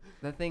it.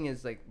 The thing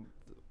is, like,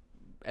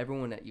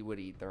 everyone would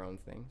eat their own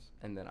things,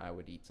 and then I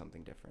would eat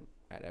something different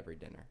at every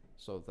dinner.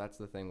 So that's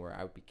the thing where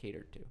I would be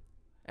catered to,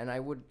 and I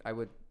would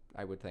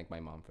thank my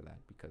mom for that,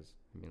 because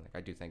I mean, like,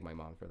 I do thank my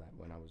mom for that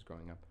when I was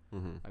growing up.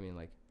 Mm-hmm. I mean,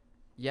 like,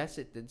 yes,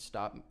 it did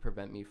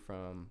prevent me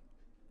from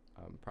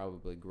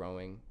probably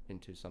growing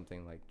into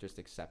something like just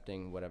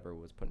accepting whatever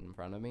was put in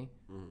front of me,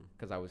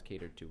 because I was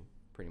catered to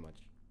pretty much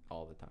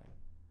all the time.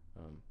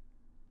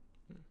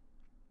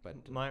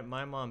 But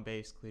my mom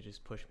basically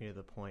just pushed me to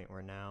the point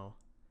where now,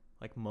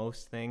 like,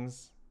 most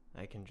things,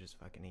 I can just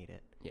fucking eat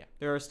it. Yeah.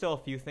 There are still a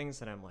few things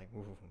that I'm like,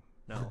 ooh,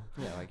 no.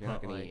 Yeah, like, you're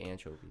not going to eat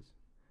anchovies.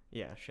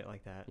 Yeah, shit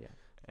like that. Yeah.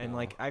 And,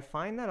 like, I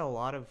find that a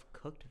lot of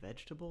cooked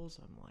vegetables,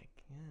 I'm like,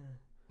 yeah.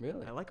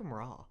 Really? I like them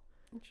raw.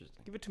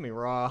 Interesting. Give it to me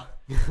raw.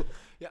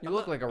 Yeah, you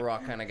look like a raw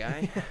kind of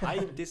guy.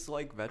 I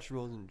dislike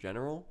vegetables in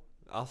general.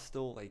 I'll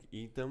still, like,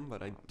 eat them,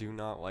 but I do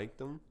not like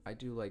them. I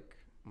do like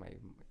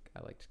I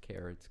liked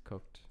carrots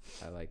cooked.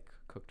 I like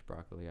cooked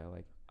broccoli.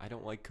 I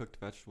don't like cooked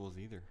vegetables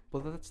either.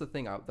 Well, that's the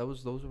thing.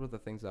 Those were the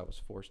things I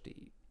was forced to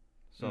eat.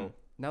 So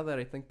now that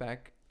I think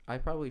back, I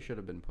probably should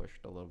have been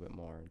pushed a little bit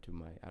more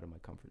out of my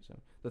comfort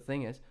zone. The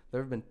thing is,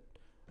 there have been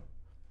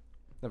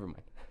Never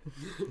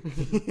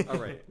mind. All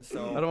right,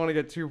 so I don't want to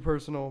get too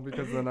personal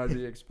because then I'd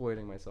be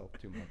exploiting myself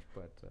too much.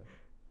 But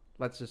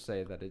let's just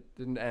say that it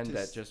didn't end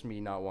at just me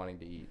not wanting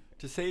to eat.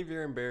 to save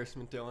your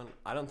embarrassment, Dylan,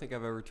 I don't think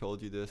I've ever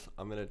told you this.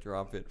 I'm gonna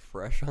drop it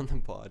fresh on the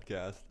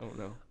podcast. Oh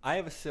no. I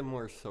have a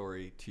similar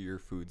story to your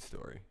food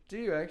story. Do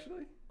you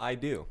actually? I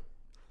do.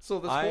 So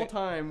this whole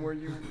time where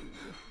you...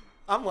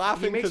 I'm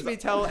laughing. He makes me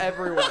tell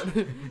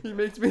everyone. He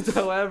makes me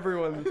tell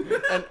everyone,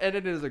 and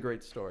it is a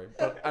great story.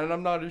 And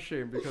I'm not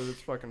ashamed because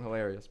it's fucking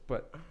hilarious.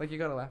 But like, you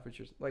gotta laugh at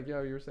yourself. Like, you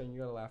were saying, you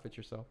gotta laugh at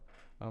yourself.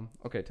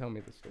 Okay, tell me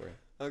the story.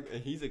 Okay,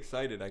 he's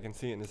excited. I can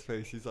see it in his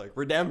face. He's like,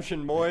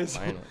 redemption, boys.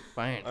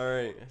 Fine. All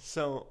right.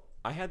 So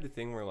I had the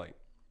thing where like,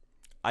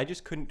 I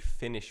just couldn't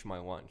finish my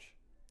lunch.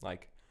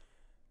 Like,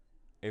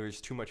 it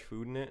was too much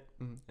food in it,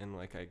 and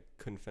like I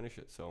couldn't finish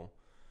it. So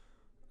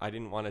I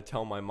didn't want to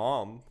tell my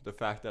mom the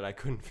fact that I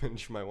couldn't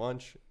finish my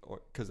lunch,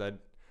 or because I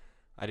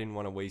didn't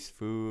want to waste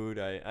food.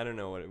 I don't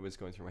know what it was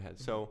going through my head.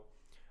 So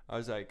I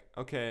was like,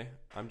 okay,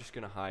 I'm just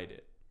gonna hide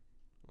it,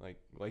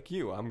 like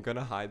you. I'm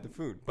gonna hide the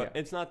food. But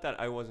it's not that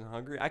I wasn't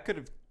hungry. I could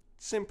have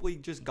simply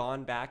just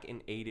gone back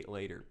and ate it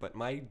later. But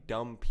my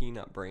dumb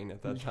peanut brain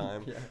at that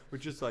time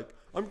was just like,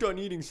 I'm done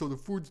eating, so the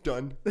food's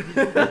done.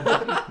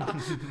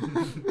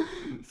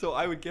 So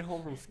I would get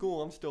home from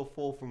school. I'm still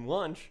full from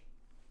lunch.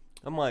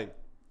 I'm like,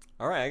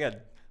 all right, I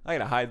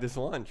gotta hide this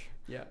lunch.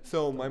 Yeah.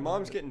 So my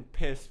mom's getting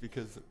pissed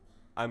because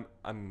I'm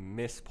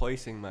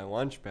misplacing my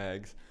lunch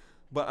bags,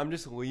 but I'm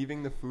just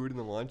leaving the food in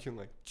the lunch and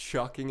like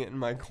chucking it in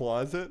my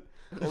closet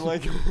and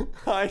like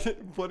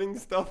putting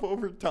stuff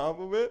over top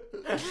of it.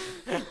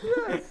 Yes,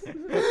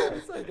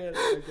 I get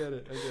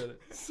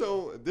it.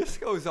 So this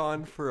goes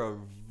on for a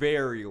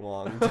very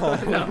long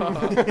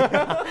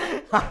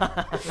time.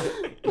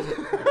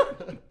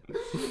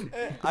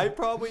 I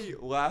probably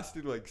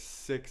lasted like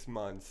 6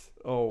 months.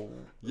 Oh.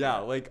 Yeah,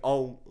 like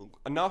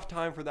enough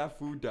time for that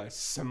food to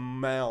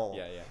smell.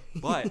 Yeah.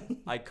 But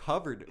I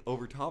covered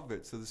over top of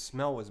it, so the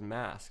smell was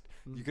masked.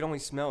 You could only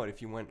smell it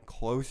if you went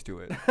close to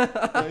it.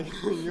 Like,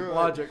 you're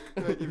Logic.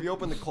 Like, if you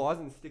open the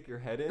closet and stick your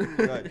head in,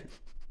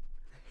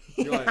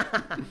 you're like,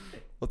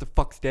 what the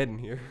fuck's dead in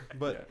here?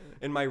 But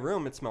in my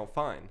room, it smelled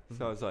fine.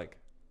 So I was like,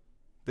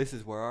 this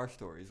is where our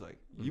story's like.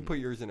 You put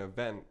yours in a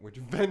vent, which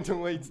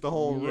ventilates the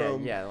whole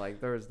room. Yeah,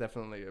 like there was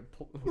definitely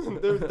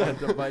There's a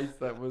device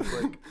that was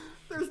like...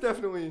 There's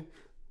definitely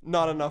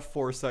not enough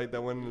foresight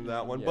that went into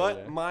that one.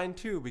 Mine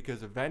too,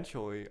 because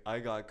eventually I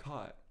got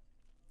caught.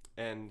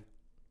 And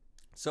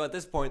so at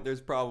this point, there's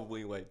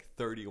probably like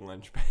 30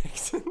 lunch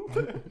bags in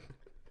there.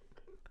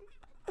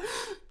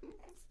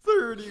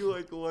 30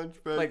 like lunch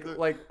bags.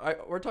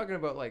 We're talking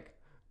about like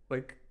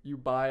you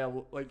buy a,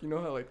 like, you know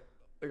how like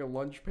a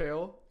lunch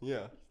pail?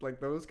 Yeah. Like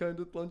those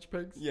kinds of lunch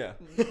bags? Yeah.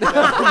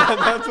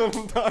 That's what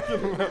I'm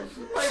talking about.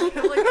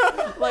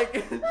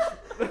 like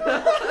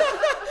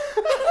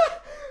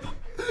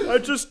I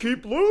just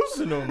keep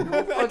losing them.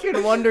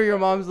 fucking wonder your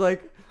mom's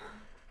like,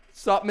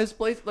 stop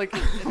misplaced. Like,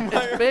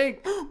 it's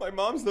big. My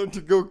mom's known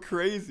to go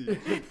crazy.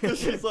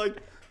 She's like,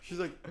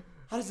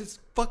 how does this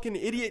fucking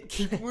idiot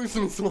keep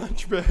losing his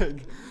lunch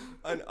bag?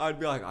 And I'd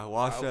be like, I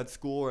lost it at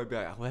school, or I'd be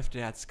like, I left it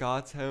at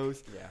Scott's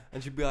house. Yeah.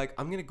 And she'd be like,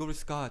 I'm gonna go to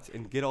Scott's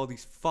and get all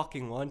these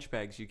fucking lunch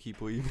bags you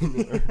keep leaving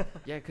there.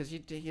 Yeah, because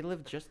he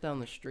lived just down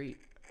the street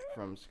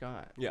from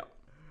Scott. Yeah.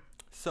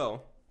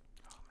 So,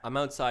 I'm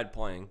outside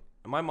playing,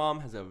 and my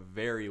mom has a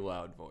very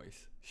loud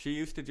voice. She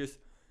used to just...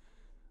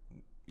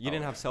 You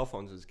didn't have cell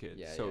phones as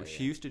kids,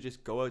 she used to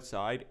just go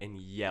outside and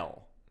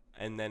yell.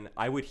 And then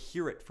I would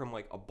hear it from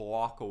like a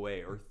block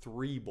away or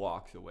 3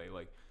 blocks away,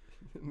 like...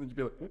 And then you'd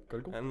be like, oh,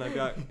 gotta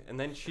go. And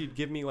then she'd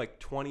give me like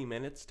 20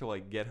 minutes to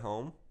like get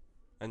home,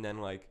 and then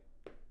like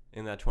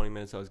in that 20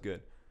 minutes I was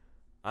good.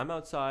 I'm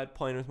outside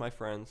playing with my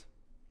friends,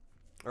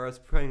 or I was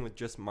playing with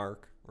just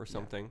Mark or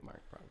something. Yeah,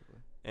 Mark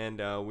probably. And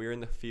we were in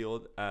the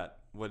field at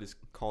what is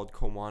called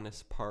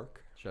Kiwanis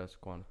Park. Shout out to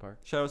Kiwanis Park.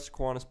 Shout out to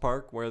Kiwanis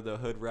Park, where the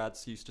hood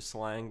rats used to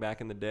slang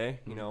back in the day.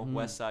 You know,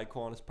 West Side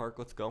Kiwanis Park.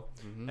 Let's go.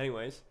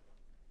 Anyways,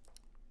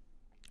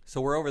 so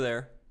we're over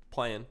there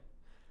playing,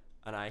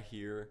 and I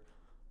hear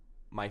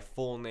my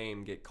full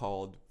name get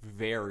called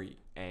very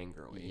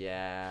angrily.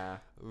 Yeah.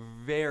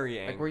 Very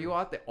angry. Like, were you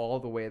out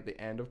all the way at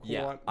the end of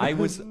Kiwanis?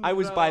 Yeah, I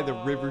was by the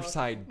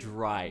Riverside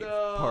Drive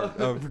part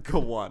of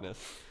Kiwanis.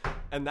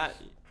 And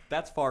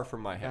that's far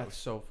from my house. That's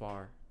so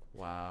far.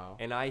 Wow.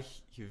 And I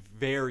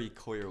very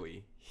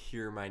clearly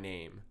hear my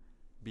name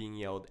being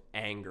yelled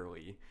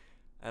angrily.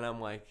 And I'm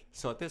like,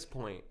 so at this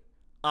point,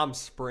 I'm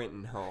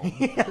sprinting home.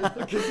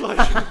 Because, like,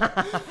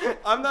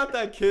 I'm not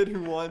that kid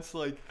who wants,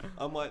 like,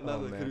 I'm like,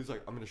 not the kid who's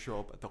like, I'm going to show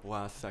up at the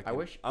last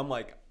second. I'm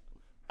like,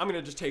 I'm going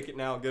to just take it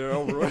now and get it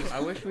over with. I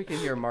wish we could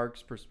hear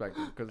Mark's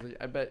perspective, because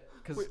I bet,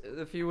 because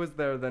if he was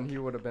there, then he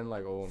would have been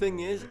like, oh.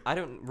 Thing is, I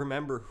don't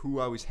remember who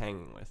I was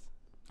hanging with.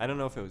 I don't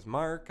know if it was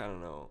Mark. I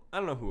don't know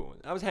who it was.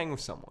 I was hanging with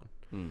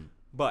someone.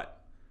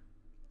 But,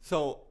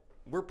 so,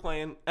 we're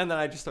playing, and then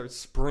I just start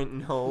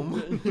sprinting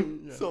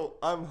home. So,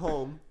 I'm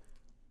home.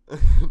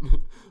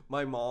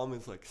 My mom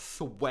is like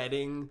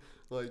sweating,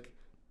 like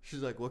She's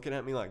like looking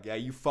at me like, yeah,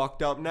 you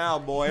fucked up now,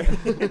 boy.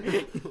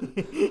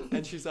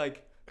 And she's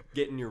like,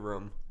 get in your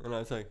room. And I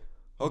was like,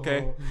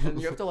 okay. Oh. And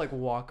you have to like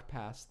walk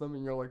past them,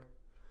 and you're like,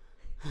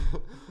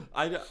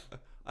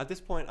 At this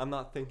point, I'm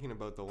not thinking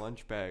about the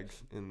lunch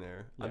bags in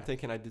there. Yeah. I'm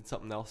thinking I did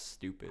something else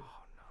stupid.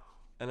 oh no.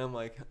 And I'm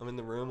like, I'm in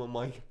the room. I'm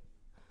like,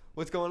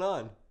 what's going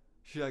on?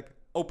 She's like,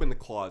 open the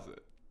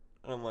closet.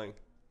 And I'm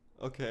like,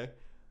 okay.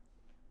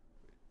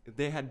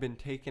 They had been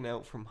taken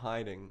out from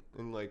hiding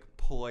and like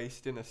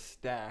placed in a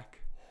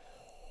stack.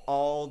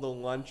 All the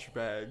lunch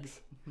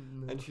bags.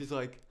 No. And she's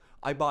like,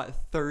 I bought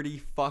 30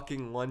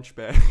 fucking lunch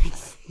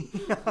bags.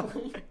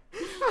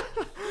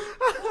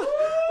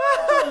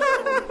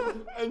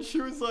 And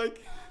she was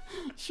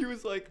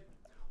like,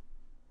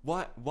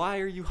 why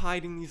are you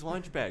hiding these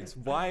lunch bags?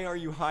 Why are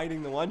you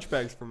hiding the lunch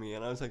bags from me?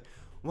 And I was like,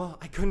 well,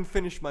 I couldn't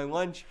finish my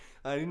lunch.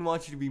 I didn't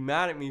want you to be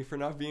mad at me for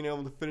not being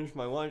able to finish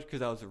my lunch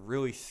because I was a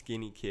really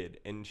skinny kid.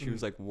 And she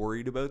was like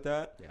worried about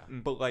that. Yeah.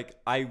 But like,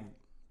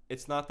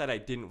 it's not that I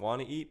didn't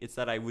want to eat. It's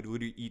that I would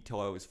literally eat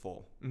till I was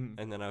full.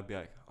 And then I'd be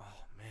like, oh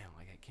man,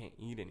 like I can't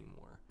eat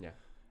anymore. Yeah.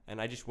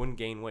 And I just wouldn't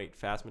gain weight.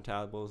 Fast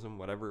metabolism,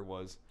 whatever it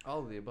was. All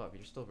of the above.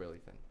 You're still really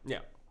thin. Yeah,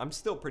 I'm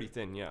still pretty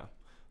thin. Yeah,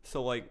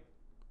 so like,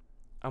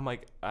 I'm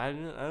like, I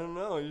don't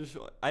know.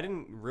 I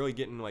didn't really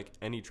get in like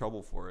any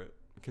trouble for it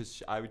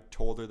because I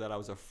told her that I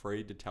was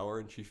afraid to tell her,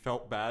 and she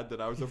felt bad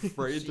that I was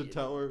afraid to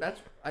tell her.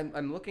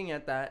 I'm looking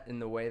at that in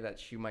the way that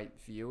she might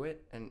view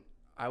it, and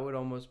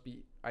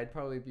I'd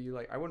probably be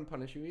like, I wouldn't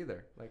punish you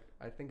either. Like,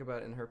 I think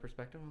about it in her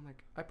perspective. I'm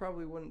like, I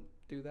probably wouldn't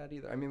do that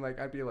either. I mean, like,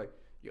 I'd be like,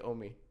 you owe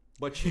me.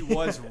 But she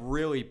was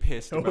really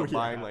pissed about yeah.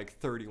 buying like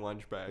 30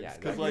 lunch bags. Yeah,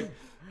 Because like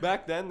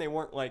back then they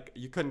weren't like,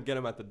 you couldn't get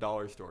them at the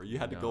dollar store. You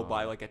had to go No.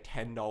 buy like a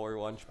 $10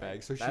 lunch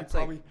bag. So she That's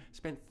probably like-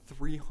 spent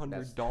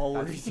 $300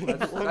 that's- in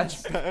that's-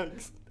 lunch that's-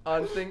 bags.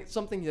 On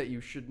something that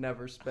you should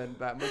never spend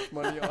that much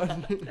money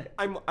on.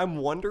 I'm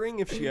wondering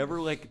if she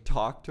ever like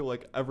talked to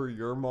like ever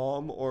your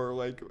mom or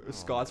like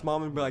Scott's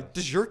mom and be like,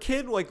 does your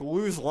kid like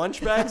lose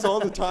lunch bags all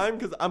the time?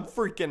 Because I'm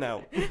freaking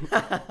out.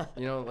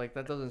 You know, like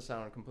that doesn't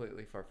sound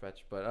completely far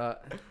fetched,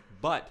 but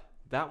But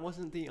that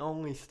wasn't the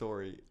only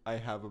story I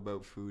have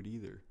about food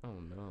either.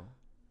 oh no.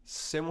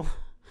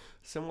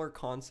 Similar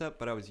concept,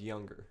 but I was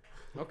younger.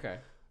 Okay.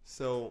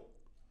 So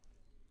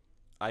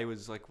I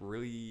was like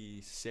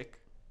really sick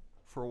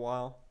for a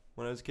while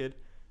when I was a kid,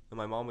 and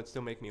my mom would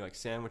still make me like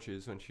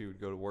sandwiches when she would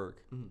go to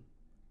work.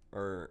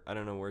 Or I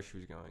don't know where she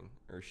was going,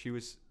 or she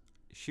was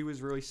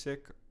really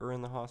sick or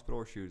in the hospital,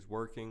 or she was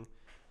working.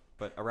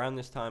 But around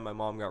this time my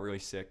mom got really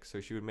sick, so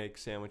she would make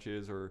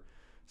sandwiches, or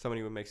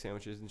somebody would make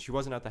sandwiches, and she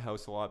wasn't at the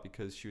house a lot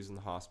because she was in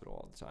the hospital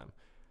all the time.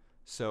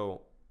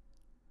 So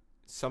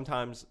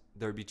sometimes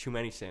there would be too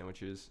many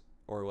sandwiches,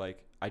 or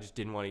like I just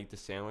didn't want to eat the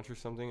sandwich or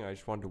something. I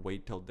just wanted to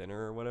wait till dinner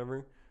or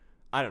whatever.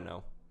 I don't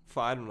know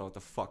what the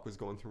fuck was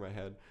going through my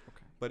head.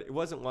 Okay. But it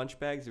wasn't lunch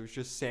bags. It was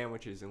just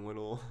sandwiches in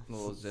little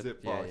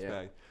Ziploc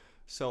bags.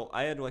 So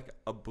I had like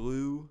a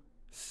blue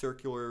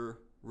circular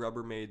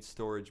Rubbermaid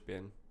storage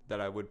bin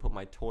that I would put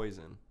my toys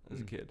in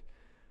as a kid.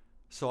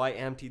 So I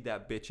emptied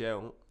that bitch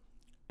out,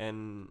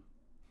 and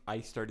I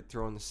started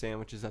throwing the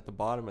sandwiches at the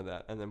bottom of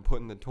that and then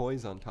putting the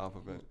toys on top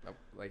of it.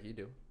 Like you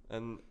do.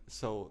 And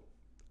so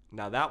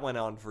now that went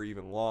on for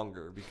even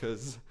longer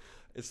because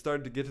it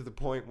started to get to the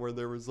point where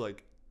there was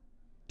like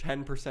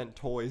 10%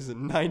 toys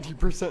and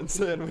 90%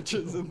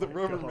 sandwiches in the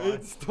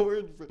Rubbermaid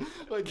storage bin.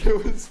 Like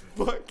it was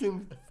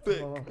fucking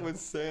thick with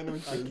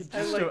sandwiches.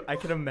 I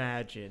can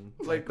imagine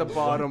Like the what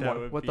bottom that one,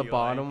 would what the be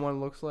bottom one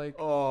looks like.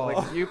 Oh,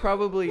 Like you could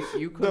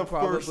the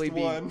probably first be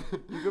one.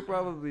 you could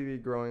probably be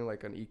growing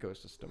like an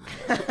ecosystem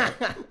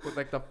with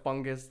like the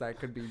fungus that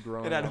could be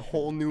growing. It had off.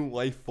 whole new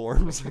life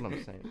forms. That's what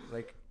I'm saying.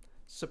 Like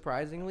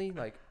surprisingly,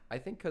 like I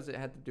think because it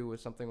had to do with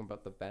something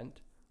about the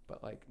vent,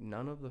 but like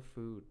none of the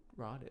food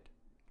rotted.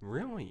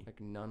 Really?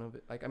 Like none of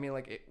it. Like I mean,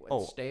 like it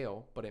was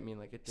stale, but I mean,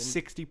 like it didn't.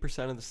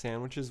 60% of the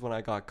sandwiches when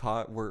I got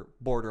caught were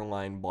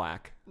borderline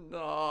black.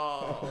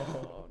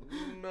 No,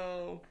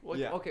 no. Like,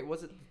 Yeah. Okay,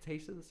 was it the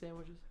taste of the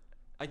sandwiches?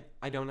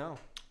 I don't know.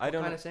 What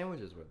kind of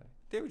sandwiches were they?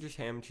 They were just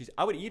ham and cheese.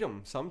 I would eat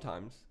them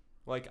sometimes.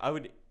 Like I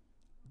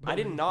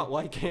did not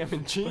like ham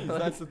and cheese.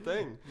 That's the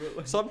thing.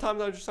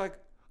 Sometimes I was just like,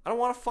 I don't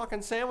want a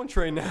fucking sandwich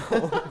right now.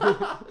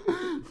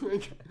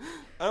 Like,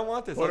 I don't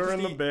want this. Put her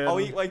in the bin. I'll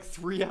eat like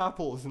 3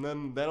 apples and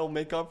then that'll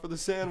make up for the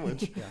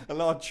sandwich.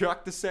 And I'll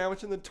chuck the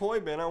sandwich in the toy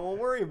bin. I won't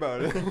worry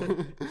about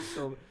it.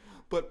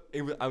 But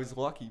I was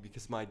lucky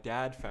because my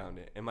dad found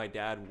it, and my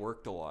dad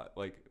worked a lot.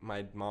 Like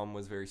my mom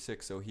was very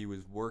sick, so he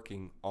was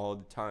working all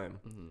the time,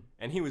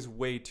 and he was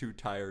way too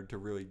tired to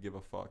really give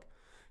a fuck.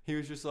 He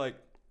was like,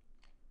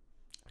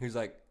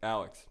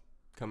 Alex,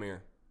 come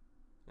here,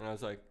 and I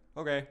was like,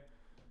 okay,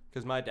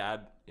 because my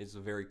dad is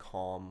a very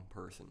calm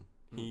person.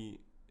 He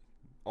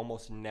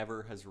almost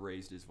never has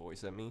raised his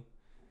voice at me,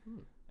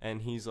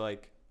 and he's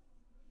like,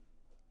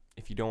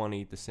 if you don't want to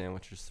eat the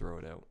sandwich, just throw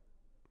it out.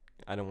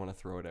 I don't want to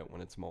throw it out when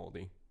it's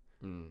moldy.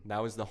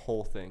 That was the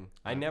whole thing.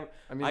 I mean,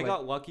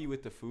 got lucky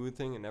with the food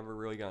thing and never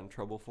really got in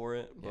trouble for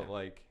it. But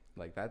like,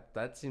 Like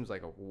that seems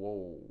like a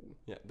whoa.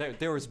 Yeah,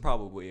 there was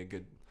probably a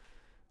good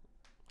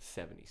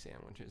 70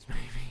 sandwiches,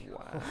 maybe.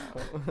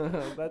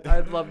 Wow.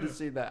 I'd love to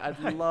see that.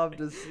 I'd love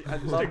to see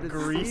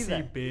Greasy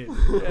that. bin.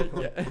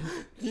 Yeah.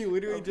 He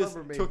literally A just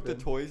Rubbermaid took the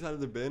bin. toys out of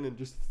the bin and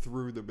just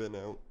threw the bin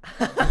out.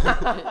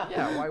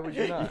 Yeah, why would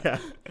you not? Yeah.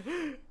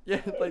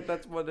 Yeah, like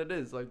that's what it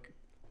is. Like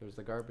there's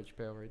the garbage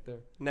pail right there.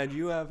 Now, do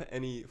you have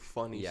any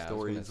funny Yeah, I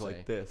was gonna stories like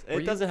say. this? Were It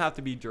you- doesn't have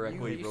to be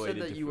directly you related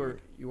said that to you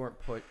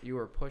food.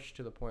 were pushed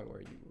to the point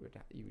where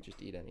you would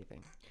just eat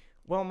anything.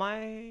 Well,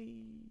 my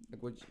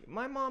Like would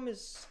my mom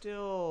is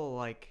still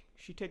like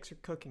she takes her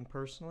cooking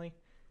personally.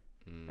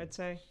 I'd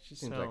say she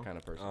seems so. that kind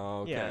of person.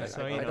 Oh, okay. Yeah,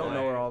 so, you I know, don't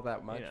know her all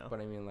that much, you know. but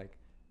I mean like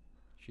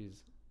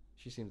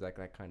she seems like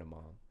that kind of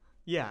mom.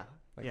 Yeah.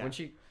 Like yeah.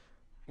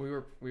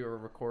 when we were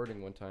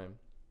recording one time,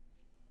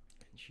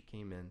 and she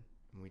came in,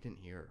 and we didn't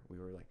hear her. We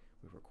were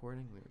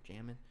recording, we were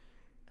jamming,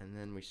 and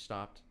then we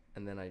stopped,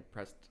 and then I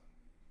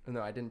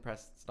didn't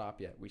press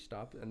stop yet. We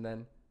stopped, and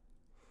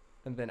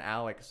then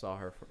Alex saw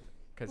her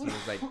because he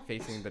was like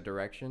facing the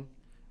direction,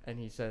 and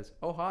he says,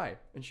 "Oh hi,"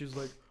 and she was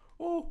like,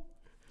 "Oh,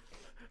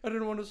 I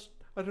didn't want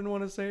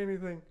to say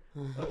anything.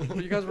 But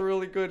you guys were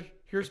really good.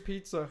 Here's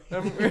pizza."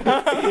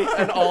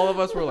 And all of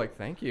us were like,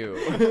 "Thank you."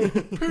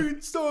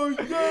 Pizza,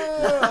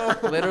 yeah!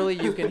 Literally,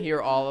 you can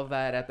hear all of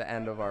that at the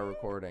end of our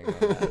recording.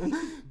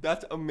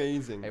 That's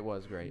amazing. It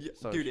was great. Yeah,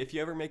 So dude, if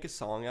you ever make a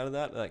song out of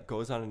that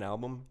goes on an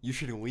album, you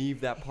should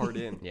leave that part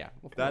in. yeah,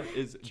 That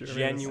is German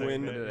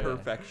genuine segment, yeah.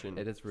 perfection.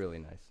 it is really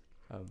nice.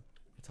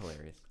 It's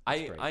hilarious.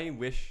 It's great. I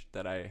wish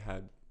that I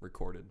had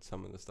recorded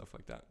some of the stuff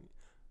like that.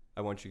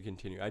 I want you to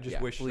continue. I just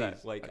Yeah, wish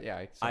that please.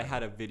 I I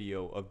had a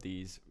video of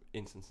these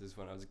instances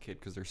when I was a kid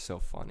because they're so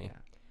funny.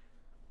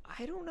 Yeah.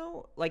 I don't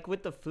know. Like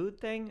with the food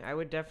thing, I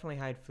would definitely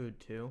hide food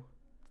too,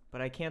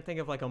 but I can't think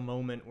of like a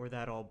moment where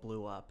that all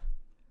blew up.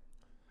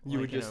 You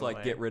would Like, in just a like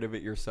way. get rid of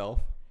it yourself.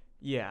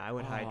 Yeah, I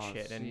would hide Oh,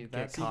 shit see, and get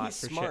that's- See, caught he's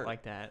for smart. shit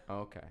like that.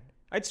 Okay.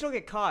 I'd still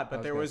get caught, I but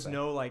was there gonna was say.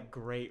 no like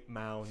great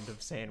mound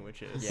of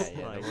sandwiches.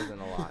 Yeah, Like, there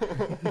wasn't a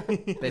lot.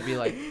 They'd be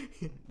like,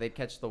 they'd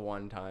catch the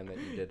one time that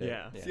you did it.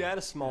 Yeah. See, I had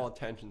a small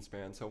attention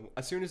span, so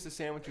as soon as the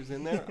sandwich was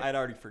in there, I'd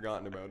already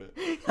forgotten about it.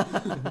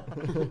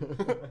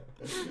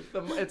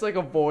 It's like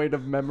a void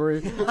of memory.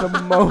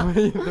 The moment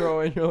you throw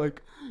it, you're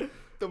like,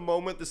 The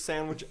moment the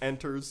sandwich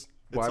enters,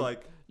 it's Why-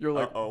 like, you're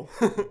like, uh-oh.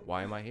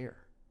 why am I here?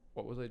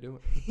 What was I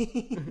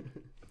doing?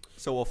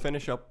 So we'll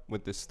finish up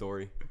with this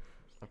story.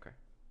 Okay.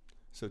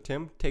 So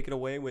Tim, take it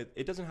away with.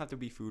 It doesn't have to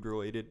be food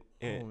related.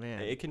 Oh,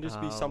 man. It can just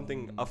be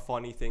something, a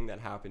funny thing that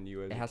happened to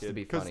you as It a has kid. to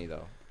be 'Cause funny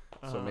though.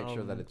 So make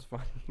sure that Um, it's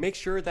funny. Make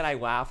sure that I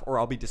laugh, or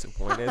I'll be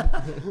disappointed.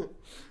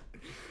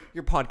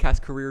 Your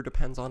podcast career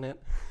depends on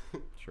it.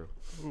 True.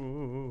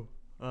 Ooh.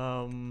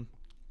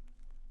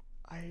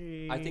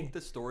 I think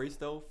the stories,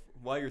 though,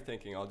 while you're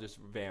thinking, I'll just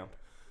vamp.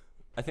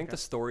 I think the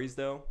stories,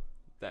 though,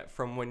 that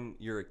from when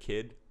you're a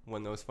kid,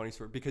 when those funny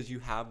stories, because you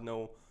have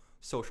no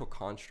social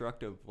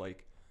construct of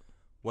like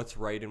what's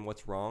right and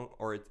what's wrong,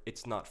 or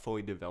it's not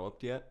fully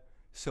developed yet.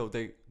 So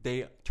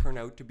they turn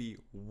out to be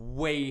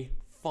way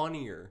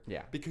funnier.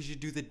 Yeah. Because you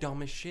do the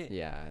dumbest shit.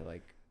 Yeah,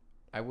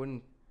 I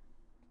wouldn't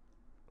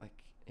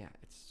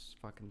it's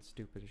fucking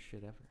stupid as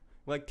shit ever.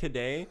 Like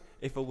today,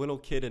 if a little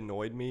kid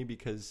annoyed me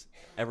because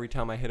every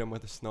time I hit him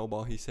with a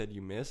snowball, he said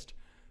you missed.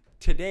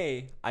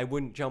 Today, I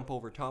wouldn't jump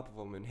over top of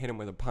him and hit him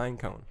with a pine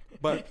cone.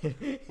 But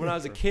when I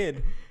was a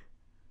kid,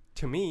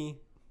 to me,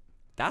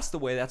 that's the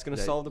way that's going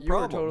to solve the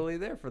problem. You were totally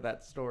there for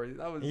that story.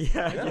 That was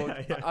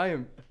Yeah.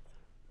 I'm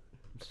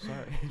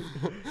sorry.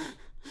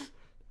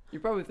 You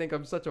probably think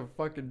I'm such a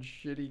fucking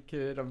shitty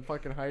kid. I'm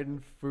fucking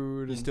hiding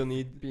food You and still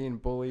need being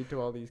bullied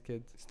to all these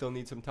kids.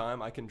 some time.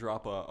 I can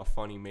drop a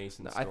funny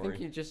Mason No, story. I think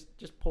you just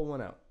pull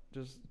one out.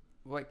 Just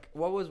like,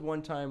 what was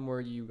one time where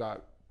you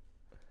got,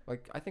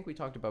 like, I think we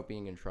talked about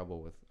being in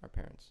trouble with our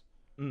parents.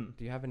 Mm.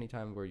 Do you have any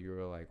time where you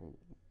were like,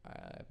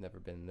 I've never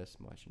been this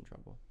much in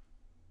trouble?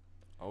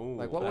 Oh,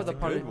 Like, what were that's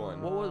the a good one.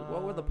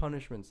 what were the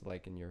punishments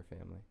like in your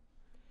family?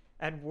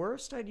 At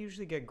worst, I'd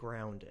usually get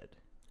grounded.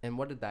 And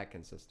what did that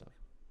consist of?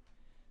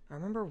 I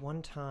remember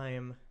one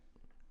time.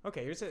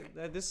 Okay, here's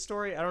this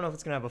story. I don't know if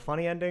it's gonna have a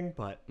funny ending,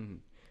 but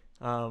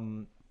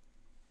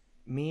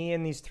me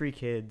and these three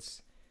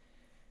kids,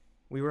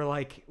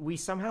 we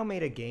somehow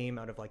made a game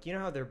out of like, you know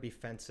how there'd be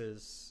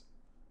fences,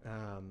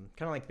 kind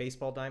of like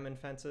baseball diamond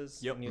fences.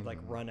 Yep. And you'd like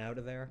run out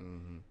of there.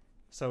 Mm-hmm.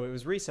 So it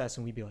was recess,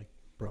 and we'd be like,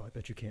 "Bro, I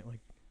bet you can't like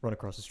run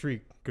across the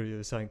street, go to the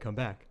other side, and come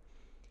back."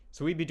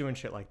 So we'd be doing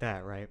shit like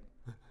that, right?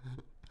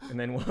 And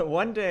then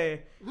one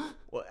day,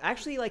 well,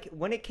 actually, like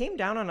when it came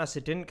down on us,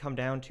 it didn't come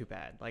down too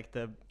bad. Like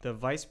the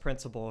vice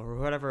principal or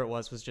whatever it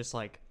was just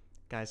like,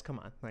 "Guys, come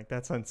on, like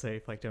that's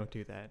unsafe. Like don't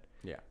do that."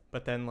 Yeah.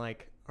 But then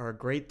like our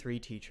grade 3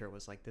 teacher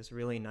was like this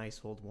really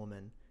nice old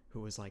woman who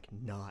was like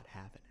not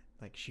having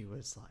it. Like she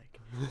was like,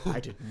 "I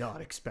did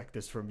not expect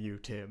this from you,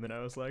 Tim." And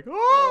I was like,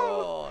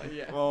 "Oh,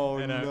 yeah. Oh,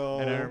 and no.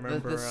 I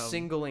remember The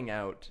singling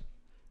out.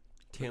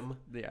 Tim,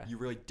 Yeah. you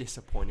really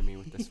disappointed me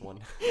with this one.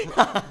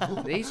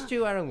 These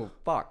two, I don't give a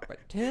fuck. But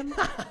Tim,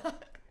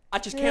 I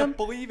just can't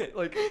believe it.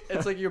 Like,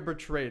 it's like you're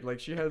betrayed. Like,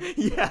 she had,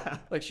 Yeah.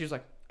 like, she was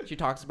like, she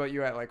talks about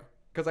you at, like,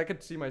 because I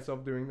could see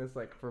myself doing this,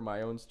 like, for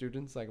my own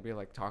students. I could be,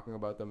 like, talking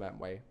about them at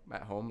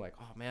home. Like,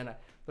 oh, man,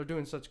 they're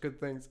doing such good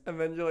things. And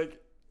then you're,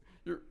 like,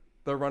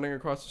 they're running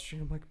across the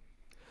street. I'm like,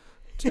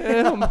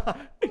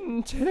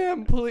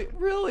 Tim, please,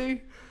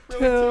 really?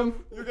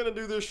 Tim, you're going to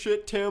do this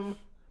shit, Tim,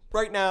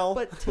 right now.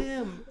 But,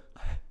 Tim,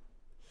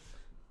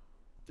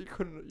 you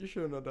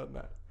shouldn't have done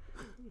that.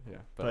 Yeah,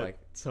 but like,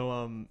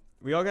 so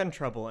we all got in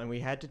trouble and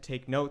we had to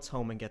take notes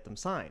home and get them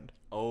signed.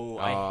 Oh,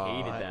 I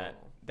hated that.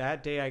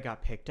 That day I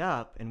got picked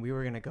up and we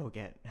were gonna go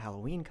get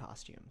Halloween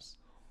costumes.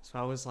 So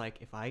I was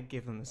like, if I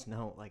give them this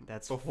note, like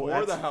that's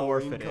Before the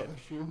Halloween forfeited.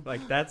 costume.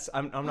 Like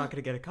I'm not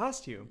gonna get a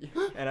costume.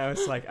 And I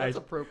was like, that's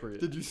appropriate.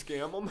 Did you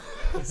scam them?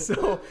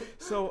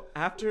 so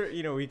after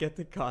we get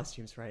the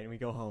costumes right and we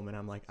go home and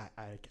I'm like,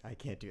 I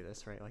can't do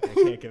this, right? Like I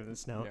can't give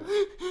this note.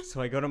 Yeah.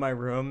 So I go to my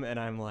room and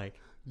I'm like,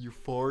 you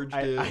forged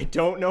it. I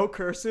don't know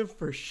cursive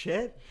for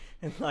shit.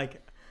 And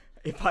like,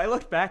 if I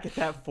look back at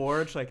that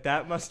forge, like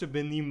that must have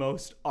been the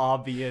most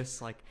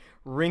obvious, like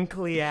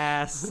wrinkly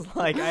ass.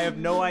 Like I have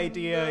no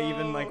idea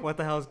even like what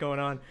the hell is going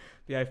on.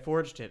 But yeah, I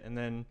forged it, and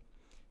then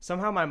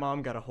somehow my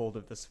mom got a hold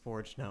of this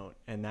forged note,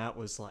 and that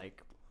was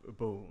like,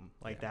 boom,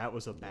 like that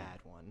was a bad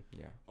one.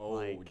 Yeah. Oh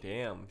like,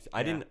 damn!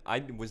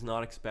 I was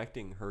not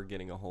expecting her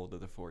getting a hold of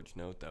the forged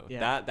note though.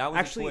 Yeah. That was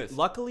actually a twist.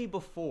 Luckily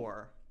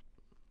before.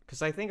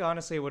 Because I think,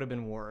 honestly, it would have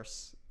been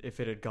worse if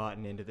it had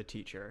gotten into the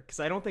teacher. Because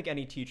I don't think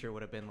any teacher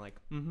would have been like,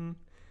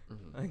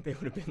 I think they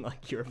would have been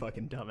like, you're a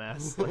fucking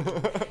dumbass.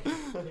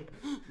 Like,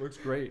 looks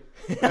great.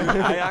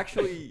 I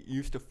actually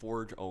used to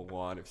forge a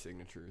lot of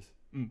signatures.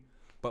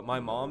 But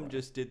my mom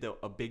just did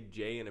a big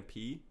J and a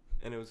P.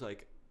 And it was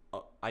like,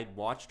 I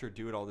watched her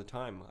do it all the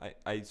time.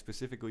 I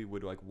specifically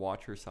would like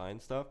watch her sign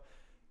stuff.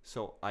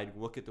 So I'd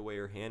look at the way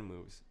her hand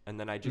moves. And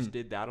then I just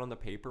did that on the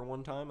paper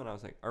one time. And I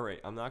was like, all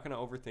right, I'm not going to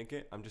overthink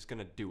it. I'm just going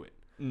to do it.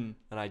 And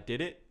I did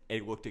it.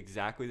 It looked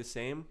exactly the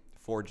same.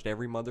 Forged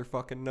every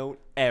motherfucking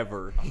note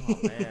ever. Oh,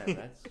 man,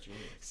 that's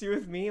genius. see,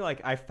 with me,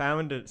 like, I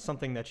found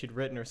something that she'd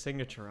written her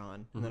signature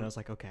on. And then I was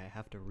like, okay, I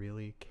have to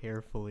really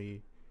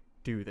carefully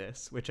do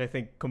this, which I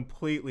think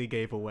completely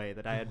gave away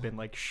that I had been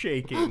like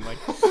shaking, like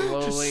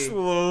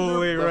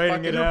slowly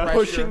writing it out,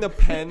 pushing the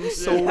pen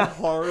so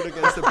hard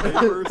against the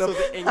paper so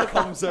the ink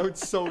comes out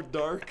so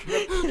dark.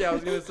 Yeah, I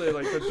was gonna say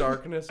like the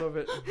darkness of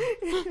it.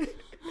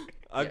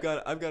 I've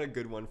got a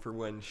good one for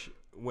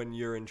when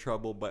you're in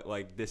trouble, but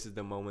like this is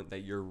the moment that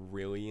you're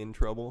really in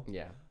trouble.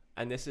 Yeah,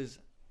 and this is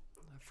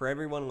for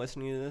everyone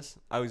listening to this.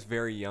 I was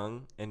very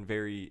young and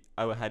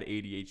I had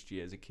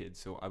ADHD as a kid,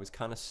 so I was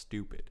kind of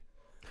stupid.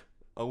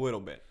 A little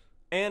bit.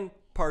 And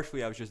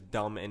partially I was just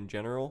dumb in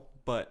general.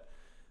 But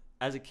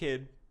as a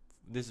kid,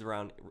 this is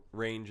around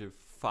range of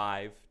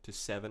 5 to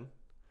 7,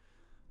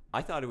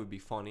 I thought it would be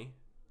funny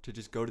to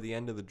just go to the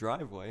end of the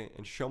driveway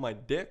and show my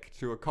dick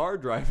to a car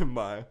driving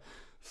by.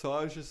 So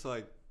I was just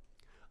like,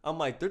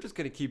 they're just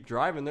going to keep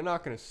driving. They're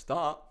not going to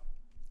stop.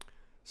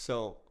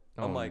 So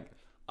I'm like,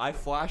 I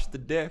flashed the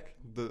dick,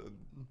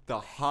 the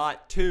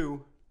hot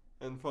 2,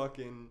 and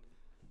fucking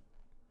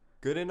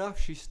good enough.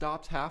 She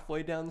stops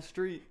halfway down the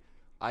street.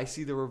 I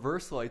see the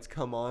reverse lights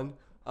come on.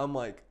 I'm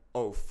like,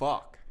 oh,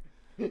 fuck.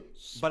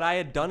 But I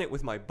had done it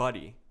with my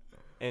buddy.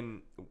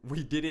 And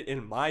we did it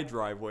in my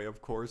driveway,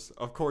 of course.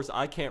 Of course,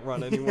 I can't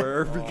run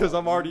anywhere because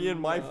I'm already in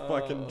my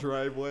fucking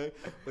driveway.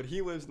 But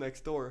he lives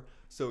next door.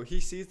 So he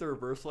sees the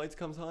reverse lights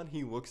comes on.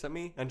 He looks at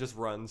me and just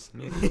runs.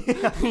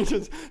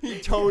 he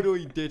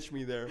totally ditched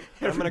me there.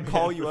 I'm going to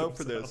call you out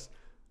for this.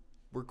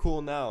 We're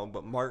cool now.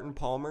 But Martin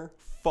Palmer,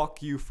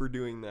 fuck you for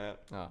doing that.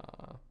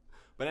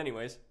 But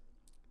anyways,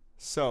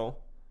 so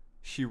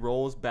she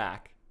rolls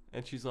back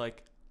and she's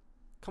like,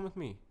 come with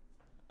me.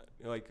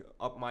 Like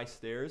up my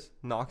stairs,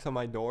 knocks on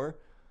my door,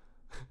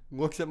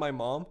 looks at my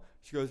mom.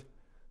 She goes,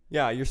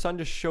 yeah, your son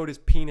just showed his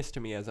penis to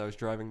me as I was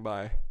driving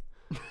by.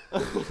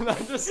 And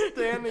I'm just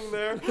standing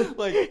there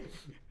like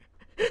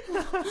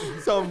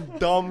some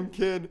dumb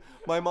kid.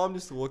 My mom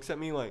just looks at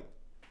me like,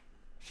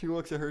 she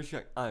looks at her, she's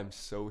like, I'm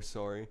so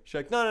sorry. She's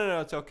like,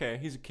 no, it's okay.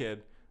 He's a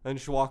kid. And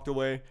she walked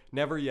away,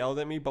 never yelled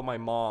at me. But my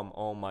mom,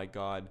 oh my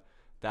God.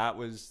 That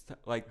was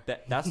like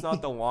that's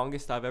not the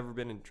longest I've ever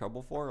been in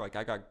trouble for. Like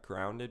I got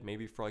grounded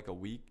maybe for like a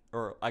week,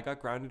 or I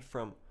got grounded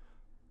from,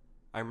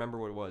 I remember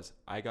what it was.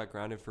 I got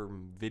grounded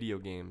from video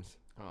games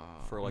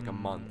for like a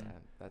month.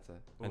 Yeah,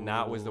 and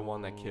that was the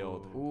one that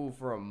killed. Ooh,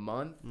 for a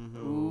month?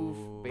 Mm-hmm.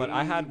 Oof, baby. But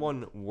I had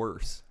one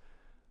worse.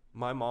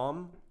 My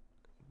mom,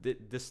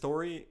 the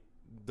story,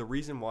 the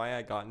reason why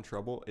I got in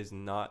trouble is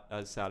not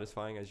as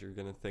satisfying as you're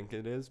going to think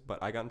it is.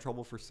 But I got in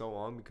trouble for so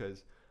long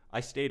because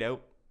I stayed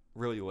out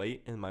really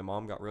late and my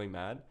mom got really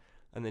mad,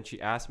 and then she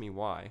asked me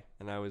why,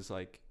 and I was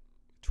like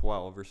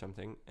 12 or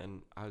something,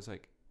 and I was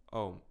like,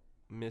 oh,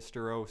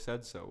 Mr. O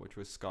said so, which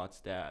was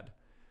Scott's dad.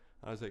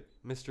 I was like,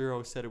 Mr.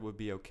 O said it would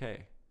be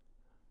okay.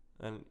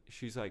 And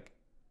she's like,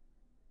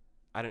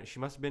 she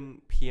must have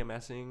been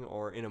PMSing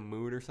or in a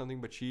mood or something,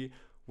 but she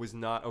was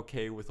not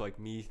okay with like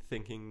me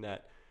thinking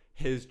that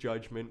his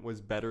judgment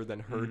was better than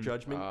her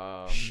judgment.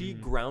 Oh. She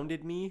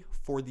grounded me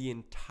for the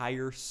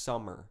entire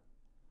summer.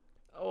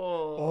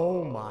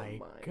 Oh my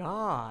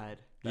god.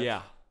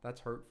 Yeah. That's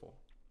hurtful.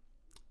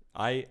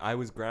 I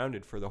was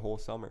grounded for the whole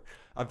summer.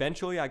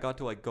 Eventually, I got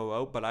to like go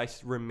out, but I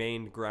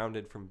remained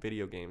grounded from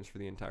video games for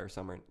the entire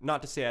summer.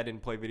 Not to say I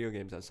didn't play video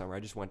games that summer. I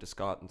just went to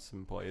Scott's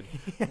and played.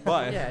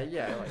 But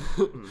Yeah.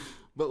 Like,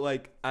 but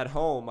like at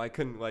home, I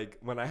couldn't like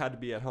when I had to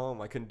be at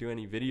home, I couldn't do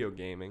any video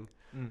gaming.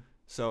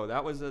 So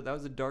that was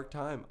a dark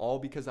time, all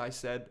because I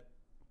said,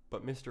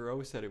 but Mr.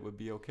 O said it would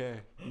be okay.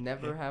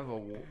 never have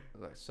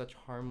such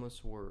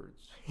harmless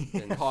words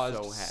been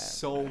Caused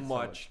so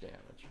much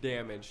damage.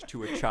 damage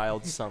to a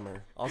child's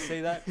summer. I'll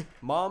say that.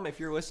 Mom, if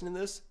you're listening to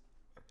this,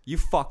 you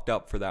fucked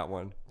up for that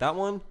one. That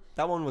one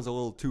was a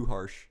little too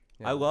harsh.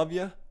 Yeah. I love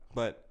you,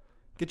 but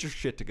get your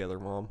shit together,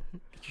 Mom.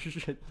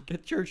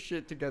 Get your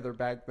shit together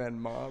back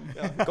then, Mom.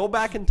 Yeah, go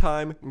back in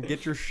time and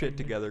get your shit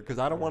together, because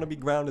I don't want to be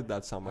grounded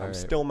that summer. I'm Alright.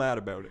 still mad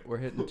about it. We're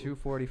hitting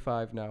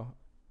 2:45 now.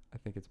 I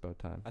think it's about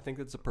time. I think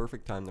that's the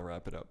perfect time to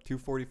wrap it up.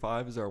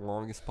 2:45 is our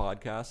longest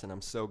podcast, and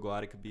I'm so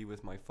glad it could be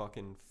with my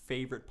fucking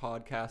favorite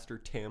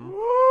podcaster, Tim.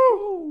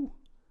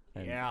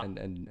 And, Yeah. and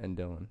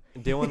Dylan.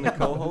 Dylan, the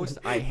co-host,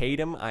 I hate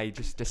him. I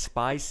just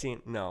despise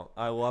seeing. No,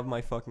 I love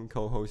my fucking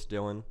co-host,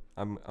 Dylan.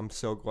 I'm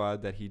so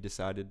glad that he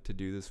decided to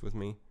do this with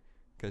me,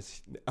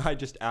 because I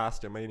just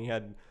asked him, and he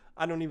had.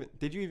 I don't even.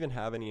 Did you even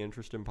have any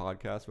interest in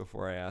podcasts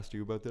before I asked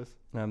you about this?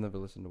 I've never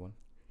listened to one.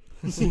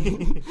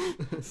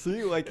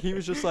 See, like he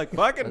was just like,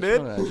 fucking I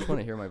did. just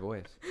want to hear my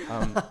voice.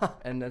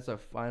 And as a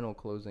final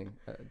closing,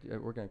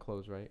 we're gonna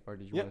close, right? Or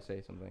did you Yep. want to say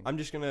something? I'm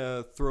just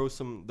gonna throw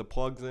the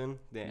plugs in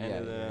the end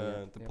of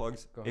the Yeah.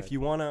 plugs. Go If ahead. you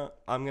wanna,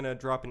 I'm gonna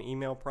drop an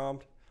email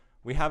prompt.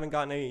 We haven't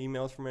gotten any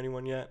emails from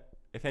anyone yet.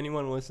 If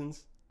anyone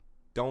listens,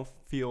 don't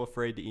feel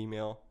afraid to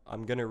email.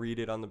 I'm gonna read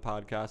it on the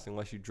podcast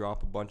unless you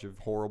drop a bunch of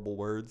horrible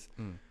words.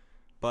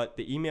 But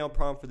the email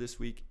prompt for this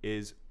week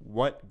is,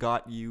 what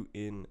got you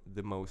in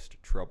the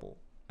most trouble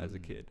as a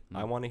kid?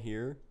 I want to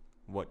hear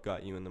what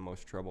got you in the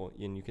most trouble.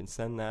 And you can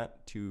send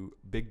that to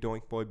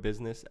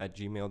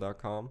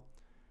bigdoinkboybusiness@gmail.com.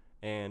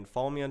 And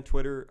follow me on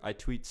Twitter. I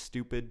tweet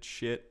stupid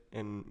shit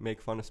and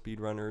make fun of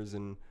speedrunners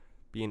and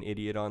be an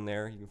idiot on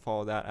there. You can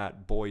follow that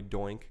at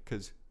boydoink,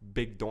 because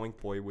Big Doink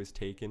Boy was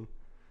taken.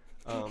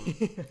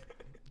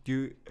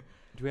 Do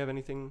we have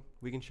anything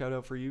we can shout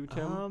out for you,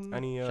 Tim?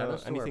 Any Shout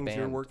outs to our anything you're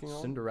band, working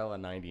on? Cinderella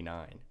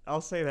 99. I'll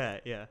say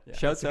that, yeah.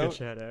 Shouts That's a good out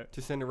shout out.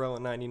 to Cinderella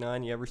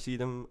 99. You ever see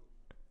them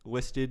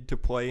listed to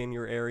play in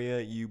your area,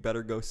 you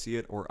better go see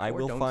it, or I Or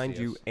will don't find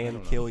see you us. I and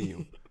don't know. kill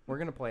you. We're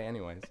gonna play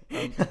anyways.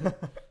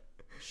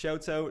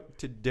 Shouts out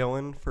to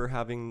Dylan for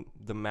having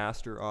the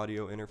master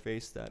audio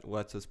interface that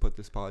lets us put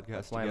this podcast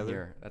That's why I'm together.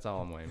 here. That's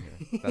all I'm why I'm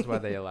here. That's why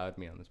they allowed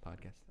me on this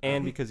podcast.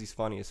 And because he's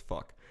funny as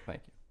fuck.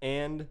 Thank you.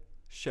 And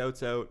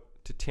shouts out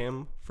to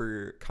Tim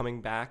for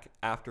coming back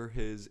after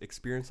his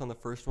experience on the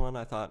first one.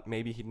 I thought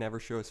maybe he'd never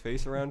show his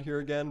face around here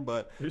again,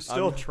 but There's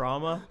still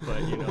trauma, but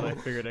I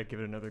figured I'd give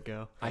it another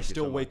go. I Thank you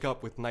still so wake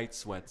up with night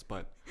sweats,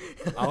 but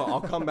I'll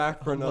come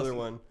back for another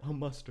one. I'll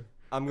muster.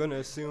 I'm going to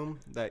assume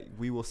that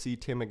we will see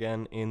Tim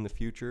again in the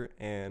future.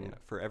 And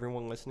for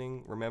everyone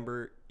listening,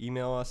 remember,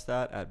 email us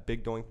that at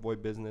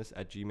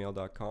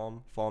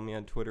bigdoinkboybusiness@gmail.com. Follow me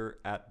on Twitter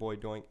at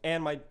boydoink.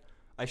 And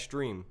I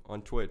stream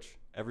on Twitch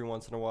every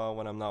once in a while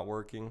when I'm not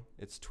working.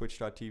 It's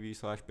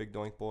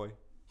twitch.tv/bigdoinkboy.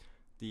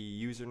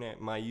 The username,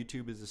 my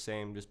YouTube is the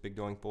same, just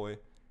bigdoinkboy.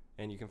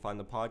 And you can find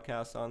the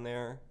podcast on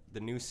there. The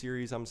new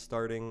series I'm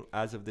starting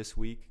as of this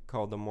week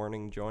called The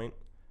Morning Joint.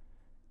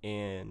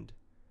 And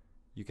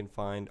you can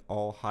find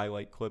all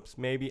highlight clips.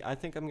 Maybe, I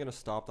think I'm going to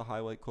stop the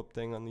highlight clip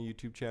thing on the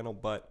YouTube channel,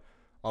 but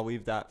I'll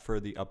leave that for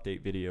the update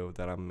video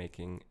that I'm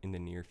making in the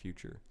near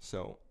future.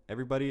 So,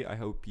 everybody, I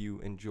hope you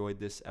enjoyed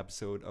this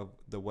episode of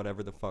the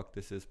Whatever the Fuck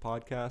This Is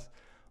podcast.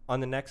 On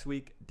the next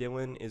week,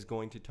 Dylan is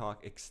going to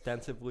talk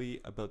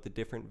extensively about the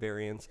different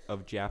variants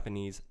of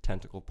Japanese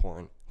tentacle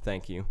porn.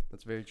 Thank you.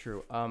 That's very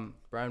true.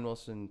 Brian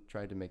Wilson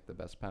tried to make the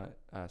best pet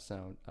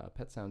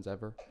sounds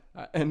ever,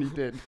 and he did.